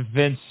to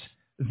convince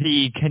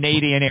the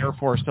Canadian Air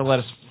Force to let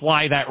us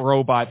fly that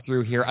robot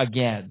through here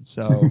again.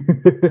 So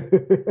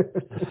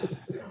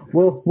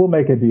we'll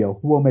make a deal.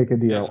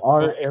 Yes,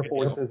 our Air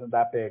Force isn't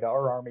that big.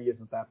 Our Army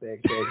isn't that big.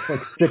 It's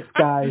like 6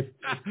 guys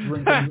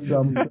drinking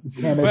some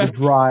Canada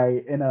Dry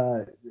in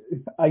a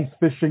ice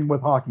fishing with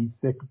hockey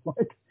sticks.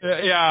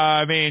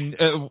 Yeah,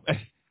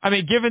 I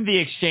mean, given the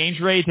exchange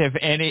rate,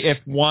 if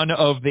one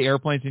of the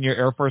airplanes in your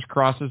Air Force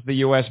crosses the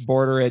U.S.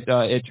 border,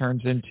 it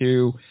turns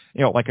into,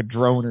 like a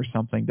drone or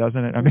something,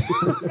 doesn't it? I mean,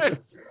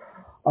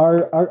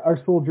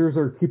 our soldiers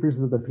are keepers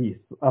of the peace.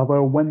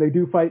 Although when they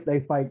do fight,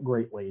 they fight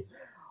greatly.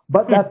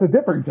 But that's a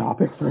different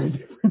topic for a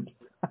different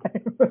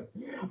time.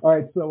 All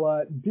right,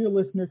 so dear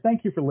listener,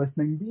 thank you for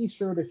listening. Be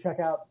sure to check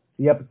out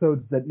the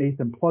episodes that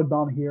Nathan plugged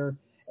on here.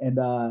 And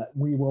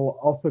we will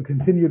also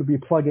continue to be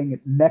plugging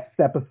next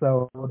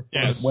episode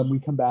when we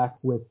come back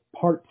with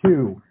part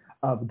 2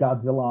 of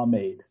Godzilla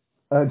Unmade.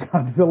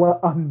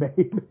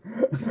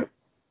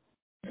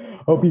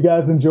 Hope you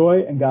guys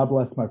enjoy, and God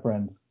bless, my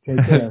friends. Take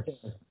care.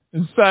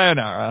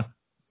 Sayonara.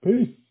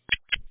 Peace.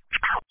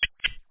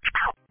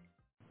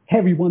 Hey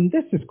everyone,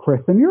 this is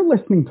Chris, and you're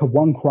listening to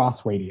One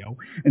Cross Radio.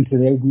 And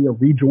today we are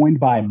rejoined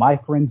by my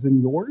friends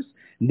and yours,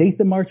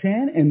 Nathan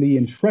Marchand, and the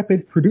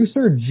intrepid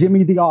producer,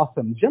 Jimmy the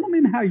Awesome.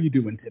 Gentlemen, how are you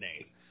doing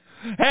today?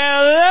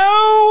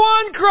 Hello,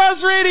 One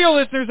Cross Radio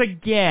listeners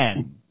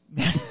again.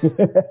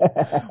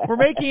 We're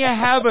making a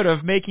habit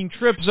of making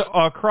trips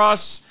across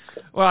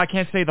well, I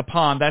can't say the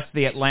pond, that's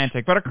the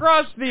Atlantic, but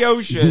across the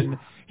ocean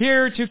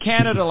here to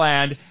Canada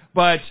land.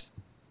 But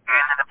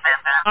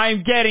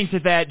I'm getting to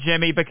that,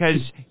 Jimmy,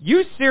 because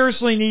you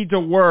seriously need to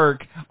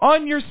work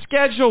on your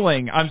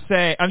scheduling. I'm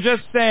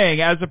just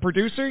saying, as a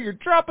producer, you're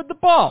dropping the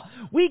ball.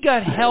 We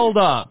got held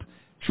up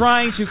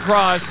trying to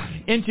cross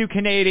into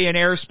Canadian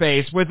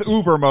airspace with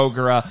Uber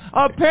Mogra.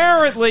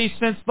 Apparently,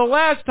 since the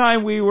last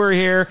time we were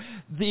here,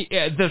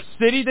 the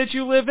city that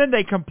you live in,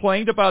 they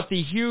complained about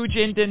the huge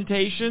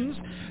indentations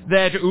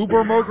that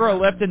Uber Mogra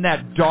left in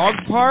that dog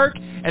park,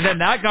 and then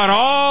that got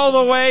all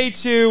the way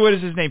to, what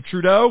is his name,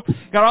 Trudeau?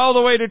 Got all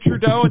the way to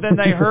Trudeau, and then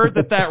they heard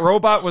that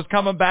robot was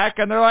coming back,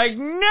 and they're like,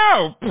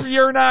 no,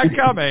 you're not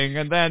coming.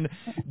 And then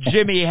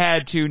Jimmy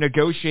had to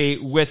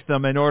negotiate with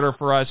them in order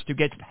for us to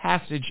get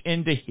passage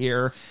into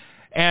here.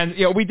 And,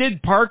 we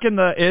did park in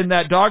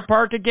that dog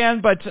park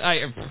again, but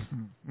let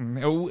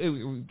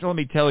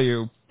me tell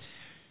you,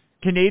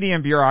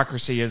 Canadian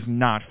bureaucracy is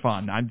not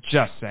fun. I'm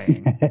just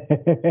saying.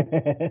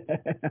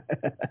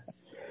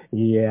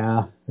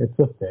 Yeah, it's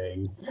a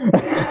thing.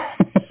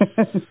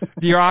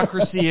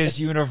 Bureaucracy is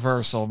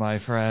universal, my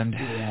friend.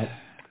 Yeah.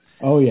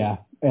 Oh, yeah.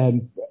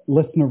 And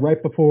listener,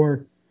 right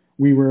before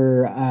we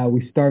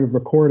started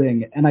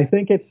recording, and I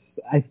think it's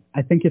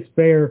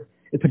fair.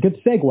 It's a good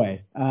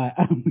segue.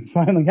 We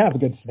finally have a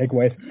good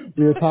segue.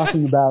 We were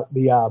talking about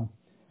the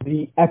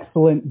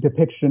excellent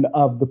depiction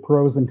of the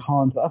pros and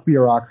cons of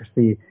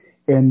bureaucracy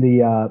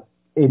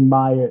in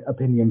my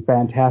opinion,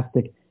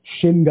 fantastic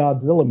Shin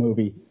Godzilla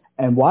movie.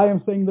 And why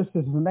I'm saying this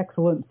is an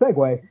excellent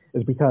segue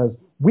is because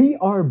we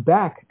are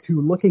back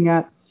to looking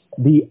at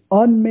the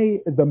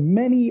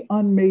many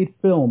unmade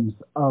films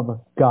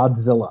of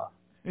Godzilla.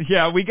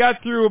 Yeah, we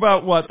got through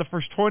about, the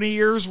first 20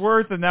 years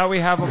worth, and now we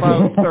have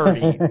about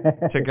 30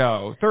 to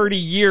go. 30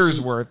 years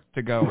worth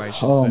to go, I should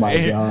say. Oh,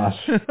 my gosh.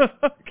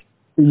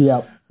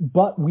 Yep.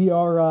 But we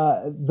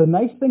are, the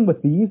nice thing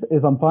with these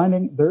is I'm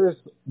finding there's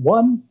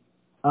one,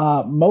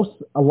 a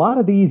lot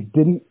of these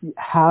didn't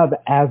have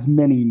as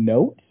many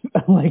notes,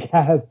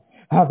 have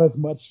as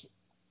much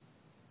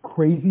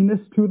craziness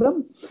to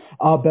them.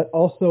 But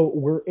also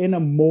we're in a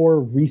more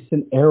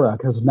recent era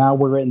because now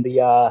we're in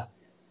the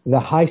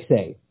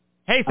Heisei.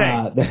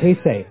 Heisei. The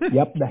Heisei.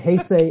 Yep, the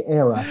Heisei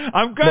era.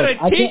 I'm going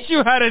to teach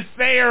you how to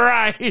say it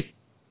right.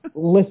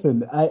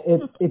 Listen,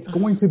 it's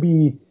going to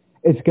be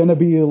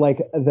like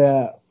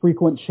the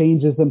frequent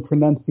changes in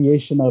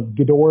pronunciation of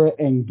Ghidorah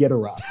and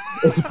Ghidorah.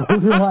 It's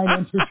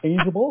borderline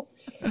interchangeable.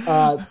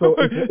 So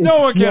no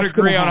one can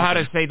agree on how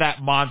to say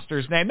that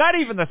monster's name. Not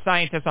even the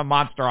scientists on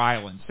Monster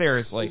Island.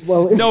 Seriously.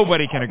 Well,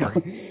 nobody can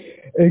agree.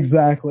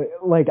 Exactly.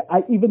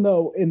 Even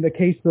though in the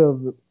case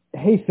of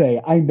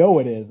Heisei, I know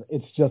it is.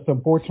 It's just,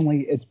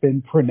 unfortunately, it's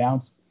been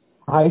pronounced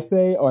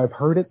Heisei, or I've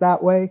heard it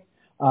that way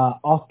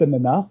often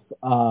enough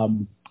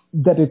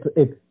that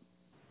it's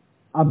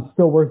I'm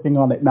still working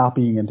on it not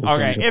being interchangeable.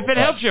 Okay, if it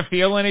helps you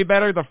feel any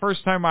better, the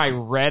first time I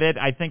read it,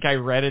 I think I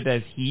read it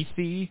as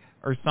Heisei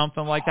or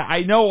something like that.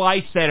 I know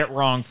I said it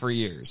wrong for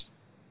years.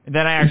 And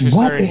then I actually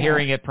started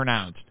hearing it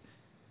pronounced.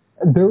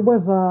 There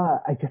was,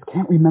 I just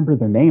can't remember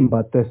the name,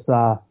 but this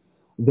other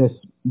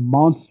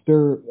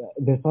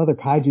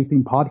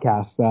kaiju-themed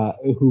podcast,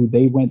 who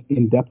they went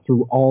in depth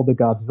through all the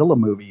Godzilla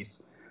movies.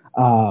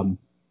 And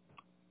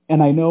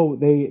I know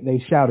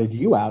they shouted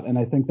you out, and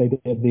I think they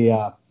did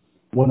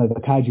one of the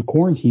kaiju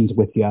quarantines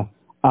with you.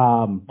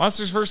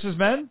 Monsters vs.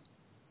 Men?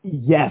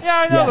 Yes. Yeah,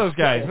 I know those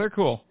guys. They're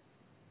cool.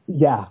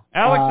 Yeah.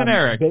 Alex and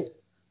Eric. They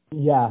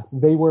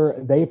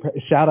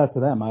shout out to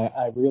them.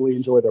 I really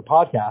enjoy their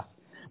podcast.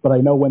 But I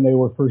know when they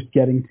were first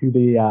getting to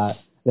the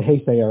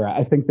Heisei era,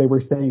 I think they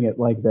were saying it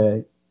like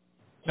the...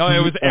 No, it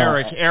was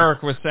Eric.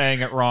 Eric was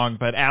saying it wrong,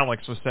 but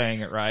Alex was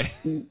saying it right.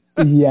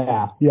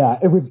 Yeah.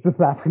 It was just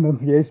that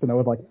pronunciation. I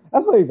was like,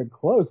 that's not even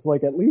close.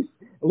 Like, at least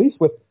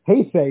with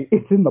Heisei,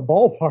 it's in the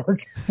ballpark.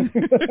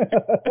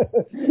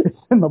 It's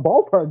in the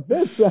ballpark.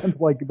 This sounds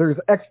like there's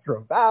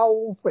extra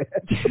vowels.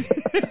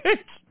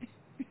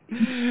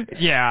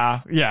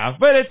 Yeah,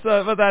 but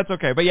that's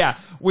okay. But yeah,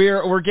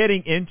 we're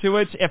getting into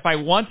it. If I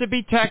want to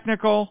be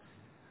technically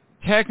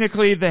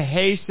the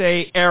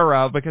Heisei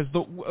era, because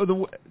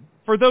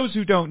for those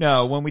who don't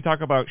know, when we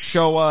talk about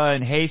Showa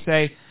and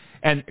Heisei,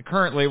 and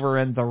currently we're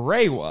in the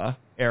Reiwa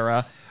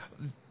era,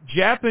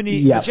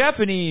 the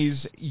Japanese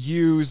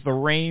use the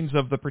reigns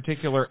of the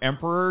particular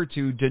emperor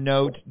to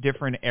denote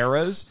different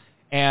eras,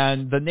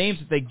 and the names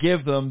that they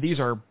give them, these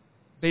are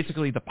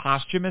basically the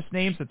posthumous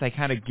names that they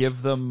kind of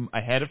give them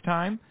ahead of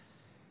time.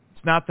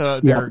 It's not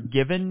their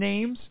given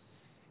names,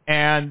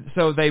 and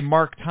so they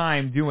mark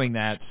time doing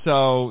that.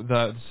 So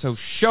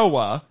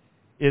Showa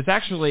is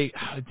actually,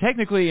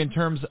 technically in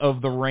terms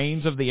of the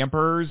reigns of the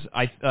emperors,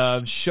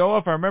 Showa,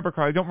 if I remember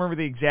correctly, I don't remember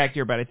the exact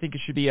year, but I think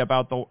it should be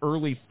about the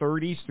early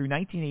 30s through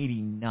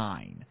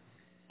 1989.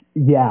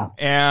 Yeah.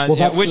 And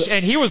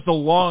and he was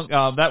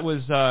that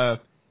was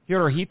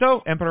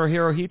Hirohito, Emperor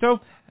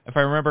Hirohito, if I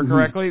remember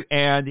correctly,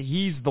 and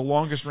he's the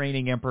longest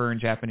reigning emperor in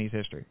Japanese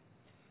history.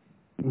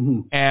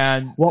 Mm-hmm.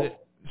 And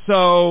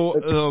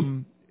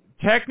so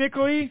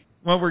technically,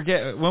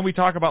 when we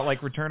talk about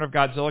like Return of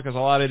Godzilla, because a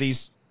lot of these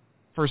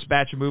first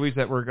batch of movies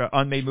that were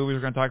unmade movies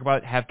we're going to talk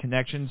about have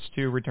connections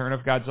to Return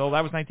of Godzilla.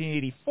 That was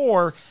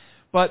 1984,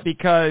 but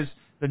because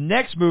the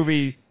next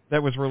movie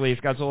that was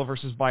released, Godzilla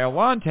vs.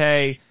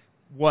 Biollante,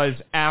 was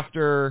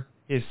after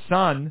his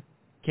son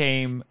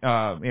came,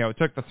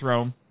 took the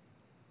throne.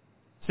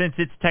 Since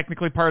it's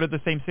technically part of the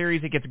same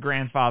series, it gets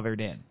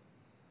grandfathered in.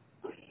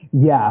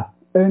 Yeah,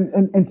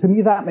 and to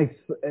me that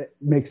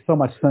makes so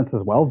much sense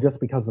as well, just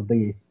because of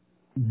the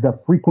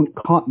frequent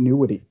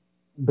continuity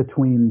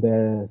between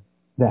the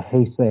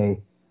Heisei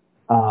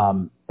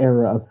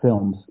era of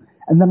films,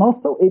 and then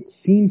also it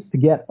seems to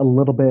get a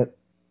little bit.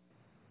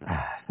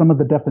 Some of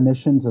the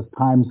definitions as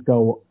time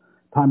goes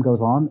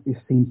on, it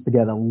seems to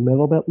get a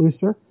little bit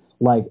looser.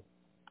 Like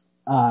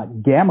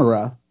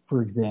Gamera,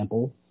 for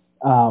example,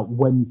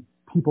 when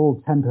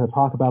people tend to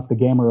talk about the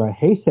Gamera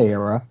Heisei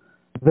era,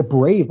 the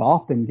Brave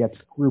often gets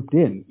grouped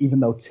in, even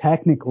though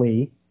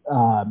technically,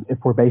 if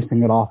we're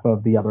basing it off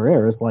of the other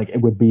eras, like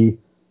it would be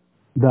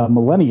the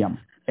Millennium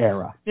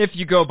era. If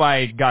you go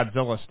by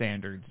Godzilla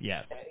standards,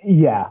 yes.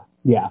 Yeah.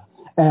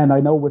 And I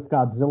know with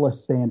Godzilla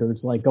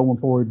standards, like going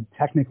forward,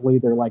 technically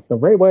they're like the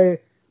Reiwa,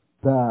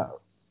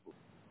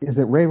 is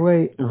it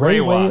Reiwa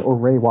or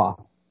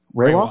Reiwa?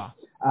 Reiwa.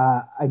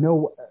 I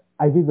know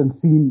I've even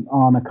seen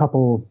on a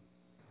couple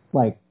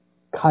like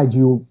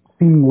kaiju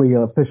seemingly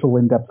official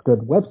in-depth good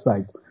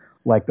websites,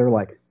 like they're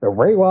like the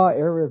Reiwa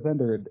era has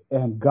ended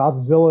and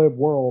Godzilla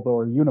world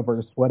or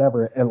universe,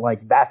 whatever, and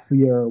like that's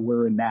the era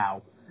we're in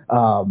now.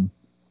 So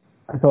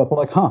it's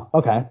like,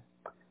 okay.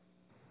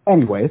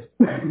 Anyways.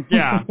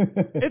 Yeah,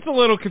 it's a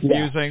little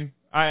confusing.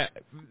 Yeah.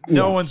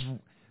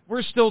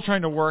 We're still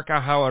trying to work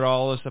out how it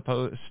all is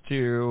supposed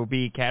to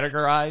be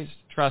categorized.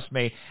 Trust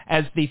me,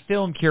 as the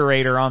film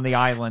curator on the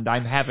island,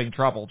 I'm having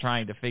trouble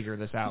trying to figure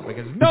this out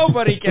because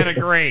nobody can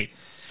agree.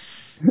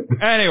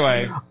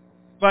 Anyway,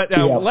 but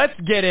let's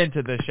get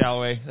into this, shall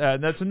we?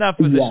 That's enough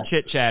of this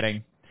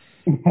chit-chatting.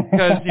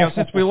 Because,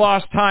 since we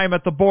lost time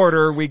at the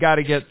border, we got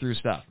to get through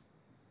stuff.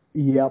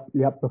 Yep.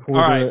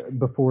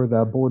 Before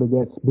the border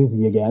gets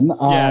busy again.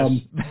 Yes.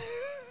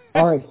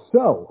 All right.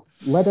 So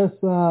let us.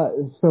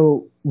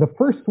 So the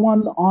first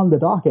one on the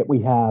docket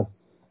we have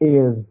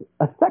is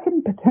a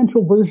second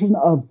potential version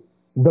of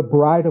The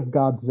Bride of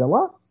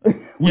Godzilla.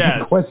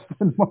 Yes.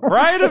 Question mark.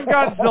 Bride of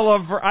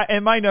Godzilla.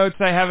 In my notes,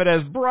 I have it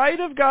as Bride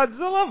of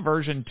Godzilla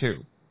version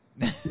 2.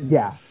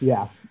 Yeah.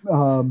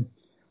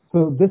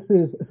 So this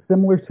is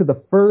similar to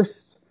the first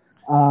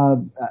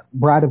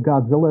Bride of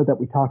Godzilla that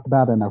we talked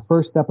about in our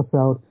first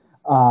episode,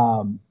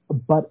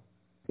 but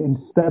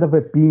instead of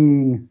it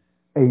being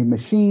a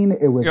machine,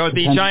 it was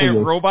the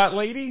giant robot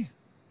lady?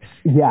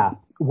 Yeah,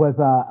 was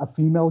a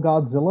female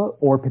Godzilla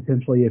or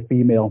potentially a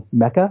female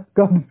mecha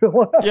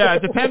Godzilla. Yeah,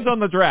 it depends on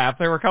the draft.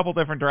 There were a couple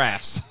different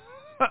drafts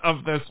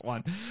of this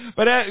one.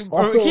 But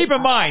also, keep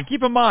in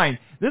mind,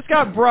 this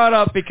got brought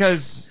up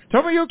because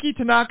Tomoyuki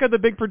Tanaka, the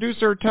big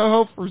producer of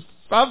Toho, for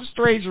some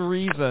strange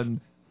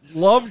reason,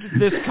 loved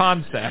this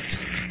concept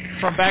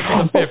from back in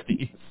the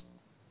 50s.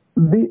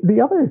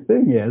 The other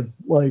thing is,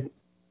 like,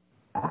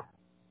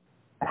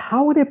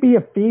 how would it be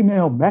a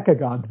female Mecha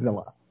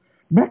Godzilla?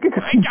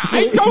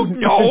 I don't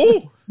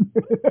know.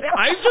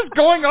 I'm just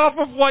going off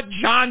of what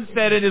John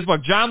said in his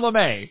book. John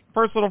LeMay,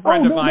 personal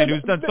friend of mine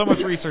who's done so much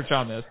research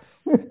on this.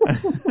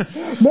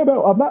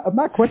 No, I'm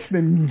not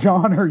questioning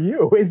John or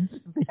you. It's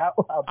the out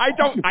loud.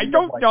 I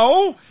don't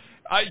know.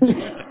 I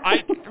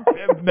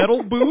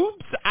metal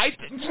boobs.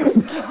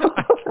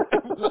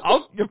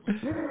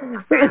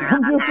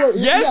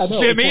 Yes,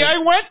 Jimmy, I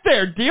went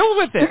there. Deal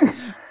with it.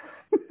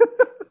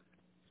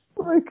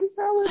 Like,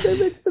 how would they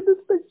make the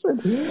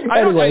distinction?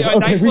 I don't know. A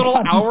nice little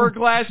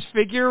hourglass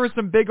figure with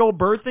some big old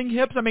birthing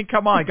hips. I mean,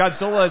 come on.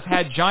 Godzilla has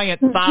had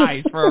giant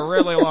thighs for a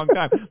really long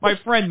time. My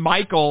friend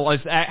Michael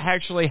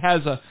actually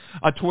has a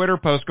Twitter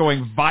post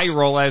going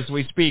viral as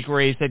we speak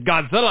where he said,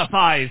 Godzilla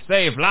thighs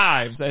save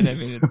lives. And I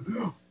mean...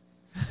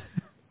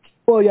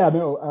 Well, yeah,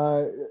 no.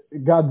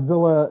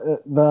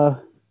 Godzilla,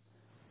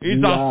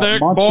 he's a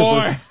thick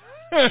boy.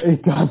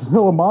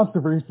 Godzilla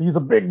Monsterverse, he's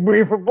a big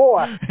beaver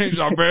boy. He's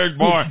a big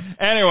boy.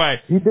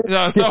 Anyway. He did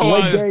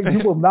leg day, you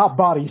will not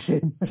body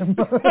shame him.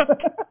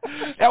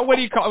 Now, what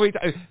do you call it?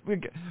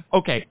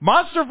 Okay,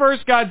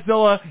 Monsterverse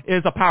Godzilla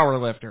is a power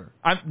lifter.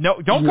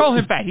 Don't call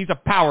him fat. He's a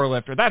power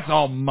lifter. That's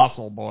all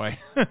muscle, boy.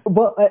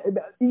 Well,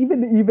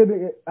 even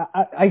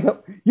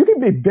you can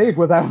be big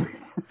without...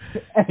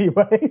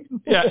 Anyway.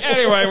 Yeah,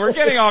 anyway, we're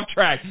getting off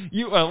track.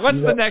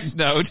 What's the next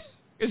note?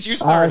 Because you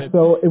started.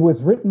 So it was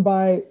written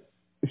by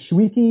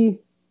Shuichi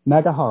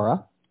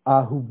Nagahara,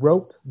 who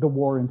wrote The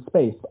War in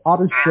Space.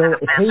 Otter Still,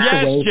 it paves the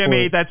way. Yes,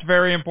 Jimmy, that's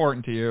very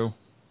important to you.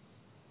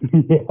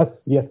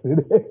 Yes,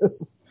 it is.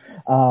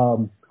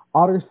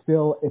 Otter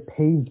Still, it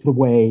paves the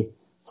way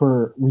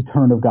for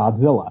Return of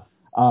Godzilla,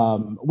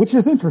 which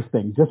is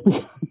interesting, just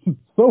because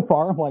so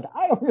far I'm like,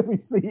 I don't really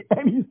see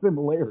any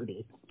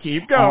similarity.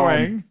 Keep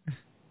going.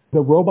 The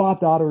robot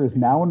daughter is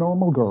now a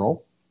normal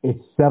girl.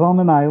 It's set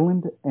on an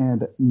island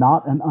and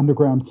not an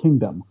underground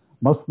kingdom.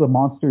 Most of the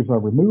monsters are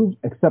removed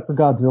except for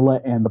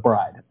Godzilla and the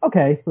Bride.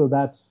 Okay, so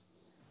that's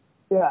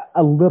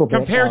a little bit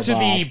compared of, to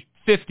the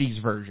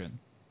 50s version.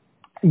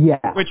 Yeah.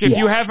 Which, if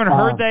you haven't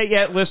heard that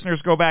yet,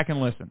 listeners, go back and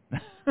listen.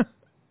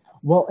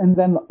 Well, and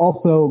then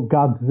also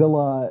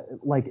Godzilla,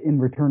 like in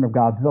Return of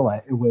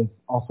Godzilla, it was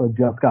also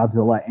just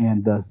Godzilla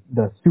and the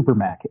Super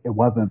Mech. It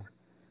wasn't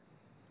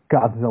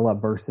Godzilla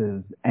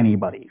versus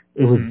anybody.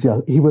 It was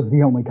just, he was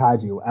the only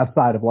kaiju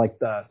outside of like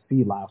the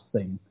sea louse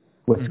thing,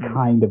 which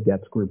kind of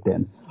gets grouped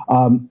in.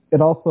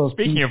 It also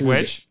Speaking of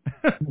which,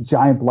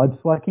 giant blood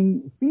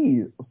sucking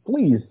fleas.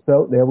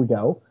 So there we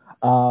go.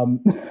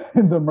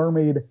 The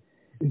mermaid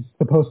is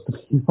supposed to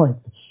be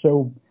like the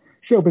show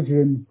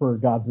pigeon for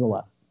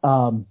Godzilla.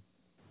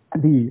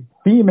 The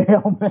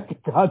female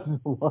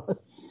Mechagodzilla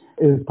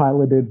is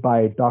piloted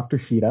by Dr.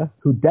 Shida,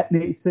 who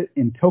detonates it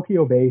in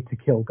Tokyo Bay to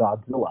kill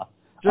Godzilla.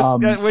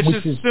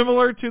 Which is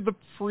similar to the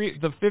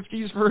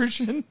 50s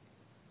version.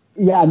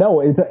 Yeah,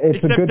 no, it's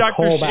a good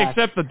callback.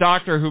 Except the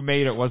doctor who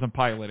made it wasn't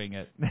piloting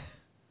it.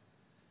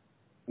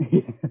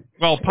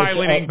 Well,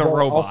 piloting the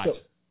robot.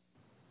 Also,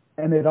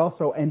 and it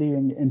also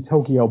ending in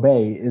Tokyo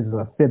Bay is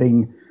a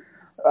fitting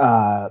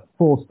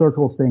full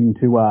circle thing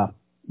to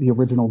the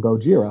original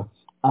Gojira.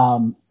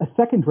 A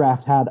second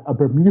draft had a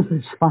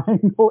Bermuda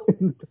Triangle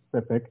in the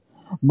Pacific,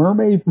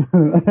 mermaids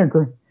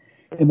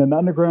in an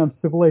underground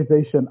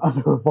civilization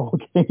under a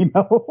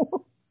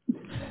volcano,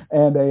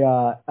 and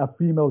a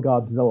female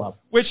Godzilla.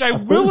 Which I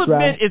will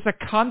admit is a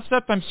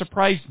concept I'm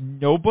surprised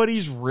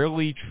nobody's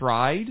really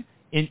tried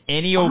in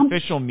any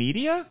official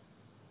media.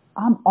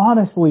 I'm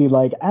honestly,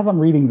 like, as I'm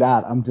reading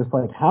that, I'm just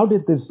like, how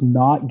did this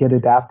not get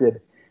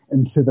adapted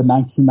into the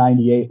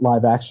 1998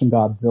 live-action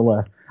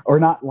Godzilla? Or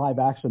not live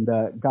action,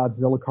 the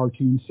Godzilla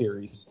cartoon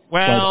series.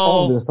 Well, like,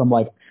 all of this, I'm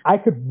like, I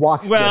could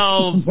watch this.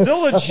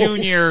 Zilla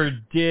Jr.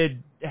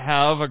 did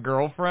have a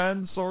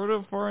girlfriend, sort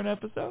of, for an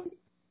episode.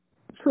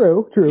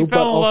 True. He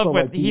fell in love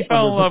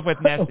with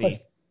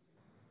Nessie.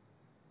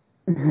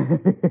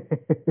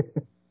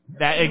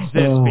 That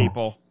exists,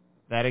 people.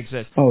 That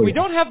exists. We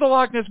don't have the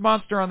Loch Ness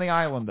Monster on the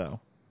island, though.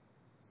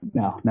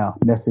 No.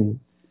 Nessie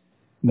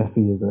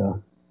is a...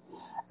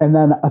 And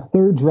then a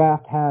third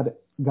draft had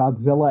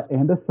Godzilla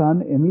and a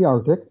son in the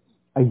Arctic,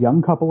 a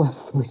young couple as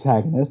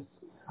protagonists,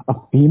 a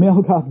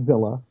female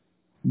Godzilla,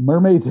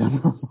 mermaids in a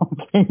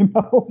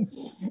volcano,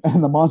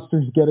 and the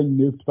monsters getting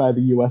nuked by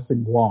the U.S.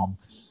 and Guam.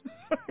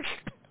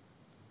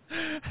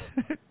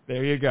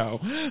 There you go.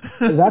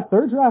 That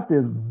third draft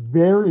is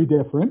very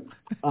different.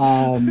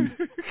 I'm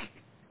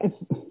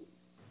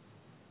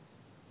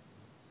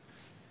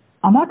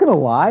not going to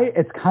lie,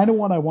 it's kind of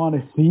one I want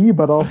to see,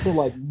 but also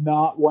like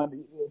not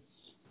one...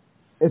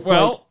 It's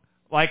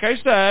like I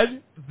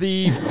said,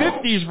 the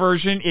 50s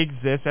version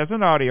exists as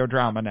an audio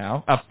drama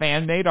now, a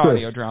fan-made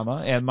audio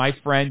drama, and my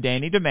friend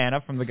Danny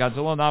DeManna from the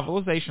Godzilla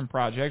Novelization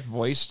Project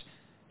voiced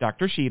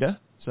Dr. Shida,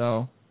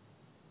 so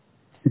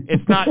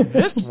it's not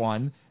this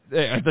one.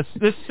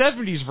 This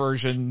 70s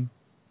version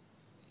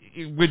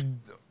would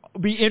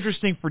be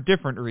interesting for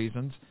different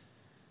reasons.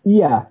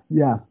 Yeah.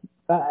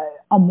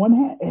 On one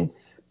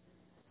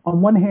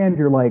hand,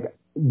 you're like,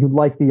 you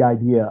like the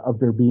idea of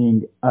there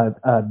being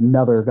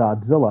another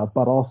Godzilla,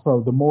 but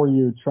also the more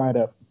you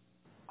I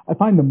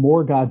find the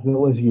more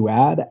Godzillas you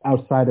add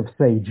outside of,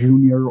 say,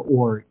 Junior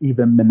or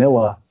even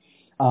Manila,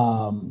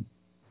 I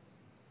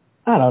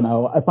don't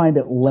know, I find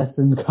it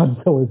lessens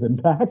Godzilla's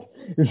impact.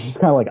 It's just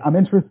kind of like, I'm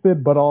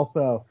interested, but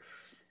also,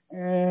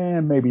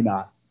 maybe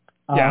not.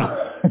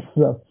 Yeah.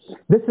 So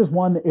this is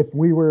one, if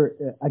we were,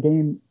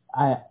 again,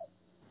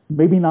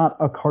 maybe not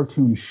a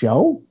cartoon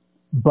show,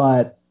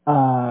 but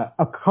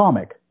a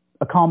comic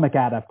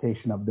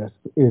adaptation of this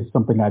is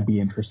something I'd be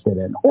interested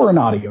in, or an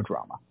audio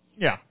drama.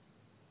 Yeah.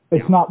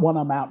 It's not one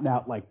I'm out and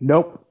out like,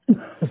 nope.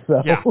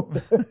 So. Yeah.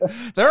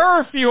 There are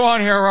a few on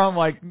here where I'm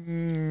like,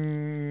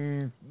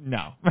 no.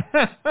 Yeah,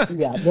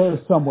 there's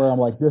somewhere I'm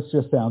like, this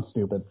just sounds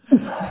stupid.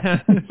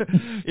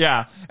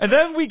 Yeah. And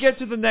then we get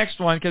to the next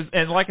one,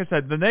 and like I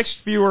said, the next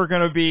few are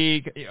going to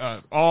be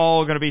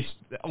all going to be,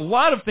 a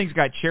lot of things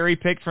got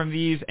cherry-picked from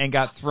these and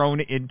got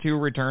thrown into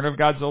Return of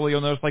Godzilla. You'll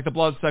notice, like the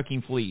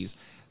blood-sucking fleas.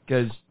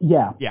 Because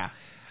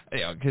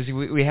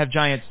we have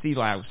giant sea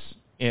louse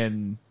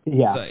in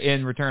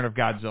Return of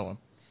Godzilla.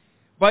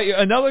 But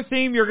another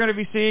theme you're going to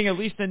be seeing, at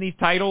least in these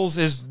titles,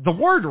 is the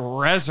word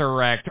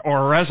resurrect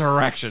or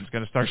resurrection is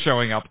going to start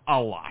showing up a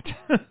lot.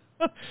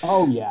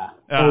 From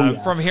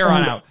here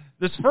on out.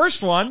 This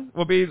first one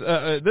will be,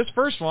 you'll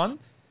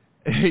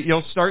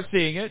start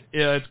seeing it.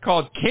 It's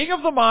called King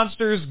of the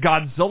Monsters,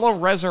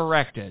 Godzilla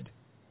Resurrected.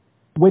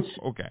 Which,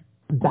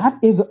 that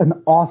is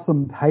an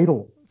awesome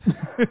title.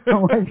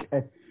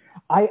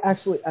 I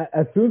actually,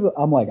 as soon as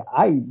I'm like,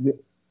 I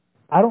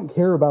don't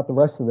care about the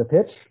rest of the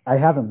pitch. I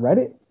haven't read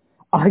it.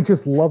 I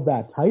just love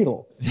that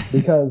title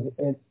because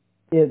it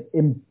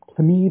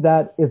to me,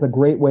 that is a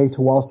great way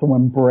to also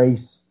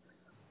embrace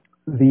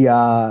the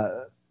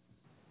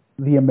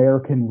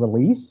American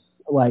release.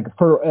 Like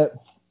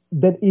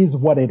that is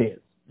what it is.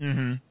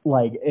 Mm-hmm.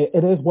 Like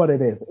it is what it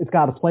is. It's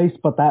got a place,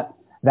 but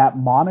that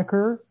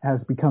moniker has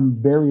become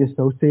very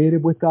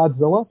associated with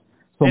Godzilla.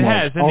 So it like,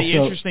 has, and also, the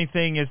interesting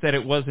thing is that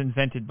it was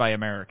invented by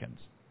Americans.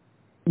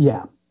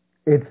 Yeah,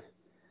 and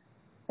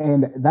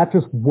that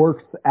just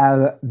works as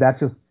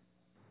a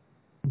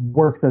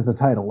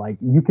title. Like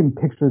you can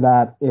picture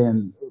that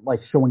in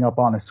like showing up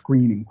on a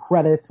screen in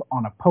credits,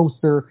 on a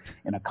poster,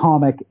 in a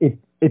comic.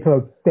 It's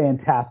a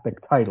fantastic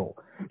title.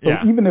 So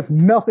Yeah. even if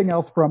nothing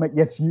else from it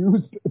gets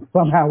used,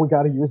 somehow we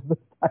got to use this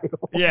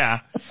title. Yeah.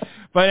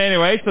 But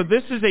anyway, so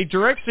this is a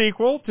direct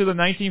sequel to the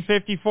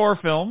 1954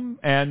 film,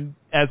 and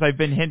as I've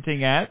been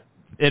hinting at,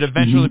 it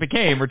eventually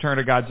became Return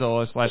of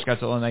Godzilla /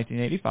 Godzilla in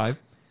 1985,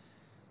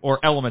 or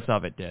elements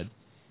of it did.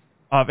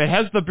 It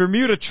has the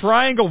Bermuda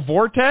Triangle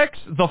Vortex,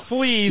 the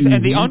fleas,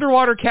 and the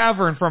underwater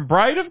cavern from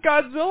Bride of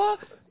Godzilla.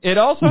 It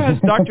also has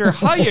Dr.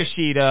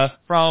 Hayashida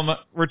from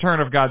Return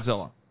of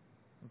Godzilla.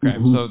 Okay,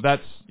 so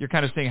you're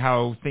kind of seeing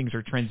how things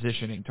are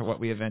transitioning to what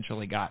we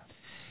eventually got.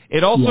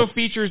 It also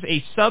features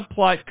a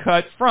subplot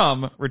cut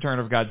from Return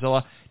of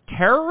Godzilla.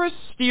 Terrorists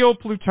steal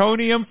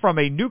plutonium from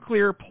a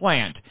nuclear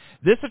plant.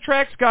 This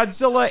attracts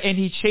Godzilla, and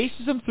he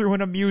chases him through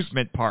an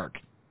amusement park.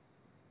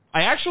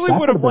 I actually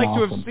would have liked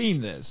to have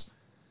seen this.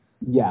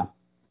 Yeah.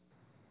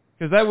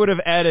 Because that would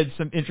have added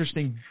some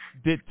interesting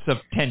bits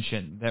of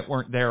tension that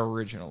weren't there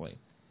originally.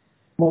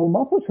 Well, I'm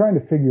also trying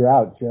to figure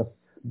out, just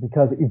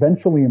because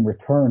eventually in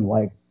Return,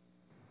 like,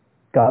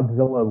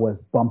 Godzilla was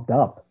bumped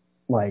up.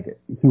 Like,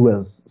 he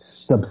was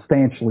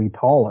substantially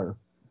taller.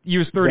 He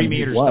was 30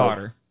 meters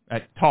taller.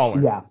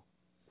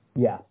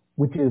 Yeah,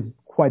 which is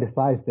quite a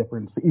size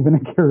difference. Even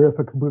Akira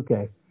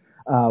Kabuki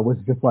was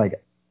just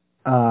like,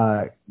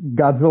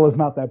 Godzilla's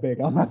not that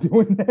big. I'm not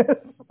doing this.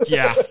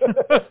 Yeah.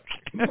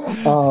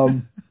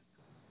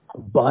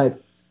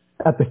 But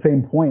at the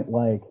same point,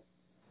 like,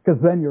 because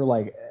then you're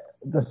like,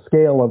 the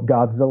scale of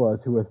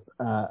Godzilla to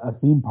a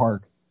theme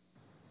park.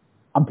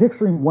 I'm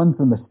picturing ones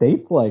in the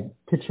States, like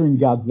picturing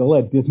Godzilla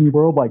at Disney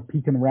World, like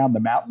peeking around the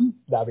mountain.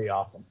 That'd be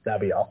awesome.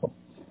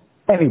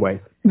 Anyways.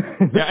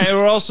 Yeah, it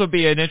would also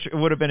be it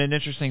would have been an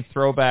interesting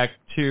throwback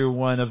to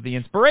one of the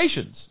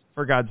inspirations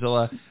for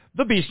Godzilla,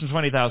 The Beast from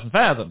 20,000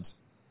 Fathoms.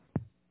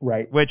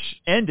 Right. Which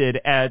ended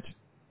at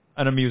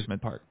an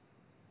amusement park.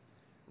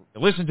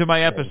 Listen to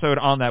my episode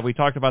on that. We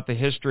talked about the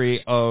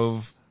history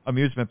of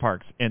amusement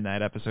parks in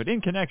that episode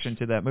in connection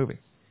to that movie.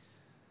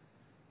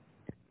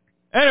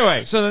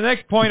 Anyway, so the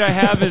next point I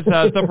have is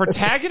the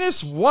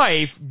protagonist's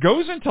wife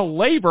goes into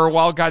labor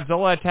while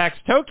Godzilla attacks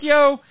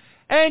Tokyo,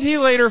 and he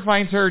later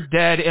finds her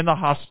dead in the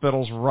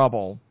hospital's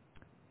rubble.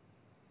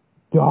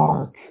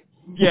 Dark.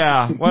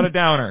 Yeah, what a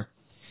downer.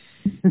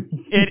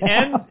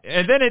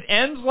 It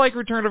ends like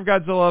Return of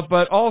Godzilla,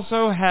 but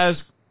also has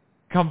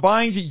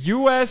combined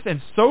U.S.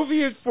 and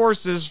Soviet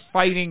forces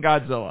fighting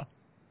Godzilla.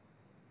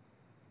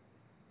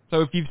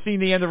 So if you've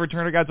seen the end of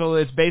Return of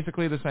Godzilla, it's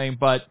basically the same,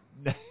 but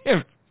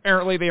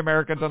apparently the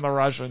Americans and the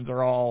Russians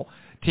are all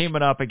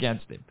teaming up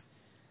against him.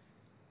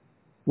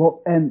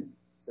 Well, and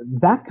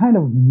that kind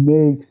of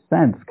makes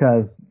sense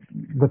because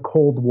the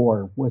Cold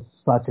War was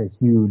such a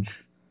huge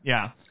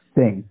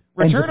thing.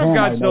 Return of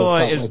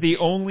Godzilla is the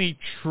only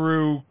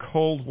true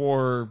Cold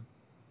War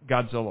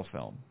Godzilla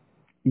film,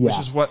 which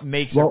is what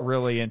makes it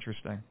really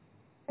interesting.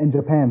 And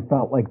Japan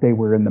felt like they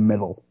were in the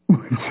middle.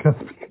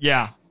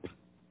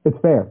 It's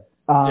fair.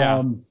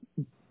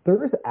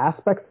 There's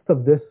aspects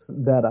of this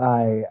that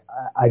I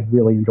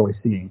really enjoy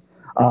seeing.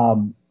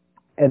 And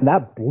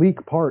that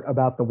bleak part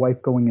about the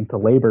wife going into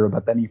labor,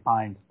 but then he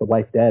finds the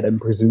wife dead and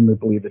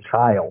presumably the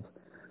child.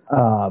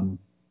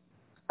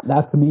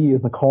 That to me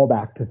is a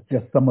callback to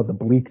just some of the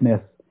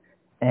bleakness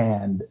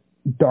and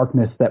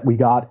darkness that we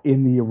got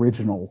in the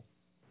original.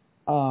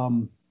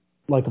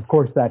 Like, of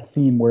course, that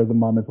scene where the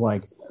mom is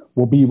like,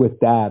 we'll be with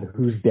dad,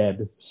 who's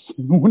dead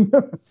soon.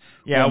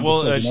 She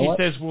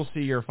says, we'll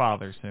see your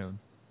father soon.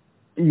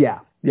 Yeah.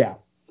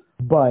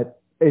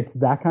 But it's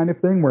that kind of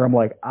thing where I'm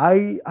like,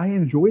 I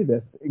enjoy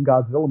this in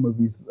Godzilla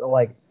movies.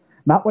 Like,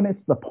 not when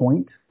it's the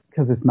point,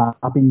 because it's not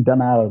being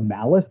done out of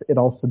malice. It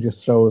also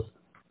just shows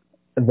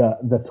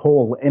the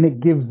toll, and it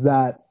gives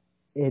that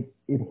it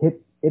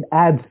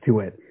adds to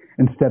it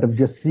instead of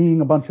just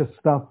seeing a bunch of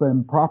stuff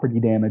and property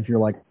damage. You're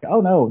like,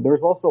 oh no,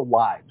 there's also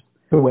lives,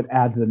 so it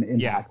adds an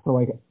impact. So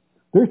like,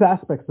 there's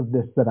aspects of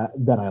this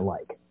that I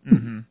like.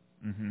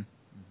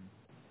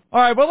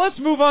 All right, well, let's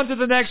move on to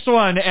the next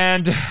one,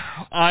 and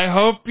I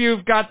hope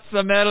you've got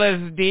some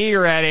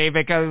LSD ready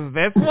because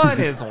this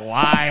one is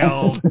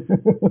wild.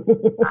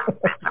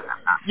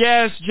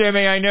 Yes,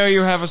 Jimmy, I know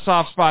you have a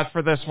soft spot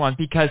for this one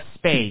because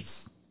space.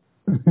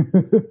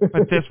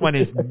 But this one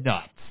is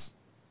nuts.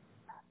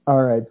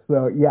 All right,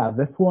 so yeah,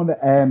 this one,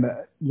 and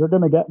you're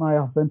going to get my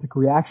authentic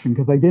reaction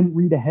because I didn't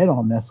read ahead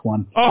on this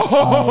one. I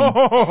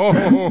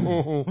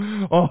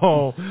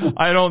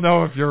don't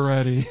know if you're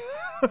ready.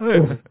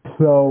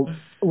 So,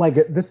 like,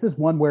 this is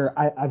one where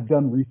I've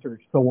done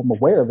research, so I'm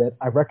aware of it.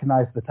 I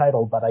recognize the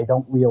title, but I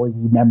don't really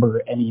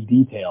remember any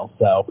details,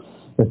 so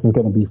this is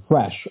going to be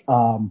fresh.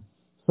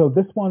 So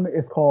this one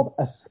is called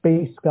A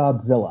Space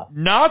Godzilla.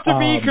 Not to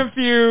be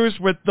confused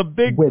with the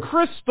big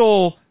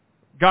crystal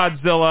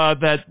Godzilla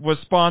that was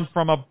spawned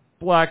from a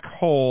black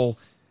hole.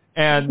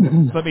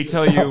 And let me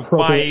tell you,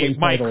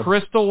 my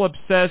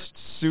crystal-obsessed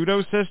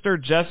pseudo-sister,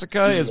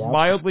 Jessica, is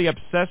mildly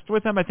obsessed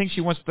with him. I think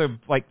she wants to,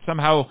 like,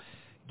 somehow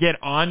get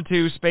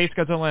onto Space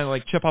Godzilla and,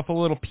 like, chip off a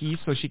little piece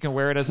so she can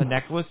wear it as a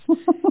necklace.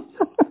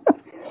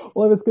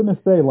 Well, I was going to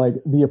say, like,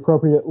 the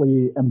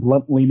appropriately and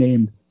bluntly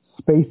named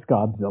Space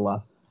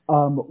Godzilla,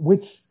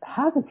 which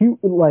has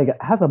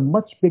a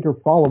much bigger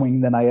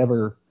following than I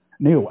ever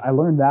knew. I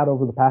learned that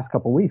over the past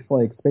couple weeks.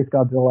 Like, Space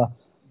Godzilla,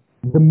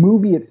 the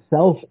movie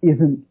itself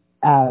isn't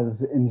as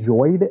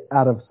enjoyed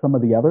out of some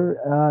of the other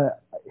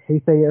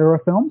Heisei era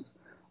films,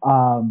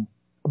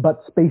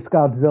 but Space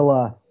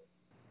Godzilla,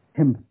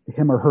 him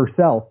or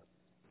herself,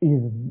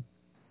 is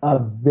a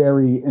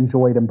very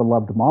enjoyed and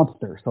beloved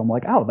monster. So I'm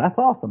like, oh, that's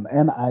awesome,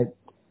 and I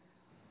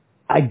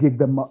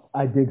dig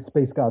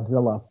Space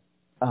Godzilla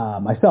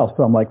myself.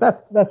 So I'm like,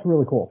 that's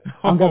really cool.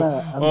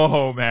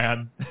 Oh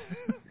man.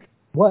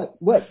 What?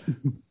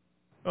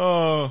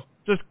 Oh,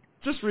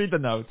 just read the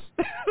notes.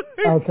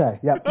 Okay,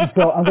 yeah.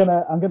 So I'm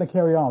gonna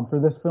carry on for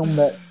this film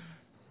that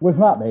was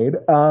not made.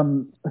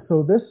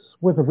 So this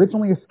was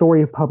originally a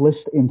story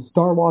published in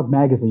Starlog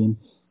magazine,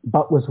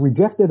 but was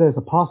rejected as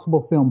a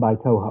possible film by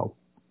Toho.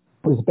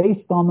 It was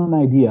based on an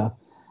idea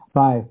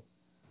by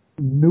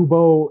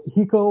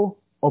Nobuhiko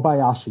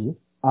Obayashi,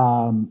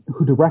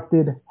 who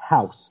directed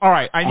House. All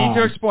right, I need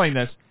to explain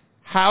this.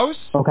 House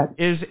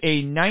is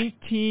a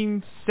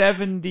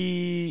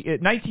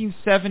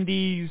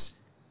 1970s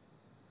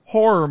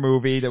horror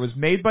movie that was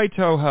made by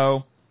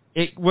Toho.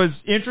 It was,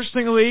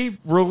 interestingly,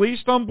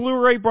 released on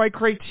Blu-ray by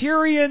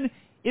Criterion.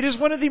 It is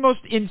one of the most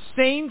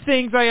insane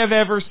things I have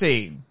ever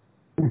seen.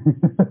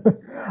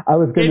 I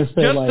was going to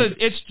say,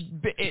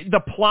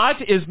 the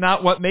plot is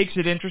not what makes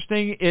it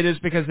interesting. It is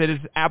because it is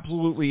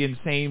absolutely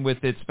insane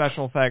with its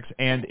special effects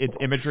and its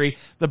imagery.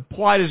 The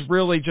plot is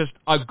really just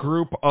a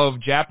group of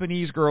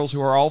Japanese girls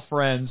who are all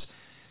friends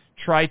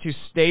try to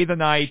stay the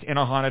night in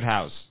a haunted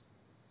house.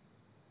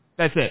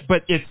 That's it.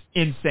 But it's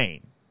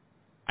insane.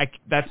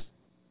 That's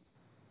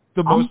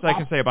the most I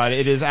can say about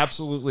it. It is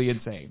absolutely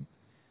insane.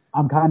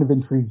 I'm kind of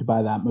intrigued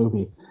by that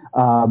movie.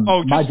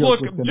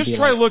 Just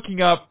try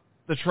looking up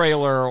the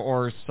trailer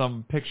or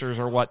some pictures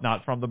or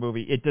whatnot from the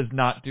movie. It does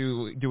not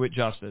do it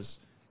justice.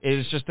 It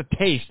is just a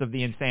taste of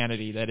the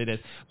insanity that it is.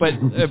 But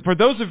for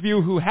those of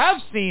you who have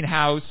seen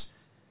House,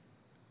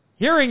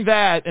 hearing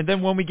that, and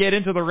then when we get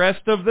into the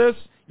rest of this,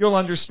 you'll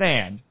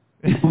understand.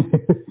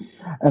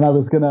 And I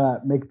was going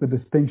to make the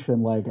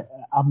distinction, like,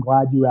 I'm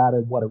glad you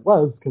added what it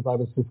was, because I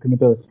was just going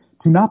to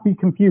not be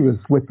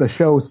confused with the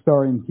show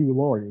starring Hugh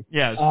Laurie.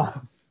 Yes.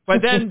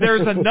 But then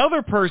there's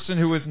another person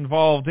who was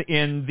involved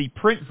in the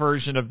print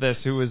version of this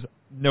who is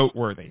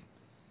noteworthy.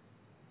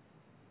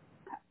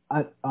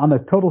 On a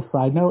total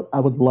side note,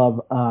 I would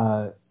love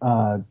a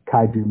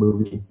kaiju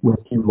movie with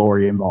Hugh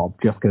Laurie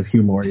involved, just because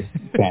Hugh Laurie is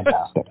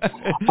fantastic.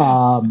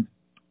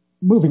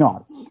 Moving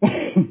on.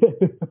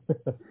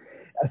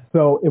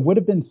 So it would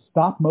have been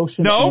stop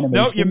motion animation.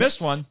 No, you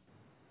missed one.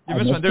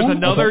 There's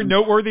another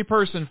noteworthy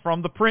person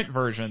from the print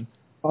version.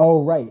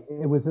 Oh, right.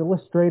 It was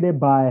illustrated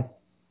by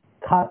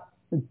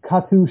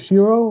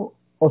Katsushiro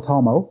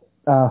Otomo,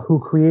 who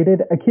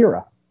created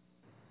Akira.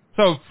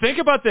 So think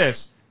about this.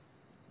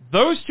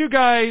 Those two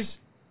guys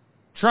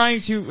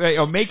trying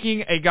to,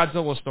 making a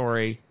Godzilla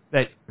story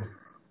that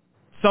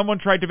someone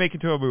tried to make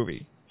into a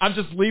movie. I'm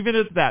just leaving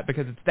it at that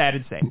because it's that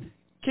insane.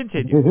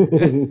 Continue.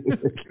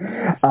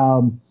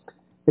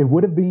 It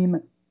would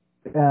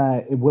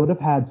have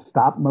had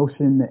stop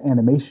motion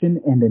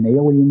animation and an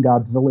alien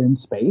Godzilla in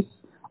space.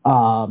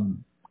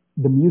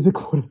 The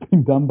music would have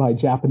been done by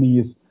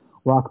Japanese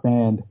rock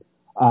band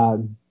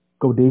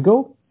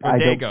Godiego.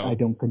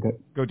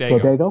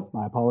 Godiego.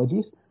 My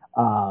apologies.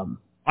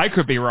 I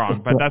could be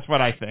wrong, but that's what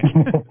I think.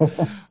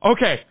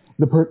 Okay.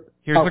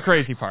 Here's the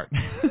crazy part.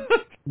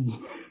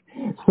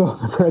 So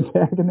the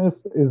protagonist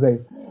is a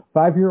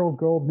 5-year-old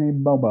girl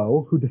named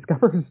Momo who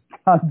discovers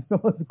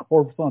Godzilla's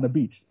corpse on a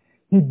beach.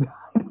 He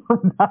died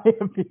from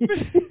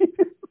diabetes.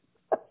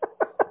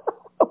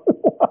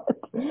 What?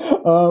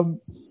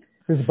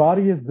 His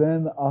body is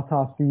then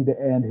autopsied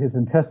and his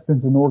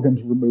intestines and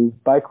organs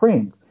removed by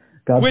cranes.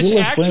 That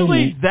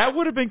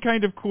would have been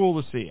kind of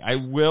cool to see. I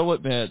will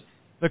admit.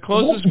 The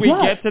closest we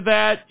get to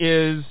that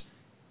is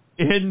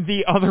in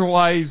the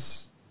otherwise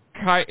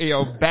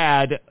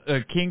bad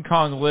King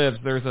Kong Lives.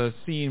 There's a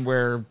scene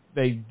where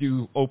they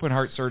do open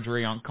heart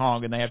surgery on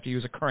Kong and they have to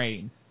use a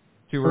crane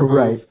to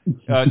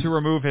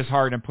remove his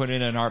heart and put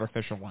in an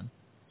artificial one.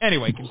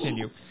 Anyway,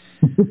 continue.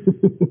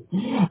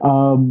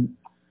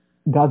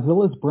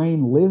 Godzilla's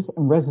brain lives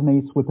and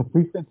resonates with a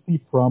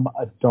frequency from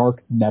a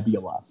dark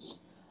nebula.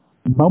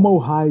 Momo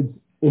hides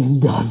in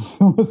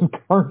Godzilla's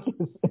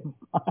carcass and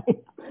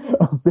finds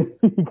a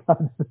baby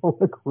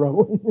Godzilla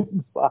growing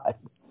inside.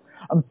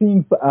 I'm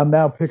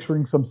now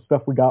picturing some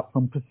stuff we got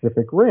from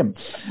Pacific Rim.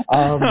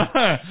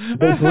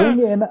 They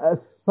bring in a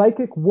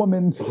psychic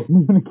woman to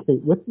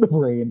communicate with the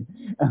brain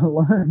and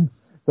learn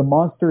the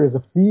monster is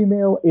a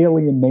female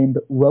alien named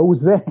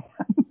Roseanne.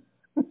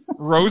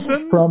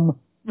 Rosen? From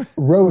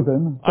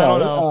Rosen, I don't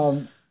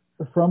know.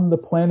 From the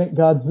planet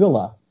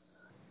Godzilla.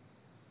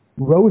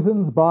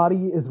 Rosen's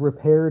body is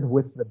repaired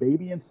with the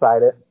baby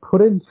inside it,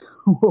 put into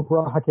a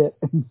rocket,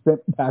 and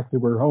sent back to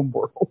her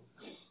homeworld.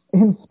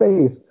 In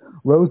space,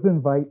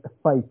 Rosen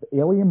fights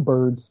alien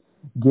birds,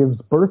 gives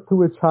birth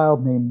to a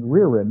child named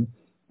Ririn,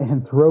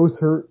 and throws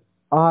her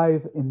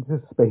eyes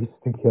into space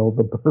to kill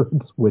the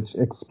birds, which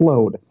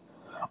explode.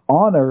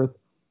 On Earth,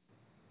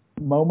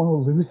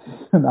 Momo loses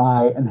an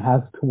eye and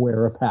has to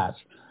wear a patch.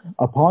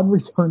 Upon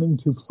returning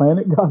to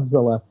planet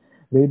Godzilla,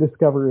 they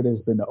discover it has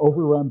been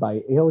overrun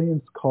by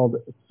aliens called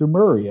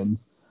Sumerians,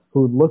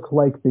 who look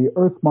like the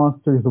Earth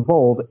monsters of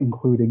old,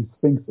 including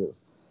sphinxes.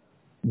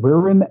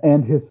 Ririn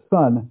and his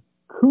son,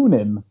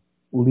 Kunin,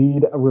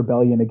 lead a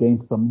rebellion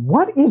against them.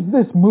 What is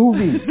this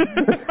movie?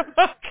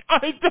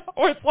 I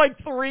know, it's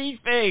like three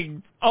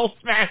things all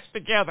smashed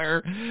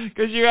together.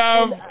 Because you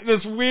have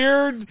this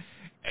weird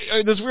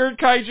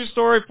kaiju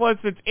story, plus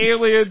it's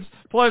aliens,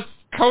 plus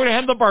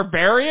Conan the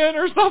Barbarian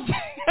or something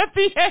at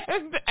the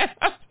end.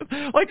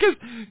 Like,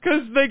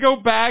 because they go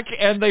back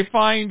and they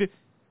find,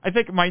 I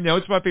think my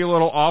notes might be a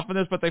little off on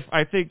this, but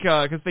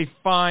because they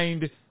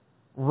find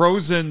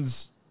Rosen's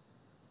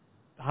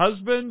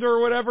husband or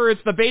whatever,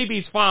 it's the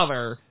baby's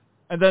father,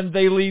 and then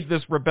they lead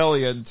this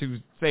rebellion to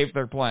save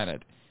their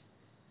planet.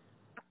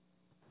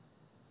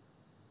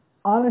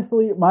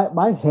 Honestly,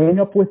 my hang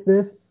up with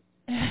this,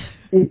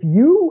 if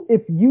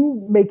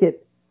you make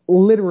it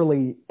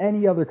literally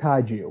any other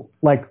kaiju,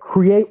 like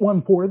create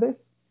one for this,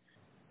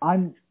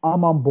 I'm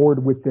on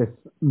board with this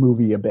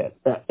movie a bit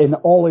in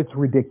all its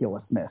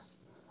ridiculousness,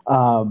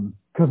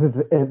 because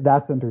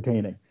that's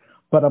entertaining.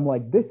 But I'm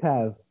like, this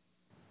has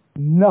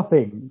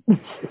nothing to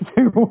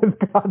do with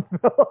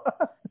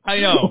Godzilla. I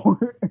know.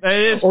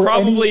 It is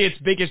probably its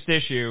biggest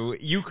issue.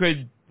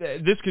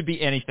 This could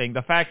be anything.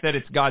 The fact that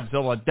it's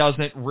Godzilla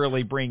doesn't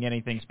really bring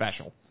anything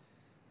special.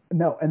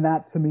 No, and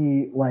that to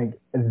me, like,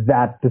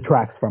 that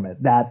detracts from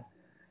it. That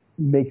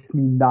makes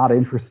me not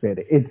interested.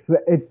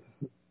 It's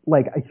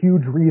like a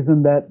huge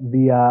reason that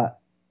the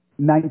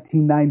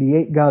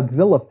 1998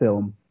 Godzilla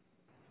film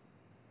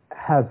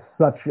has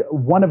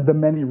one of the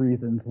many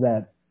reasons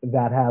that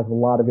has a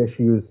lot of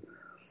issues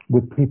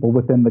with people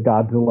within the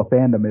Godzilla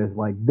fandom is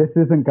like, this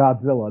isn't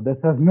Godzilla. This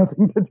has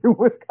nothing to do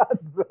with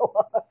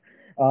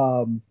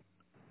Godzilla.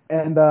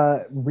 And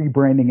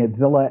rebranding it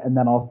Zilla, and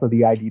then also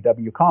the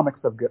IDW comics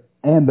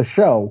and the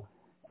show,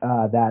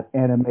 that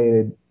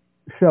animated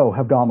show,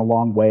 have gone a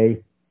long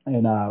way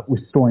in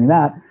restoring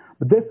that.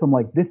 But this, I'm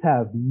like, this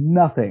has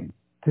nothing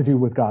to do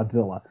with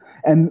Godzilla.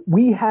 And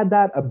we had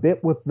that a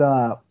bit with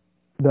the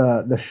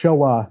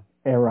Showa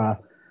era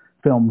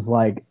films,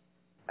 like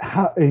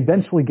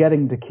eventually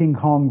getting to King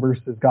Kong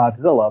versus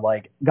Godzilla.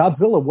 Like,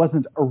 Godzilla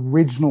wasn't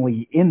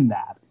originally in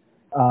that.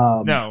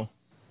 No.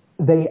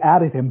 They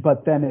added him,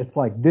 but then it's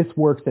like, this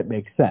works, it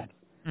makes sense.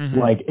 Mm-hmm.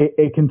 Like,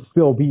 it can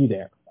still be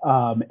there,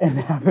 and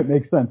have it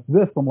make sense.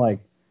 This, I'm like,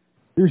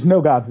 there's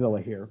no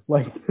Godzilla here.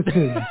 Like, this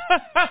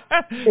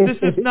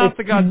is not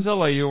the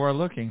Godzilla you are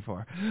looking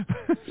for.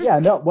 Yeah,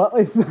 no, well,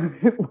 it's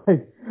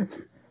like,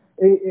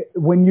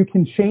 when you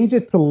can change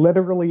it to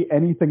literally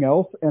anything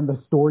else and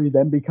the story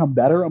then become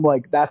better, I'm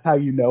like, that's how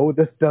you know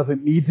this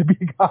doesn't need to be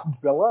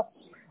Godzilla.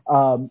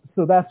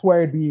 So that's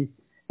where I'd be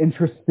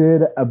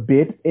interested a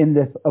bit in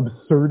this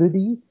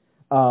absurdity.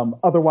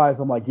 Otherwise,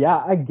 I'm like, yeah,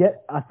 I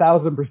get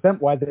 1,000%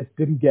 why this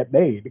didn't get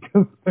made,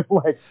 because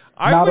like,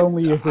 I kind of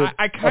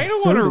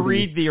want to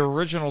read the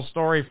original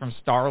story from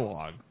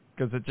Starlog,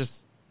 because it just,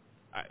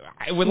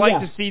 I would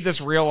like to see this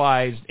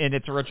realized in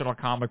its original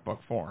comic book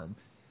form.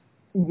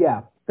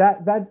 Yeah,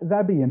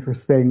 that'd be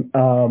interesting.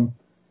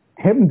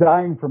 Him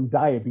dying from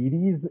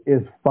diabetes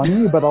is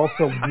funny, but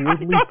also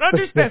weirdly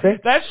specific. Understand.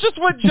 That's just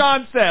what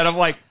John said. I'm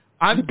like,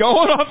 I'm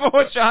going off of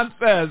what John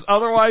says.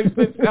 Otherwise,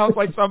 it sounds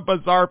like some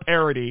bizarre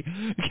parody.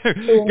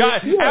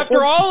 God,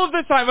 after all of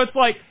this time, it's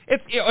like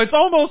it's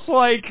almost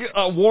like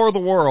War of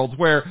the Worlds,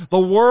 where the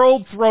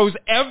world throws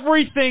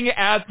everything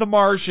at the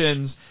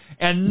Martians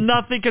and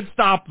nothing can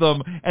stop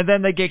them, and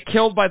then they get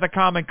killed by the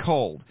common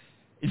cold.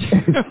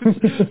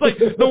 It's like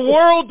the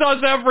world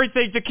does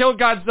everything to kill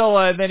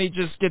Godzilla, and then he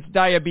just gets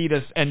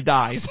diabetes and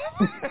dies.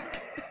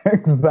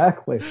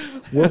 Exactly.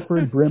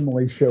 Wilford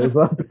Brimley shows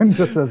up and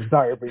just says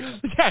diabetes.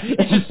 Yeah, he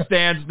just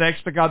stands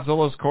next to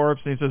Godzilla's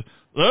corpse and he says,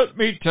 "Let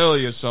me tell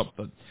you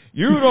something.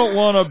 You don't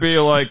want to be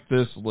like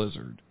this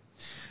lizard."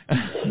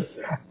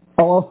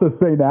 I'll also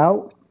say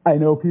now, I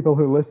know people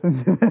who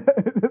listen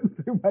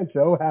to my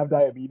show have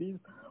diabetes.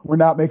 We're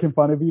not making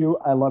fun of you.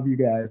 I love you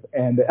guys,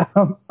 and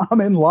I'm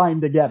in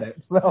line to get it.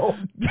 So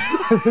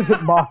this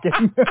isn't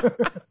mocking.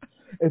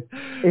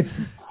 It's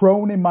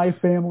prone in my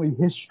family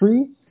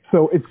history.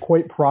 So it's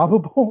quite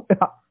probable.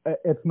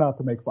 It's not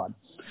to make fun.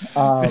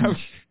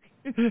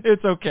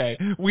 It's okay.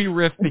 We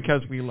riff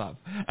because we love.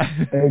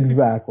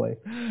 Exactly.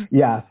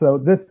 Yeah. So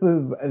this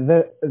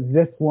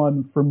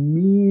one for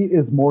me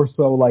is more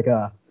so like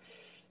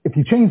if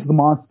you change the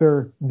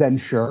monster,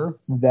 then sure.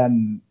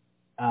 Then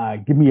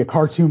give me a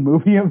cartoon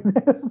movie of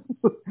this,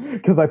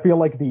 because I feel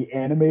like the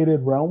animated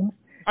realm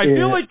I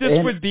feel like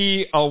this would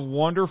be a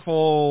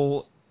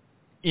wonderful,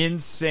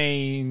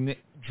 insane,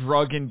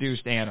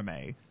 drug-induced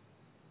anime.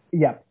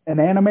 Yeah, an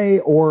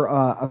anime or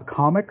a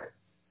comic.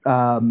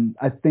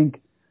 I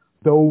think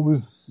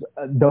those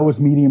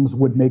mediums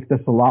would make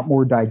this a lot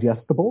more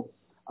digestible.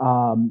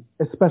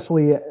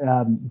 Especially,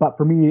 but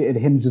for me, it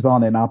hinges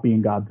on it not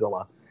being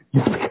Godzilla.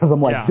 Just because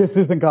I'm like, this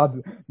isn't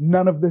Godzilla.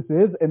 None of this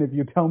is, and if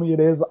you tell me it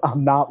is,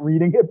 I'm not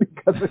reading it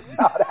because it's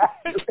not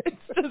accurate. It's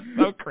just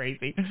so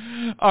crazy.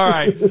 All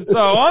right, so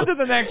on to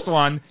the next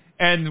one.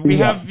 And we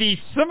have the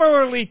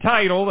similarly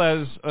titled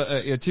as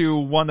to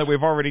one that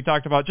we've already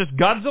talked about, just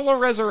Godzilla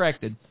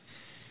Resurrected.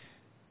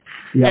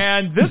 Yep.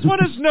 And this one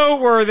is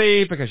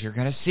noteworthy because you're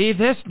going to see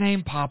this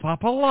name pop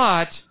up a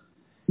lot.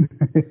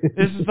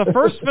 This is the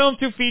first film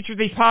to feature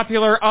the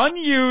popular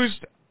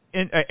unused,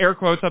 in air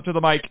quotes up to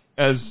the mic,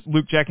 as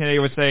Luke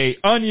Jackson would say,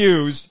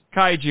 unused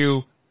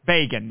kaiju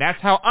Bagan.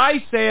 That's how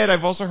I say it.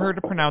 I've also heard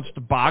it pronounced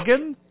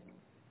Bagan.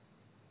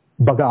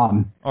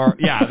 Bagan. Or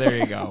yeah, there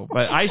you go.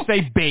 But I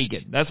say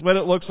Bagan. That's what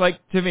it looks like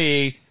to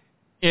me.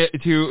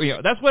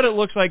 That's what it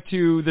looks like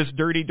to this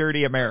dirty,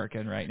 dirty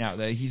American right now.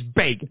 That he's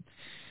Bagan.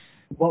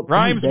 Well,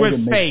 rhymes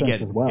with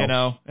Fagan, well. You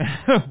know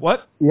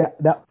what? Yeah,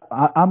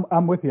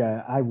 I'm with you.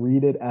 I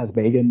read it as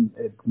Bagan.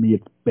 To me,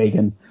 it's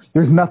Bagan.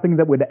 There's nothing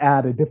that would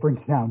add a different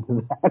sound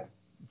to that.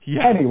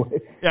 Yeah. Anyway,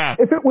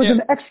 if it was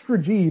an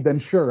extra G,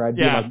 then sure, I'd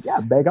be like,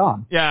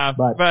 Bagan. Yeah,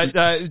 but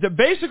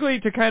basically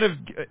to kind of,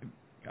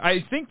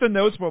 I think the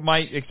notes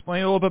might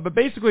explain a little bit, but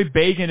basically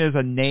Bagan is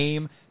a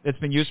name that's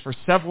been used for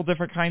several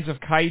different kinds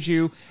of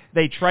kaiju.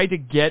 They tried to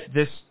get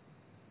this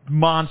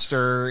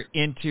monster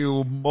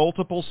into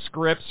multiple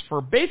scripts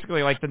for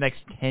basically like the next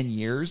 10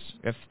 years,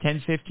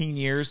 10, 15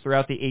 years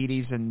throughout the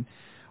 80s and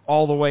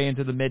all the way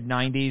into the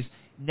mid-90s.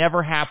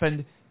 Never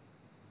happened.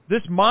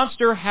 This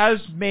monster has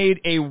made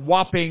a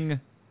whopping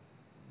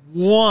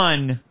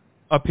 1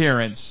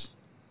 appearance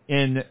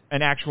in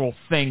an actual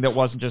thing that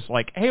wasn't just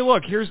like, hey,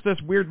 look, here's this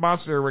weird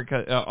monster we're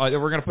going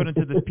to put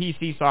into this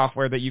PC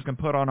software that you can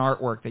put on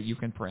artwork that you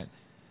can print.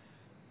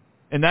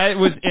 And that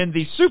was in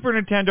the Super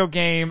Nintendo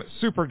game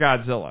Super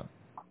Godzilla.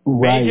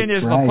 Bagan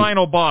is the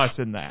final boss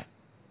in that.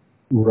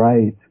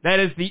 Right. That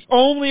is the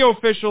only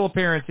official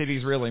appearance that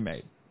he's really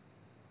made.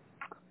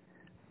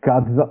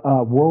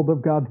 World of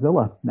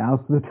Godzilla.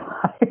 Now's the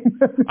time.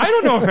 I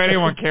don't know if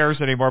anyone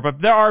cares anymore,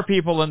 but there are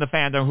people in the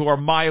fandom who are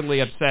mildly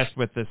obsessed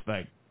with this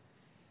thing.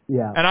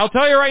 Yeah. And I'll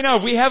tell you right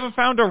now, we haven't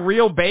found a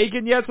real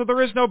Bagan yet, so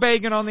there is no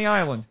Bagan on the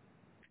island.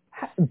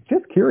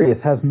 Just curious,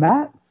 has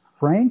Matt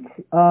Frank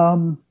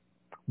done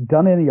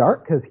any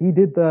art? Because he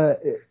did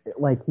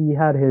he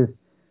had his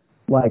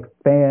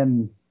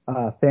fan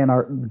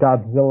art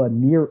Godzilla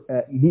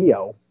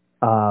Neo.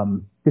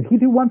 Did he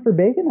do one for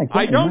Bagan?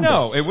 I don't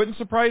know. It wouldn't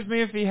surprise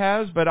me if he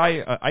has, but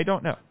I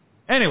don't know.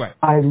 Anyway,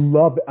 I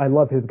love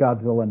his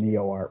Godzilla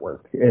Neo artwork.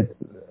 It's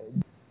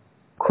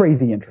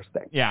crazy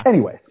interesting. Yeah.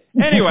 Anyway,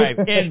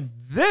 in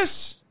this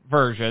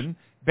version,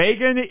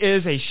 Bagan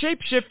is a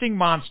shape-shifting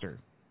monster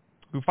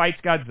who fights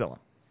Godzilla.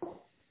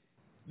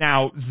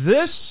 Now,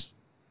 this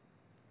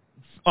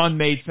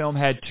unmade film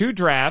had 2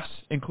 drafts,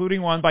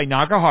 including one by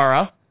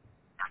Nagahara.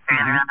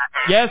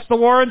 Yes, the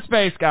War in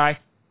Space guy.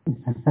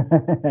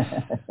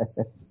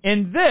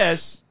 In this,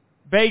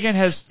 Bagan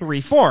has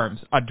 3 forms: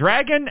 a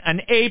dragon,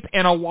 an ape,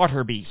 and a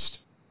water beast.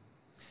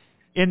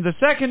 In the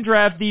second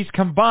draft, these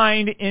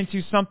combined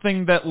into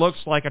something that looks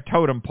like a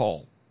totem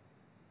pole.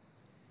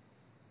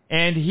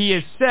 And he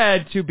is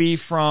said to be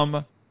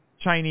from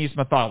Chinese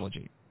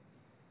mythology.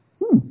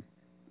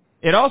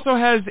 It also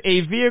has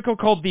a vehicle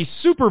called the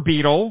Super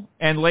Beetle,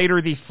 and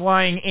later the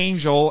Flying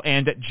Angel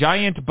and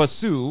Giant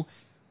Basu,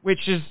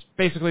 which is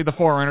basically the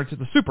forerunner to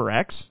the Super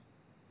X.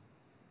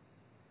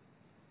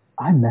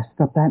 I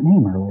messed up that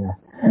name earlier.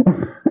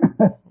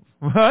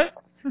 What?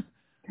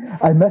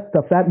 I messed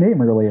up that name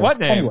earlier. What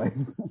name? Anyway,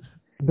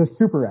 the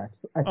Super X.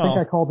 I think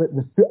I called it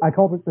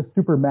the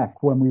Super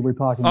Mech when we were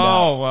talking about.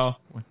 Oh well.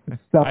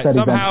 Stuff that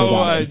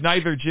somehow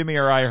neither Jimmy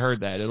or I heard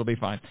that. It'll be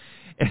fine.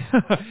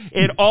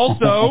 It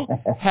also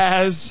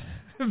has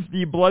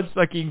the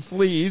blood-sucking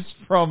fleas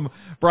from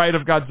Bride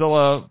of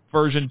Godzilla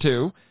version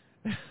 2.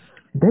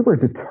 They were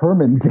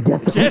determined to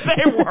get them. Yeah,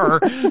 they were.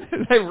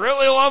 They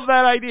really love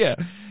that idea.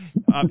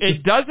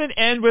 It doesn't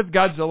end with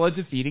Godzilla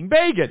defeating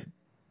Bagan.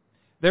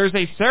 There's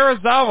a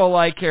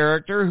Serizawa-like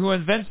character who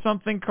invents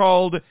something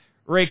called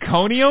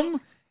Rayconium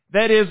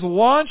that is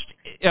launched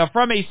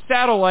from a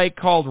satellite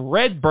called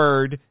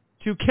Redbird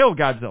to kill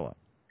Godzilla.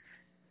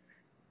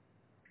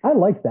 I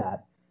like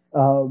that.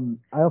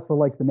 I also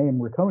like the name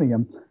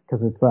Rayconium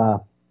because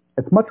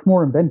it's much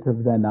more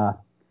inventive than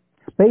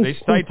Space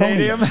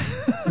Titanium.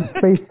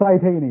 Space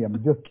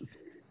Titanium. Just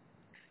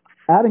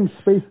adding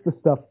space to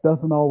stuff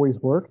doesn't always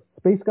work.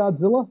 Space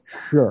Godzilla,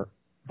 sure,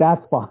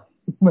 that's fine.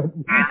 But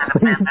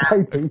Space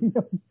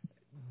Titanium.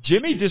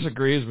 Jimmy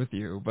disagrees with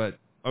you, but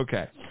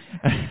okay.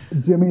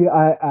 Jimmy,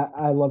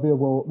 I love you.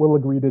 We'll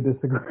agree to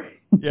disagree.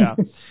 Yeah.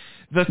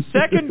 The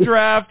second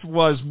draft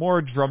was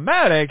more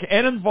dramatic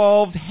and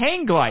involved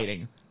hang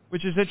gliding,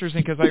 which is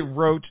interesting because I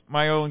wrote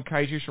my own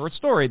kaiju short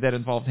story that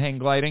involved hang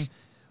gliding.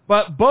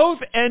 But both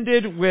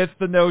ended with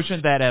the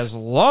notion that as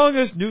long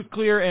as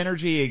nuclear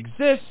energy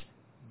exists,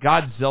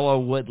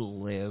 Godzilla would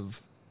live.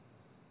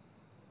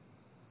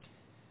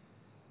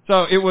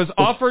 So it was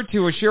offered to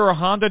Ishiro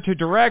Honda to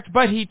direct,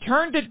 but he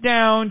turned it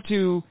down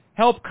to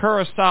help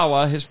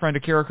Kurosawa, his friend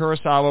Akira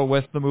Kurosawa,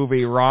 with the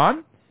movie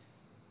Ron.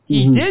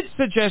 He did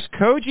suggest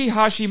Koji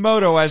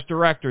Hashimoto as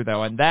director,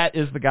 though, and that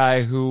is the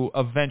guy who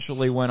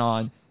eventually went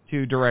on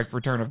to direct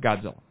Return of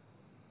Godzilla.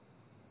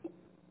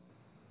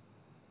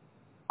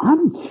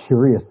 I'm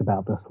curious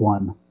about this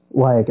one.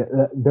 Like,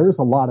 there's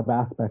a lot of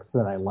aspects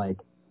that I like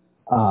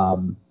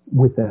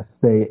with this.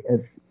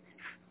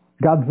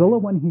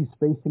 Godzilla, when he's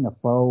facing a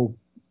foe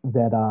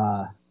that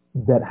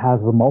has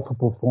the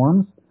multiple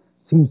forms,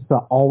 seems to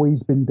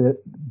always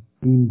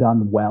being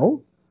done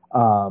well.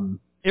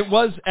 It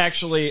was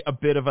actually a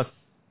bit of a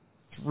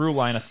through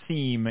line, a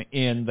theme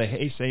in the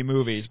Heisei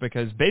movies,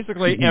 because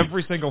basically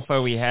every single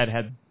foe he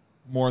had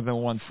more than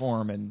one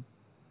form, and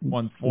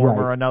one form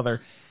or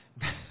another.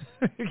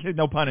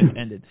 No pun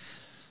intended.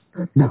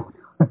 No.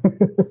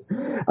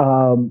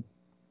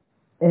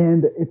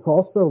 And it's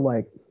also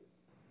like,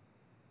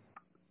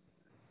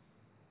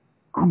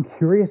 I'm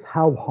curious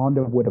how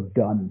Honda would have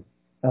done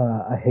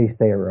a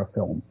Heisei era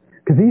film,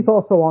 because he's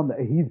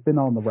been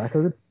on the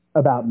record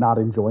about not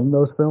enjoying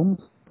those films.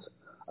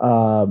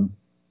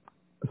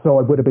 So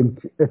it would have been,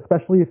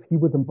 especially if he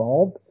was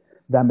involved,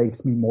 that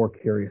makes me more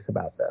curious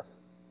about this.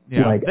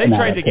 Yeah, like they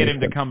tried to get him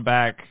to come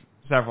back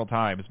several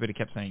times, but he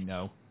kept saying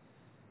no.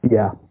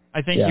 Yeah.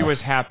 I think he was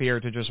happier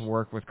to just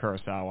work with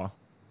Kurosawa,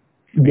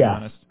 to be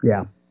honest.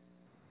 Yeah.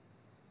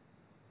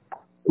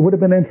 It would have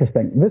been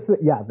interesting. This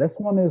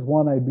one is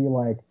one I'd be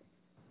like,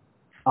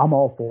 I'm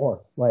all for.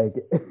 Like,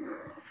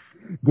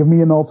 give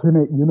me an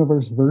alternate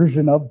universe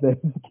version of this.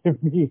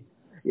 Give me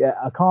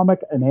a comic,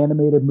 an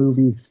animated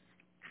movie,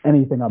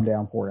 anything I'm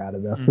down for out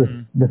of this.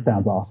 This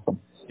sounds awesome.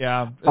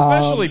 Yeah,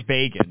 especially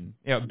Bagan.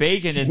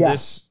 Bagan in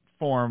this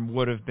form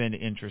would have been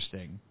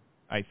interesting,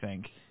 I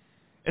think.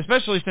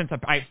 Especially since,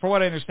 for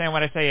what I understand,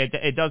 when I say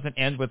it doesn't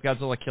end with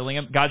Godzilla killing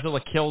him,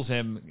 Godzilla kills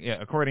him,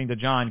 according to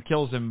John,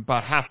 kills him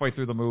about halfway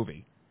through the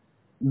movie.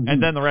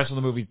 And then the rest of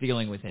the movie's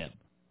dealing with him.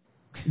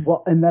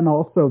 Well, and then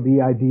also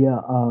the idea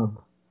of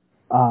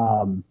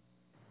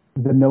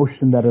the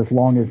notion that as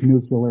long as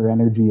nuclear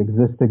energy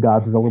existed,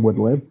 Godzilla would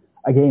live.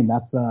 Again,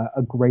 that's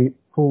a great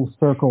full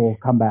circle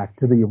comeback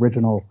to the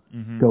original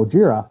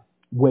Gojira,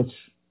 which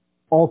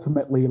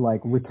ultimately, like,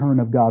 Return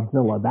of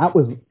Godzilla, that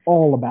was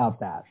all about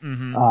that.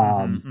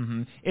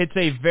 It's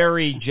a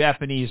very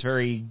Japanese,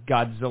 very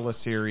Godzilla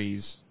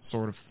series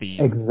sort of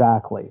theme.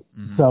 Exactly.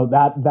 So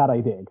that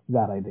I dig.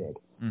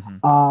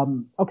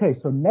 Okay,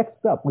 so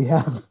next up we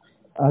have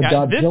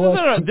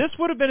Godzilla. This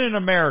would have been an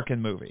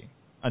American movie.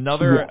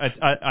 Another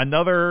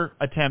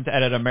attempt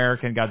at an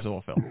American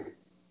Godzilla film.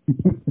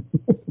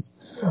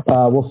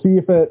 We'll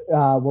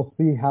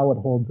see how it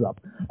holds up.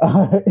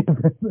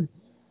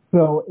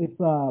 So it's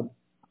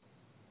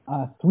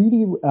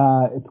 3D.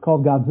 It's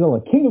called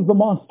Godzilla, King of the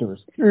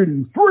Monsters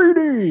in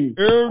 3D.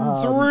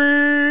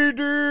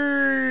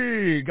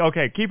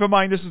 Okay, keep in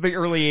mind this is the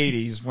early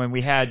 '80s when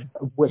we had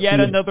yet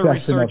another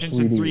resurgence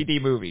in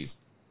 3D movies.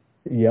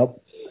 Yep.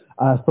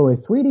 So a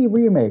 3D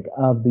remake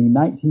of the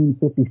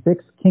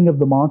 1956 King of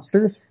the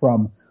Monsters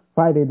from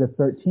Friday the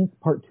 13th,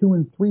 Part 2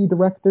 and 3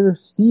 director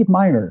Steve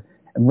Miner,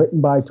 and written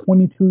by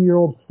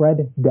 22-year-old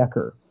Fred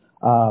Decker.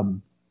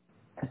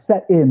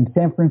 Set in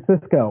San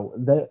Francisco.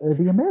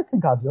 The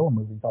American Godzilla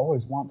movies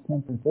always want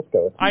San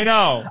Francisco. I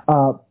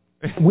know.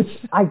 Which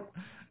I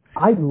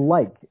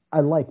like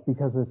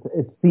because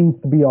it seems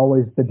to be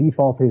always the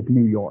default is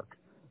New York.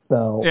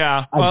 So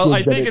yeah, well,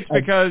 I think it's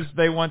because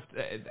they want.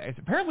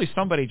 Apparently,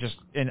 somebody just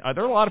there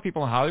are a lot of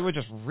people in Hollywood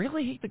just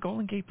really hate the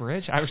Golden Gate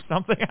Bridge or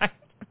something. I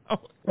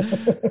don't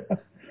know.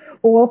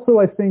 Well, also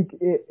I think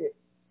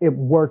it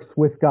works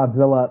with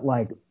Godzilla.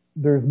 Like,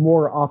 there's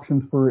more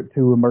options for it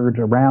to emerge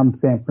around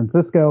San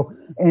Francisco,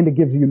 and it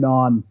gives you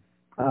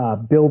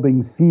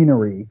non-building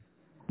scenery.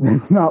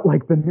 It's not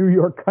like the New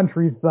York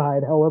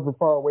countryside, however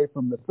far away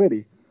from the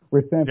city,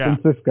 where San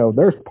Francisco,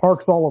 there's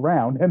parks all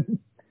around. And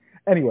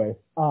anyway,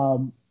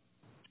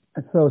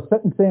 so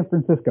set in San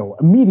Francisco,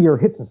 a meteor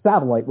hits a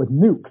satellite with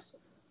nukes.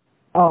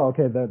 Oh,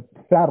 okay, the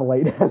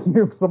satellite has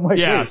nukes. I'm like,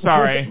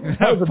 sorry.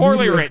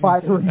 Poorly written.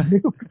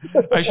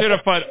 I should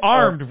have put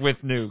armed with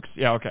nukes.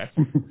 Yeah, okay.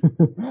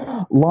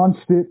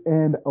 Launched it,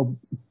 and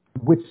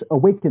which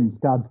awakens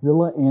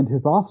Godzilla and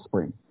his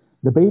offspring.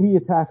 The baby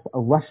attacks a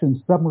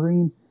Russian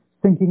submarine,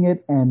 sinking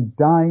it and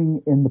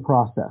dying in the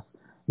process.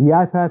 The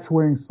eye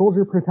patch-wearing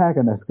soldier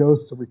protagonist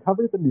goes to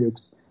recover the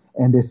nukes,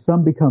 and his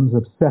son becomes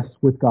obsessed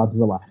with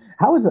Godzilla.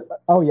 How is it?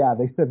 Oh, yeah,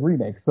 they said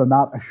remake, so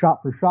not a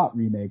shot-for-shot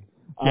remake.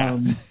 Yeah.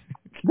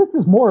 This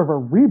is more of a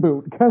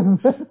reboot because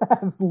this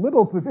has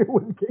little to do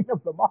with King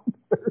of the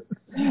Monsters.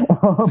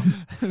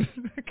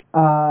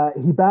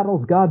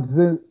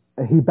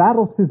 He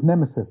battles his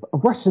nemesis, a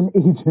Russian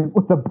agent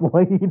with a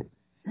blade,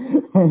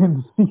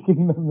 and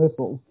seeking the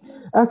missiles.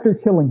 After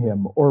killing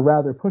him, or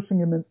rather pushing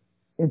him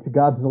into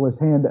Godzilla's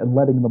hand and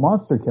letting the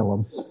monster kill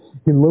him,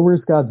 he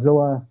lures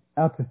Godzilla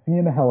out to sea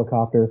in a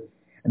helicopter,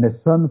 and his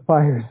son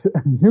fires a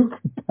nuke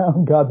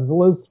down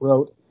Godzilla's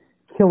throat,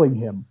 killing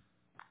him.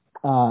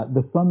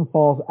 The son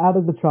falls out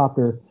of the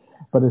chopper,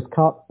 but is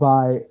caught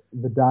by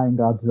the dying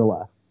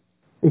Godzilla.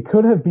 It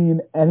could have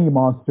been any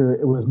monster.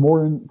 It was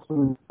more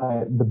into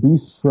the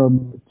beast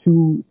from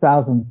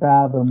 2,000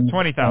 Fathoms.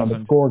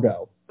 20,000.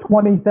 Gorgo.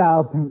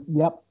 20,000.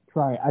 Yep.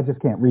 Try. I just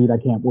can't read. I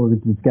can't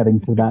word. It's getting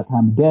to that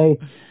time of day.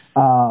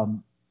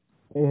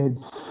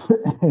 It's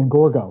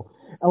Gorgo.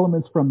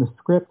 Elements from the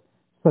script,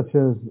 such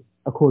as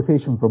a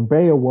quotation from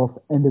Beowulf,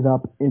 ended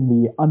up in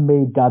the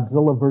unmade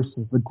Godzilla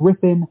versus the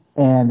Griffin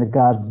and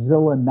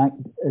Godzilla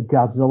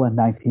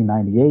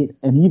 1998,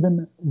 and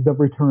even The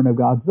Return of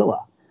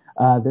Godzilla.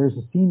 There's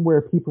a scene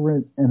where people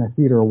in a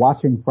theater are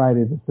watching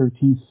Friday the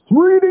 13th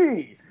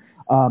 3D.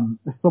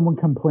 Someone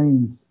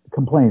complains,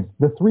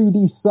 the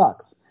 3D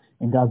sucks,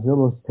 and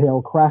Godzilla's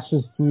tail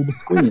crashes through the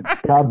screen.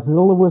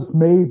 Godzilla was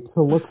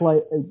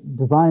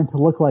designed to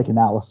look like an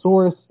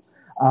Allosaurus.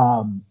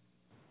 I'm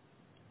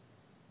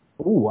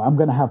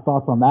going to have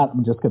thoughts on that.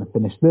 I'm just going to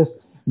finish this.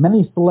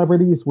 Many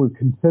celebrities were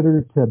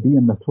considered to be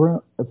in the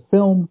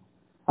film.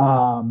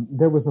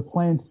 There was a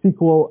planned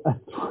sequel, a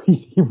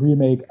 3D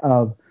remake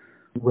of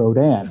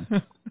Rodan.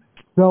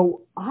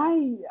 So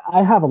I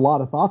have a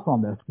lot of thoughts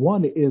on this.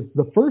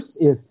 The first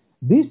is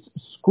this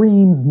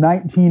screams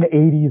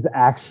 1980s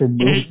action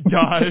movie. It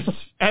does,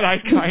 and I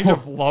kind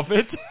of love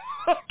it.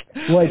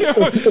 Like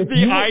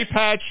the eye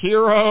patch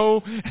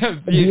hero,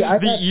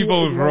 the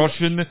evil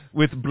Russian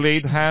with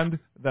blade hand.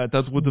 That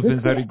would have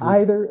been very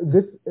good.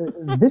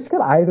 This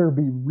could either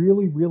be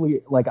really,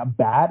 really like a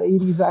bad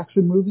 80s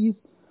action movie,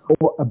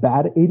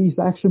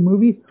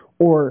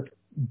 or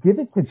give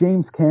it to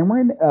James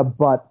Cameron,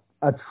 but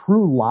a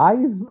True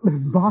Lies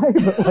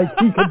vibe. Like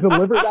he could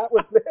deliver that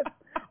with this.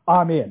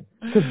 I'm in,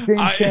 because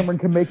James Cameron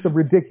can make the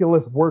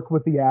ridiculous work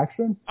with the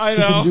action. I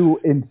know. He can do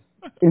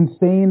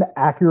insane,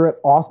 accurate,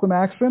 awesome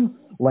action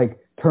like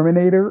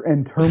Terminator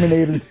and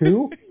Terminator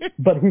 2,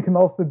 but he can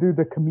also do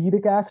the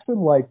comedic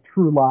action like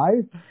True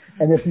Lies.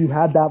 And if you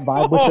had that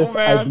vibe with this,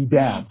 man. I'd be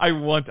down. I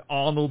want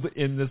Arnold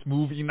in this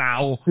movie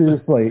now.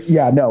 Seriously,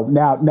 yeah, no,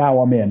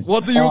 now I'm in.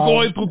 What are you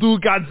going to do,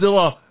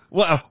 Godzilla?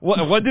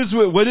 What is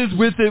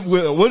with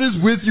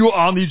you,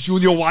 Arnie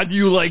Jr.? Why do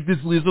you like this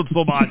lizard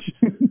so much?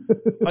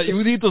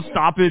 You need to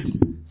stop it.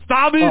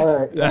 Stop it! All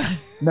right, yeah.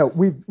 No,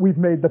 we've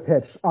made the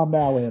pitch. I'm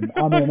now in.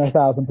 I'm in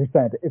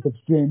 1,000%. If it's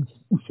James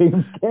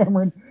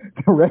Cameron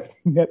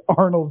directing it,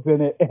 Arnold's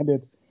in it, and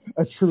it's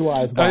a True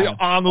Lies vibe.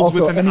 Arnold's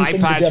with an eye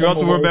patch. You have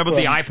to remember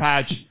the eye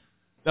patch.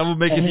 That will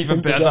make it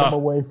even better. To get him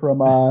away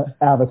from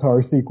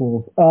Avatar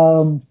sequels.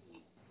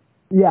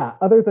 Yeah,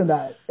 other than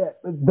that,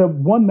 the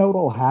one note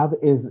I'll have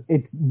is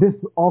this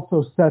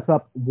also sets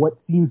up what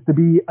seems to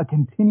be a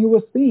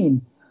continuous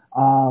theme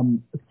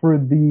for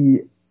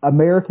the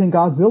American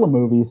Godzilla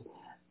movies,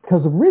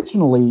 because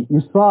originally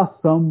you saw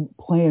some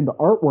planned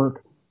artwork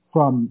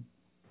from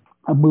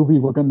a movie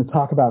we're going to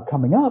talk about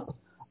coming up,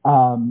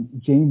 Jan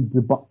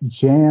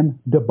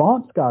de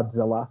Bont's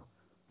Godzilla,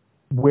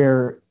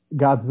 where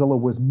Godzilla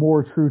was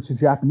more true to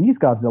Japanese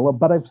Godzilla,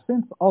 but I've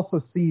since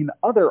also seen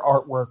other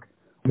artwork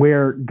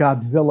where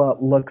Godzilla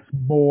looks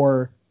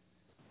more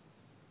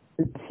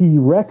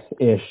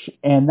T-Rex-ish,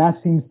 and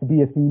that seems to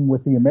be a theme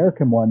with the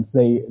American ones.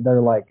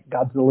 They're like,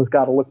 Godzilla's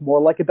got to look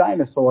more like a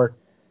dinosaur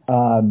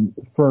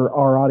for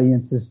our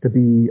audiences to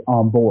be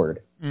on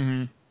board.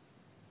 Mm-hmm.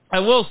 I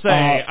will say,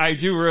 I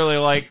do really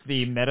like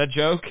the meta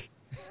joke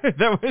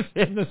that was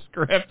in the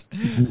script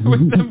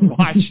with them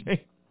watching,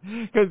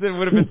 because it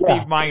would have been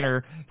Steve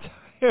Miner.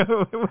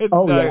 With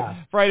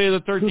Friday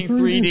the 13th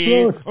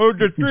 3D. Oh,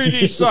 the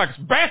 3D sucks.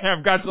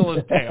 Bam!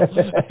 Godzilla's tail.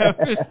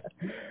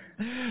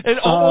 It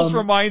almost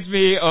reminds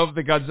me of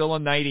the Godzilla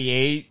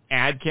 98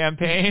 ad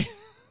campaign.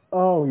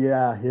 Oh,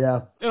 yeah.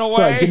 In a way.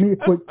 Sorry,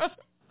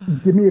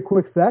 give me a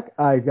quick sec.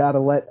 I got to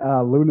let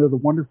Luna the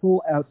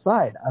Wonderful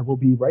outside. I will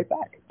be right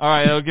back. All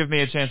right, it'll give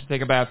me a chance to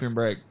take a bathroom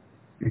break.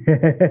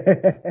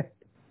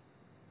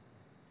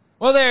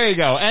 Well, there you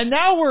go. And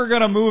now we're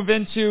going to move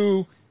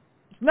into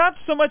not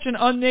so much an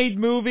unmade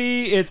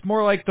movie, it's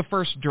more like the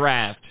first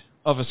draft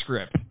of a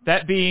script.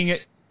 That being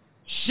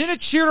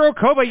Shinichiro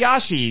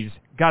Kobayashi's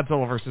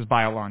Godzilla vs.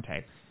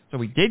 Biollante. So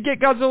we did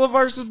get Godzilla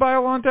vs.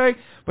 Biollante,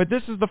 but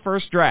this is the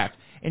first draft.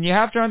 And you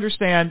have to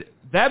understand,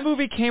 that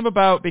movie came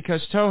about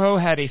because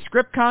Toho had a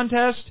script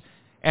contest,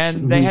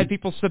 and they had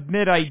people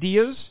submit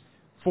ideas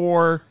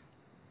for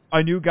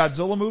a new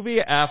Godzilla movie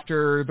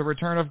after The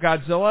Return of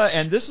Godzilla,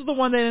 and this is the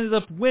one that ended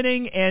up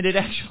winning, and it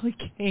actually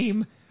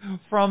came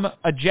from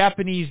a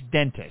Japanese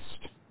dentist,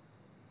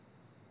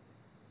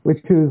 which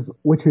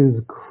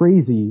is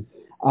crazy.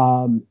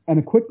 And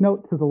a quick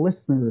note to the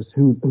listeners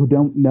who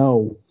don't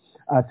know,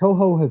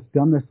 Toho has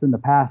done this in the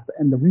past,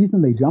 and the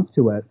reason they jumped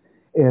to it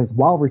is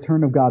while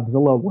Return of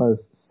Godzilla was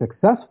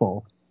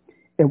successful,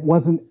 it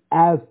wasn't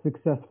as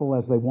successful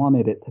as they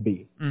wanted it to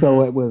be.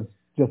 So it was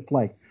just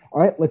like,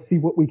 all right, let's see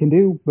what we can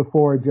do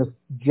before just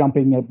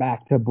jumping it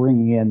back to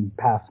bringing in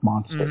past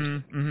monsters.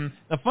 Mm-hmm, mm-hmm.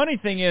 The funny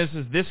thing is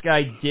this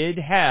guy did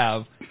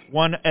have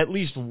at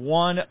least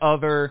one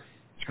other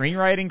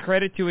screenwriting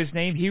credit to his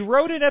name. He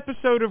wrote an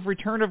episode of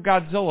Return of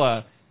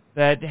Godzilla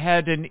that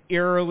had an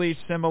eerily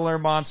similar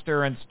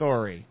monster and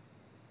story.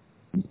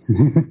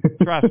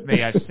 Trust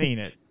me, I've seen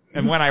it.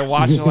 And when I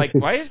watched it, like,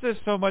 why is this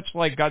so much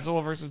like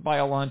Godzilla versus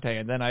Biollante?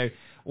 And then I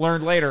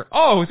learned later,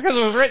 oh, it's because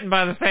it was written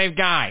by the same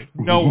guy.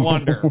 No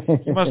wonder.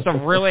 He must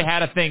have really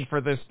had a thing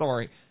for this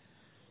story.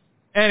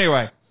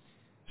 Anyway,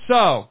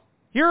 so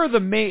here are the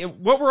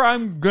main,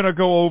 I'm going to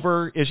go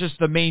over is just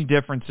the main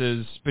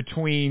differences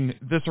between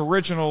this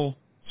original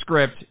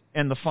script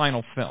and the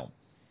final film.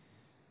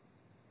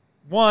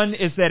 One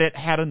is that it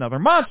had another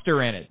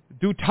monster in it,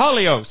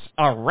 Dutalios,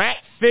 a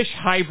rat-fish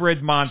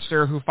hybrid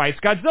monster who fights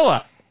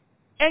Godzilla.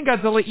 And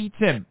Godzilla eats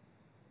him.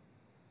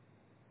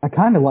 I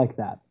kind of like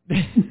that.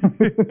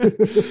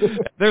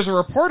 There's a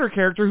reporter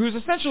character who's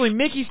essentially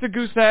Miki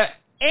Sagusa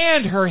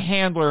and her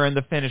handler in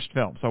the finished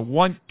film. So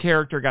one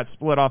character got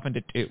split off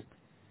into two.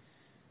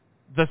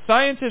 The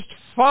scientist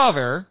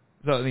father,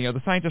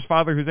 the scientist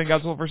father who's in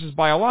Godzilla vs.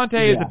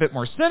 Biollante is a bit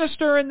more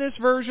sinister in this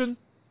version.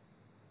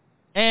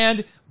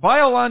 And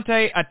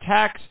Biollante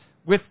attacks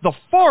with the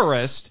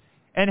forest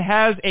and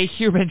has a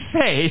human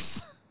face.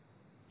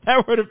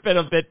 That would have been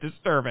a bit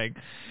disturbing.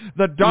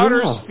 The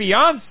daughter's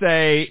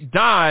fiance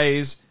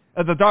dies,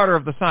 the daughter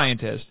of the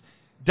scientist,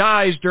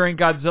 dies during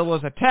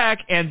Godzilla's attack,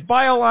 and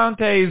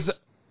Biollante's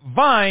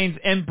vines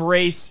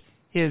embrace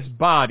his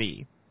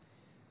body.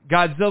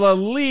 Godzilla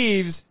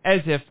leaves as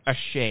if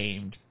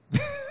ashamed.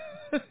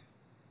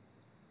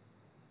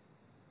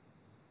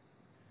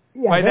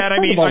 By that I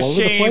mean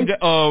ashamed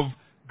of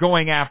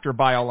going after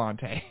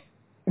Biollante.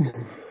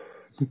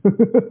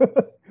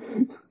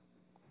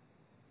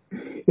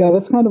 Yeah,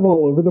 that's kind of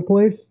all over the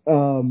place.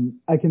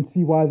 I can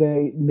see why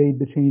they made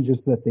the changes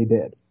that they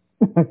did.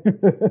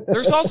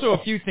 There's also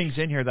a few things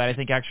in here that I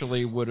think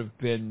actually would have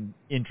been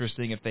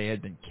interesting if they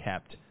had been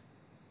kept.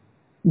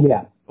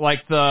 Yeah.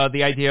 Like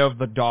the idea of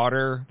the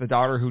daughter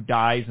who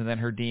dies and then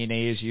her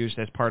DNA is used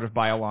as part of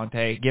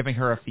Biollante, giving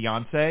her a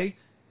fiance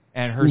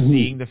and her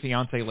seeing the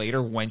fiance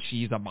later when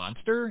she's a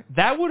monster.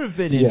 That would have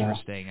been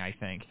interesting, I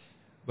think.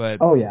 But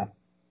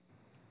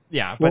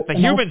yeah, but the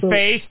human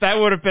face, that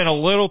would have been a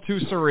little too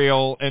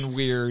surreal and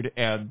weird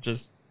and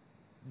just,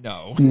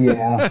 no.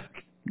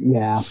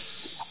 Yeah.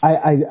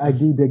 I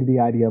do dig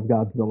the idea of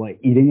Godzilla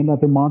eating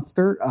another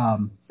monster,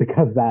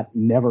 because that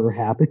never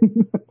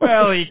happened.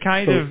 Well, he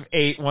kind of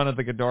ate one of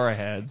the Ghidorah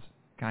heads,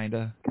 kind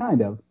of.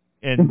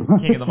 In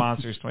King of the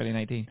Monsters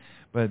 2019.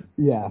 But,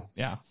 yeah.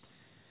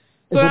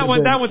 So that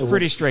one's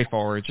pretty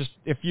straightforward, just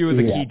a few of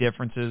the key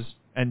differences,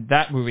 and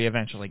that movie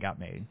eventually got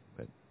made,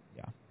 but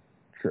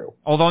true.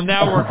 Although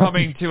now we're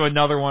coming to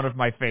another one of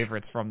my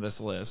favorites from this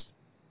list.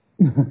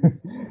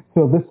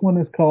 So this one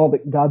is called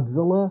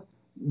Godzilla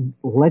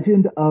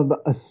Legend of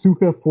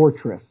Asuka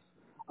Fortress.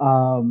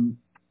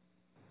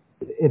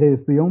 It is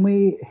the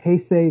only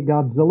Heisei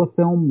Godzilla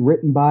film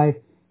written by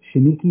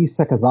Shinichi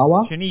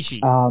Sekizawa. Shinichi.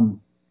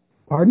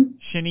 Pardon?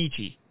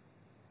 Shinichi,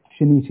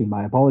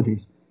 my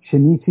apologies.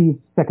 Shinichi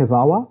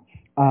Sekizawa.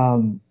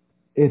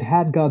 It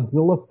had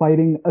Godzilla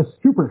fighting a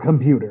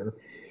supercomputer.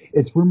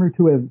 It's rumored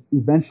to have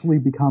eventually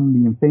become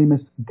the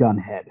infamous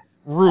Gunhead.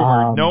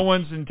 Rumored. No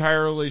one's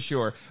entirely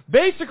sure.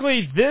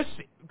 Basically, this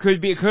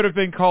could have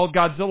been called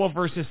Godzilla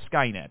versus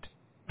Skynet.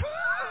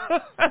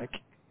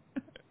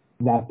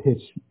 That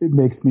pitch, it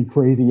makes me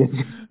crazy.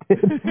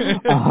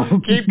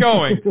 Keep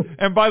going.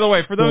 And by the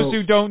way, for those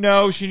who don't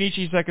know,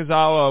 Shinichi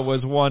Sekizawa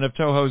was one of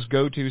Toho's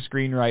go-to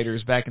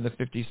screenwriters back in the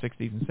 50s,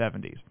 60s, and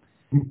 70s.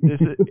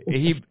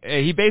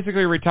 He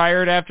basically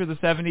retired after the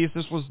 70s.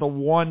 This was the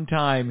one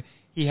time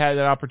he had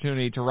an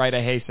opportunity to write a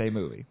Heisei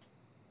movie.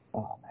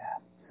 Oh,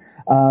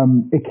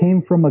 man. It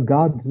came from a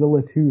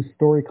Godzilla 2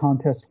 story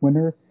contest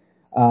winner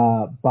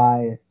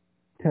by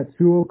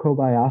Tetsuo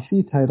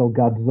Kobayashi titled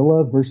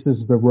Godzilla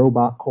versus the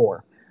Robot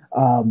Corps.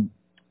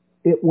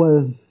 It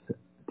was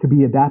to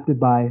be adapted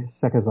by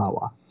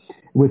Sekizawa.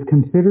 It was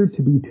considered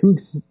to be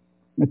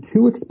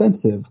too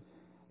expensive,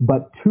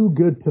 but too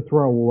good to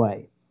throw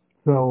away.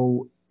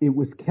 So it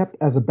was kept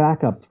as a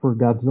backup for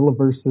Godzilla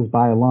versus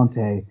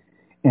Biollante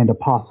and a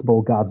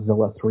possible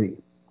Godzilla 3.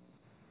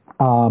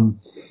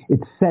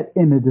 It's set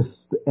in a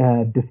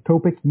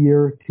dystopic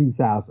year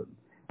 2000.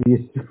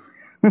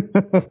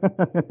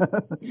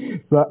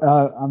 So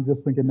I'm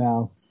just thinking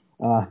now,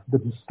 the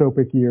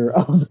dystopic year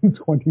of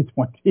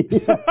 2020.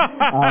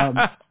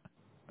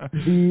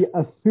 The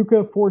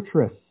Asuka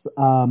Fortress,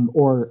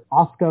 or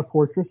Asuka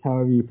Fortress,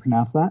 however you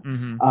pronounce that,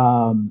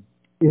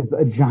 is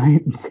a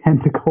giant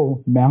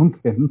tentacle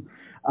mountain.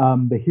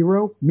 The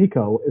hero,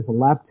 Miko, is a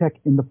lab tech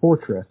in the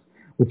fortress,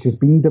 which is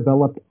being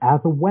developed as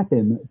a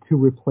weapon to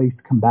replace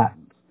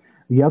combatants.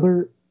 The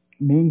other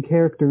main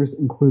characters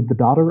include the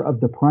daughter of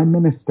the prime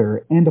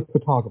minister and a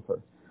photographer.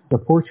 The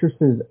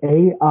fortress's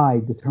AI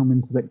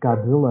determines that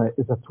Godzilla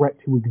is a threat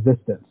to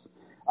existence.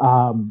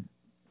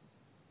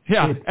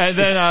 Yeah, and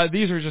then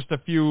these are just a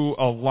few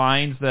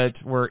lines that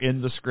were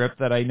in the script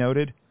that I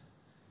noted.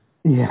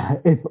 Yeah,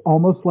 it's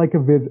almost like a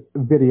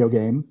video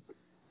game.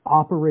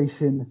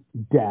 Operation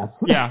Death.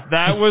 Yeah,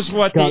 that was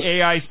what the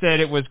AI said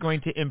it was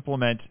going to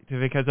implement,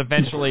 because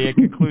eventually it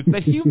concludes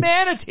that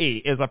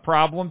humanity is a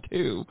problem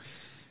too,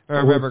 if I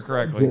remember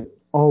correctly. It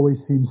always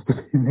seems to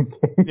be the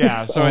case.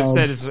 Yeah, so it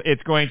said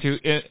it's going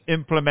to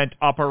implement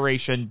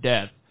Operation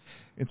Death.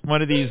 It's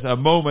one of these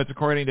moments,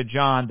 according to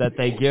John, that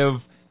they give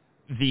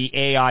the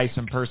AI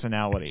some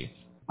personality.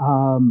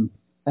 And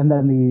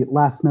then the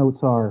last notes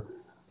are,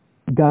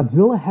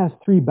 Godzilla has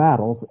 3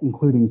 battles,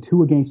 including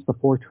 2 against the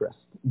Fortress.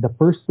 The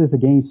first is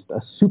against a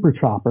Super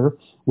Chopper,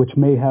 which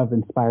may have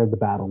inspired the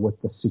battle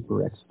with the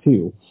Super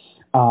X2.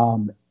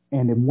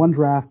 And in one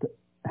draft,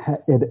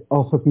 it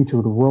also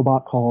featured a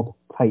robot called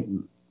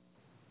Titan.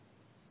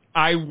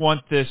 I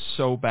want this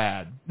so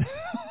bad.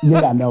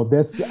 Yeah, no,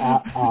 this,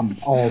 I'm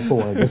all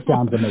for. This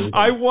sounds amazing.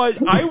 I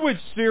would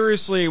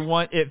seriously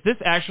want, if this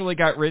actually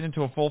got written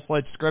into a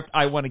full-fledged script,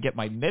 I want to get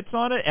my mitts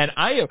on it, and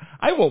I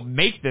will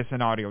make this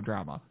an audio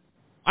drama.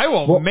 I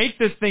will make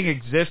this thing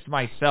exist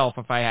myself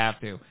if I have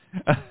to.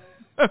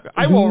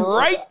 I will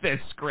write this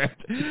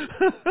script.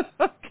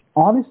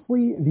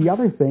 Honestly, the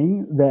other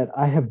thing that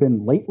I have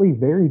been lately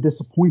very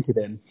disappointed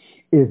in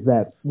is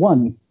that,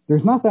 1,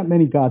 there's not that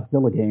many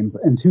Godzilla games,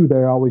 and 2,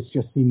 there always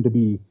just seem to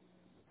be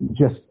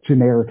just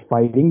generic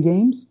fighting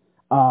games.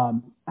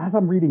 As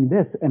I'm reading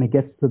this, and it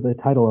gets to the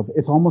title of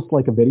it's almost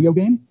like a video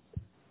game,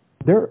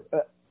 there,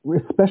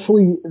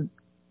 especially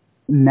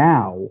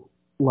now,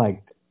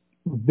 like,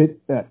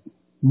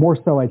 more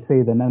so I'd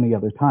say than any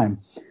other time,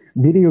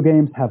 video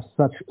games have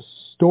such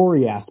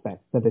story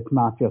aspects that it's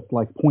not just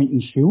like point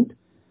and shoot.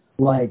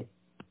 Like,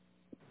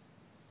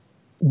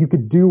 you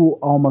could do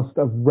almost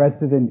a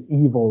Resident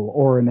Evil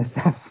or an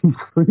Assassin's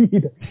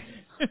Creed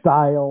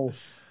style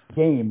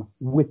game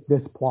with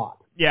this plot.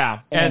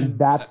 Yeah. And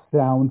that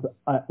sounds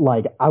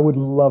like I would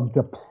love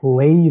to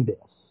play this.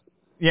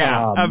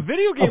 Yeah, a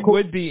video game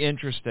would be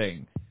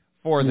interesting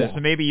for this. Yeah.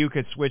 So maybe you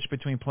could switch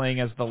between playing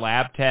as the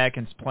lab tech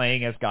and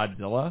playing as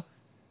Godzilla.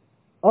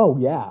 Oh,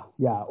 yeah,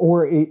 yeah.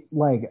 Or,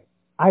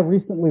 I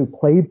recently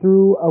played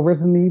through a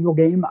Resident Evil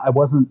game. I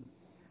wasn't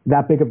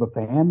that big of a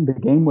fan. The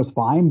game was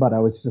fine, but I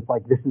was just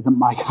like, this isn't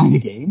my kind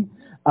of game.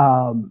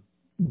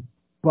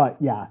 But,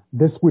 yeah,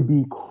 this would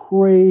be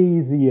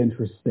crazy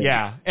interesting.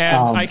 Yeah,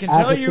 and I can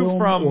tell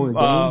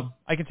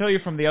you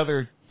from the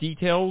other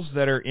details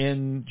that are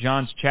in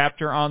John's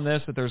chapter on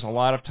this that there's a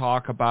lot of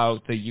talk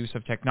about the use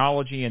of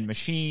technology and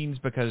machines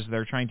because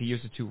they're trying to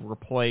use it to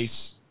replace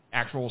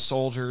actual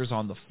soldiers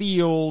on the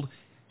field.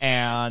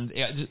 And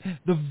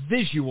the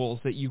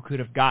visuals that you could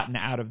have gotten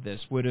out of this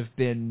would have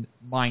been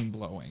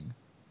mind-blowing,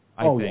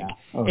 I think.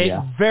 Yeah.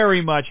 It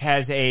very much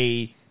has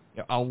a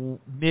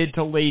mid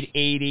to late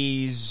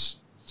 80s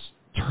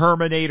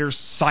Terminator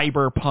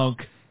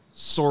cyberpunk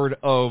sort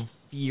of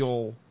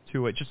feel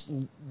to it, just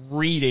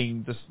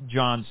reading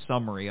John's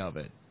summary of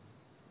it.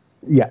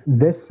 Yeah,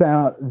 this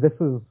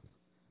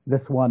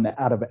one,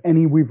 out of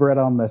any we've read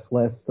on this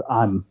list,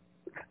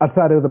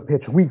 outside of the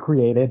pitch we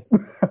created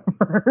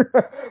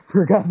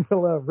for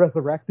Godzilla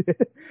Resurrected,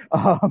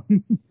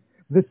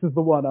 this is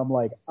the one I'm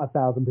like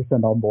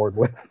 1,000% on board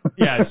with.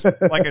 Yes,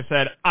 like I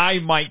said, I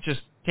might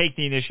just take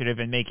the initiative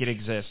and make it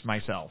exist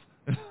myself.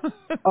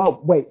 Oh,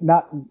 wait,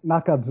 not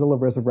Godzilla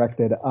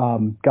Resurrected,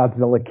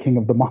 Godzilla King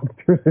of the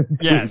Monsters.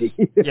 Yes,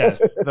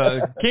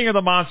 the King of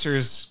the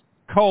Monsters,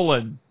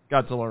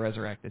 Godzilla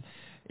Resurrected.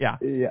 Yeah.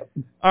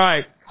 All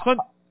right, so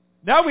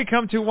now we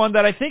come to one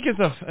that I think is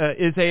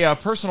a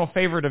personal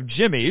favorite of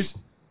Jimmy's.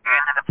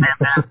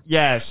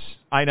 Yes,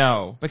 I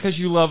know, because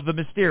you love the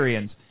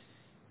Mysterians.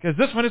 Because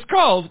this one is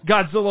called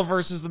Godzilla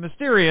vs. the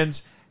Mysterians,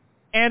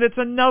 and it's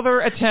another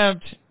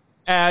attempt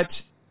at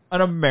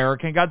an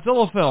American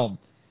Godzilla film.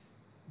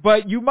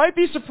 But you might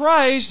be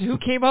surprised who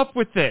came up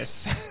with this.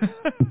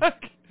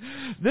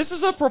 This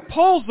is a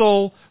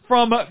proposal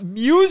from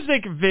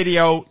music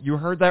video, you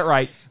heard that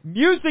right,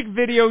 music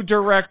video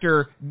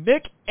director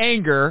Mick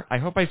Anger, I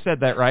hope I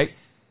said that right,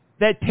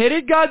 that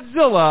pitted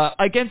Godzilla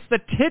against the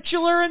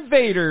titular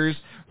invaders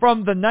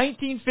from the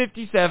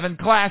 1957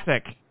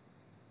 classic.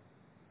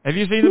 Have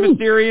you seen The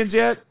Mysterians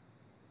yet?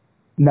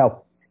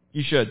 No.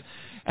 You should.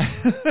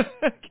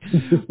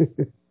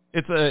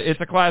 It's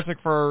a classic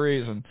for a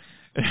reason.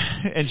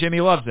 And Jimmy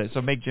loves it,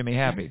 so make Jimmy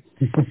happy.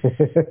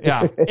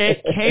 Yeah.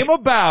 It came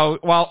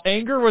about while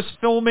Anger was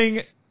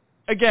filming,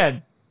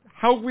 again,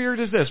 how weird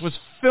is this? Was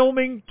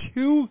filming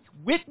 2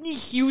 Whitney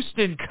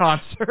Houston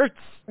concerts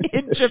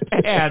in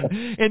Japan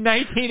in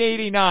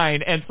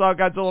 1989 and saw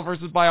Godzilla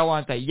vs.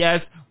 Biollante.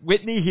 Yes,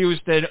 Whitney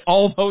Houston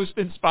almost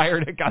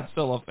inspired a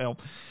Godzilla film.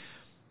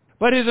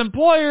 But his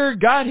employer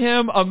got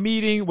him a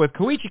meeting with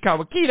Koichi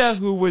Kawakita,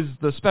 who was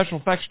the special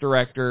effects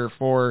director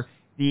for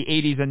the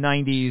 80s and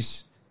 90s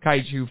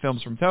kaiju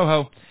films from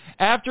Toho,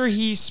 after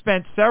he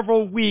spent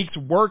several weeks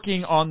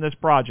working on this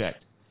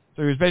project.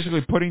 So he was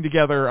basically putting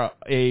together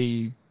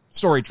a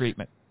story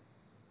treatment.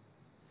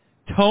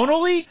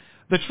 Tonally,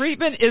 The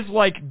treatment is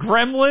like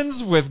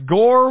Gremlins with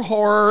gore,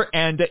 horror,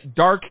 and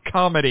dark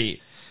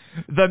comedy.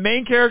 The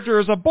main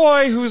character is a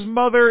boy whose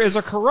mother is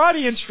a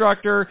karate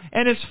instructor,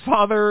 and his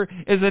father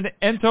is an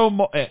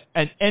entomologist.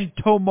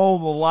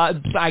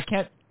 I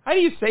can't. How do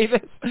you say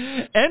this?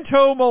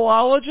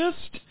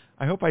 Entomologist?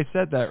 I hope I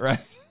said that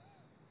right.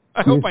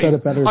 I hope I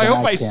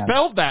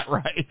spelled that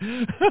right.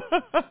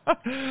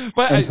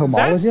 But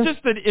that's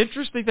just an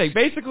interesting thing.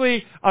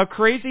 Basically, a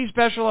crazy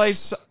specialized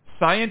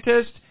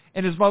scientist,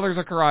 and his mother's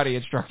a karate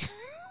instructor.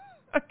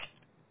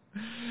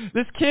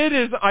 This kid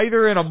is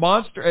either in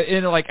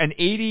like an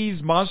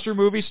 80s monster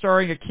movie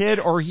starring a kid,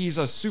 or he's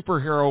a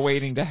superhero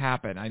waiting to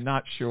happen. I'm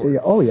not sure.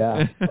 Oh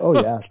yeah,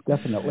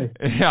 definitely.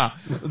 Yeah.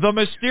 The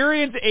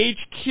Mysterians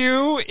HQ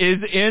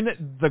is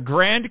in the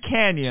Grand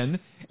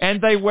Canyon,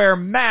 and they wear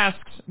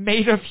masks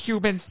made of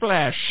human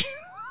flesh.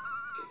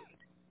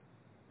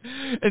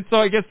 And so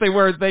I guess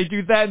they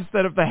do that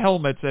instead of the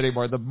helmets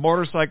anymore, the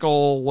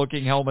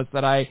motorcycle-looking helmets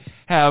that I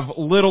have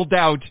little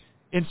doubt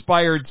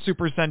inspired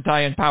Super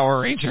Sentai and Power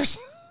Rangers.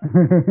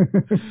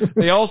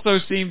 They also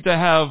seem to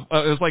have,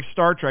 it was like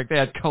Star Trek, they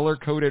had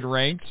color-coded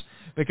ranks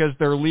because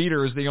their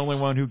leader is the only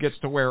one who gets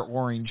to wear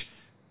orange.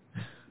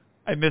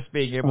 I miss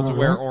being able to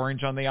wear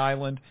orange on the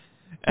island.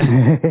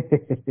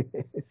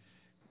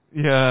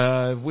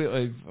 Yeah,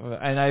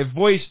 and I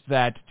voiced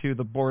that to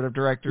the board of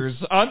directors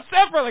on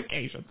several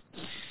occasions.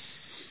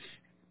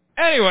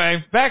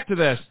 Anyway, back to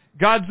this.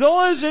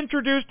 Godzilla is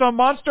introduced on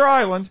Monster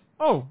Island.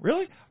 Oh,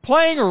 really?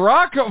 Playing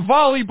rock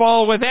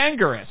volleyball with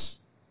Anguirus.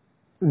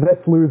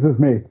 That loses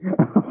me.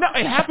 No,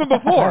 it happened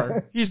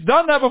before. He's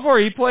done that before.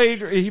 He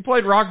played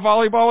rock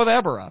volleyball with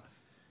Ebirah.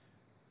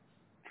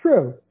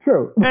 True.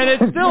 And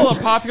it's still a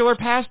popular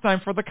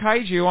pastime for the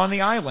kaiju on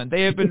the island.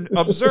 They have been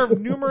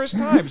observed numerous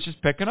times,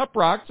 just picking up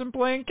rocks and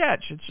playing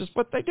catch. It's just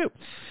what they do.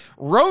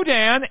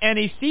 Rodan and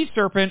a sea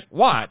serpent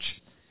watch.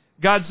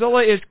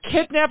 Godzilla is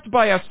kidnapped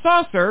by a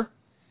saucer,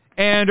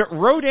 and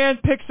Rodan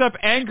picks up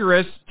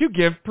Anguirus to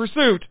give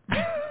pursuit.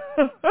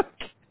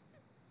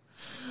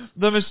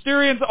 The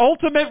Mysterian's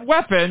ultimate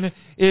weapon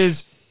is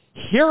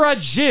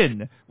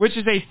Hirajin, which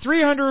is a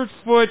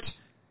 300-foot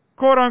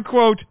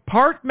quote-unquote,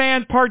 part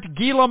man, part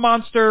Gila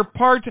monster,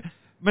 part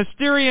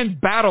Mysterian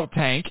battle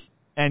tank,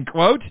 end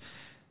quote.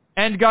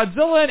 And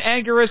Godzilla and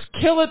Anguirus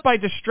kill it by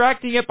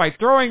distracting it by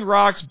throwing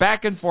rocks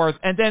back and forth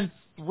and then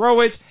throw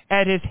it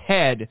at his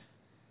head.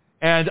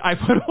 And I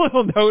put a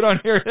little note on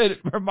here that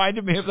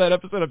reminded me of that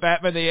episode of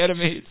Batman the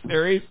Animated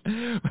Series.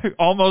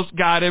 Almost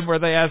got him where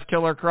they asked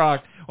Killer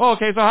Croc, well,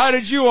 okay, so how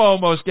did you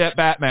almost get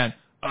Batman?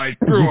 I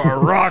threw a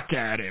rock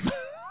at him.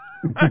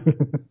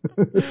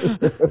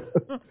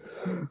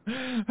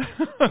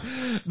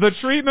 The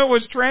treatment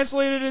was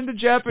translated into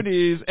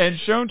Japanese and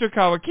shown to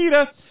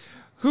Kawakita,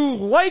 who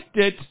liked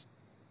it,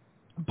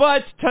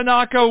 but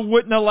Tanaka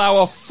wouldn't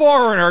allow a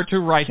foreigner to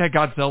write a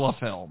Godzilla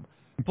film.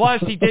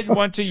 Plus, he didn't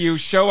want to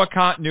use Showa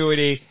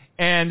continuity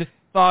and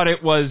thought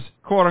it was,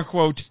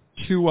 quote-unquote,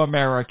 too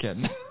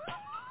American.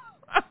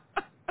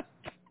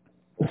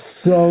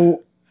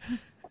 So,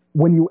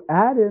 when you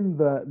add in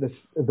the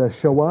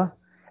Showa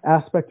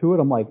aspect to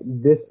it, I'm like,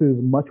 this is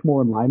much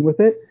more in line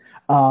with it.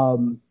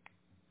 And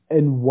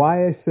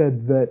why I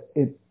said that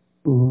it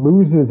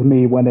loses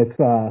me when it's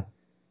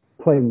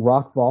playing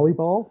rock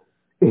volleyball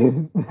is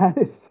that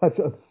is such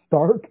a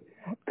stark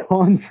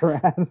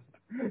contrast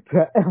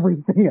to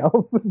everything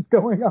else that's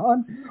going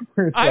on.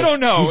 I don't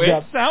know.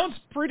 It sounds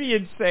pretty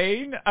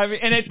insane. I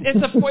mean, and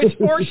it's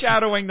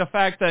foreshadowing the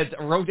fact that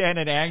Rodan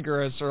and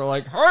Anguirus are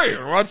like, hey,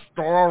 let's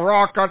throw a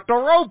rock at the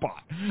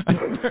robot.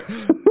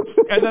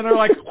 And then they're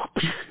like,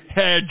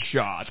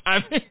 headshot.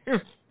 I mean...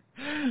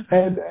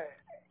 And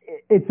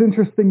it's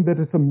interesting that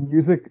it's a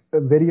music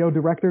video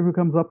director who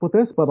comes up with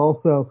this, but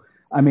also,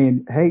 I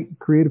mean, hey,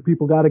 creative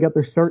people got to get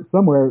their start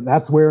somewhere.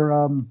 That's where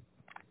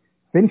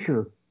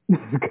Fincher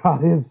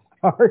got his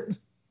start.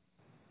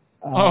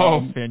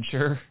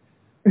 Fincher.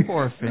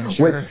 Poor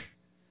Fincher. Which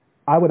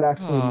I would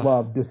actually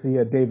love to see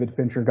a David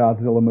Fincher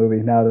Godzilla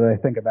movie now that I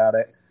think about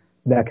it.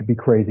 That could be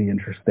crazy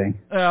interesting.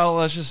 Well,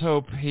 let's just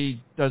hope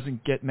he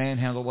doesn't get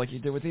manhandled like he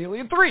did with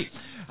Alien 3.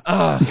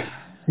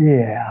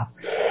 Yeah.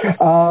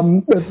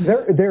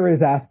 There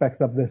is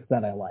aspects of this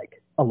that I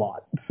like a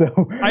lot.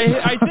 So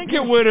I think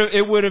it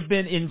would have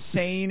been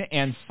insane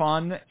and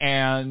fun,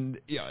 and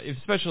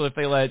especially if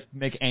they let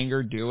Mick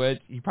Anger do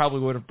it, he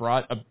probably would have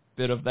brought a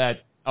bit of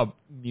that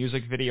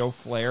music video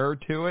flair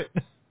to it.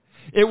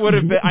 It would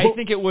have been. I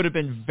think it would have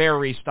been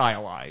very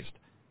stylized,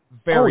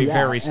 very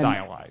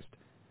stylized.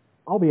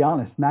 I'll be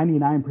honest,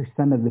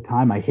 99% of the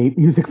time I hate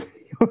music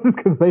videos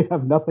because they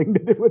have nothing to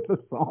do with the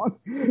song,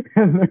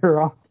 and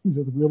they're often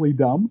just really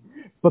dumb.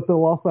 But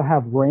they'll also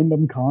have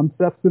random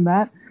concepts in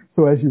that.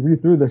 So as you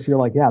read through this, you're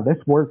like, yeah, this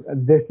works.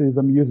 This is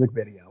a music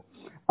video.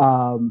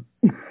 And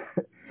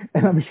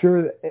I'm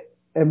sure,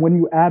 and when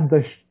you add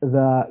the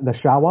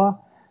Showa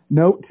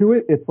note to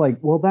it, it's like,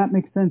 well, that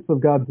makes sense of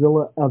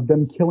Godzilla, of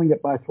them killing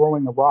it by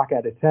throwing a rock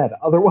at its head.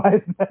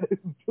 Otherwise, that is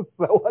just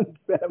so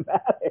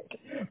uncinematic.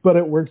 But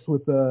it works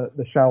with the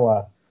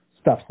Showa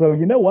stuff. So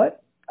you know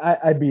what?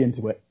 I'd be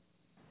into it.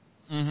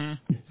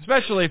 Mm-hmm.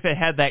 Especially if it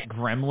had that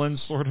gremlin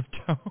sort of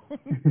tone.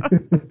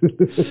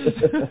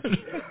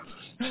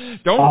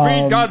 Don't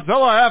read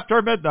Godzilla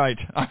after midnight.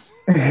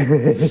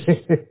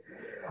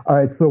 All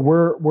right, so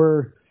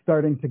we're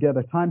starting to get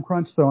a time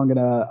crunch, so I'm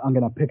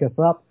gonna pick us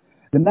up.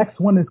 The next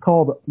one is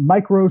called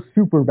Micro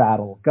Super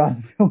Battle: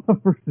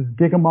 Godzilla versus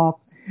Gigamoth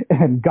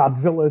and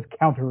Godzilla's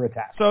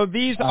Counterattack. So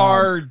these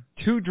are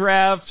two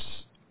drafts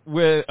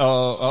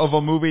of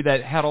a movie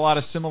that had a lot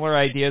of similar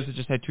ideas. It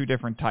just had two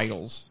different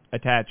titles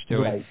attached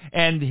to it.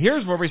 And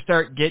here's where we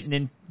start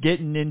getting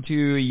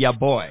into ya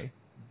boy,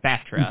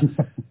 Batra.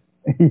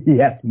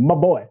 Yes, my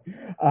boy.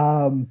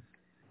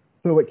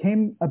 So it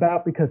came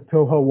about because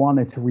Toho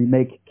wanted to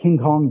remake King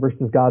Kong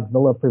versus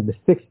Godzilla for the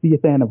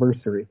 60th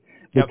anniversary.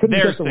 Their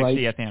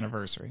 60th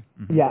anniversary.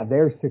 Mm-hmm. Yeah,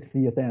 their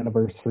 60th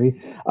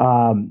anniversary.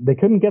 They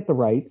couldn't get the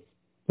rights,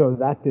 so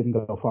that didn't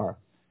go far.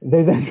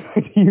 They then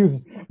tried to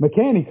use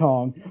Mechani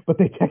Kong, but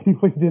they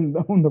technically didn't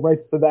own the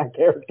rights to that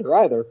character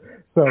either,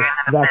 so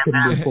that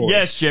couldn't move forward.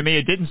 Yes, Jimmy,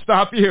 it didn't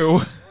stop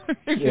you.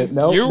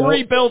 You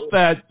rebuilt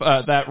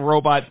that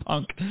robot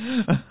punk.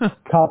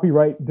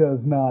 Copyright does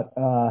not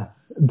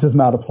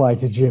apply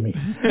to Jimmy.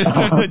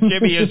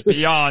 Jimmy is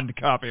beyond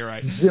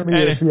copyright.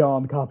 Jimmy is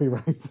beyond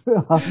copyright.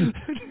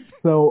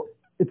 So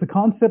it's a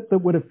concept that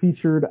would have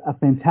featured a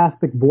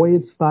Fantastic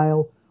Voyage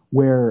style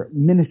where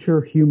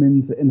miniature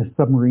humans in a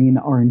submarine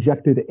are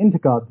injected into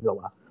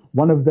Godzilla.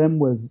 One of them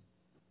was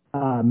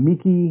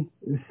Miki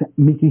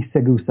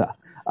Segusa.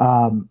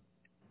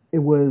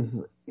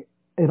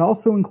 It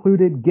also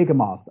included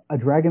Gigamoth, a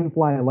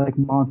dragonfly-like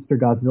monster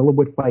Godzilla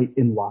would fight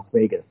in Las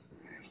Vegas.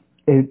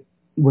 It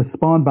was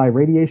spawned by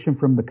radiation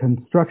from the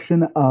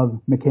construction of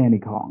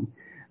Mechani Kong.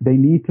 They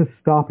need to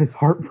stop his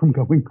heart from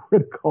going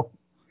critical.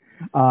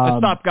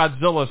 Stop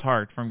Godzilla's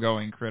heart from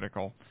going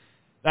critical.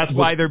 That's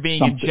why they're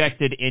being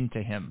injected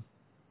into him.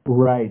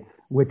 Right.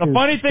 The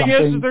funny thing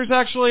is there's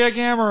actually a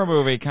Gamera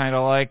movie kind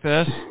of like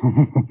this.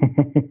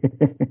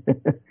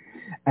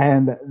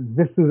 And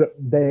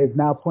they've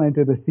now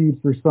planted a seed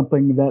for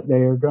something that they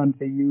are going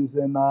to use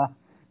in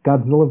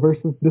Godzilla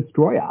versus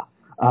Destroya.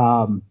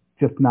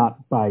 Just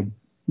not by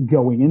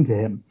going into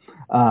him.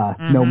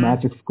 No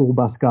magic school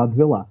bus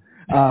Godzilla.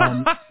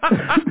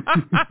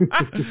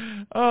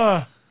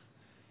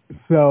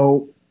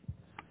 So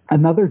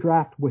another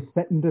draft was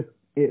set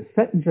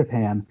in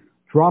Japan,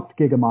 dropped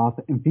Gigamoth,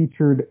 and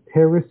featured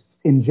terrorists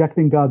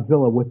injecting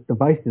Godzilla with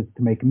devices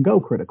to make him go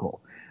critical.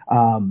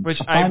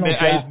 Which I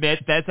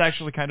admit, that's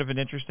actually kind of an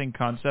interesting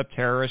concept,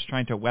 terrorists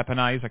trying to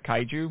weaponize a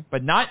kaiju,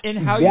 but not in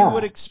how you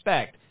would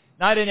expect.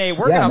 Not in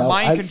we're going to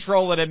mind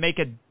control it and make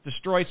it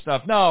destroy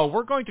stuff. No,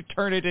 we're going to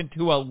turn it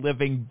into a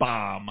living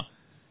bomb.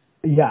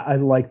 Yeah, I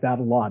like that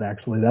a lot,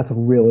 actually. That's a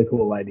really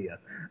cool idea.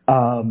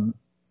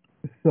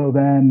 So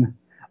then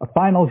a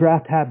final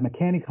draft had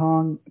Mechani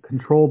Kong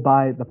controlled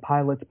by the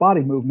pilot's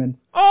body movements.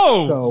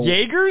 Oh, so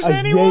Jaegers,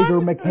 anyone?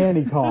 Jaeger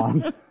Mechani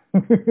Kong.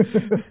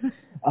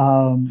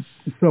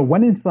 So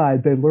when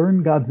inside, they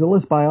learn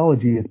Godzilla's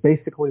biology is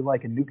basically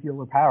like a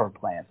nuclear power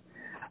plant.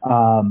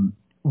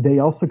 They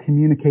also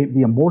communicate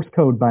via Morse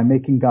code by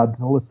making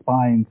Godzilla's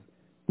spines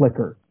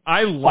flicker.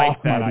 I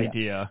like that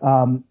idea.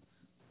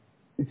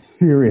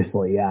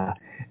 Seriously, yeah.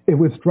 It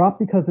was dropped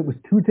because it was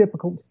too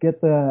difficult to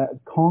get the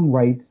Kong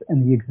rights,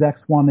 and the execs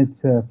wanted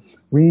to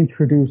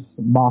reintroduce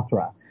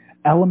Mothra.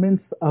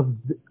 Elements of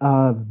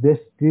this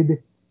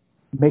did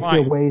make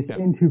their ways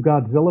into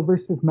Godzilla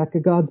vs.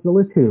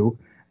 Mechagodzilla 2,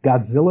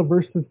 Godzilla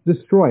vs.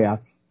 Destroya,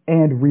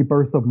 and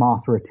Rebirth of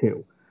Mothra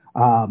 2.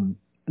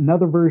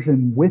 Another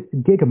version with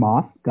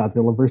Gigamoth,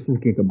 Godzilla vs.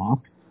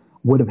 Gigamoth,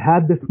 would have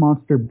had this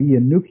monster be a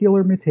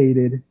nuclear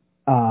mutated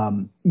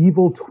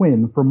evil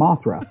twin for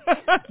Mothra.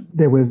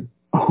 There was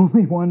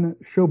only one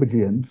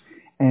Shobijin,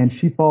 and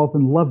she falls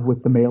in love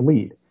with the male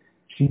lead.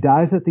 She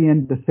dies at the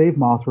end to save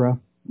Mothra,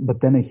 but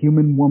then a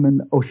human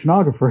woman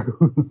oceanographer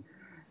who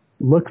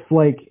looks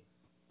like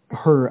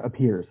her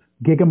appears.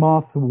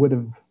 Gigamoth would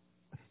have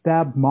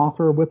stabbed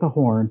Mothra with a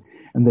horn,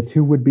 and the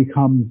two would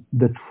become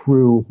the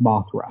true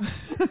Mothra.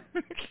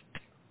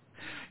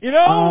 You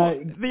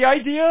know, the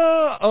idea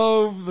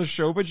of the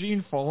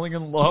Shobijin falling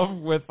in love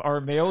with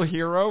our male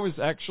hero is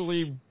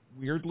actually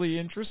weirdly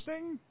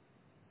interesting.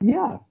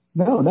 Yeah.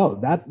 No,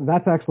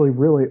 that's actually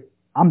really,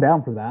 I'm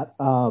down for that.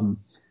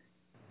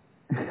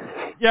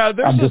 Yeah,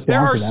 there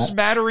are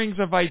smatterings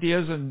of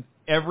ideas in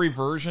every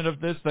version of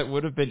this that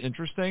would have been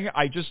interesting.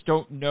 I just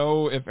don't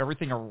know if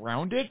everything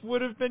around it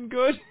would have been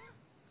good.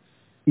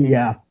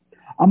 Yeah.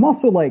 I'm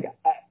also like,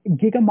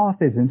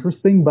 Gigamoth is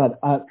interesting, but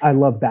I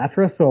love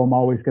Batra, so I'm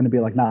always going to be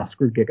like, nah,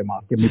 screw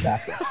Gigamoth, give me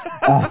Batra.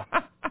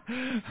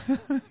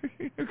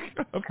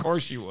 Of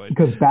course you would.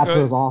 Because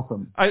Batra is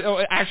awesome.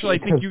 I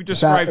think you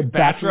described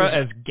Batra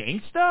as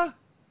gangsta?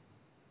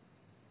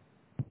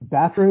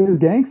 Batra is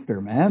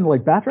gangster, man.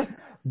 Like, Batra,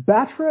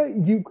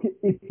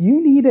 if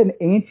you need an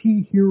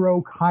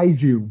anti-hero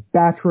kaiju,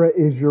 Batra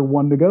is your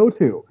one to go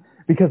to.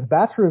 Because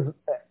Batra is,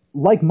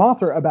 like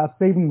Mothra, about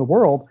saving the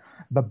world.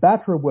 but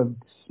Batra would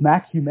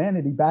smack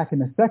humanity back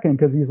in a second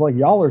because he's like,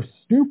 y'all are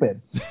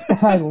stupid. And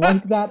I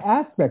like that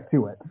aspect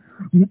to it.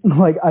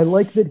 Like, I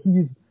like that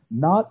he's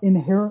not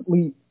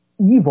inherently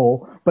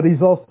evil, but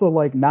he's also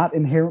like not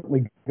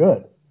inherently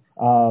good.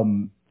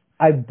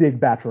 I dig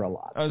Batra a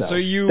lot. So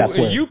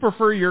you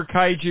prefer your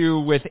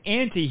kaiju with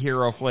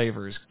anti-hero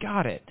flavors.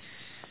 Got it.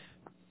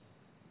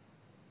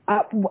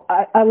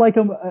 I like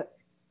them.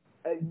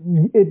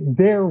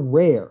 They're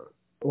rare.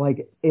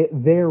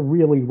 They're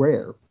really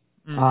rare.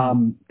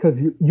 Because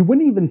you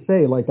wouldn't even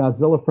say like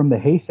Godzilla from the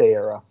Heisei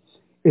era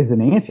is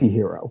an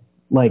anti-hero.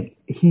 Like,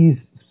 he's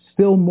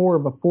still more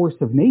of a force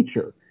of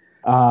nature.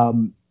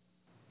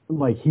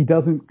 Like, he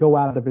doesn't go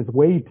out of his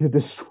way to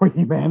destroy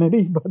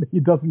humanity, but he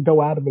doesn't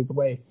go out of his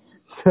way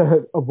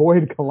to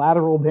avoid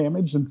collateral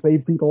damage and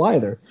save people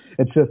either.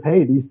 It's just,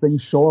 hey, these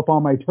things show up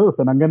on my turf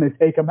and I'm going to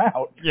take them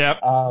out. Yep.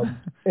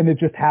 And it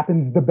just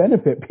happens to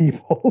benefit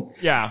people.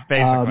 Yeah,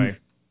 basically.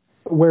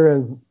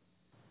 Whereas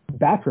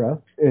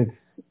Batra, it's,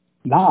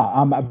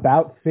 I'm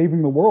about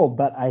saving the world,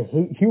 but I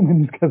hate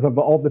humans because of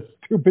all the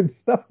stupid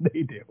stuff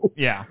they do.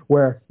 Yeah.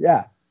 Where,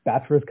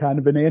 Batra's kind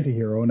of an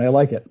anti-hero, and I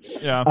like it.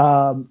 Yeah.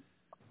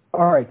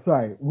 All right,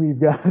 sorry. We've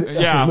got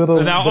a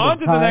little now bit on of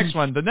to time. the next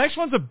one. The next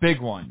one's a big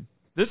one.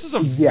 This is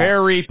a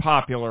very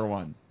popular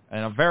one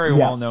and a very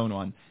well-known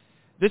one.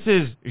 This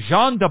is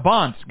Jean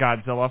Dabant's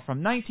Godzilla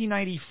from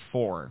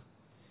 1994.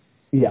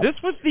 Yeah. This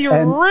was the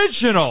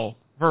original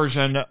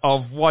version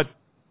of what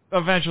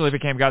eventually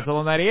became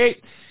Godzilla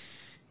 98.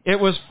 It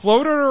was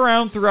floated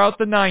around throughout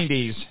the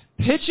 90s.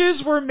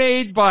 Pitches were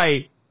made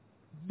by,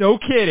 no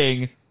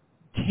kidding,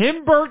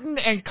 Tim Burton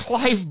and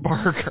Clive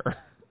Barker.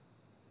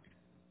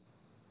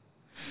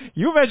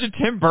 You imagine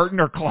Tim Burton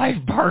or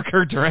Clive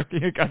Barker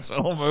directing a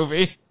Godzilla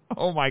movie?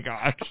 Oh my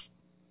gosh.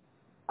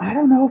 I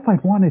don't know if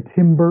I'd want a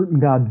Tim Burton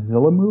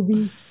Godzilla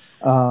movie,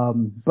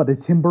 but a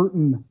Tim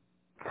Burton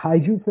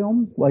kaiju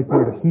film, like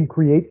where he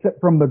creates it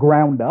from the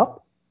ground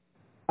up,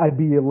 I'd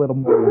be a little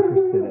more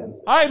interested in.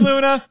 Hi,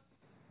 Luna.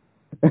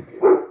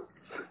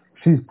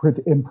 She's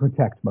in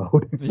protect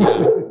mode.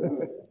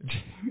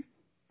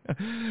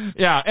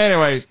 Yeah,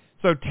 anyway,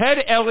 so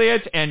Ted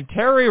Elliott and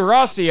Terry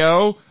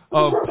Rossio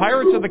of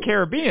Pirates of the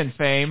Caribbean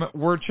fame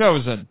were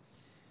chosen.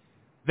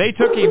 They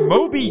took a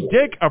Moby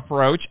Dick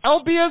approach,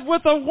 albeit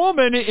with a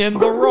woman in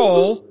the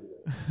role.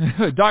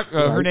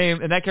 Her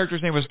name, and that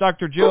character's name was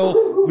Dr.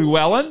 Jill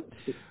Llewellyn,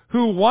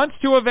 who wants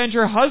to avenge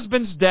her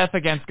husband's death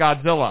against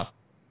Godzilla.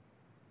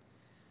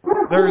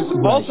 There's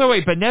also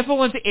a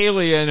benevolent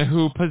alien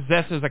who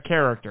possesses a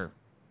character.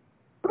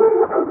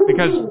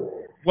 Because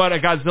what a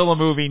Godzilla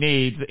movie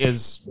needs is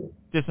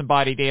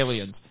disembodied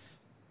aliens.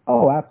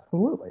 Oh,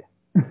 absolutely.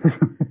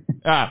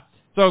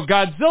 So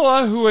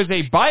Godzilla, who is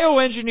a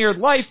bioengineered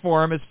life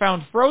form, is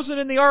found frozen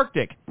in the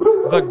Arctic.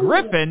 The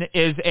Griffin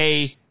is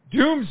a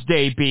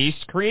doomsday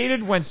beast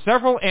created when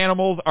several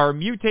animals are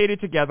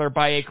mutated together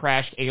by a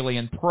crashed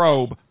alien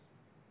probe.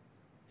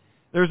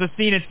 There's a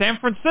scene in San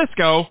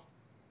Francisco,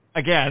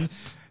 again,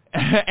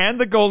 and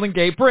the Golden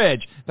Gate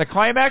Bridge. The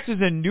climax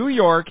is in New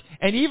York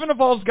and even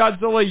involves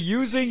Godzilla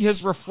using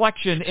his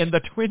reflection in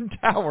the Twin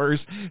Towers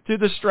to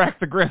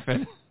distract the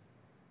Griffin.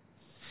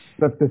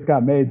 If this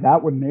got made,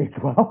 that wouldn't age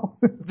well.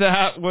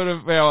 That would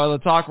have, well,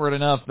 it's awkward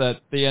enough that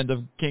the end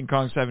of King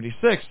Kong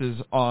 76 is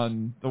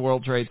on the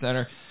World Trade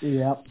Center.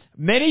 Yep.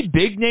 Many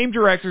big-name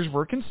directors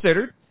were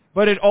considered,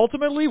 but it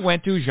ultimately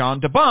went to Jean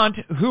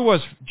Dabant, who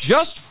was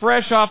just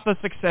fresh off the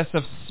success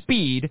of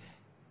Speed,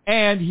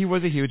 and he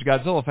was a huge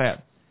Godzilla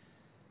fan.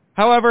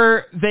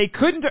 However, they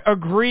couldn't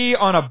agree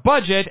on a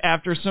budget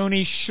after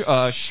Sony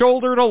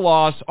shouldered a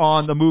loss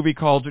on the movie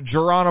called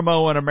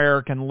Geronimo, an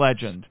American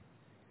Legend.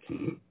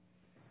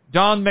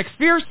 Don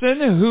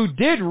McPherson, who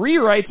did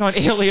rewrites on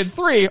Alien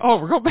 3,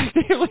 we're going back to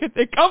Alien,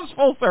 it comes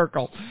full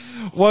circle,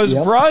 was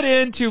brought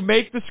in to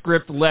make the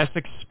script less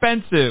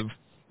expensive.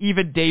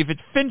 Even David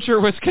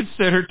Fincher was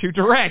considered to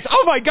direct.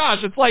 Oh my gosh,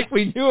 it's like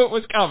we knew it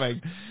was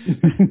coming.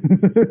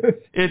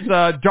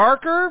 It's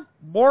darker,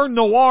 more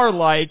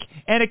noir-like,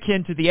 and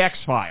akin to the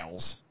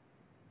X-Files.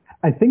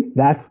 I think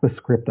that's the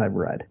script I've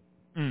read.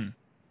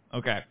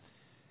 Okay.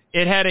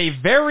 It had a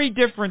very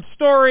different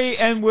story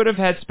and would have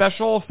had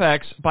special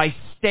effects by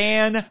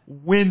Stan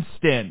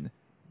Winston.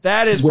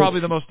 That is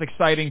probably the most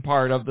exciting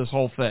part of this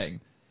whole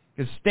thing.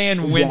 Because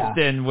Stan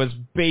Winston was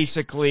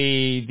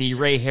basically the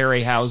Ray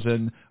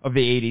Harryhausen of the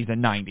 80s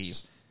and 90s.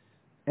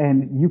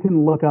 And you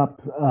can look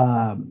up,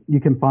 you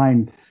can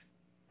find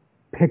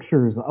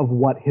pictures of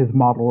what his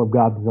model of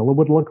Godzilla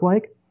would look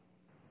like.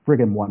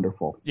 Friggin'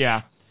 wonderful.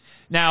 Yeah.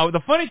 Now,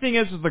 the funny thing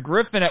is the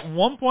Griffin at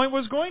one point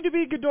was going to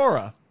be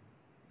Ghidorah.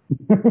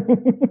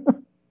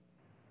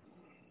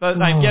 But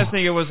I'm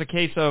guessing it was a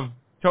case of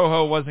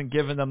Toho wasn't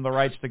giving them the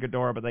rights to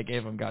Ghidorah, but they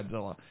gave him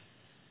Godzilla.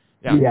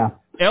 Yeah.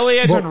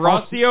 Elliott and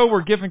Rossio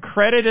were given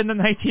credit in the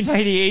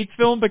 1998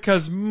 film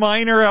because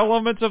minor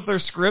elements of their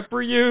script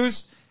were used,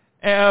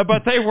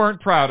 but they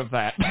weren't proud of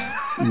that.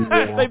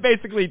 They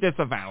basically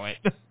disavow it.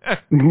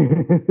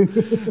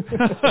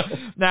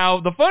 Now,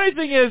 the funny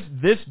thing is,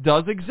 this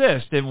does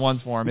exist in one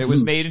form. It was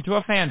made into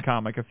a fan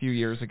comic a few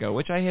years ago,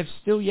 which I have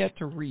still yet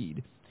to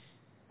read.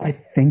 I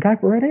think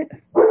I've read it.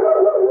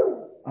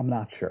 I'm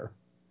not sure.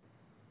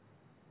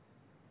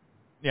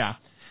 Yeah.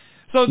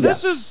 So this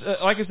is,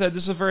 like I said,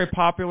 this is a very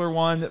popular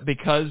one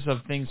because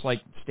of things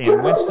like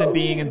Stan Winston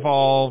being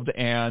involved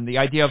and the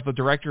idea of the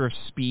director of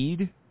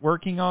Speed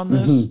working on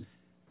this.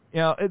 You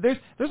know,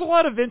 there's a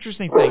lot of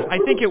interesting things. I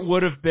think it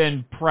would have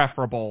been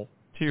preferable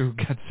to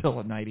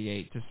Godzilla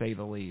 98, to say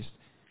the least.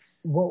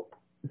 Well,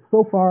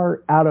 so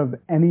far, out of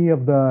any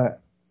of the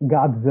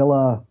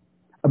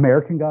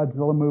American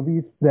Godzilla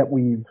movies that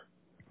we've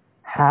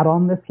had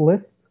on this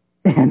list,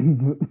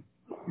 and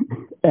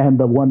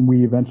the one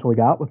we eventually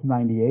got was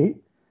 98,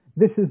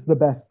 this is the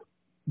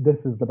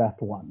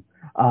best one.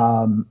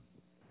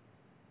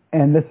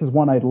 And this is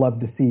one I'd love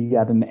to see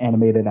at an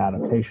animated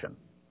adaptation.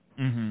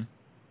 Mm-hmm.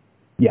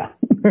 Yeah.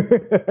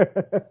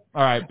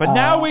 All right, but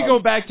now we go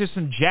back to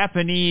some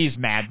Japanese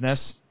madness.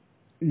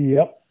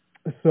 Yep.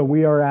 So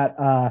we are at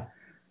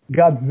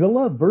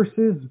Godzilla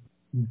versus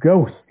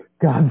Ghost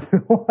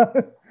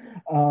Godzilla.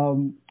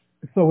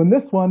 So in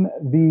this one,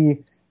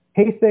 the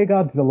Heisei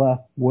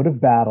Godzilla would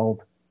have battled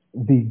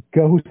the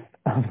ghost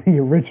of the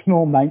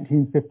original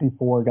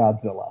 1954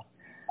 Godzilla.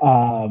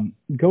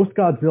 Ghost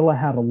Godzilla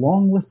had a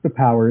long list of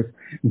powers,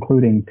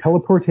 including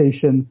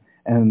teleportation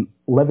and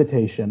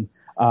levitation,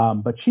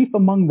 but chief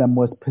among them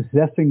was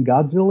possessing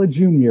Godzilla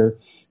Jr.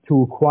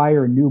 to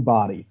acquire a new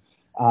body.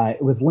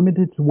 It was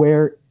limited to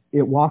where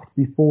it walked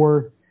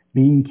before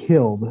being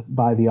killed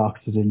by the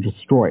oxygen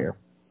destroyer.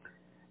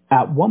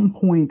 At one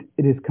point,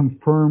 it is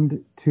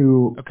confirmed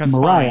to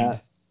Mariah.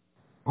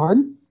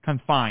 Pardon?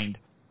 Confined.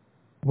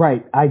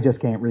 Right, I just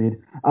can't read.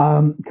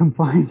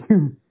 Confined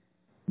to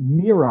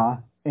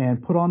Mira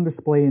and put on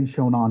display and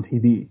shown on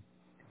TV.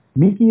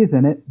 Miki is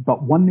in it,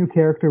 but one new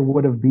character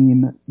would have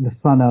been the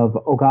son of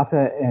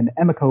Ogata and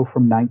Emiko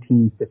from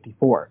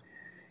 1954.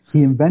 He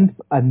invents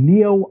a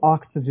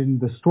neo-oxygen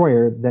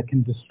destroyer that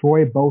can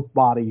destroy both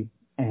body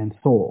and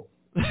soul.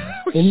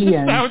 In the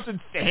end, sounds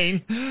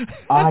insane.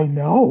 I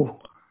know.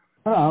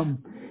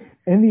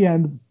 In the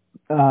end,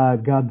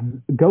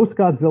 Ghost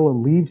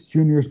Godzilla leaves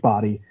Junior's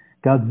body.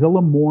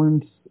 Godzilla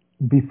mourns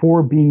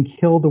before being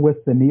killed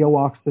with the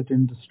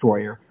neo-oxygen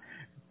destroyer.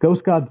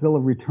 Ghost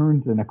Godzilla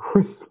returns in a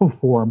crystal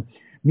form.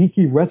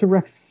 Miki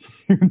resurrects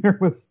Junior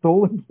with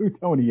stolen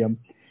plutonium,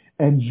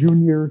 and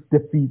Junior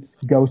defeats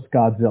Ghost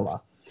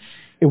Godzilla.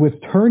 It was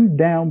turned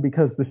down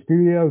because the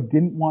studio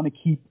didn't want to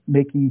keep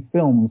making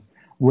films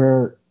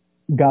where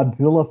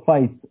Godzilla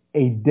fights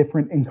a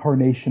different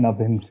incarnation of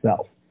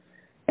himself.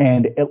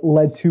 And it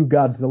led to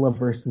Godzilla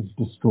versus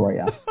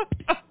Destroyer.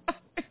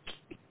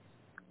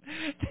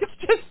 It's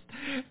just,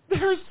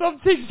 there are some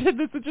things in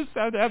this that just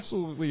sound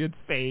absolutely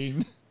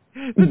insane.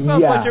 This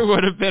sounds like it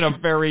would have been a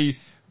very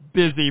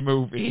busy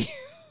movie.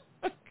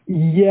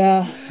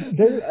 Yeah,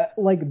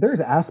 there's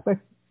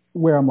aspects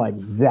where I'm like,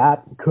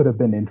 that could have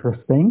been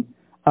interesting.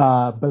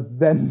 But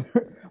then,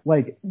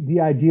 like,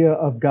 the idea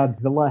of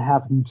Godzilla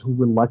having to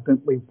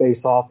reluctantly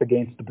face off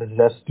against the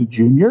possessed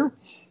Junior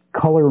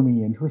color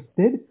me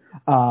interested.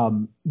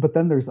 But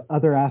then there's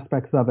other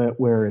aspects of it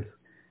where it's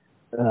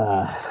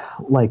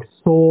like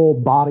soul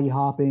body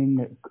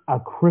hopping, a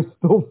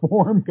crystal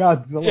form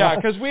Godzilla. Yeah,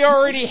 because we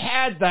already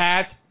had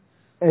that.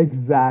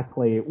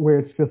 Exactly, where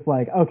it's just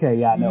like, okay,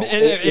 yeah, no.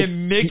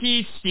 And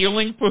Mickey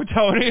stealing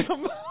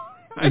plutonium.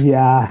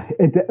 Yeah,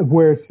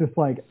 where it's just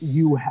like,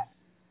 you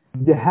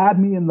had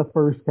me in the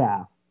first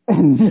half,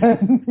 and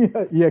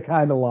then you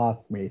kind of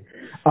lost me.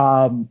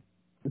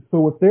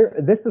 So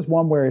this is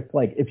one where it's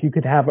like, if you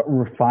could have a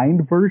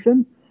refined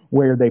version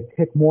where they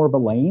pick more of a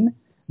lane,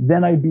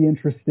 then I'd be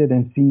interested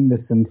in seeing this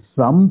in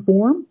some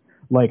form,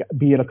 like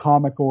be it a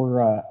comic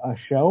or a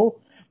show.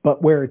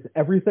 But where it's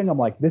everything, I'm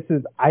like,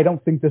 I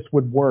don't think this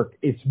would work.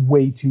 It's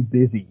way too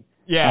busy.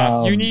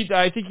 Yeah,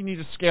 I think you need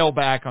to scale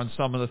back on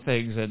some of the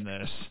things in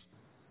this.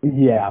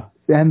 Yeah,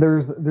 and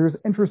there's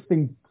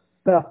interesting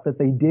stuff that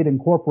they did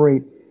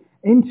incorporate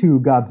into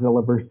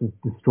Godzilla versus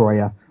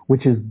Destroyer,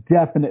 which is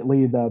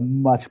definitely the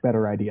much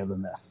better idea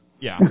than this.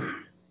 Yeah,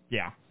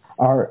 yeah.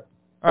 All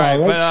right,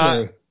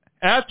 but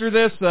after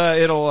this,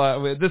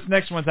 this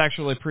next one's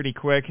actually pretty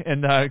quick,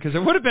 and because it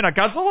would have been a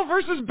Godzilla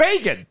versus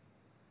Bagan.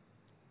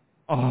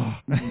 Oh,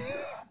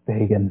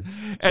 Bagan.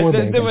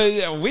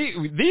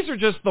 And these are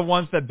just the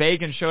ones that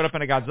Bagan showed up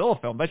in a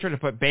Godzilla film. They tried to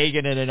put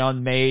Bagan in an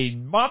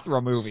unmade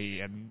Mothra movie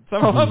and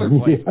several other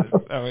places. Yeah.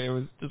 So it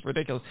was just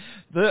ridiculous.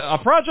 A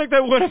project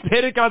that would have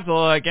pitted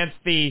Godzilla against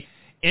the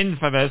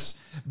infamous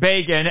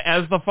Bagan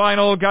as the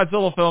final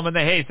Godzilla film in the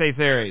Heisei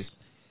series.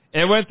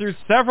 It went through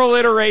several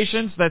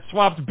iterations that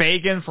swapped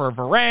Bagan for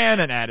Varan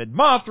and added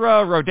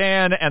Mothra,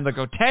 Rodan, and the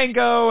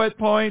Gotengo at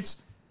points.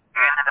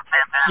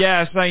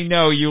 Yes, I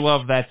know you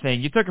love that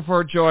thing. You took it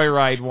for a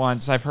joyride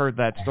once. I've heard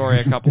that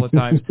story a couple of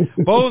times.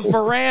 Both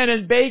Varan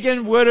and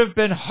Bagan would have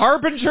been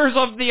harbingers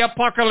of the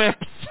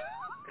apocalypse.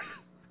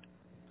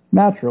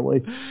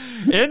 Naturally.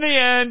 In the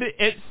end,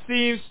 it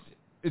seems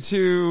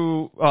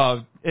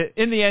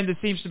in the end, it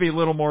seems to be a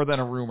little more than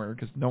a rumor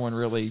because no one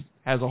really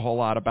has a whole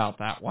lot about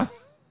that one.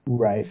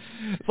 Right.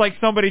 It's like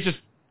somebody just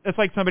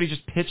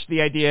pitched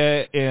the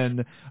idea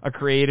in a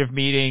creative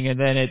meeting, and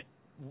then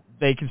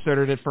they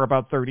considered it for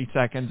about 30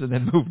 seconds and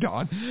then moved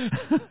on.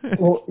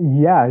 Well,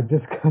 yeah,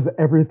 just because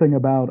everything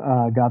about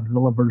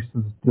Godzilla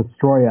versus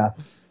Destroya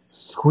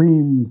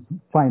screams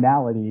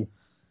finality,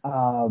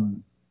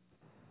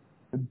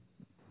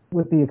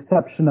 with the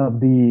exception of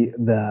the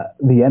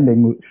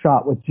ending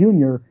shot with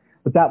Junior,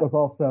 but that was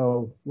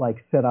also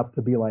like set up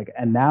to be like,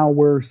 and now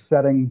we're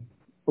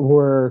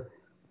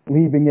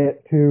leaving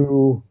it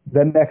to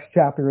the next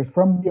chapter is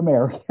from the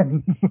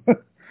Americans.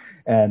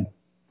 And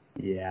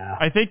yeah,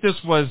 I think this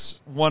was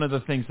one of the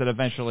things that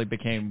eventually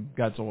became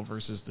Godzilla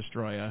versus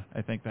Destroya.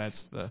 I think that's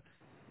the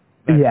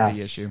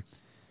issue.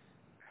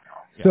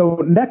 Yeah.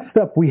 So next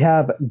up we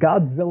have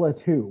Godzilla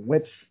 2,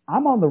 which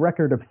I'm on the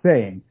record of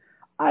saying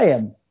I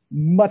am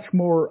much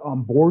more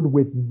on board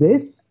with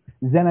this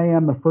than I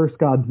am the first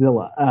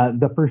Godzilla,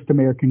 the first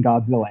American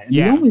Godzilla. And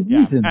the only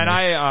reason, and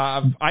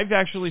I've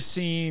actually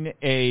seen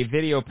a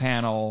video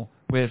panel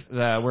with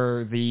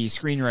where the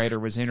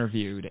screenwriter was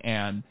interviewed,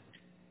 and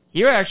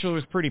he actually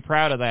was pretty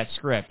proud of that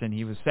script, and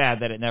he was sad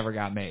that it never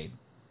got made.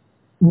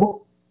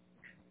 Well,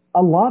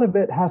 a lot of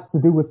it has to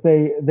do with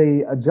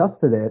they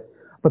adjusted it,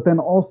 but then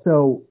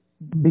also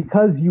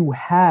because you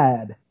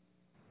had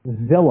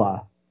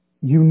Zilla,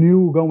 you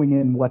knew going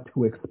in what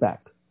to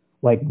expect,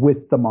 like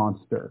with the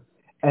monster.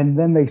 And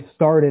then they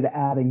started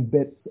adding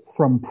bits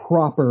from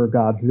proper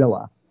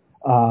Godzilla.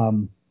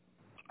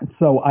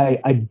 So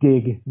I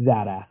dig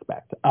that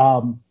aspect.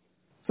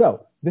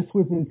 So this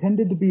was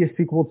intended to be a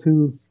sequel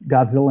to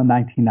Godzilla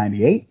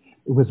 1998.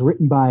 It was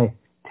written by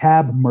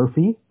Tab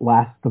Murphy,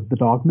 Last of the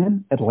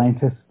Dogmen,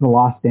 Atlantis, The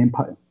Lost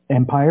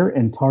Empire,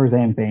 and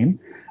Tarzan fame.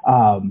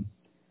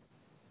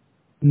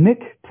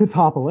 Nick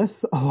Totopoulos,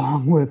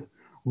 along with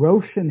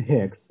Roshan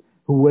Hicks,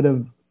 who would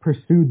have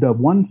pursued the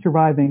one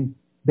surviving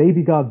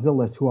baby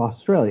Godzilla to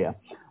Australia,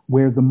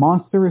 where the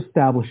monster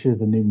establishes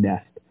a new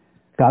nest.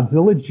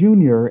 Godzilla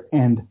Jr.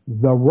 and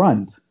the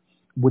Runt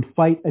would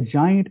fight a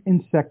giant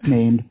insect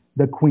named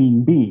the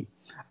Queen Bee.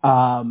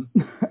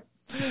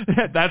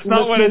 That's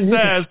not what it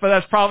says, but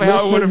that's probably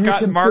how it would have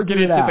gotten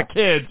marketed to the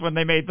kids when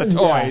they made the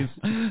toys.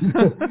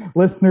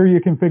 Listener, you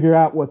can figure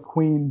out what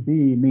Queen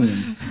Bee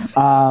means.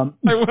 I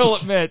will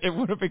admit, it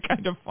would have been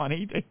kind of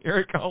funny to hear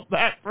it called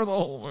that for the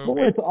whole movie.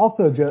 Well, it's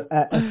also just,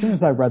 as soon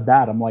as I read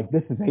that, I'm like,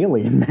 this is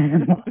Alien,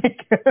 man.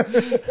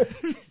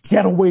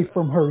 Get away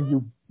from her,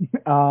 you...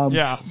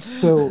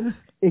 So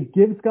it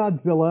gives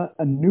Godzilla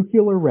a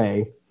nuclear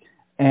ray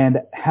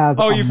and has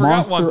you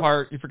forgot one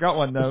part. You forgot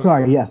one note.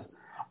 Sorry, yes.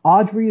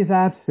 Audrey is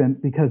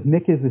absent because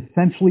Nick is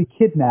essentially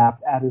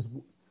kidnapped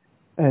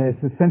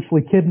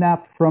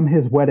from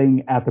his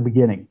wedding at the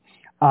beginning,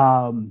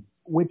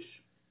 which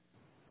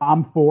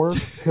I'm for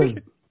because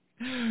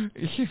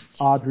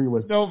Audrey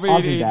was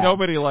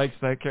nobody likes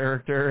that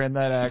character and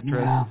that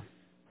actress. Yeah.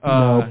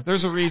 No.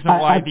 There's a reason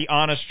why the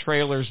Honest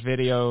Trailers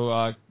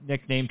video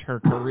nicknamed her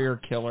career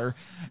killer.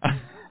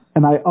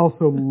 And I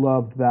also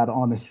loved that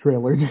Honest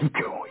Trailer just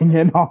going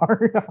in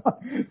hard.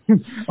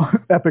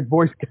 Epic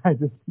voice guy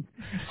just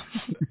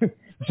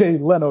Jay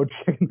Leno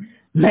chicken.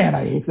 Man,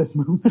 I hate this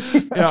movie.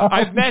 Yeah,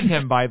 I've met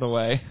him, by the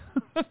way.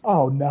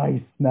 Oh,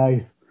 nice.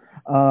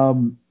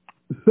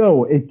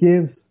 So it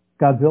gives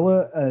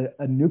Godzilla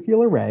a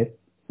nuclear ray,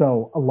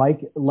 so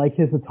like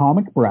his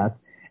atomic breath,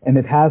 and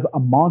it has a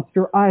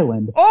monster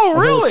island. Oh,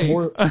 really?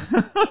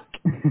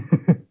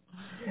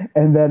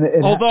 And then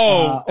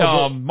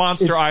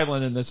Monster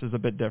Island in this is a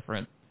bit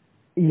different.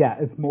 Yeah,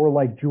 it's more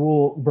like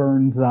Jules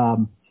Verne's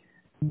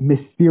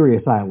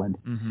Mysterious Island.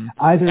 Mm-hmm.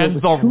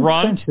 And the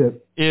Runt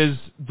is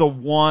the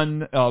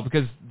one,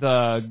 because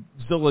the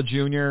Godzilla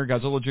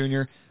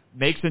Jr.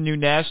 makes a new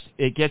nest.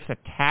 It gets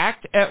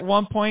attacked at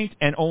one point,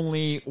 and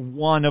only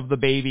one of the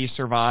babies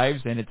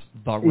survives, and it's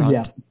the Runt.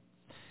 Yeah.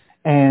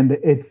 And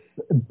it's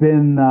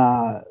been,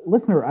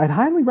 listener, I'd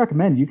highly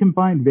recommend, you can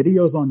find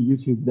videos on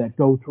YouTube that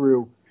go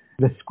through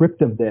the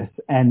script of this,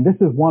 and this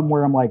is one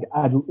where I'm like,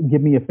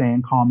 give me a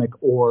fan comic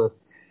or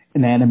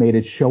an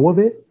animated show of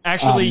it.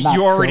 Actually,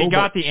 you already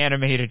got the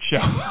animated show.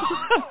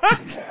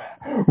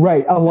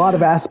 Right. A lot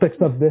of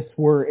aspects of this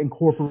were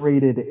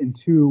incorporated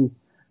into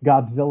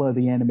Godzilla,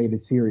 the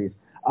animated series.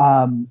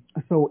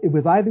 So it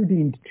was either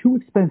deemed too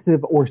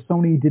expensive or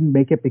Sony didn't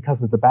make it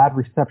because of the bad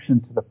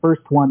reception to the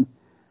first one.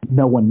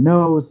 No one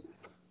knows.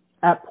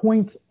 At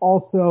points,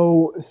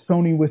 also,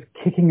 Sony was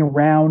kicking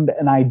around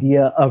an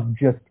idea of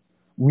just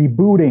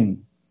rebooting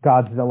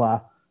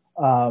Godzilla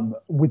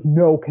with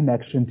no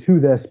connection to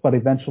this, but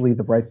eventually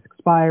the rights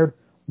expired,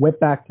 went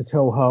back to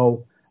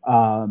Toho,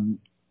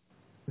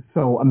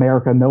 so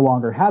America no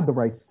longer had the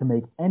rights to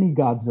make any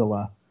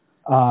Godzilla.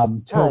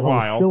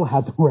 Toho still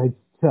had the rights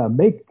to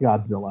make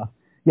Godzilla.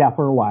 Yeah,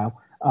 for a while.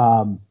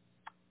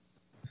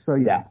 So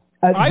yeah.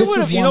 I would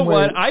have,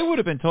 I would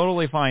have been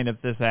totally fine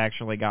if this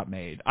actually got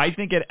made. I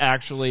think it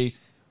actually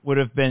would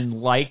have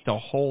been liked a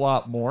whole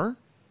lot more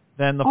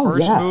than the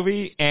first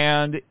movie,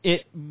 and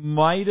it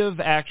might have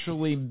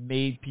actually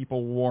made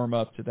people warm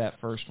up to that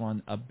first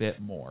one a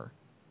bit more.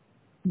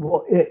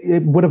 Well,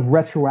 it would have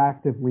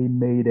retroactively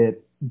made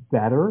it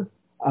better,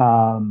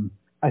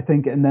 I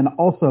think, and then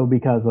also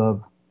because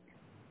of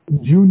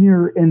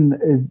Junior in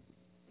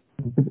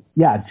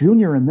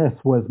this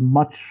was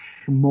much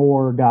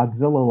more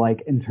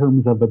Godzilla-like in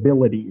terms of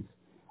abilities,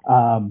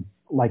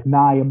 like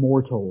nigh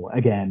immortal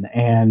again,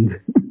 and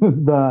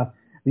the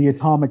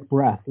atomic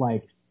breath,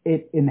 like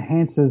it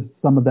enhances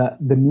some of the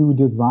new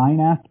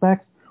design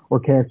aspects or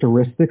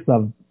characteristics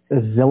of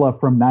Zilla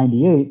from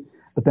 '98,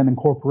 but then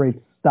incorporates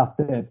stuff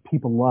that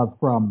people love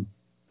from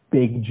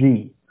Big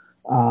G.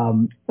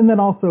 And then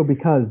also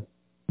because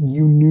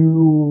you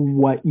knew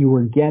what you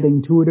were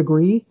getting to a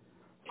degree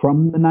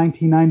from the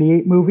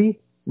 1998 movie,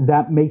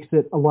 that makes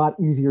it a lot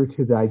easier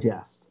to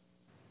digest.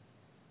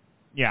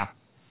 Yeah.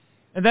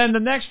 And then the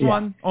next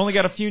one, only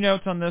got a few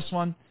notes on this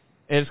one.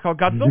 It's called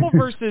Godzilla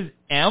vs.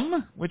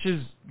 M, which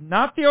is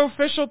not the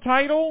official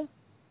title.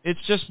 It's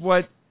just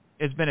what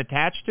has been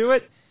attached to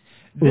it.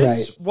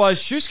 This was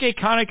Shusuke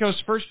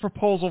Kaneko's first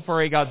proposal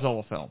for a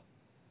Godzilla film.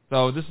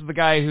 So this is the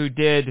guy who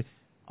did,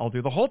 I'll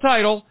do the whole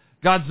title,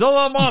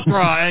 Godzilla,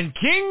 Mothra, and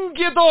King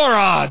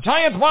Ghidorah,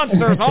 giant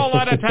monsters all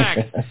out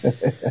attack.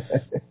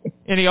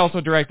 And he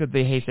also directed the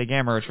Heisei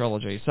Gamera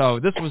trilogy. So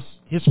this was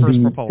his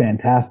first proposal.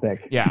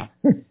 Fantastic. Yeah.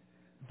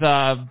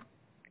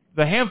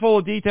 The handful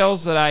of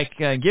details that I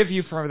can give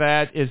you for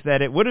that is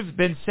that it would have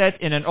been set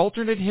in an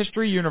alternate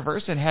history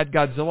universe and had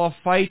Godzilla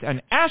fight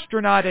an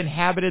astronaut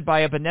inhabited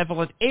by a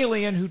benevolent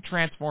alien who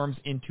transforms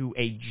into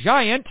a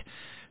giant.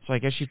 So I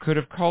guess you could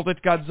have called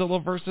it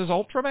Godzilla versus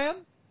Ultraman?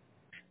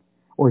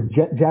 Or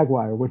Jet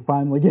Jaguar would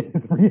finally get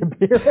his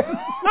reappearance.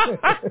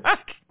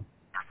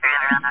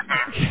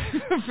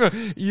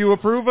 You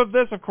approve of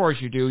this? Of course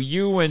you do.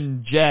 You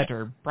and Jet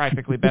are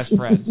practically best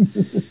friends.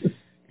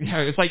 Yeah,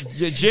 it's like,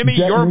 Jimmy,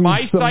 Jet you're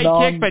my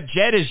sidekick, but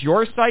Jet is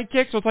your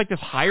sidekick, so it's like this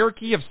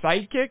hierarchy of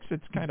sidekicks.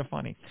 It's kind of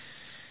funny.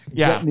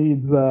 Yeah. Jet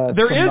needs,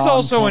 there is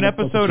also an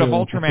episode of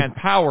Ultraman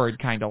Powered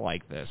kind of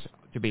like this,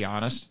 to be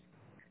honest.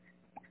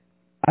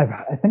 I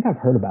think I've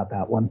heard about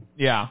that one.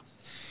 Yeah.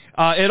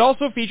 It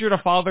also featured a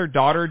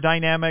father-daughter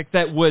dynamic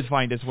that would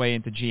find its way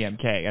into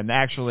GMK, and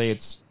actually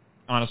it's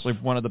honestly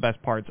one of the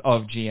best parts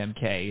of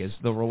GMK is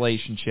the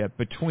relationship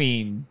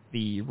between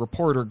the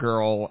reporter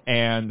girl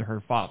and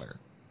her father.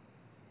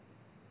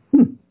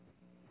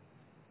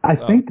 I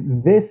think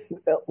this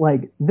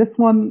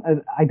one,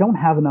 I don't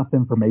have enough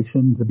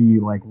information to be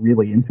like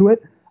really into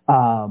it.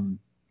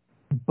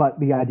 But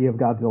the idea of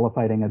Godzilla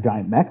fighting a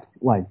giant mech,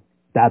 like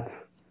that's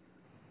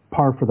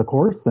par for the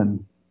course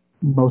and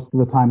most of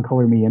the time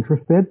color me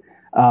interested.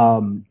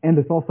 And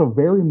it's also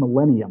very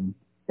Millennium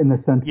in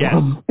the sense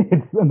of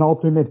it's an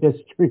alternate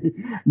history.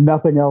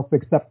 Nothing else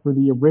except for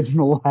the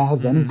original has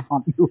any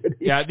continuity.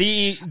 Yeah,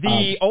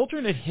 the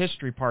alternate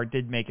history part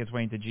did make its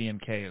way into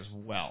GMK as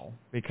well,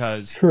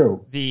 because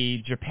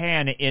the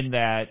Japan in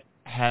that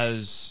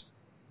has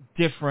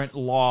different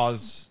laws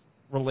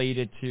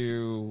related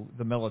to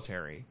the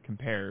military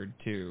compared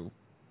to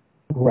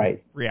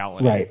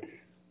reality.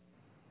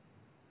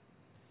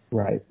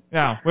 Right.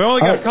 Yeah, we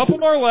only got a couple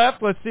more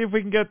left. Let's see if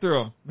we can get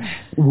through them.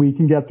 We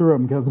can get through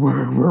them because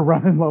we're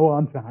running low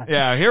on time.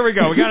 Yeah, here we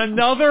go. We got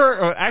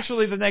another.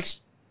 Actually, the next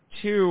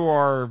two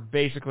are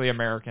basically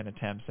American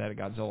attempts at a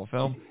Godzilla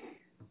film.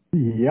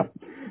 Yep.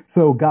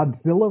 So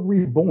Godzilla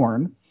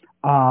Reborn.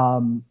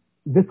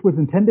 This was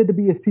intended to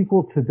be a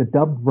sequel to the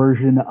dubbed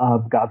version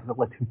of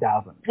Godzilla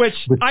 2000. Which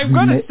I'm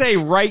going to say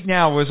right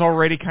now is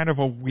already kind of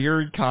a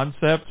weird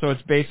concept. So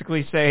it's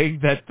basically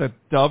saying that the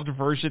dubbed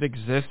version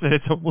exists and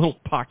it's a little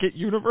pocket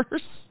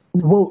universe.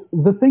 Well,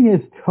 the thing is,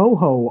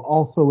 Toho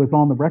also is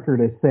on the record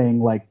as saying,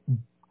 like,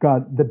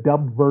 the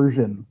dubbed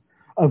version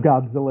of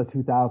Godzilla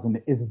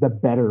 2000 is the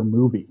better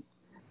movie.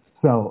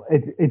 So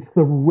it's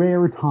the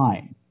rare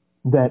time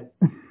that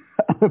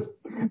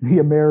the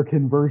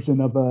American version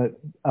of a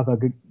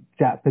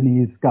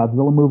Japanese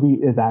Godzilla movie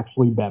is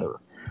actually better.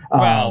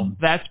 Well,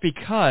 that's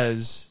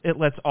because it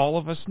lets all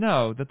of us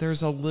know that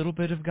there's a little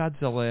bit of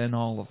Godzilla in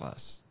all of us.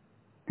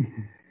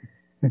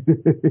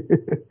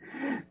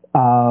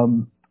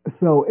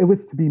 So it was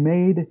to be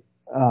made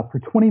for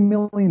 $20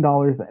 million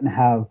and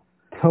have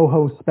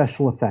Toho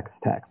special effects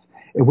text.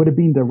 It would have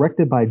been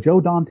directed by Joe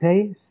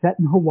Dante, set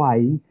in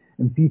Hawaii,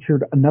 and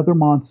featured another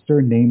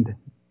monster named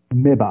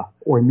Miba.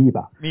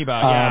 Miba,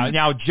 yeah.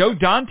 Now, Joe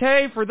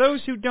Dante, for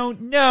those who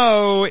don't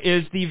know,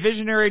 is the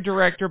visionary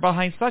director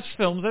behind such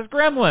films as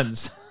Gremlins.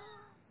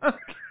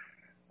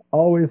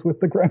 Always with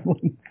the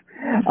Gremlins.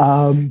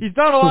 He's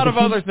done a lot of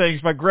other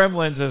things, but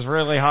Gremlins is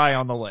really high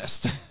on the list.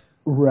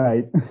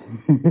 Right.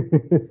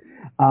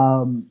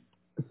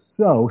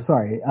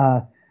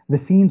 The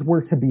scenes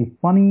were to be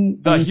funny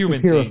and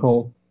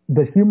satirical.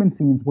 The human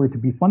scenes were to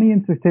be funny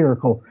and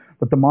satirical,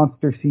 but the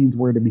monster scenes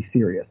were to be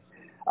serious.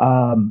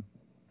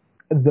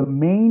 The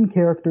main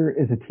character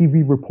is a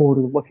TV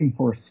reporter looking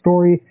for a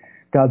story.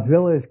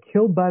 Godzilla is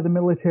killed by the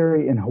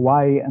military in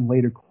Hawaii and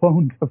later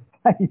cloned to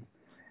fight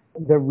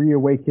the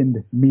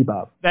reawakened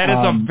Meba. That is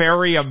a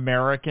very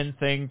American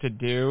thing to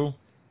do.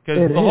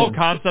 Because the whole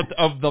concept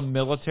of the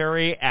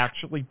military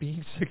actually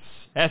being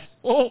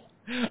successful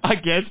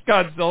against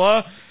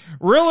Godzilla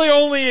really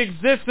only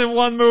exists in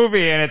one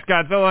movie, and it's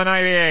Godzilla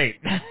 98.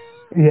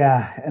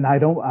 Yeah, and I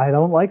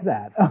don't like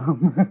that.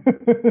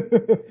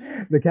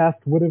 The cast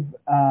would have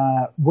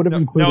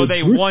included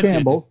Bruce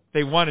Campbell.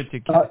 They wanted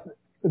to.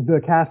 The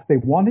cast they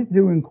wanted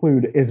to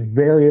include is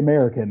very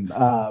American.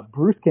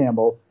 Bruce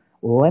Campbell,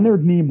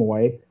 Leonard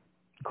Nimoy,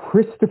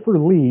 Christopher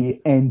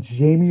Lee, and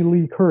Jamie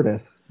Lee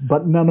Curtis.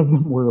 But none of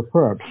them were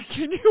approved.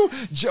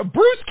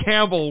 Bruce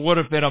Campbell would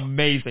have been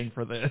amazing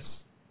for this.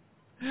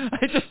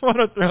 I just want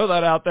to throw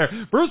that out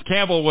there. Bruce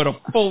Campbell would have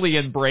fully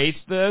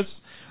embraced this.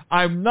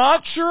 I'm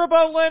not sure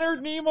about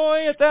Leonard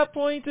Nimoy at that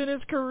point in his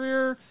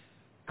career.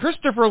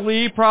 Christopher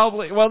Lee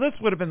probably, well, this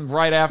would have been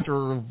right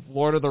after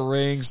Lord of the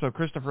Rings, so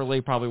Christopher Lee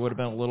probably would have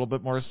been a little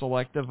bit more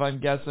selective, I'm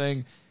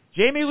guessing.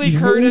 Jamie Lee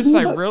Curtis,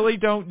 I really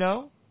don't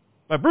know.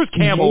 But Bruce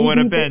Campbell would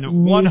have been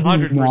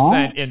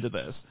 100% into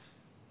this.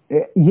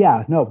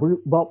 Yeah, no,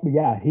 well,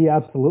 yeah, he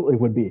absolutely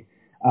would be.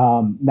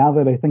 Now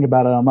that I think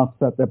about it, I'm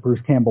upset that Bruce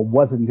Campbell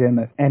wasn't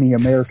in any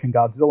American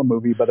Godzilla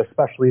movie, but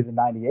especially the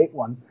 '98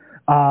 one.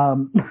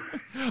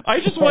 I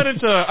just wanted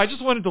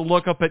to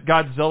look up at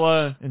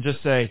Godzilla and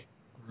just say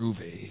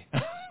groovy.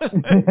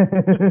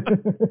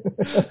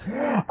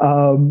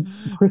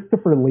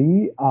 Christopher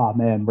Lee, oh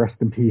man,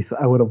 rest in peace.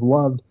 I would have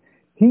loved.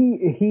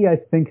 He, I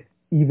think,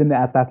 even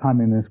at that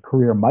time in his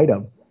career, might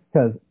have,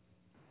 because.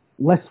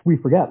 Lest we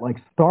forget, like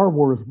Star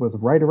Wars was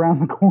right around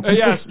the corner.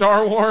 Yeah,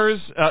 Star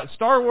Wars,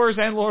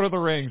 and Lord of the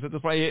Rings. At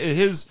this point,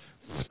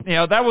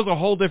 that was a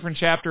whole different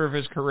chapter of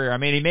his career. I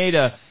mean, he made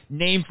a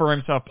name for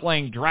himself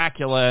playing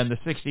Dracula in the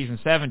 '60s and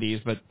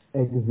 '70s, but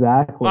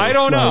exactly, I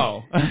don't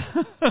know.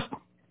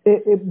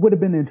 it would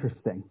have been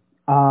interesting.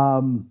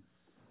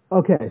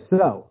 Okay,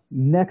 so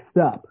next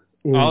up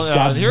is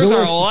here's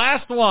our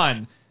last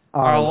one.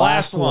 Our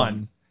last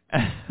one.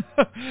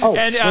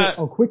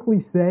 I'll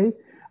quickly say.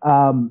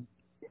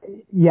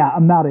 Yeah,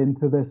 I'm not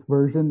into this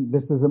version.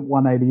 This isn't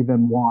one I'd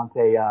even want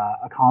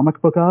a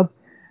comic book of.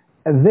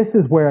 This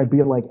is where I'd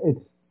be like, it's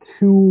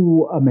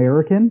too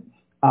American.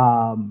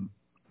 I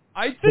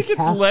think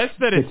it's less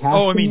that it's...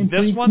 Oh, I mean,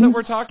 this one that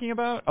we're talking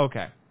about?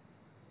 Okay.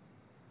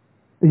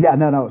 Yeah,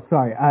 no,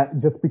 sorry.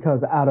 Just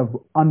because out of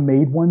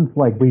unmade ones,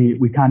 like,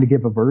 we kind of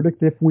give a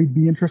verdict if we'd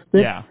be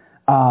interested. Yeah.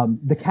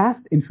 The cast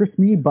interests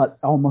me, but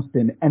almost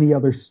in any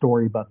other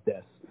story but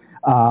this.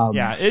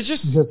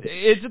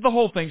 The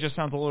whole thing just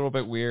sounds a little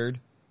bit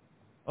weird.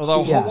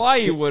 Although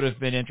Hawaii would have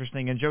been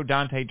interesting, and Joe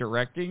Dante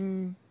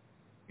directing,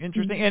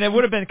 interesting, and it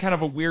would have been kind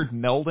of a weird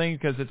melding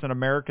because it's an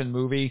American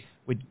movie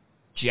with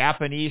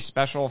Japanese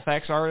special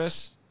effects artists.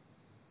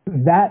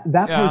 That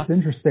part's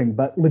interesting,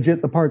 but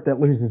legit the part that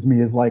loses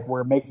me is like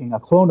we're making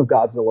a clone of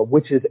Godzilla,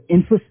 which is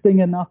interesting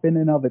enough in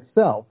and of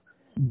itself,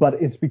 but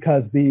it's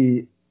because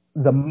the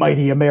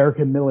mighty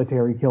American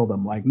military killed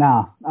him. Like,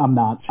 nah, I'm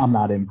not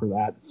in for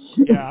that.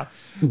 Yeah.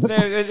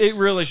 It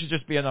really should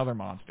just be another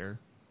monster.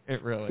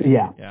 It really.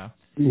 Yeah.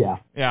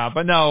 Yeah,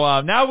 but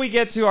no, now we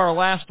get to our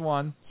last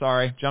one.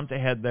 Sorry, jumped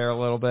ahead there a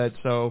little bit.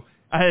 So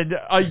I had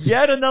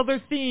yet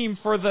another theme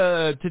for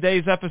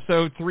today's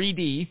episode,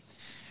 3D.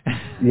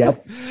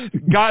 Yep.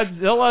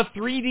 Godzilla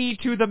 3D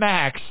to the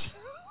max.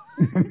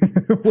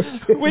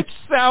 Which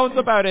sounds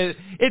about it.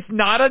 It's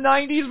not a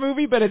 90s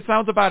movie, but it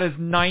sounds about as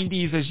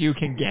 90s as you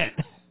can get.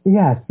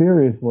 Yeah,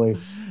 seriously.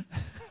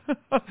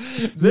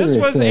 This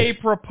was a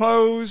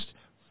proposed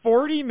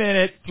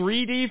 40-minute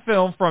 3D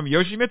film from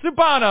Yoshimitsu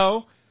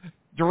Banno,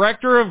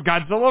 director of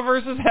Godzilla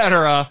vs.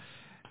 Hedorah,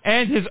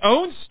 and his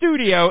own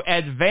studio,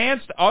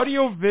 Advanced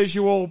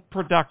Audiovisual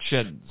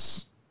Productions.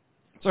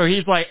 So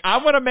he's like,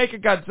 I'm going to make a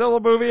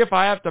Godzilla movie. If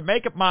I have to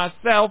make it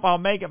myself, I'll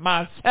make it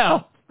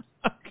myself.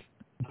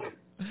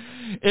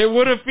 It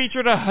would have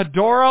featured a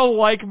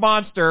Hedorah-like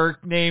monster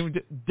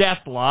named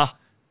Deathla.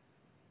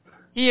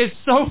 He is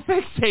so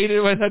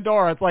fixated with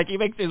Hedorah. It's like he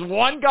makes his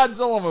one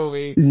Godzilla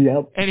movie,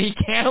 and he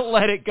can't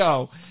let it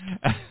go.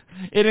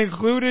 It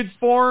included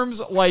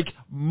forms like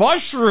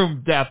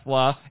Mushroom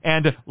Deathla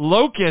and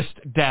Locust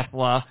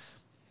Deathla.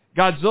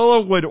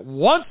 Godzilla would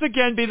once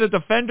again be the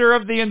defender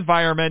of the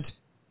environment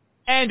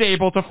and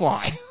able to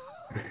fly.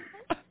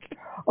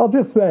 I'll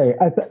just say,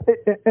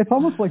 it's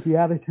almost like the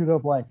attitude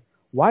of like,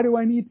 why do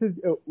I need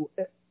to,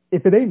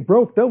 if it ain't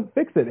broke, don't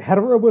fix it.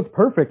 Hedorah was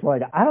perfect.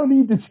 Like, I don't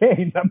need to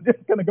change. I'm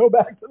just going to go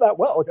back to that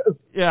well because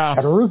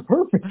Hedorah's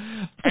perfect.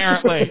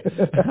 Apparently.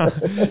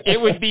 It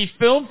would be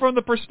filmed from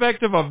the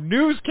perspective of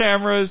news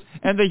cameras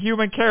and the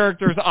human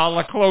characters a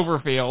la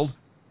Cloverfield.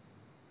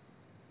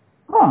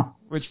 Huh.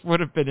 Which would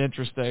have been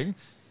interesting.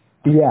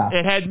 Yeah.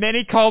 It had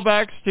many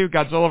callbacks to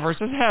Godzilla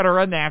vs.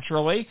 Hedorah,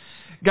 naturally.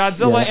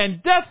 Godzilla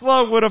and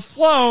Deathla would have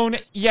flown,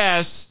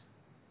 yes,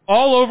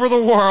 all over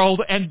the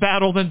world and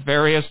battled in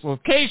various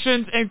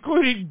locations,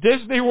 including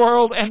Disney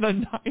World and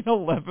the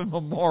 9/11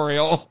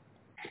 Memorial.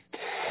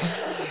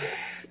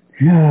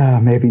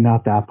 Maybe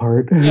not that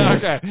part.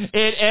 Okay.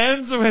 It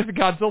ends with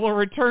Godzilla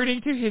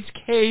returning to his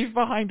cave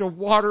behind a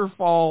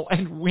waterfall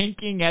and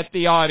winking at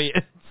the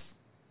audience.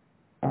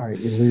 All right,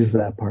 you lose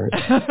that part.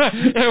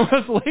 It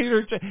was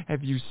later...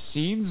 Have you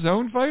seen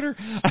Zone Fighter?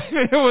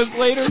 It was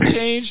later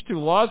changed to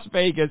Las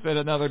Vegas in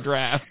another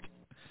draft.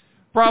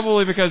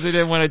 Probably because they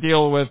didn't want to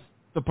deal with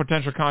the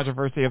potential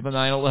controversy of the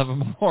 9/11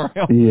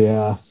 memorial.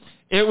 Yeah.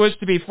 It was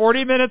to be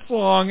 40 minutes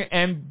long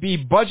and be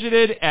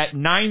budgeted at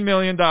 $9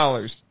 million.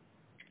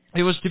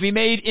 It was to be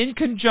made in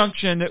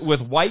conjunction with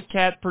White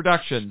Cat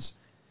Productions.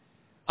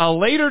 A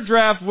later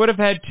draft would have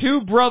had two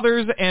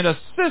brothers and a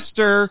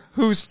sister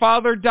whose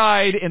father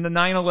died in the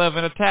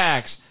 9/11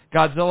 attacks.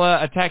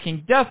 Godzilla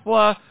attacking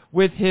Dethla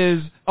with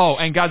his...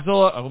 and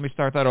Godzilla... let me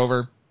start that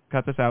over.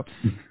 Cut this out.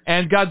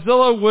 And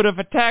Godzilla would have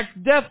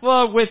attacked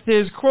Dethla with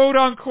his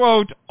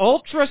quote-unquote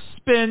Ultra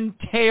Spin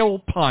Tail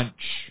Punch.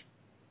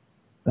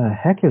 The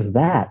heck is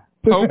that?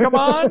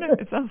 Pokemon?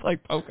 It sounds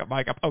like a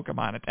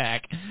Pokemon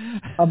attack.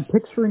 I'm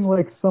picturing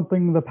like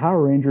something the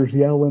Power Rangers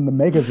yell in the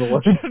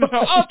Megazord.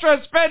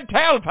 Ultra Spin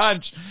Tail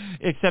Punch!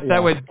 Except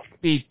that would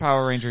be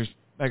Power Rangers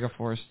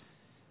Megaforce.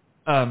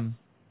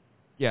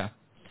 Yeah.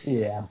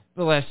 Yeah.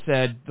 The less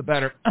said, the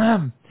better.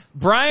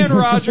 Brian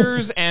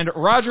Rogers and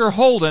Roger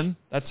Holden,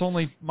 that's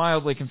only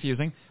mildly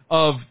confusing,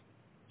 of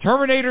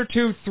Terminator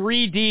 2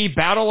 3D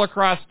Battle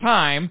Across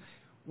Time,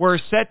 were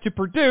set to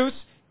produce.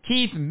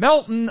 Keith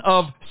Melton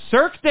of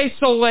Cirque du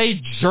Soleil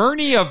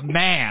Journey of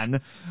Man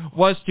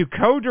was to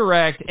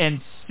co-direct,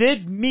 and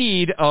Sid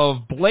Mead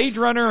of Blade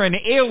Runner and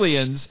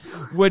Aliens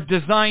would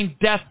design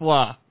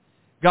Dethla.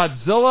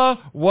 Godzilla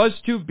was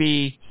to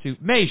be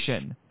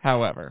Suitmation,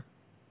 however.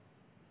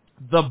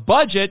 The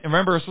budget,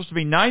 remember, it was supposed to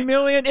be $9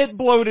 million. It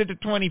bloated to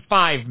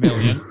 $25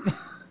 million.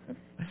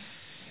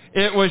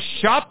 It was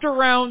shopped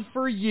around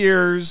for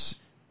years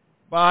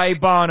by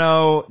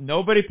Bono.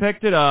 Nobody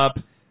picked it up.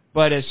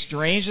 But as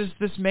strange as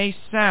this may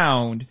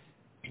sound,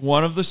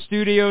 one of the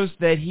studios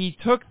that he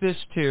took this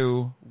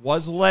to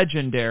was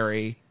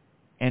Legendary,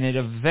 and it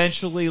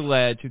eventually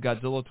led to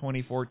Godzilla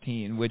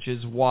 2014, which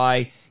is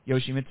why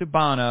Yoshimitsu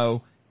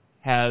Banno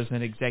has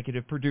an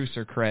executive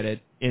producer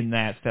credit in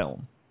that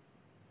film.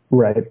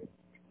 Right.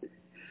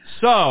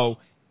 So,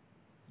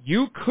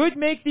 you could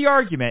make the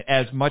argument,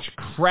 as much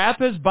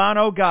crap as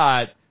Banno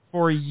got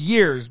for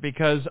years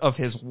because of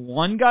his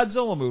one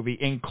Godzilla movie,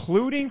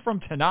 including from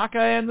Tanaka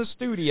and the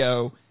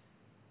studio,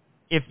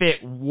 if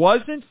it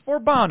wasn't for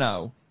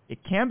Banno,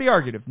 it can be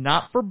argued, if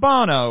not for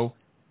Banno,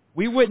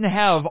 we wouldn't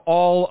have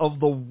all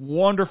of the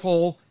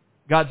wonderful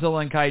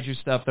Godzilla and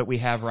Kaiju stuff that we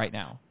have right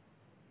now.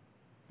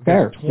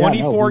 Fair.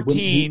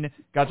 2014,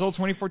 Godzilla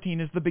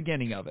 2014 is the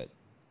beginning of it.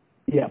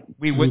 Yeah.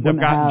 We wouldn't have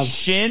gotten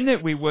Shin,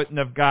 we wouldn't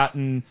have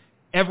gotten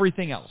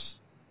everything else.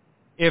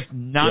 If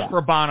not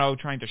for Banno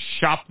trying to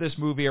shop this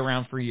movie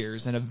around for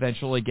years and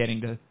eventually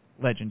getting to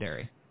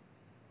Legendary.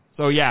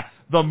 So yeah,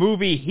 the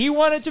movie he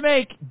wanted to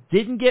make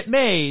didn't get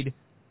made,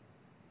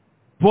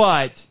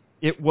 but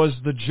it was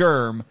the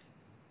germ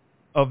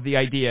of the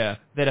idea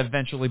that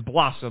eventually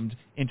blossomed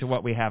into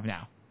what we have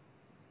now.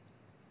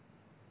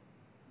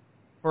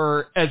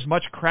 For as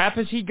much crap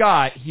as he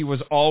got, he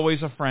was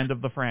always a friend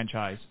of the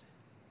franchise.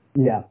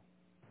 Yeah.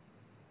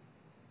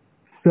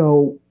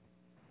 So,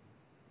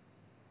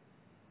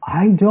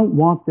 I don't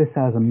want this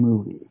as a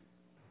movie,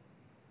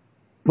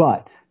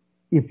 but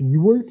if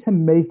you were to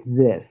make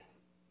this,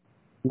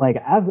 like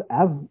as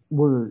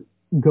we're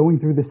going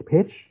through this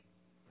pitch,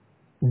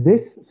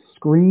 this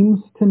screams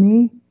to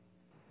me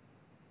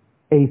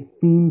a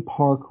theme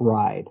park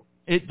ride.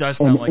 It does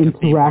sound like a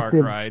theme park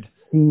ride.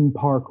 Theme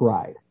park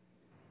ride.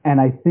 And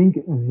I think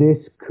this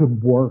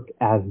could work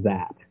as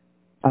that.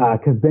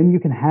 Because then you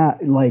can have,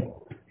 like,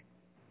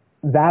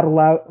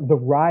 the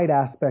ride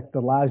aspect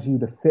allows you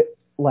to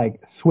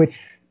switch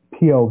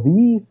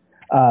POV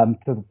to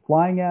the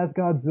flying as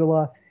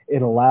Godzilla.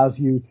 It allows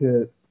you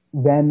to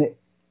then,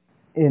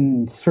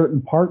 in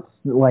certain parts,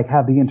 like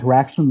have the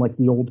interaction like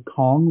the old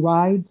Kong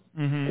rides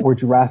or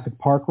Jurassic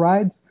Park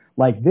rides.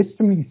 Like, this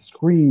to me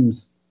screams.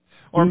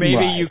 Or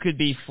maybe you could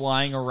be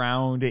flying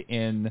around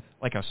in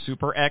like a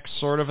Super X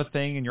sort of a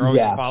thing, and you're always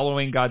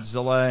following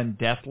Godzilla and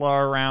Dethla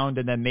around,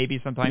 and then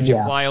maybe sometimes you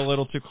fly a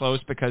little too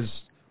close because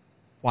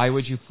why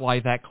would you fly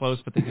that close?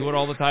 But they do it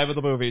all the time in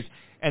the movies,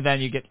 and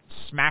then you get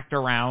smacked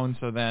around.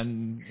 So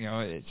then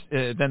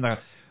then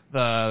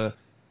the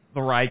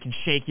ride can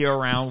shake you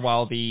around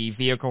while the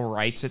vehicle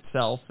rights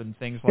itself and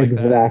things like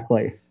that.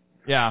 Exactly.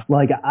 Yeah.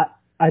 Like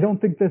I don't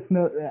think this.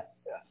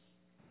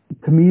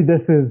 To me,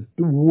 this is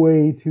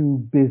way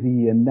too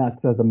busy and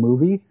nuts as a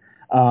movie.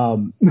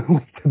 To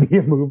be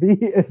a movie,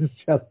 it's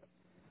just,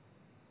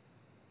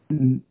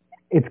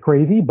 it's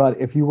crazy. But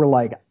if you were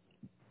like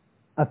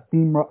a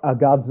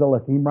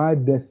Godzilla theme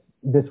ride,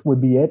 this would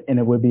be it, and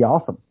it would be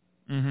awesome.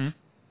 Mm-hmm.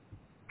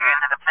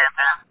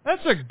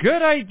 That's a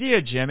good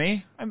idea,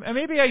 Jimmy.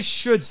 Maybe I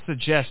should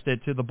suggest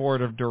it to the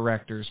board of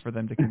directors for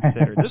them to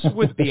consider. This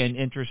would be an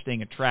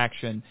interesting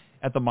attraction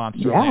at the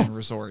Monsterland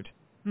Resort.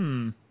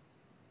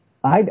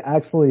 I'd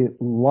actually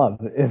love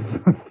if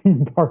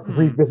theme park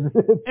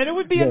revisited. And it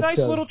would be a nice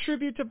little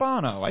tribute to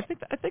Bono. I think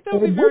that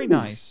would be very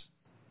nice.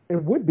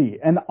 It would be.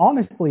 And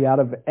honestly, out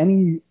of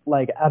any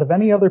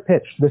other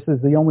pitch, this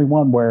is the only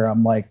one where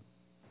I'm like,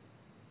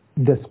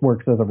 this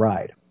works as a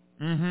ride.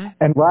 Mm-hmm.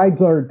 And rides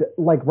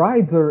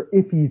are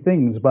iffy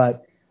things,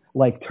 but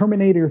like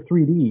Terminator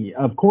 3D,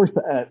 of course,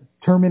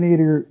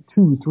 Terminator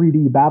 2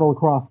 3D Battle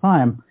Across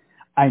Time,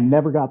 I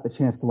never got the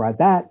chance to ride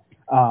that.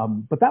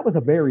 But that was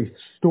a very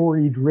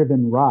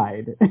story-driven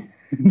ride.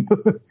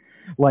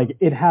 Like,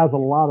 it has a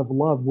lot of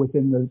love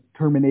within the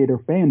Terminator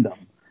fandom.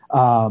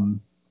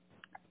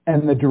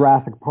 And the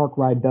Jurassic Park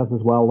ride does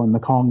as well, and the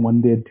Kong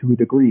one did to a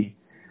degree.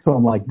 So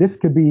I'm like, this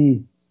could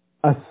be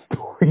a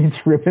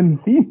story-driven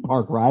theme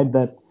park ride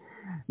that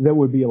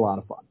would be a lot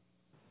of fun.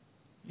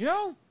 You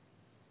know,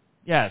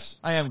 yes,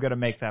 I am going to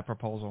make that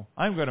proposal.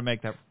 Nice.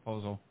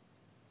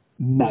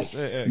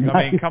 I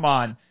mean, come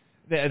on.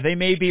 They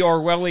may be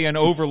Orwellian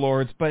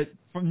overlords, but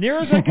from near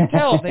as I can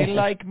tell, they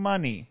like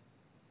money.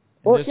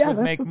 And this would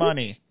make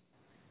money.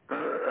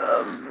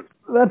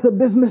 That's a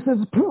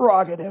business's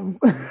prerogative.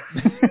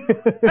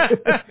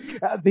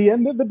 At the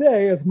end of the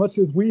day, as much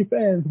as we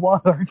fans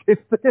want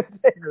artistic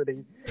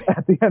integrity,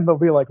 at the end they'll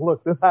be like,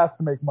 look, this has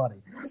to make money.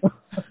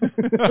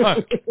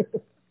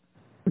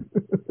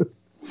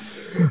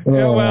 Yeah,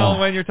 well,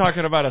 when you're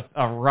talking about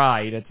a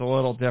ride, it's a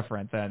little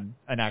different than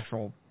an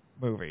actual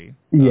movie.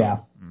 Yeah.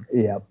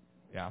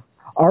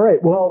 All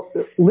right, well,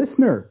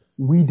 listener,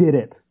 we did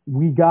it.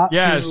 We got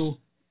through.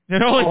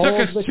 It only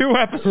took us 2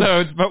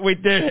 episodes, but we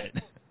did it.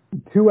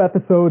 2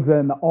 episodes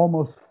and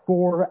almost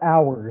 4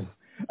 hours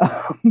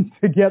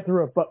to get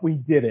through it, but we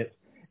did it.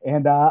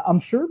 And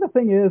I'm sure the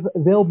thing is,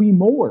 there'll be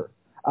more.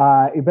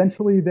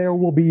 Eventually, there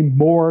will be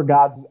more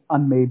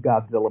unmade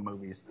Godzilla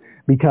movies,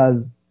 because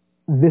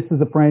this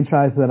is a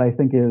franchise that I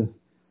think is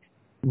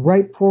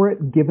ripe for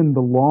it, given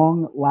the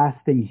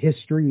long-lasting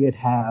history it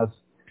has,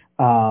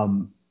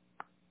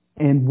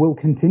 and will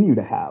continue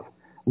to have.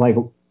 Like,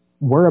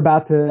 we're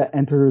about to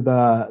enter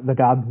the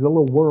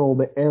Godzilla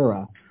world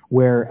era,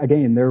 where,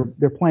 again,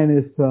 their plan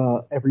is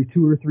to, every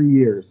 2 or 3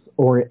 years,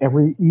 or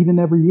every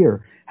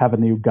year, have a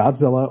new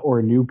Godzilla or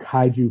a new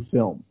kaiju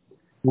film,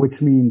 which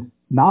means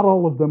not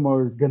all of them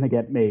are going to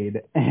get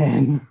made.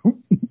 And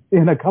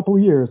in a couple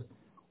of years,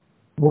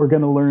 we're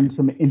going to learn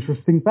some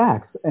interesting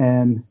facts,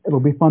 and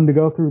it'll be fun to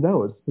go through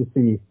those to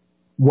see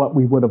what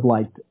we would have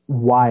liked.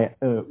 Why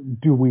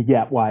do we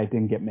get why it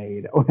didn't get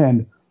made?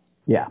 And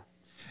yeah.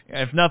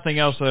 If nothing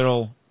else,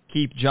 it'll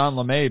keep John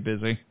LeMay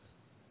busy.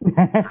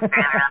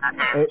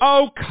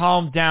 Oh,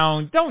 calm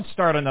down. Don't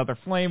start another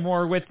flame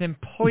war with him,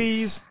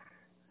 please.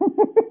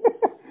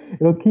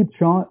 It'll keep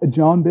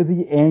John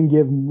busy and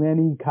give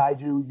many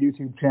kaiju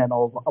YouTube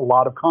channels a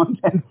lot of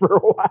content for a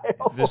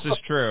while. This is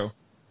true.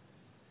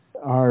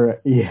 All right,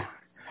 yeah.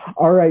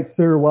 All right,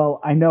 sir. Well,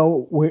 I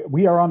know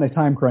we are on a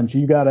time crunch.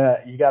 You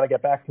gotta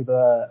get back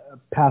to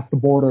past the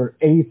border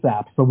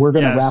ASAP. So we're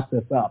gonna wrap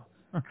this up.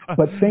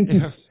 But thank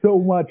you so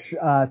much.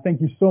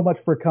 Thank you so much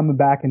for coming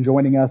back and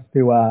joining us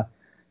to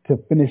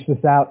finish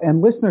this out.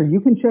 And listener, you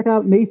can check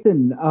out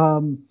Nathan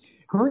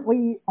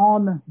currently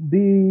on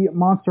the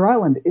Monster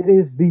Island. It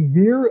is the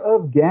year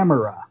of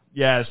Gamera.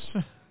 Yes,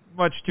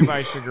 much to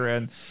my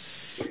chagrin.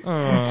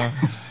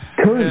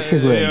 Current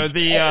chagrin.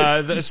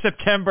 The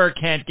September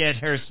can't get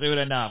her soon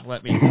enough.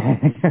 Let me know.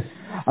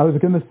 I was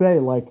gonna say,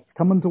 like,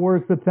 coming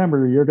towards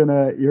September, you're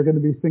gonna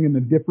be singing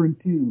a different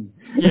tune.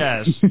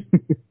 Yes.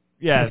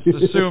 Yes,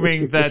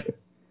 assuming that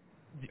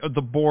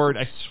the board,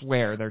 I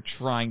swear, they're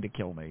trying to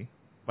kill me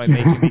by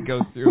making me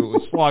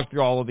slog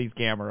through all of these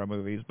Gamera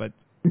movies, but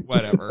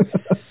whatever.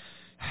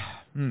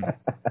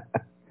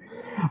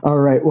 All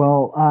right,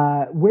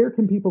 well, where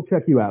can people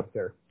check you out,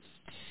 sir?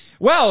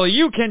 Well,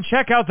 you can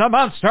check out the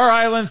Monster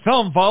Island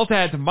Film Vault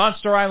at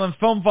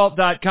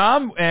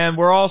monsterislandfilmvault.com, and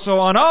we're also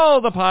on all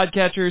the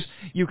podcatchers.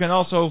 You can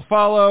also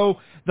follow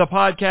the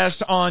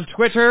podcast on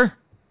Twitter.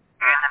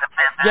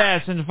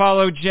 Yes, and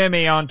follow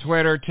Jimmy on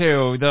Twitter,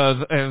 too.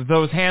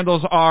 Those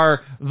handles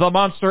are The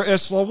Monster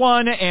Isla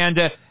 1 and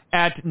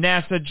at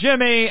NASA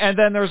Jimmy, and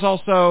then there's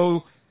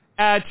also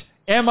at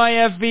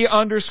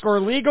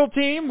MIFV_legal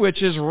team,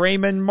 which is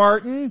Raymond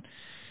Martin,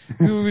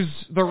 who's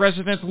the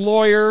resident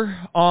lawyer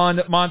on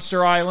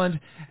Monster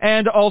Island,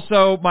 and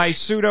also my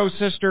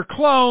pseudo-sister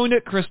clone,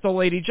 Crystal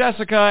Lady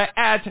Jessica,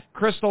 at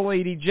Crystal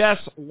Lady Jess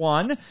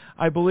 1.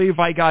 I believe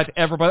I got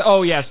everybody.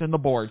 Oh, yes, and the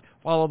board.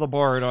 Follow the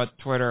board on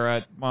Twitter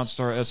at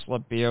Monster Isla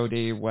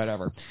BOD,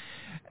 whatever.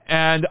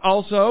 And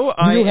also,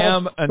 I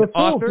am an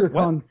author.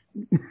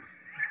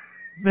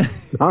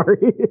 Sorry.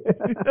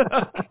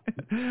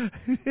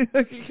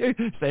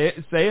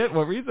 Say it.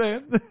 What were you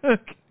saying?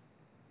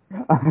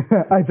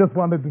 I just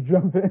wanted to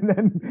jump in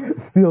and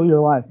steal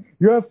your line.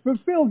 You have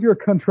fulfilled your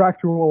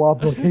contractual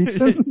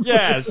obligations.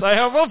 Yes, I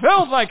have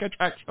fulfilled my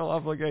contractual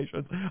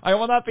obligations. I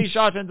will not be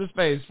shot into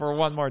space for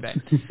one more day.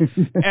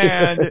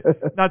 And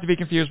not to be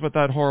confused with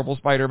that horrible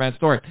Spider-Man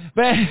story.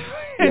 But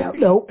yeah,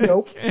 nope.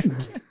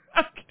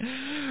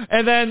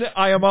 And then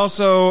I am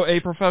also a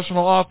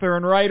professional author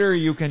and writer.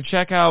 You can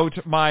check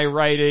out my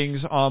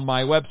writings on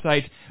my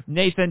website,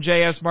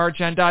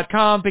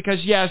 NathanJSMarchand.com,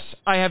 because yes,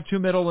 I have 2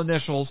 middle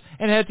initials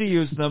and had to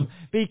use them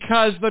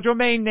because the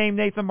domain name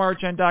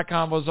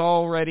NathanMarchand.com was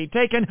already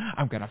taken.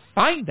 I'm going to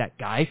find that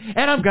guy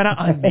and I'm going to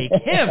unmake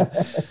him.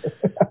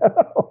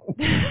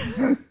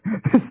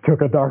 This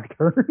took a dark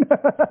turn.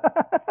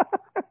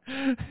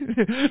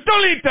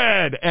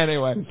 Deleted!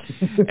 Anyway.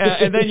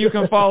 And then you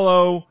can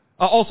follow...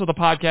 also, the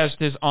podcast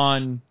is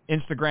on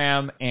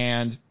Instagram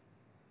and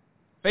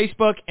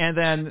Facebook, and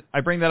then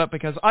I bring that up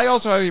because I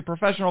also have a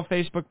professional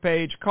Facebook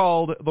page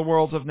called The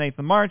Worlds of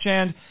Nathan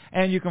Marchand,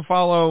 and you can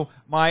follow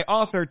my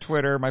author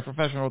Twitter, my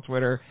professional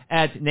Twitter,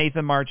 at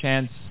Nathan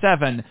Marchand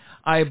 7.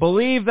 I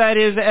believe that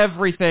is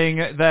everything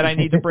that I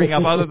need to bring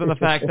up, other than the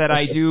fact that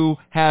I do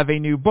have a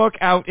new book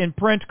out in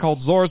print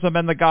called Zorzum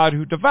and the God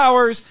Who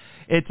Devours.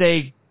 It's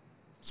a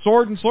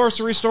sword and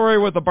sorcery story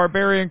with a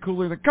barbarian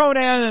cooler than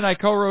Conan, and I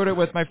co-wrote it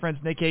with my friends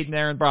Nick Cade and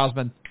Aaron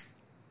Brosman.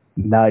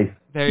 Nice.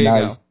 There you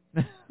go.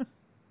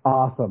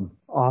 Awesome.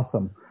 All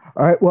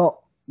right.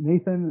 Well,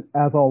 Nathan,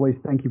 as always,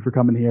 thank you for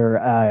coming here.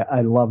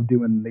 I love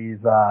doing these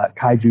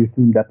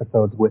kaiju-themed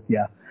episodes with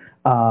you.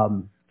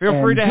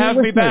 Feel free to have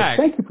me back.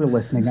 Thank you for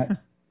listening.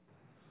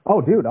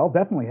 Oh, dude, I'll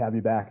definitely have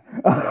you back.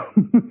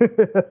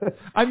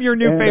 I'm your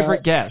new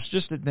favorite guest.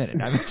 Just admit it.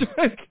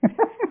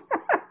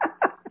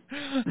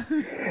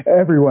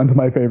 Everyone's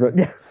my favorite.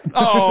 Yes.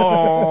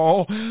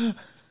 Oh.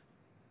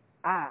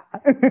 All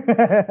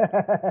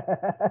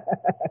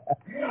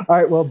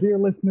right. Well, dear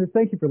listeners,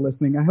 thank you for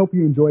listening. I hope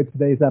you enjoyed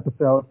today's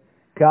episode.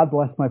 God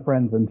bless my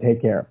friends and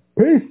take care.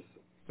 Peace.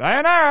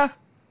 Sayonara.